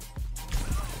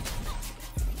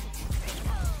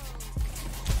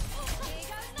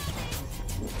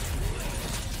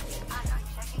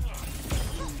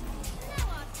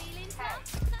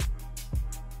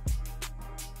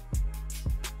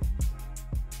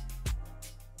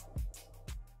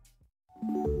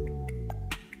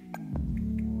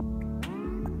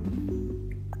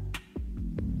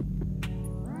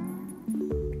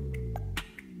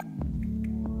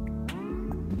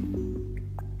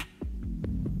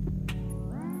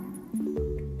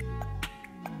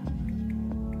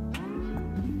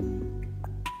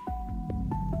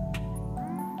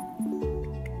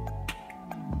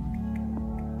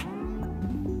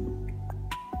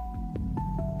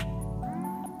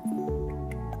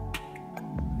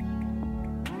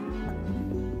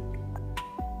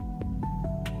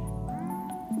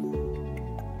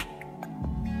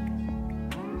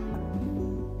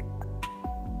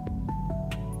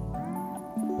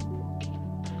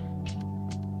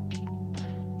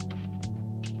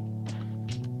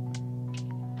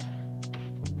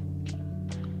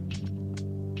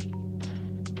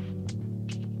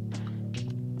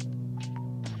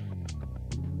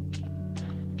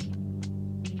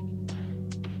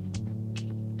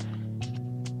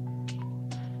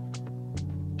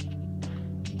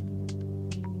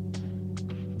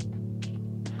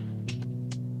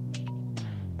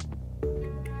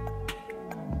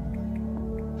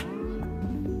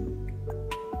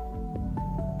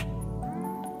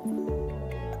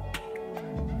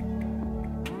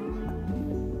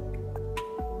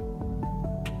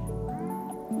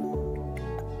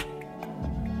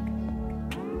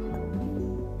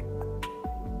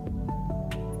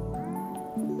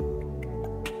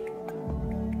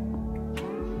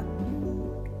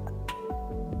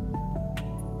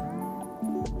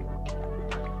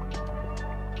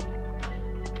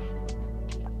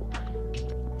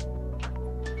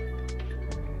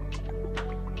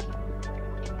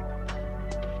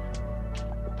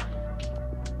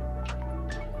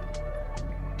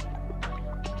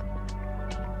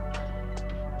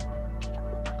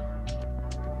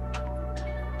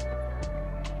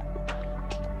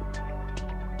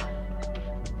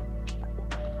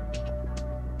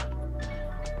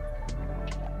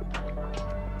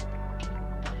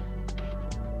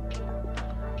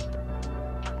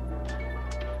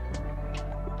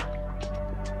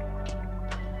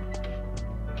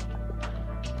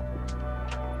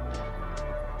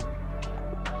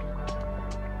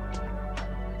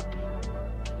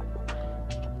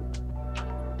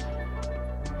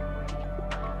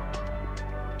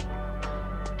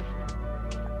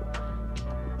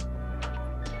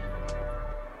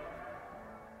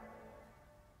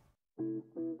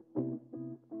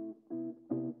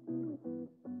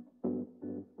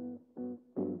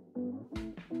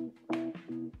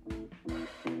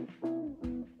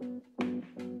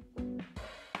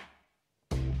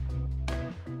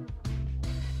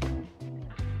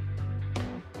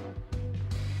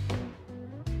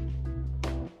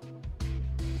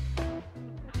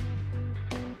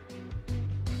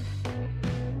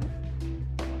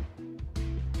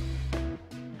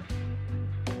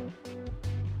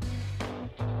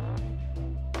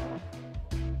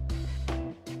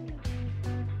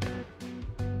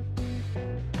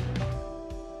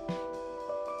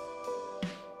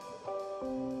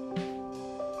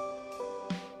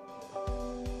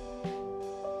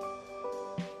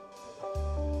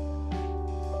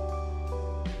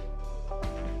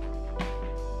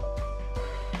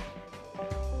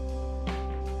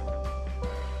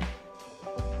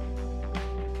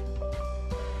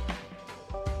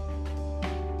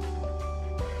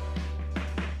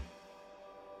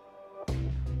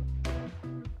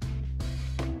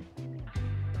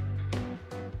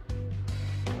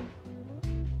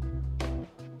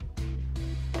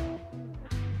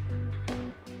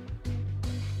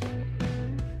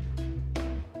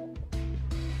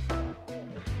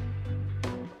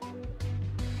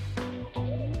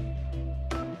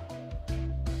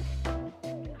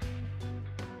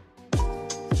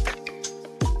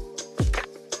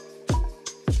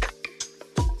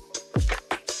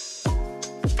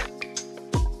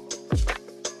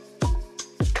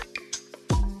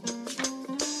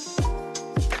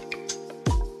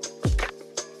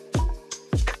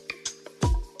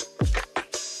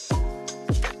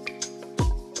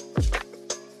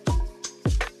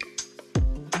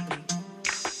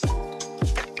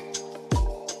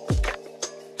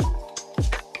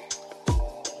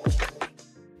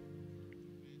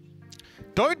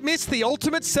 Don't miss the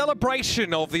ultimate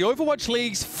celebration of the Overwatch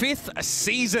League's 5th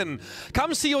season.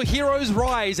 Come see your heroes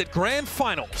rise at Grand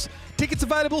Finals. Tickets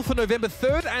available for November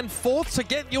 3rd and 4th, so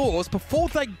get yours before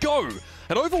they go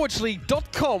at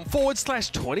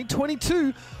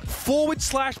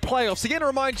overwatchleague.com/2022/playoffs. Again, to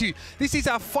remind you, this is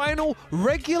our final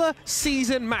regular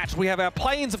season match. We have our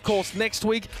play-ins, of course, next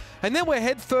week, and then we're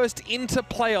headfirst into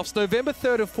playoffs, November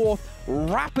 3rd and 4th,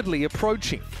 rapidly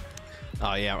approaching.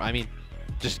 Oh, yeah, I mean,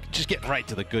 just get right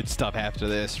to the good stuff after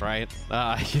this, right?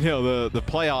 You know, the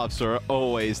playoffs are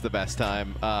always the best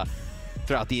time.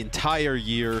 Throughout the entire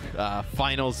year,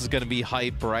 finals is going to be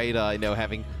hype, right? I know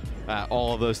having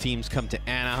all of those teams come to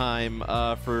Anaheim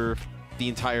for the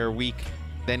entire week,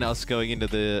 then us going into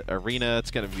the arena,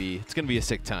 it's gonna be a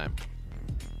sick time.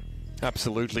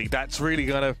 Absolutely, that's really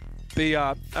going to be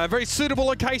a very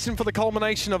suitable occasion for the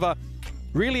culmination of a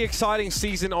really exciting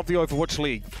season of the Overwatch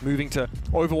League, moving to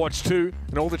Overwatch 2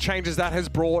 and all the changes that has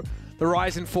brought, the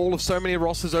rise and fall of so many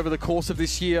rosters over the course of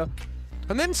this year,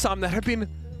 and then some that have been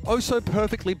oh so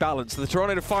perfectly balanced. The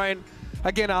Toronto Defiant,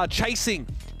 again, are chasing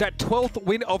that 12th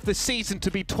win of the season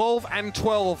to be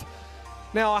 12-12.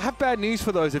 Now, I have bad news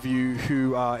for those of you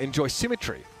who enjoy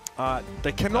symmetry.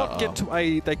 They cannot get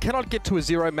to a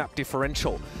 0 map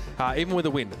differential, even with a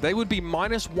win. They would be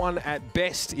 -1 at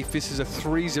best if this is a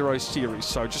 3-0 series.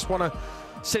 So just want to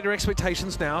set your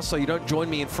expectations now so you don't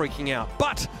join me in freaking out.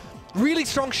 But really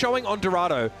strong showing on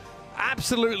Dorado.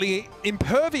 Absolutely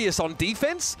impervious on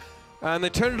defense. And they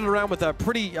turned it around with a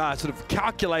pretty sort of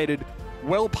calculated,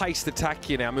 well-paced attack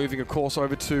here now, moving, of course,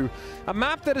 over to a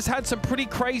map that has had some pretty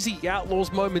crazy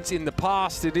Outlaws moments in the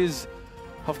past. It is,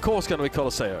 of course, going to be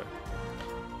Coliseo.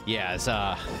 Yeah, as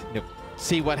you know,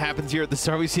 see what happens here at the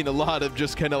start. We've seen a lot of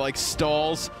just kind of like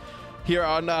stalls here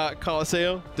on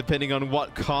Coliseo, depending on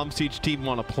what comps each team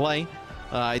want to play.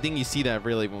 I think you see that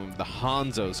really when the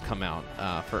Hanzos come out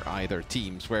for either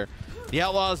teams, where the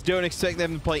Outlaws don't expect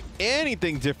them to play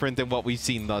anything different than what we've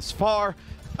seen thus far.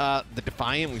 The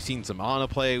Defiant, we've seen some Ana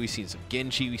play, we've seen some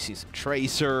Genji, we've seen some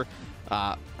Tracer.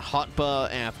 Hotba,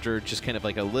 after just kind of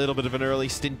like a little bit of an early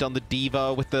stint on the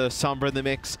D.Va with the Sombra in the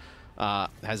mix,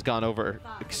 has gone over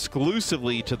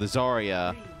exclusively to the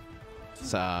Zarya.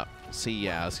 So,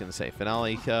 yeah, I was going to say,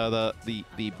 Finale,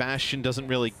 the Bastion doesn't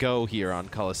really go here on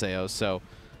Coliseo, so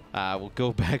we'll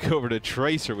go back over to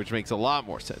Tracer, which makes a lot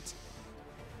more sense.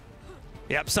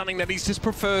 Yep, something that he's just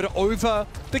preferred over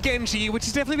the Genji, which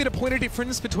has definitely been a point of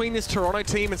difference between this Toronto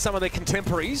team and some of their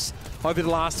contemporaries over the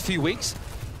last few weeks.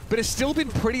 But it's still been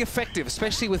pretty effective,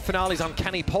 especially with Finale's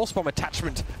uncanny pulse bomb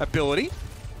attachment ability.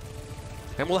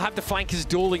 And we'll have the flankers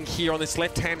dueling here on this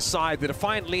left-hand side. The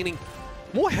Defiant leaning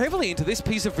more heavily into this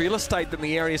piece of real estate than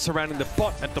the area surrounding the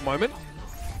bot at the moment.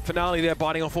 Finale there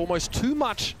biting off almost too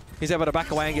much. He's able to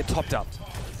back away and get topped up.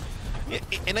 Yeah,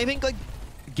 and I think, like,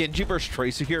 Genji versus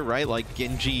Tracer here, right? Like,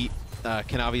 Genji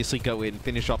can obviously go in and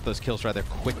finish off those kills rather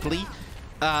quickly.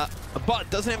 But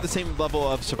doesn't have the same level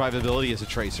of survivability as a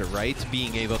Tracer, right?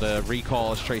 Being able to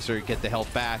recall as Tracer, get the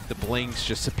health back, the blinks,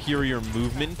 just superior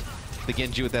movement. The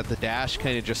Genji with that, the dash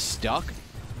kind of just stuck.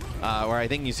 Where I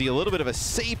think you see a little bit of a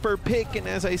safer pick, and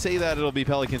as I say that, it'll be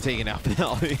Pelican taking out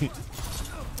Finale.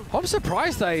 I'm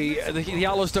surprised the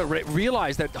Outlaws don't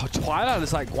realize that Twilight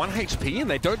is like 1 HP and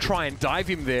they don't try and dive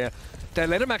him there. They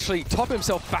let him actually top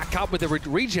himself back up with a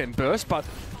regen burst, but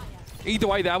either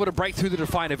way, they're able to break through the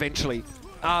Defiant eventually.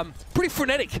 Pretty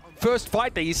frenetic first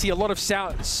fight there. You see a lot of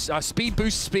speed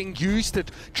boosts being used to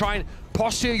try and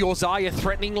posture your Zarya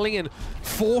threateningly and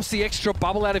force the extra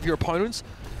bubble out of your opponents.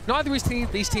 Neither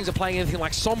of these teams are playing anything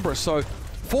like Sombra, so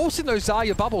forcing those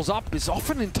Zarya bubbles up is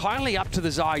often entirely up to the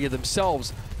Zarya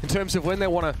themselves in terms of when they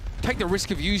want to take the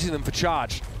risk of using them for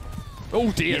charge. Oh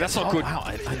dear, that's not good. Wow.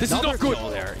 This is not good.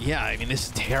 There. Yeah, I mean, this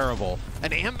is terrible.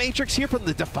 An Amp Matrix here from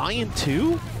the Defiant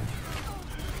too?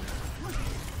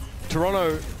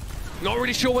 Toronto, not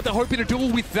really sure what they're hoping to do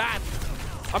with that.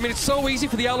 I mean, it's so easy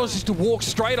for the Outlaws just to walk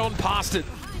straight on past it.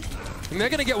 And they're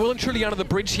going to get well and truly under the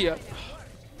bridge here.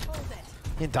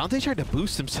 And Dante tried to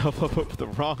boost himself up over the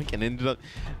rock and ended up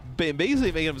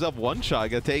basically making himself one-shot,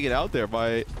 got taken out there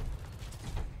by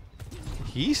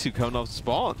Hisu coming off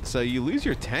spawn. So you lose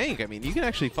your tank. I mean, you can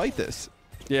actually fight this.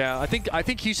 Yeah, I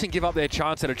think Houston give up their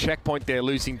chance at a checkpoint there,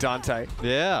 losing Dante.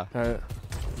 Yeah. A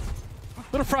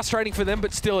little frustrating for them,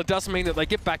 but still, it does mean that they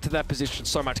get back to that position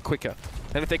so much quicker.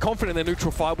 And if they're confident in their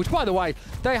neutral fight, which, by the way,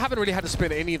 they haven't really had to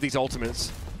spend any of these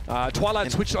ultimates.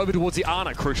 Twilight switched over towards the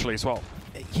Ana, crucially, as well.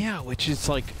 Yeah, which is,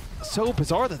 like, so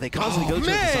bizarre that they constantly go to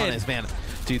this on his man.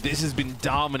 Dude, this has been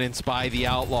dominance by the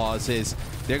Outlaws.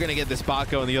 They're going to get this bot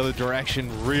going the other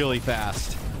direction really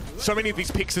fast. So many of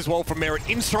these picks as well from Merit.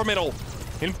 Instrumental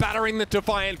in battering the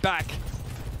Defiant back.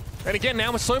 And again,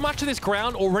 now with so much of this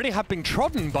ground already have been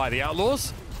trodden by the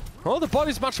Outlaws, well, the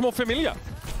body's much more familiar.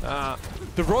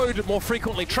 The road more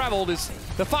frequently traveled is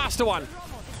the faster one.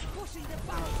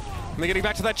 And they're getting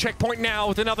back to that checkpoint now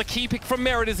with another key pick from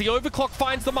Merit as the overclock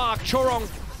finds the mark. Chorong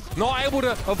not able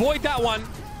to avoid that one.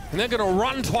 And they're going to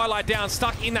run Twilight down,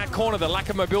 stuck in that corner. The lack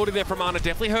of mobility there from Ana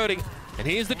definitely hurting. And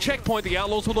here's the checkpoint the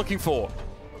Outlaws were looking for.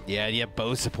 Yeah,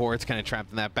 both supports kind of trapped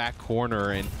in that back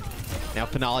corner. And now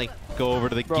Finale go over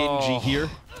to the Genji here.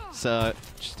 So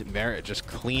just Merit just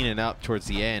cleaning up towards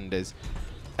the end. As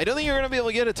I don't think you're going to be able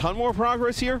to get a ton more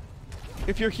progress here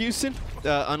if you're Houston,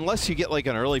 unless you get like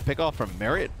an early pickoff from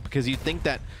Merit, because you'd think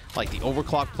that like the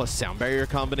overclock plus sound barrier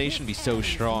combination be so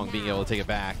strong being able to take it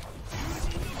back.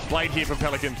 Blade here from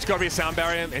Pelican. It's got to be a sound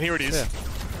barrier, and here it is. Yeah.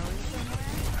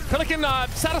 Pelican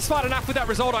satisfied enough with that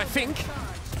result, I think.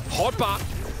 Hodba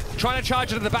trying to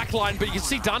charge it to the back line, but you can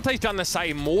see Dante's done the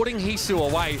same, morting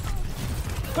Hisu away.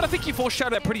 But I think you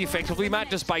foreshadowed that pretty effectively, Matt,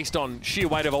 just based on sheer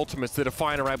weight of ultimates that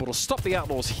Defiant are able to stop the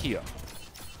Outlaws here.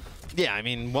 Yeah, I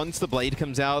mean, once the blade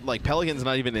comes out, like, Pelican's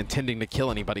not even intending to kill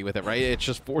anybody with it, right? It's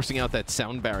just forcing out that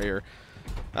sound barrier.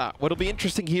 What'll be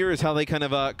interesting here is how they kind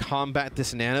of combat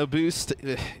this nano boost.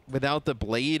 Without the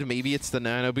blade, maybe it's the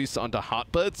nano boost onto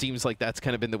Hotba. It seems like that's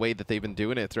kind of been the way that they've been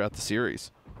doing it throughout the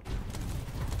series.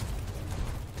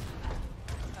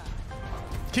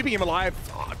 Keeping him alive,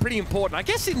 pretty important. I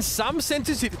guess in some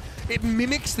senses it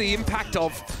mimics the impact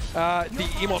of the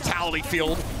immortality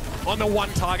field on the one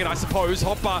target, I suppose.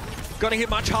 Hopper going to hit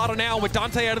much harder now with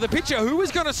Dante out of the picture. Who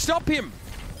is going to stop him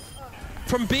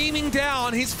from beaming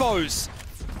down his foes?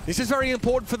 This is very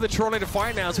important for the Toronto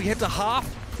Defiant now as we head to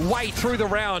halfway through the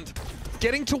round.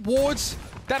 Getting towards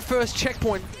that first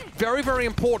checkpoint, very, very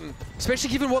important, especially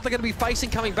given what they're going to be facing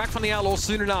coming back from the Outlaws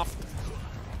soon enough.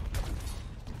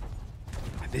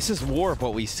 This is more of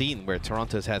what we've seen where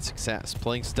Toronto's had success,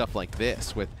 playing stuff like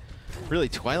this with really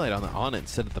Twilight on the on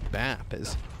instead of the BAP,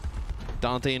 as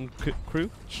Dante and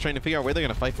crew just trying to figure out where they're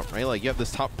going to fight from, right? Like, you have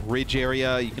this top bridge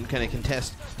area, you can kind of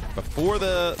contest before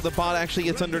the bot actually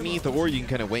gets underneath, or you can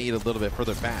kind of wait a little bit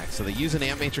further back. So they use an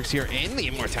Amp Matrix here and the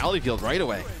Immortality Field right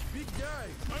away.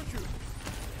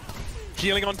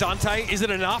 Healing on Dante, is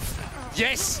it enough?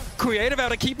 Yes! Creative out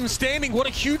to keep him standing. What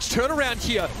a huge turnaround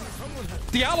here.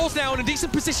 The Outlaws now in a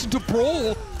decent position to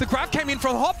brawl. The grab came in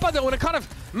from Hopper though, and it kind of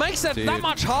makes that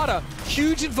much harder.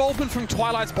 Huge involvement from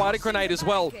Twilight's Biotic Grenade as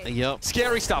well. Yep.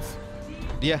 Scary stuff.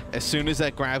 Yeah, as soon as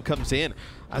that grab comes in,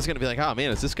 I was going to be like, oh man,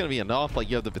 is this going to be enough? Like,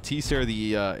 you have the Batiste or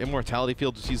the Immortality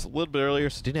Field just used a little bit earlier,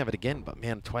 so didn't have it again. But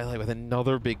man, Twilight with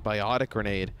another big Biotic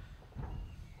Grenade.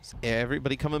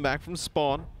 Everybody coming back from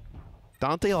spawn.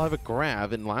 Dante will have a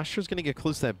grab, and Lasher's going to get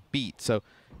close to that beat. So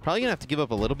probably going to have to give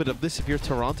up a little bit of this if you're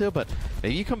Toronto, but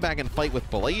maybe you come back and fight with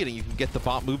Blade and you can get the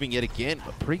bot moving yet again.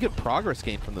 But pretty good progress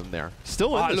gain from them there.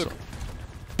 Still in this one.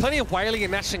 Plenty of wailing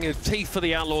and gnashing of teeth for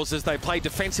the Outlaws as they play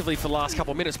defensively for the last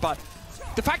couple of minutes, but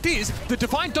the fact is, the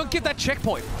Defiant don't get that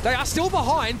checkpoint. They are still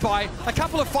behind by a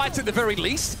couple of fights at the very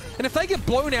least, and if they get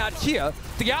blown out here,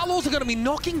 the Outlaws are going to be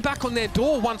knocking back on their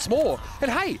door once more.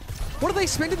 And hey, what do they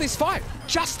spend in this fight?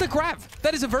 Just the grab.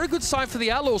 That is a very good sign for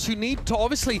the Outlaws, who need to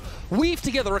obviously weave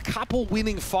together a couple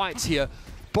winning fights here.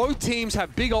 Both teams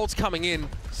have big ults coming in.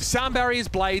 Sound barriers,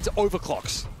 blades,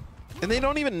 overclocks. And they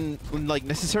don't even like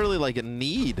necessarily like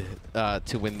need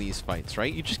to win these fights,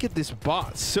 right? You just get this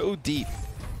bot so deep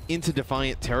into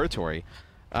Defiant territory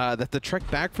that the trek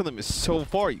back for them is so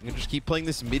far. You can just keep playing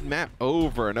this mid-map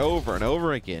over and over and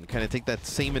over again. Kind of take that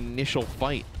same initial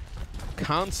fight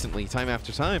constantly, time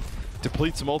after time.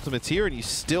 Deplete some ultimates here, and you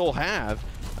still have,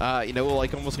 you know,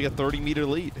 like almost like a 30-meter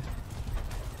lead.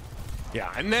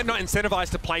 Yeah, and they're not incentivized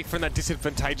to play from that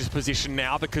disadvantageous position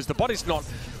now because the bot is not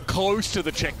close to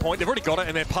the checkpoint. They've already got it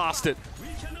and they're past it.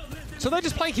 So they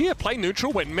just play here, play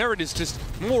neutral, when Merit is just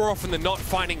more often than not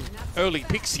finding early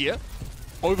picks here.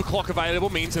 Overclock available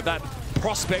means that that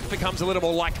prospect becomes a little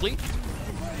more likely.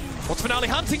 What's Finale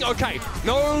hunting? Okay,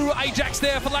 no Ajax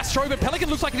there for Lastro, but Pelican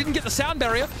looks like he didn't get the sound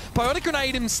barrier. Biotic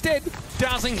Grenade instead,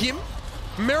 dousing him.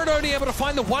 Merit only able to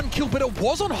find the one kill, but it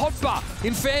was on Hotbar,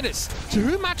 in fairness. So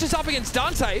who matches up against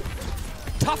Dante?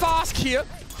 Tough ask here.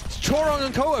 Chorong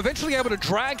and Co. eventually able to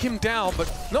drag him down,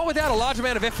 but not without a large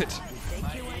amount of effort.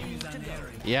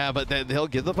 Yeah, but they'll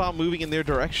get the bot moving in their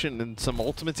direction and some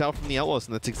ultimates out from the Outlaws,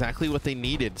 and that's exactly what they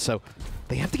needed. So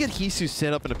they have to get Hisu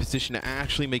set up in a position to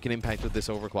actually make an impact with this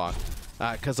overclock.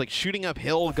 Because like shooting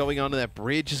uphill, going onto that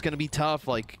bridge is going to be tough.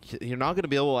 Like, you're not going to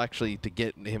be able actually to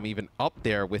get him even up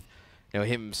there with, you know,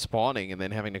 him spawning and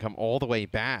then having to come all the way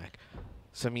back.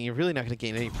 So, I mean, you're really not going to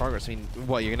gain any progress. I mean,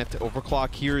 what, you're going to have to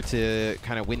overclock here to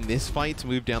kind of win this fight, to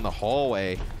move down the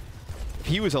hallway. if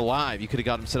he was alive, you could have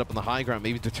got him set up on the high ground,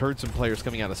 maybe deterred some players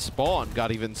coming out of spawn,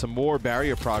 got even some more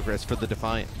barrier progress for the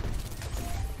Defiant.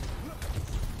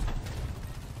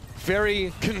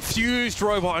 Very confused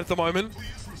Robot at the moment.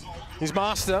 His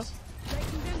master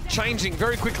changing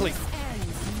very quickly.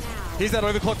 Here's that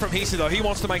overclock from Hisa though. He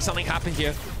wants to make something happen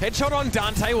here. Headshot on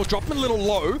Dante will drop him a little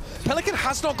low. Pelican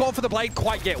has not gone for the blade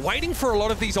quite yet. Waiting for a lot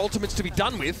of these ultimates to be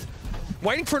done with.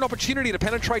 Waiting for an opportunity to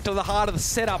penetrate to the heart of the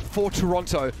setup for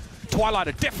Toronto. Twilight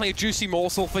are definitely a juicy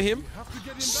morsel for him.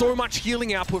 So much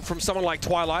healing output from someone like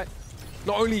Twilight.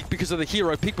 Not only because of the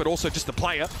hero pick, but also just the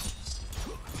player.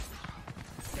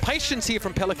 Patience here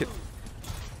from Pelican.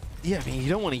 Yeah, I mean, you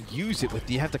don't want to use it with,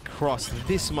 you have to cross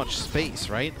this much space,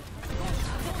 right?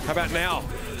 How about now?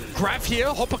 Grab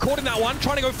here, Hopper caught in that one,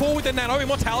 trying to go forward with the Nano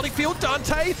Immortality Field.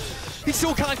 Dante, he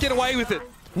still can't get away with it.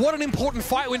 What an important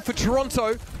fight win for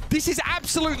Toronto. This is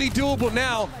absolutely doable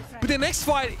now, but the next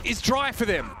fight is dry for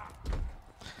them.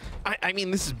 I mean,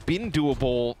 this has been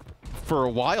doable for a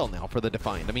while now for the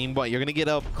Defiant. I mean, what, you're going to get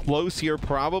up close here,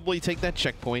 probably take that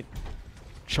checkpoint.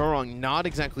 Chorong not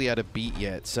exactly at a beat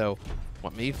yet, so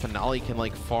what, maybe Finale can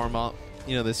like farm up,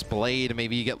 you know, this blade,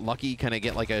 maybe you get lucky, kind of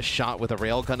get like a shot with a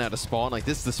railgun out of spawn. Like,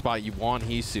 this is the spot you want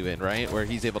Hisu in, right? Where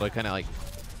he's able to kind of like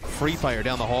free fire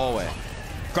down the hallway.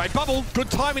 Great bubble, good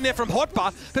timing there from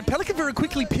Hotbar, but Pelican very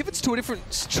quickly pivots to a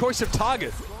different choice of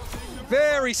target.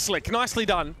 Very slick, nicely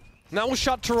done. Now we'll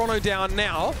shut Toronto down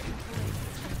now.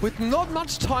 With not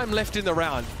much time left in the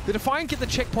round. The Defiant get the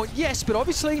checkpoint, yes, but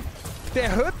obviously they're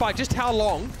hurt by just how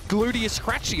long Gluteus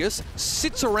Scratchius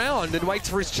sits around and waits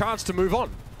for his chance to move on.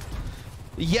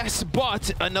 Yes,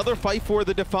 but another fight for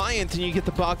the Defiant and you get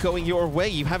the bot going your way.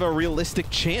 You have a realistic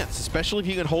chance, especially if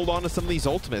you can hold on to some of these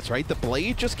ultimates, right? The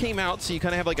blade just came out, so you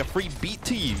kind of have like a free beat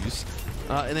to use.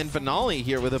 And then Finale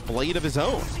here with a blade of his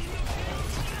own.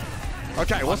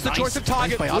 Okay, what's the choice of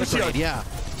target? Nice Lucio. blade, yeah.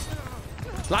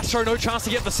 Lastro, no chance to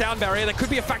get the sound barrier. That could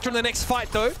be a factor in the next fight,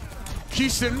 though.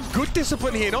 Houston, good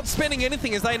discipline here, not spending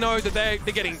anything as they know that they're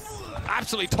getting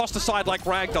absolutely tossed aside like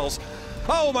ragdolls.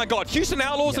 Oh my god, Houston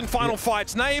Outlaws and Final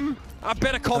Fights. Name a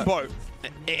better combo.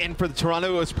 And for the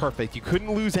Toronto, it was perfect. You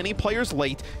couldn't lose any players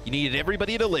late. You needed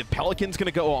everybody to live. Pelican's going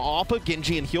to go off of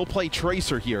Genji, and he'll play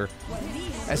Tracer here.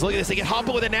 As look at this, they get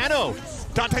Hopper with a Nano.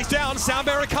 Dante's down, sound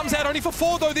barrier comes out only for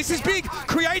 4 though. This is big,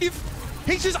 creative.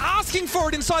 He's just asking for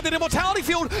it inside that immortality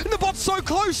field, and the bot's so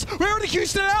close. Where are the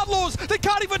Houston Outlaws? They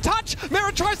can't even touch.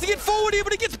 Mera tries to get forward here,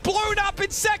 but he gets blown up in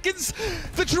seconds.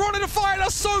 The Toronto Defiant are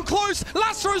so close.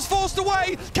 Lastro's forced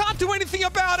away, can't do anything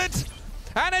about it.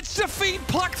 And it's defeat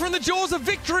plucked from the jaws of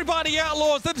victory by the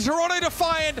Outlaws. The Toronto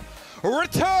Defiant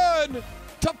return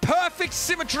to perfect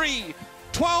symmetry.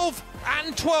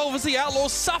 12-12 as the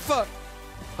Outlaws suffer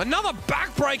another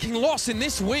back-breaking loss in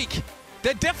this week.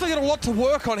 They're definitely got a lot to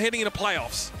work on heading into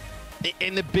playoffs.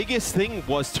 And the biggest thing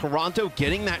was Toronto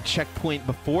getting that checkpoint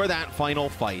before that final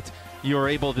fight. You were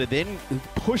able to then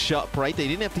push up, right? They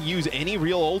didn't have to use any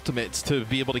real ultimates to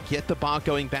be able to get the bot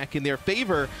going back in their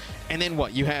favor. And then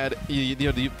what? You had you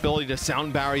know, the ability to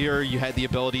sound barrier. You had the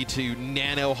ability to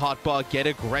nano hotbot, get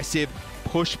aggressive,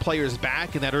 push players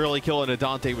back. And that early kill on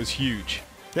Adante was huge.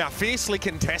 Yeah, fiercely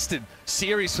contested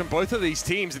series from both of these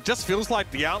teams. It just feels like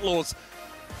the Outlaws,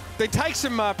 they take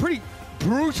some pretty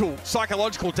brutal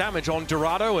psychological damage on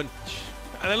Dorado, and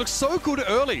they look so good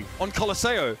early on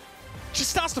Coliseo.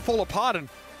 Just starts to fall apart, and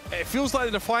it feels like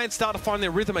the Defiant start to find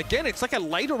their rhythm again. It's like a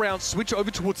later round switch over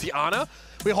towards the Ana,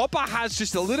 where Hopper has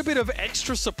just a little bit of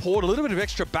extra support, a little bit of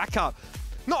extra backup.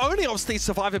 Not only obviously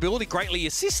survivability greatly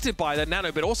assisted by that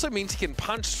Nano, but also means he can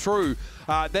punch through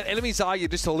that enemies are you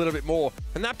just a little bit more.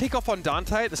 And that pick off on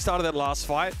Dante at the start of that last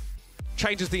fight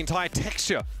changes the entire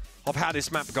texture of how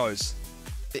this map goes.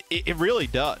 It really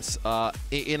does.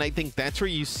 And I think that's where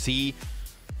you see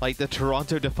like the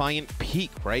Toronto Defiant peak,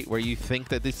 right? Where you think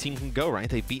that this team can go, right?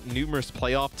 They beat numerous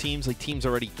playoff teams, like teams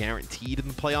already guaranteed in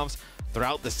the playoffs.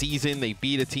 Throughout the season, they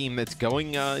beat a team that's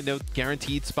going, you know,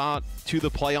 guaranteed spot to the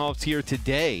playoffs here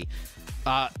today.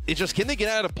 It's just, can they get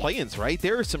out of play-ins, right?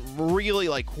 There are some really,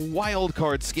 like, wild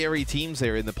card scary teams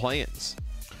there in the play-ins.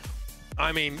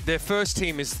 I mean, their first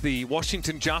team is the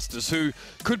Washington Justice, who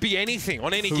could be anything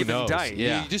on any given day.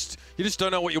 Yeah. You just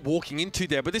don't know what you're walking into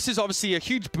there. But this is obviously a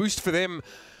huge boost for them.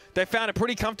 They found a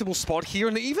pretty comfortable spot here,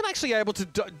 and they're even actually able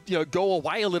to go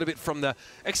away a little bit from the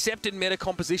accepted meta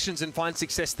compositions and find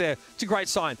success there. It's a great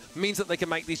sign. It means that they can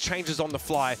make these changes on the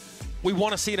fly. We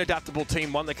want to see an adaptable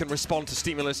team, one that can respond to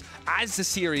stimulus as the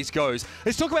series goes.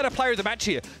 Let's talk about a player of the match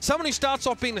here. Someone who starts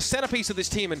off being the centerpiece of this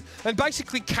team and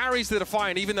basically carries the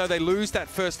Defiant even though they lose that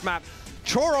first map.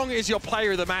 Chorong is your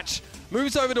player of the match.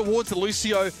 Moves over towards the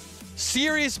Lucio.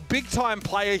 Serious big-time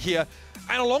player here.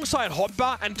 And alongside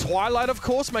Hotbar and Twilight, of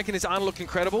course, making his Ana look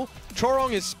incredible,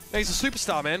 Chorong he's a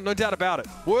superstar, man, no doubt about it.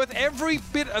 Worth every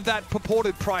bit of that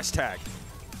purported price tag.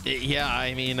 Yeah,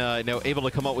 I mean, able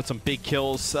to come up with some big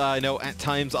kills. I know at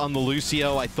times on the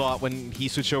Lucio, I thought when he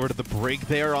switched over to the Brig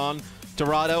there on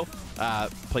Dorado,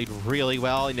 played really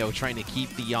well, trying to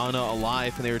keep the Ana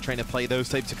alive, and they were trying to play those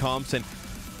types of comps. And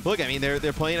look, I mean,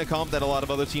 they're playing a comp that a lot of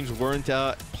other teams weren't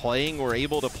playing or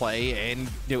able to play, and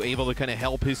able to kind of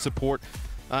help his support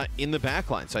in the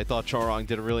backline. So I thought Chorong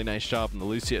did a really nice job in the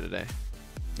Lucio today.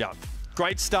 Yeah,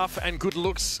 great stuff and good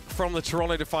looks from the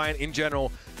Toronto Defiant in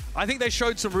general. I think they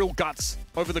showed some real guts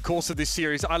over the course of this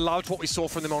series. I loved what we saw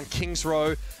from them on Kings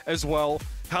Row as well.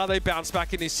 How they bounced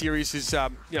back in this series is, I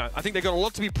think they've got a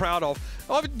lot to be proud of.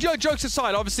 Jokes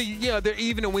aside, obviously, they're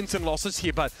even in wins and losses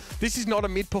here, but this is not a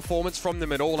mid-performance from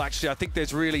them at all, actually. I think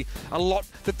there's really a lot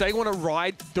that they want to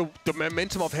ride the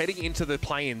momentum of heading into the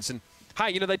play-ins. And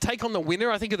hey, they take on the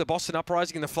winner, I think, of the Boston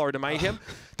Uprising and the Florida Mayhem.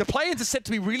 The play-ins are set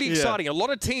to be really exciting. A lot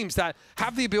of teams that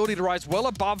have the ability to rise well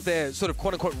above their sort of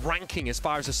quote-unquote ranking as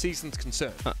far as the season's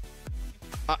concerned.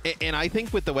 And I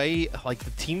think with the way,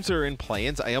 the teams are in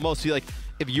play-ins, I almost feel like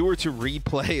if you were to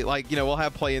replay, we'll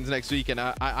have play-ins next week, and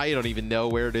I don't even know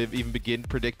where to even begin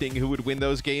predicting who would win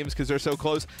those games because they're so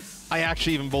close. I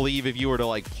actually even believe if you were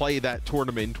to, play that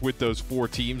tournament with those 4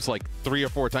 teams, 3 or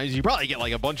 4 times, you probably get,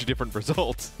 a bunch of different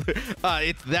results.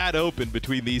 It's that open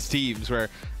between these teams where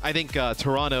I think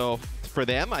Toronto, for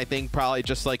them, I think probably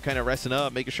just, kind of resting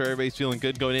up, making sure everybody's feeling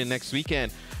good going in next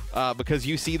weekend. Because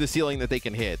you see the ceiling that they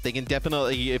can hit. They can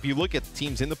definitely, if you look at the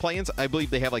teams in the play-ins, I believe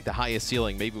they have the highest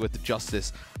ceiling, maybe with the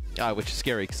Justice, which is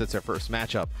scary because it's their first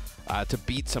matchup, to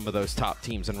beat some of those top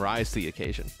teams and rise to the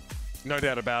occasion. No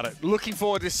doubt about it. Looking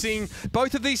forward to seeing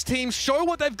both of these teams show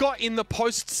what they've got in the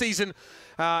postseason.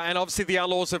 And obviously the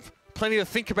Outlaws have plenty to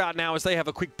think about now as they have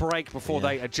a quick break before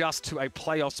they adjust to a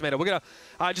playoffs meta. We're going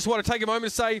to just want to take a moment to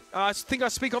say, I think I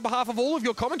speak on behalf of all of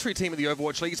your commentary team of the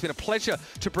Overwatch League. It's been a pleasure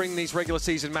to bring these regular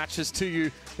season matches to you.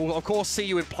 We'll, of course, see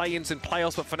you in play-ins and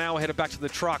playoffs, but for now, we're headed back to the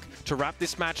truck to wrap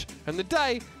this match and the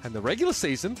day and the regular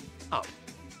season up.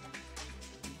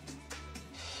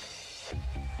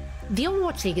 The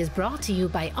Overwatch League is brought to you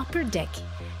by Upper Deck,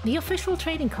 the official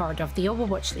trading card of the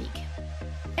Overwatch League.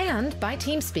 And by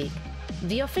TeamSpeak,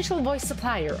 the official voice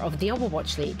supplier of the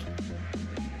Overwatch League.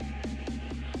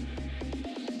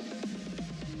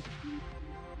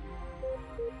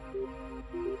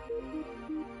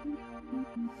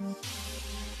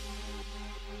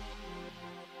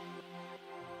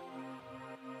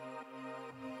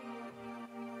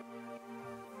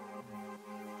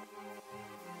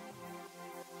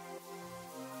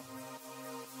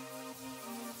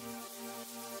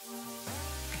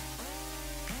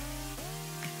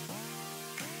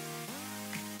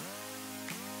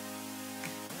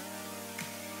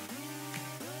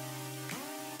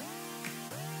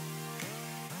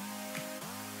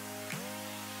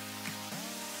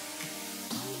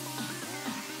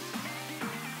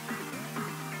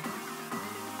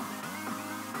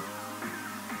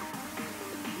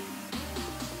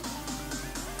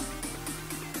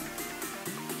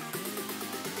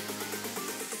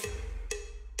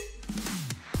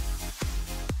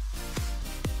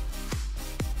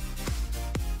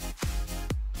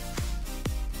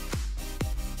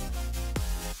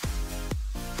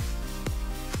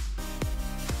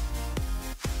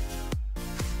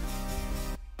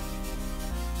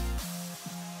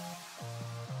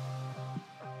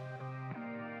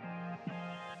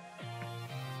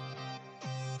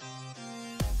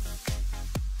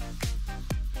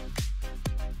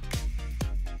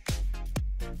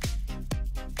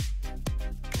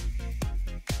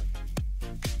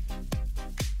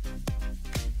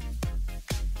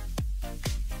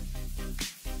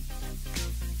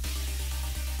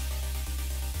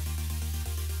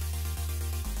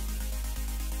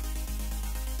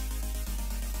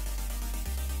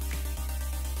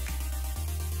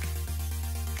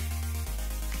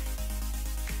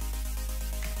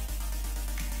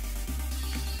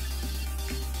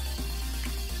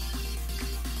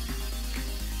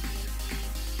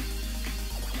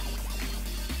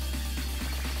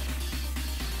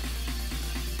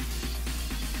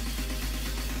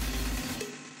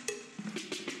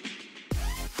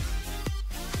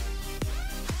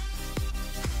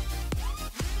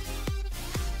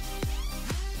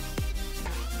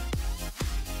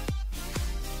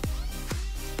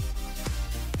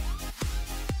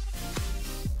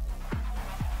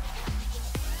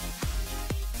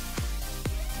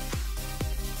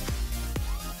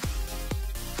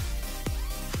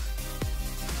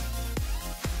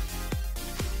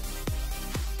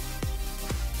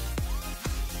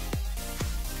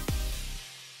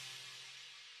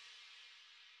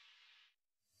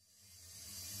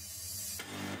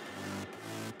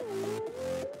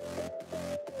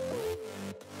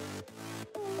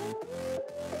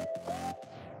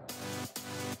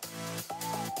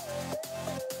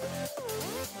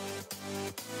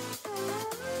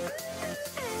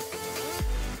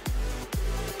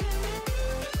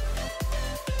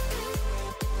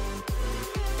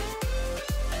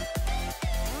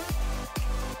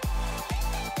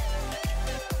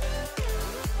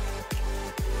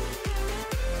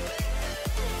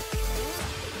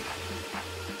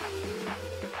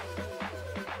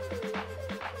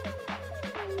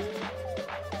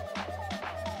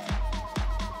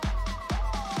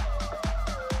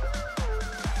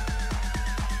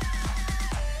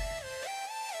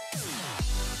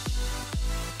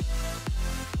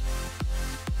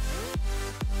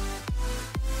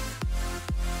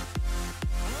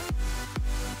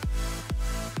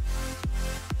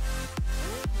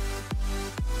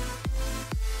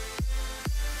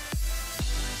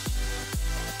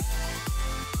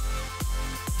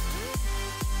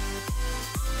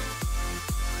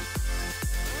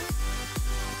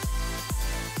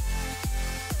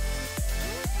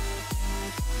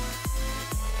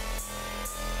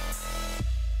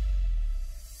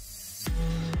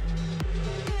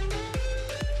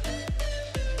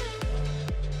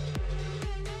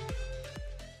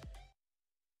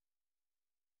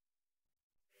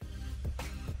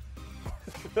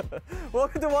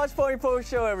 Welcome to Watch Point Post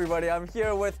Show, everybody. I'm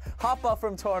here with Hoppa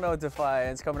from Toronto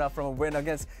Defiance, coming out from a win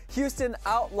against Houston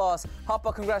Outlaws.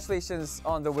 Hoppa, congratulations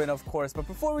on the win, of course. But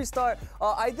before we start,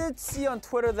 I did see on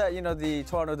Twitter that the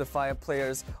Toronto Defiant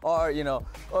players are, you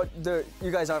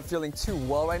guys aren't feeling too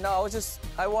well right now.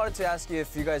 I wanted to ask you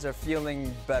if you guys are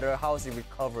feeling better. How's the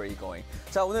recovery going?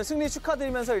 자, 오늘 승리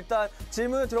축하드리면서 일단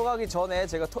질문 들어가기 전에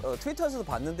제가 트위터에서도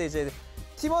봤는데 이제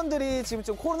팀원들이 지금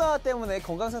좀 코로나 때문에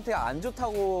건강 상태가 안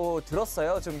좋다고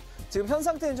들었어요. 지금 현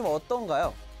상태는 좀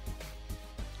어떤가요?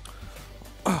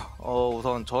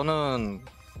 우선 저는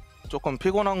조금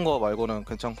피곤한 거 말고는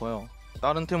괜찮고요.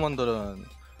 다른 팀원들은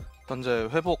현재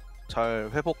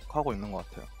잘 회복하고 있는 것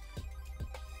같아요.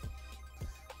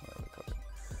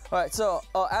 Alright, so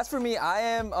as for me, I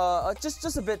am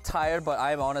just a bit tired, but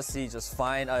I'm honestly just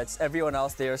fine. It's everyone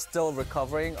else, they are still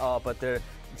recovering, but they're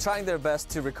trying their best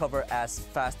to recover as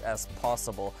fast as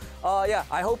possible. Yeah,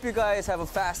 I hope you guys have a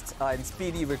fast and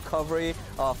speedy recovery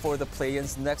for the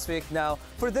play-ins next week. Now,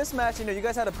 for this match, you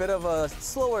guys had a bit of a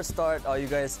slower start. You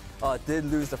guys did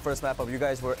lose the first map, but you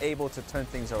guys were able to turn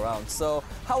things around. So,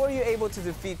 how were you able to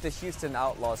defeat the Houston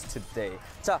Outlaws today?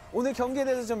 자, 오늘 경기에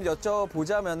대해서 좀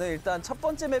여쭤보자면은 일단 첫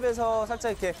번째 맵에서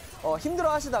살짝 이렇게 힘들어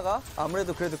하시다가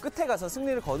아무래도 그래도 끝에 가서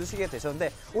승리를 거두시게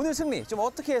되셨는데 오늘 승리 좀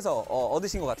어떻게 해서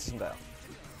얻으신 것 같으신가요?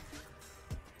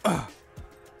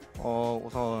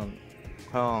 우선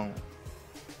그냥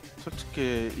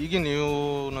솔직히 이긴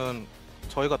이유는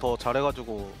저희가 더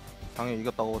잘해가지고 당연히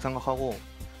이겼다고 생각하고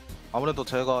아무래도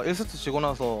제가 1세트 지고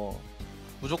나서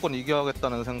무조건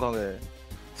이겨야겠다는 생각에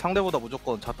상대보다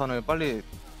무조건 자탄을 빨리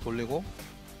돌리고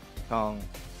그냥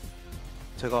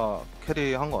제가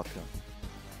캐리한 것 같아요.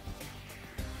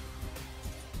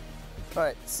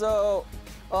 Alright, so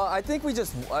I think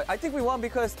we won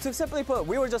because, to simply put,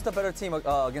 we were just a better team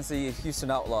against the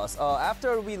Houston Outlaws.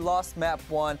 After we lost map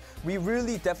 1, we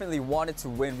really definitely wanted to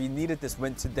win. We needed this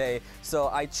win today. So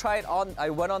I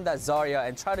went on that Zarya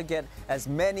and tried to get as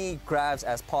many grabs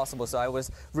as possible. So I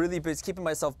was really busy, keeping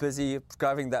myself busy,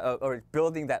 grabbing that or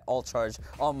building that ult charge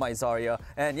on my Zarya.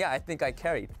 And yeah, I think I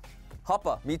carried.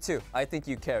 Hoppa, me too. I think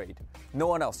you carried. No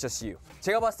one else, just you.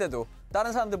 제가 봤을 때도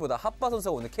다른 사람들보다 핫바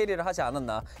선수가 오늘 캐리를 하지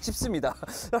않았나 싶습니다.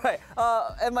 Alright,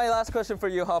 and my last question for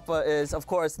you, Hoppa, is of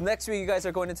course next week you guys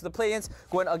are going into the play-ins,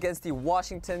 going against the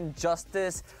Washington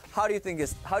Justice. How do you think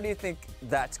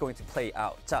that's going to play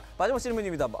out? 자, 마지막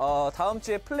질문입니다. 다음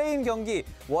주에 플레이인 경기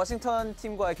워싱턴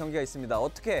팀과의 경기가 있습니다.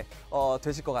 어떻게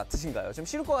되실 것 같으신가요? 좀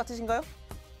쉬울 것 같으신가요?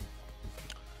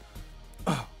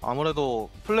 아무래도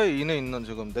플레이인에 있는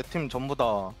지금 네 팀 전부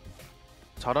다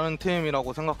잘하는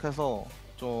팀이라고 생각해서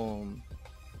좀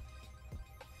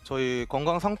저희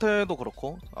건강 상태도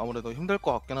그렇고 아무래도 힘들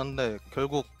것 같긴 한데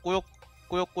결국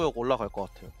꾸역꾸역 올라갈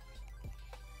것 같아요.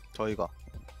 저희가.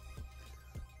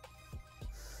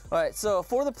 Alright, so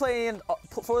for the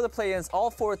play-ins, all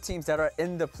 4 teams that are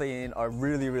in the play-in are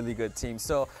really, really good teams.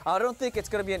 So I don't think it's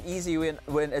going to be an easy win.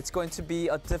 It's going to be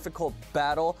a difficult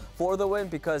battle for the win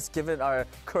because given our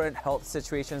current health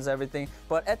situations and everything.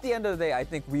 But at the end of the day, I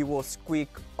think we will we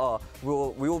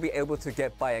will be able to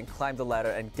get by and climb the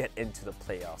ladder and get into the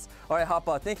playoffs. Alright,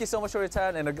 Hoppa, thank you so much for your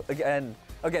time and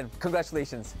again,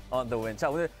 congratulations on the win. 자,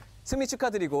 오늘 승리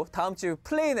축하드리고 다음 주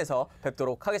플레이인에서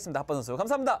뵙도록 하겠습니다. 핫바 선수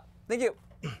감사합니다. Thank you.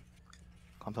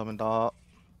 감사합니다.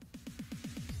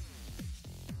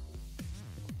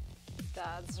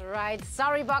 That's right.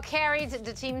 Zarya carried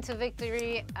the team to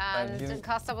victory, and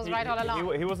Costa was right all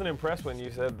along. He wasn't impressed when you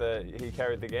said that he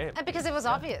carried the game. Because it was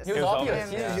obvious. It was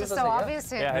obvious. It was so obvious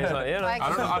to him. Yeah, he's not,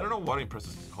 I don't know what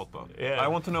impresses Hotba. Yeah. I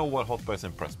want to know what Hotba is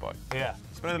impressed by. Yeah.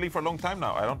 He's been in the league for a long time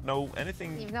now. I don't know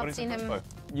anything. You've not seen him.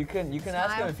 You can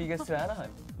ask him if he gets to Anaheim.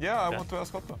 Yeah, I want to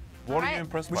ask Hotba. What are you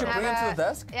impressed by? We should bring him to the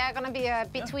desk. Yeah, gonna be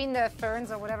between the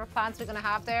ferns or whatever plants we're gonna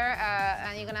have there,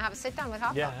 and you're gonna have a sit down with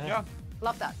Hoppa. Yeah.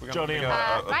 Love that. We're gonna make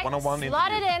a one-on-one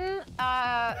slot interview. it in.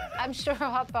 I'm sure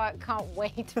Hoppa can't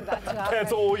wait for that to happen.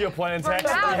 That's all your plans Now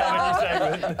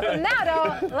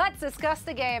though, let's discuss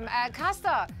the game.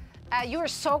 Costa, you were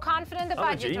so confident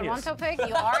about your Toronto pick.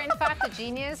 You are, in fact, a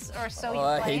genius, or so you claim.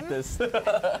 I hate this.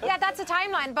 Yeah, that's a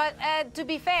timeline. But to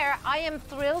be fair, I am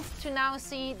thrilled to now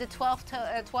see the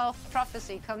 12th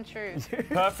prophecy come true.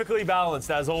 Perfectly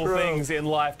balanced, as all things in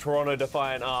life Toronto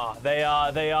Defiant are. They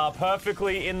are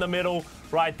perfectly in the middle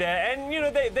right there. And,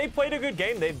 they played a good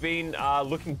game. They've been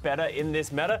looking better in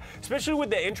this meta, especially with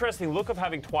the interesting look of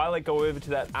having Twilight go over to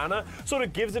that Ana. Sort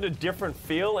of gives it a different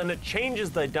feel, and it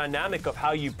changes the dynamic of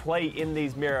how you play in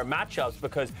these mirror matchups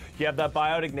because you have that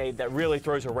Biotic nade that really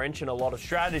throws a wrench in a lot of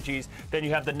strategies. Then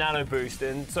you have the Nano Boost,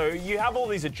 and so you have all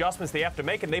these adjustments they have to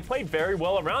make, and they played very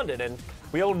well around it. And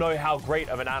we all know how great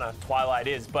of an Ana Twilight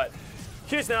is, but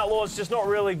Houston Outlaws, just not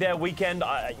really their weekend.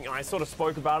 I sort of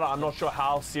spoke about it. I'm not sure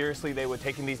how seriously they were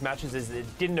taking these matches, as it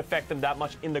didn't affect them that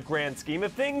much in the grand scheme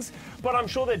of things. But I'm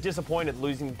sure they're disappointed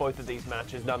losing both of these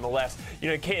matches nonetheless. You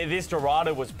know, this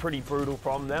Dorado was pretty brutal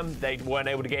from them. They weren't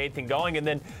able to get anything going. And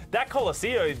then that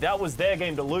Coliseo, that was their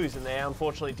game to lose. And they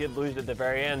unfortunately did lose at the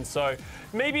very end. So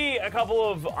maybe a couple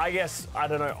of, I guess, I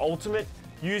don't know, ultimate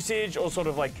usage or sort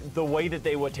of like the way that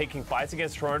they were taking fights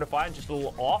against Toronto Fight just a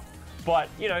little off. But,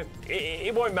 you know,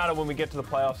 it won't matter when we get to the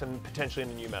playoffs and potentially in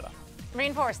the new meta.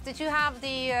 Reinforce, did you have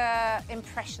the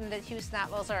impression that Houston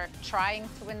Outlaws are trying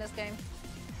to win this game?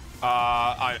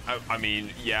 I mean,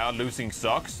 yeah, losing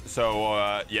sucks.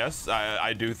 So, yes,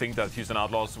 I do think that Houston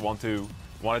Outlaws wanted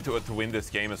to win this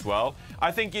game as well.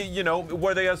 I think, you know,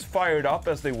 were they as fired up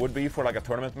as they would be for like a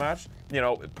tournament match? You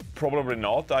know, probably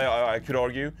not, I could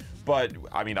argue. But,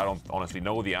 I mean, I don't honestly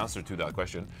know the answer to that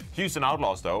question. Houston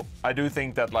Outlaws, though, I do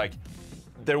think that, like,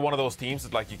 they're one of those teams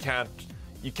that, like, you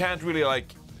can't really, like,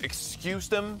 excuse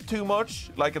them too much.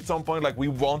 Like, at some point, like, we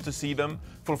want to see them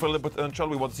fulfill their potential.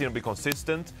 We want to see them be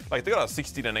consistent. Like, they got a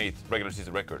 16-8 regular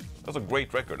season record. That's a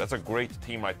great record. That's a great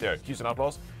team right there. Houston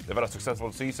Outlaws, they've had a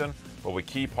successful season, but we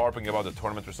keep harping about the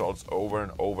tournament results over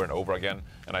and over and over again.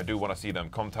 And I do want to see them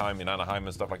come time in Anaheim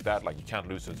and stuff like that. Like, you can't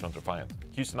lose to the Toronto Defiant.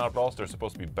 Houston Outlaws, they're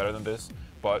supposed to be better than this.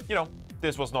 But, you know,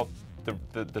 this was not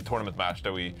the tournament match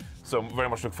that we so very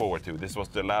much look forward to. This was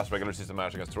the last regular season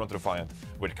match against Toronto Defiant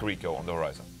with Kiriko on the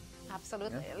horizon.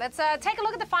 Absolutely. Yeah. Let's take a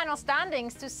look at the final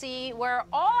standings to see where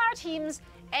all our teams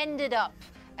ended up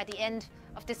at the end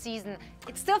of the season.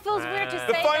 It still feels weird to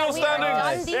say that we are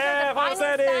done. These are the final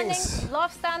standings.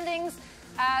 Love standings.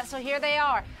 So here they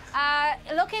are.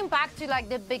 Looking back to like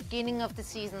the beginning of the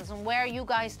seasons and where you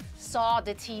guys saw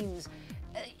the teams.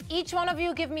 Each one of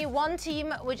you give me one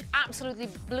team which absolutely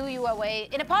blew you away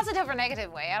in a positive or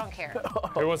negative way. I don't care.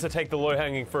 Who wants to take the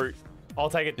low-hanging fruit? I'll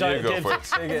take it. You go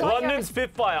for it. London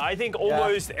Spitfire. I think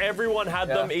almost everyone had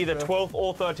them either 12th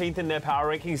or 13th in their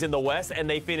power rankings in the West, and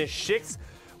they finished 6th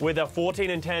with a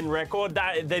 14-10 record.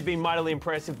 They've been mightily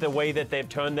impressive. The way that they've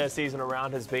turned their season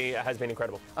around has been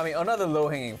incredible. I mean, another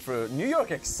low-hanging fruit. New York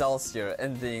Excelsior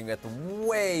ending at the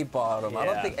way bottom. I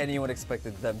don't think anyone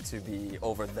expected them to be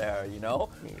over there, you know?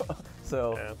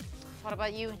 So. Yeah. What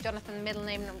about you, Jonathan, middle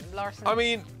name Larson? I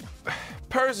mean,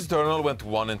 Paris Eternal went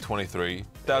 1-23.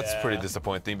 That's pretty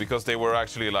disappointing because they were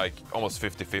actually like almost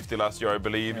 50-50 last year, I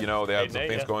believe. You know, they had some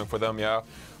things going for them,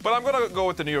 But I'm gonna go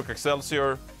with the New York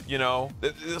Excelsior. You know,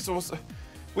 this was.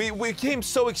 We came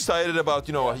so excited about,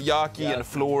 you know, Yaki and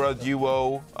Flora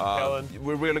duo.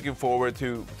 We're really looking forward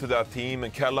to that team.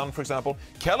 And Kellan, for example.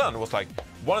 Kellan was like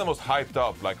one of the most hyped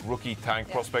up like rookie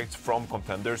tank prospects from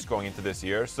contenders going into this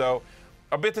year. So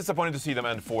a bit disappointed to see them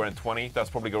end 4-20. That's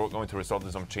probably going to result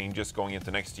in some changes going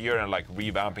into next year and like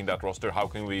revamping that roster. How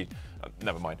can we?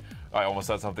 Never mind. I almost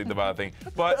said something the bad thing,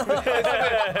 but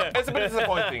it's a bit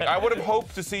disappointing. I would have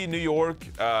hoped to see New York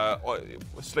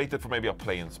slated for maybe a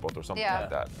play-in spot or something like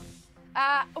that.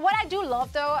 What I do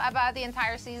love though about the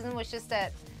entire season was just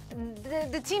that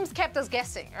the teams kept us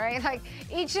guessing, right? Like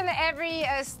each and every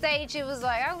stage, it was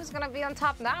like, oh, who's gonna be on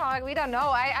top now? Like we don't know.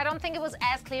 I don't think it was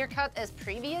as clear-cut as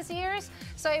previous years.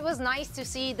 So it was nice to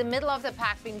see the middle of the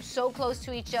pack being so close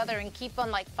to each other and keep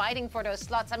on like fighting for those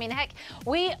slots. I mean, heck,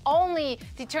 we only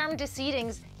determined the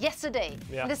seedings yesterday,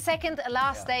 the second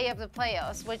last day of the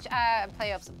playoffs, which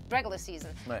regular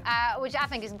season, which I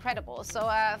think is incredible. So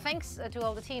thanks to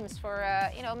all the teams for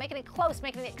you know, making it close,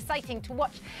 making it exciting to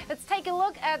watch. Let's take a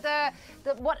look at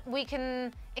what we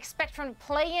can expect from the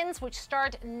play-ins, which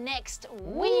start next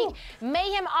week.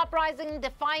 Mayhem Uprising,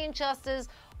 Defiant Justice.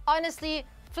 Honestly,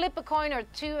 flip a coin or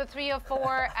 2 or 3 or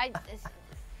 4.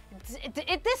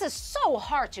 This is so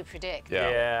hard to predict.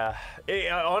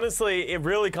 Honestly, it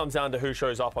really comes down to who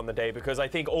shows up on the day, because I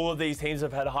think all of these teams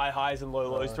have had high highs and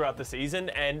low lows throughout the season,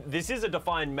 and this is a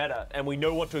defined meta, and we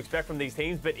know what to expect from these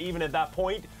teams, but even at that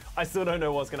point, I still don't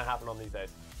know what's going to happen on these days.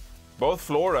 Both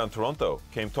Flora and Toronto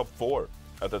came top 4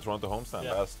 at the Toronto homestand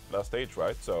last stage,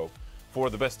 right? So 4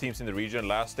 of the best teams in the region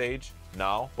last stage.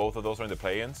 Now, both of those are in the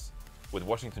play-ins. With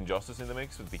Washington Justice in the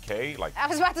mix, with Decay, like I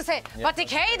was about to say, but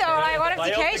Decay though, like what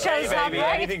if Decay shows up,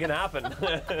 right? Anything can happen.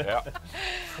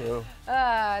 True.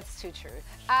 It's too true.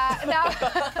 Now,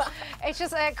 it's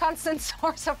just a constant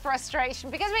source of frustration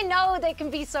because we know they can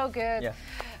be so good.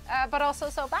 But also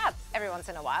so bad every once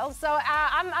in a while. So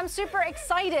I'm super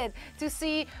excited to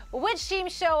see which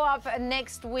teams show up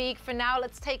next week. For now,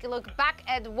 let's take a look back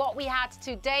at what we had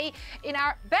today in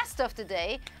our best of the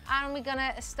day. And we're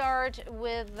gonna start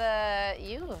with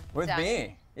you, With Danny.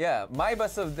 me. Yeah, my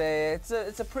best of the day.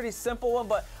 It's a pretty simple one,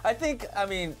 but I think, I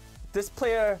mean, this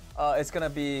player is gonna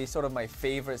be sort of my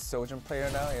favorite Sojourn player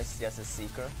now. Yes, it's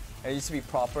Seeker. It used to be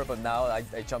Proper, but now I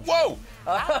jumped. Whoa!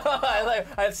 I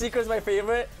have Seeker as my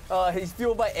favorite. He's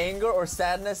fueled by anger or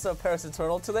sadness of Paris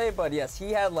Eternal today, but yes,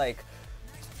 he had like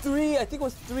three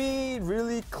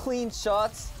really clean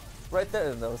shots right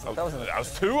there. That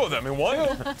was two of them in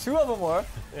one. Two of them were.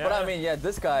 Yeah. But I mean, yeah,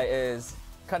 this guy is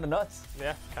kind of nuts.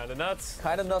 Yeah, kind of nuts.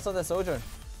 Kind of nuts on the Sojourn.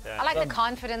 Yeah. I like the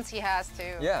confidence he has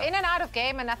too. Yeah. In and out of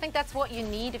game, and I think that's what you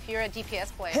need if you're a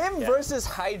DPS player. Him versus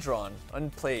Hydron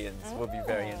on play-ins would be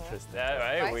very interesting.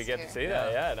 Yeah, right. We get to see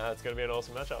that. Yeah, no, it's gonna be an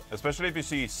awesome matchup. Especially if you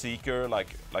see Seeker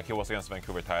like he was against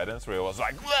Vancouver Titans, where he was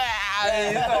like,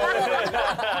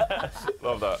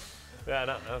 love that. Yeah,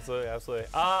 no, absolutely. I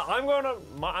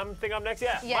think I'm next.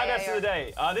 My best of the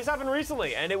day. This happened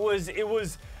recently, and it was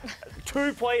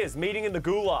two players meeting in the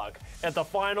gulag at the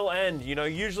final end. You know,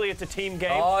 usually it's a team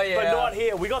game, but not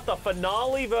here. We got the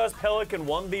finale versus Pelican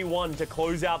 1v1 to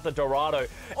close out the Dorado.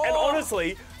 And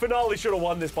honestly, Finale should have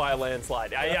won this by a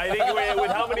landslide. I think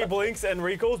with how many blinks and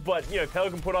recalls, but you know,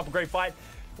 Pelican put up a great fight,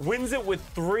 wins it with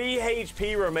 3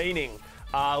 HP remaining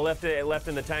left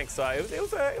in the tank. So it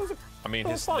was a I mean,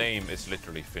 his name is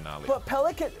literally Finale. But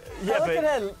Pelican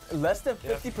had less than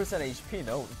 50% HP,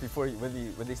 no,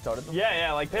 when they started them.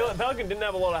 Yeah, like Pelican didn't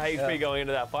have a lot of HP going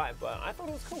into that fight, but I thought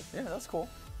it was cool. Yeah, that's cool.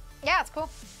 Yeah, it's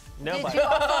cool. No, Did you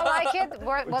also like it?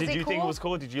 Was Did it you cool? think it was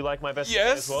cool? Did you like my best of the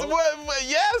day as well?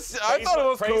 Yes, I thought it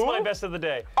was praise cool. my best of the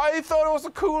day. I thought it was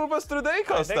a cool best of the day,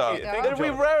 Costa.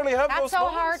 We rarely have That's those so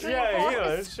moments. hard to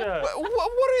enforce. What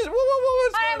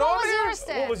was going on here? yours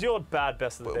then? What was your bad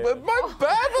best of the day? My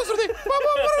bad best of the day?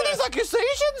 What are these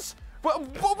accusations?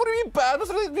 What do you mean bad best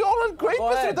of the day? We all had great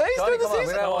best of the days during the season.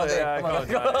 It's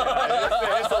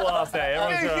the last day.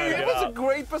 It was a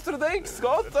great best of the day,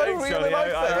 Scott. I really liked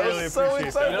that. I really was so appreciate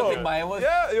excited. that. You don't think mine was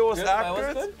Yeah, it was good? Mine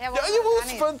accurate. was good? Yeah, It was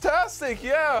funny. fantastic.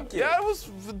 Yeah, it was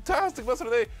fantastic best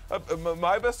of the day.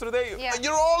 My best of the day. Yeah.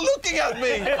 You're all looking at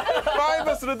me. My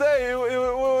best of the day. It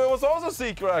was also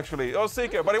Seeker actually. It was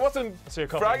Seeker, but he wasn't So you're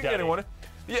copying fragging Daddy. anyone.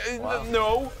 Yeah,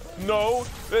 no.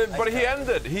 But he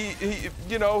ended.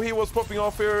 He was popping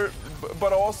off here,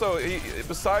 but also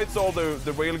besides all the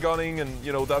railgunning and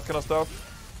that kind of stuff,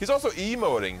 he's also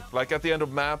emoting like at the end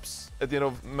of maps, at the end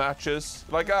of matches.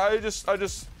 Like I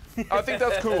think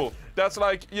that's cool. That's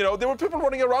like, there were people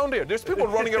running around here. There's people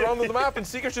running around on the map, and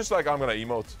Seeker's just like, I'm gonna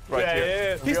emote right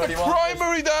here. Yeah. He's the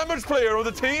primary damage player of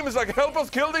the team. He's like, help us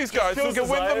kill these guys so we can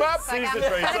win the map. There's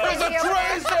a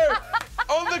Tracer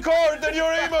on the court, and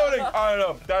you're emoting. I don't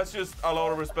know. That's just a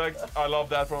lot of respect. I love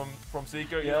that from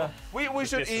Seeker. You know? We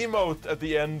should emote at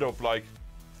the end of like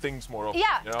things more often.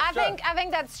 Yeah, I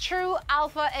think that's true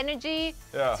alpha energy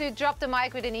to drop the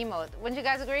mic with an emote. Wouldn't you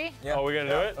guys agree? Yeah. Oh, we're gonna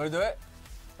do it? We'll do it.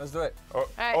 Let's do it.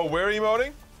 Oh, we're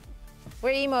emoting?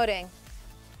 We're emoting.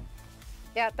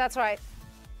 Yeah, that's right.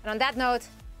 And on that note,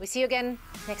 we see you again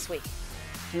next week.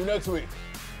 See you next week.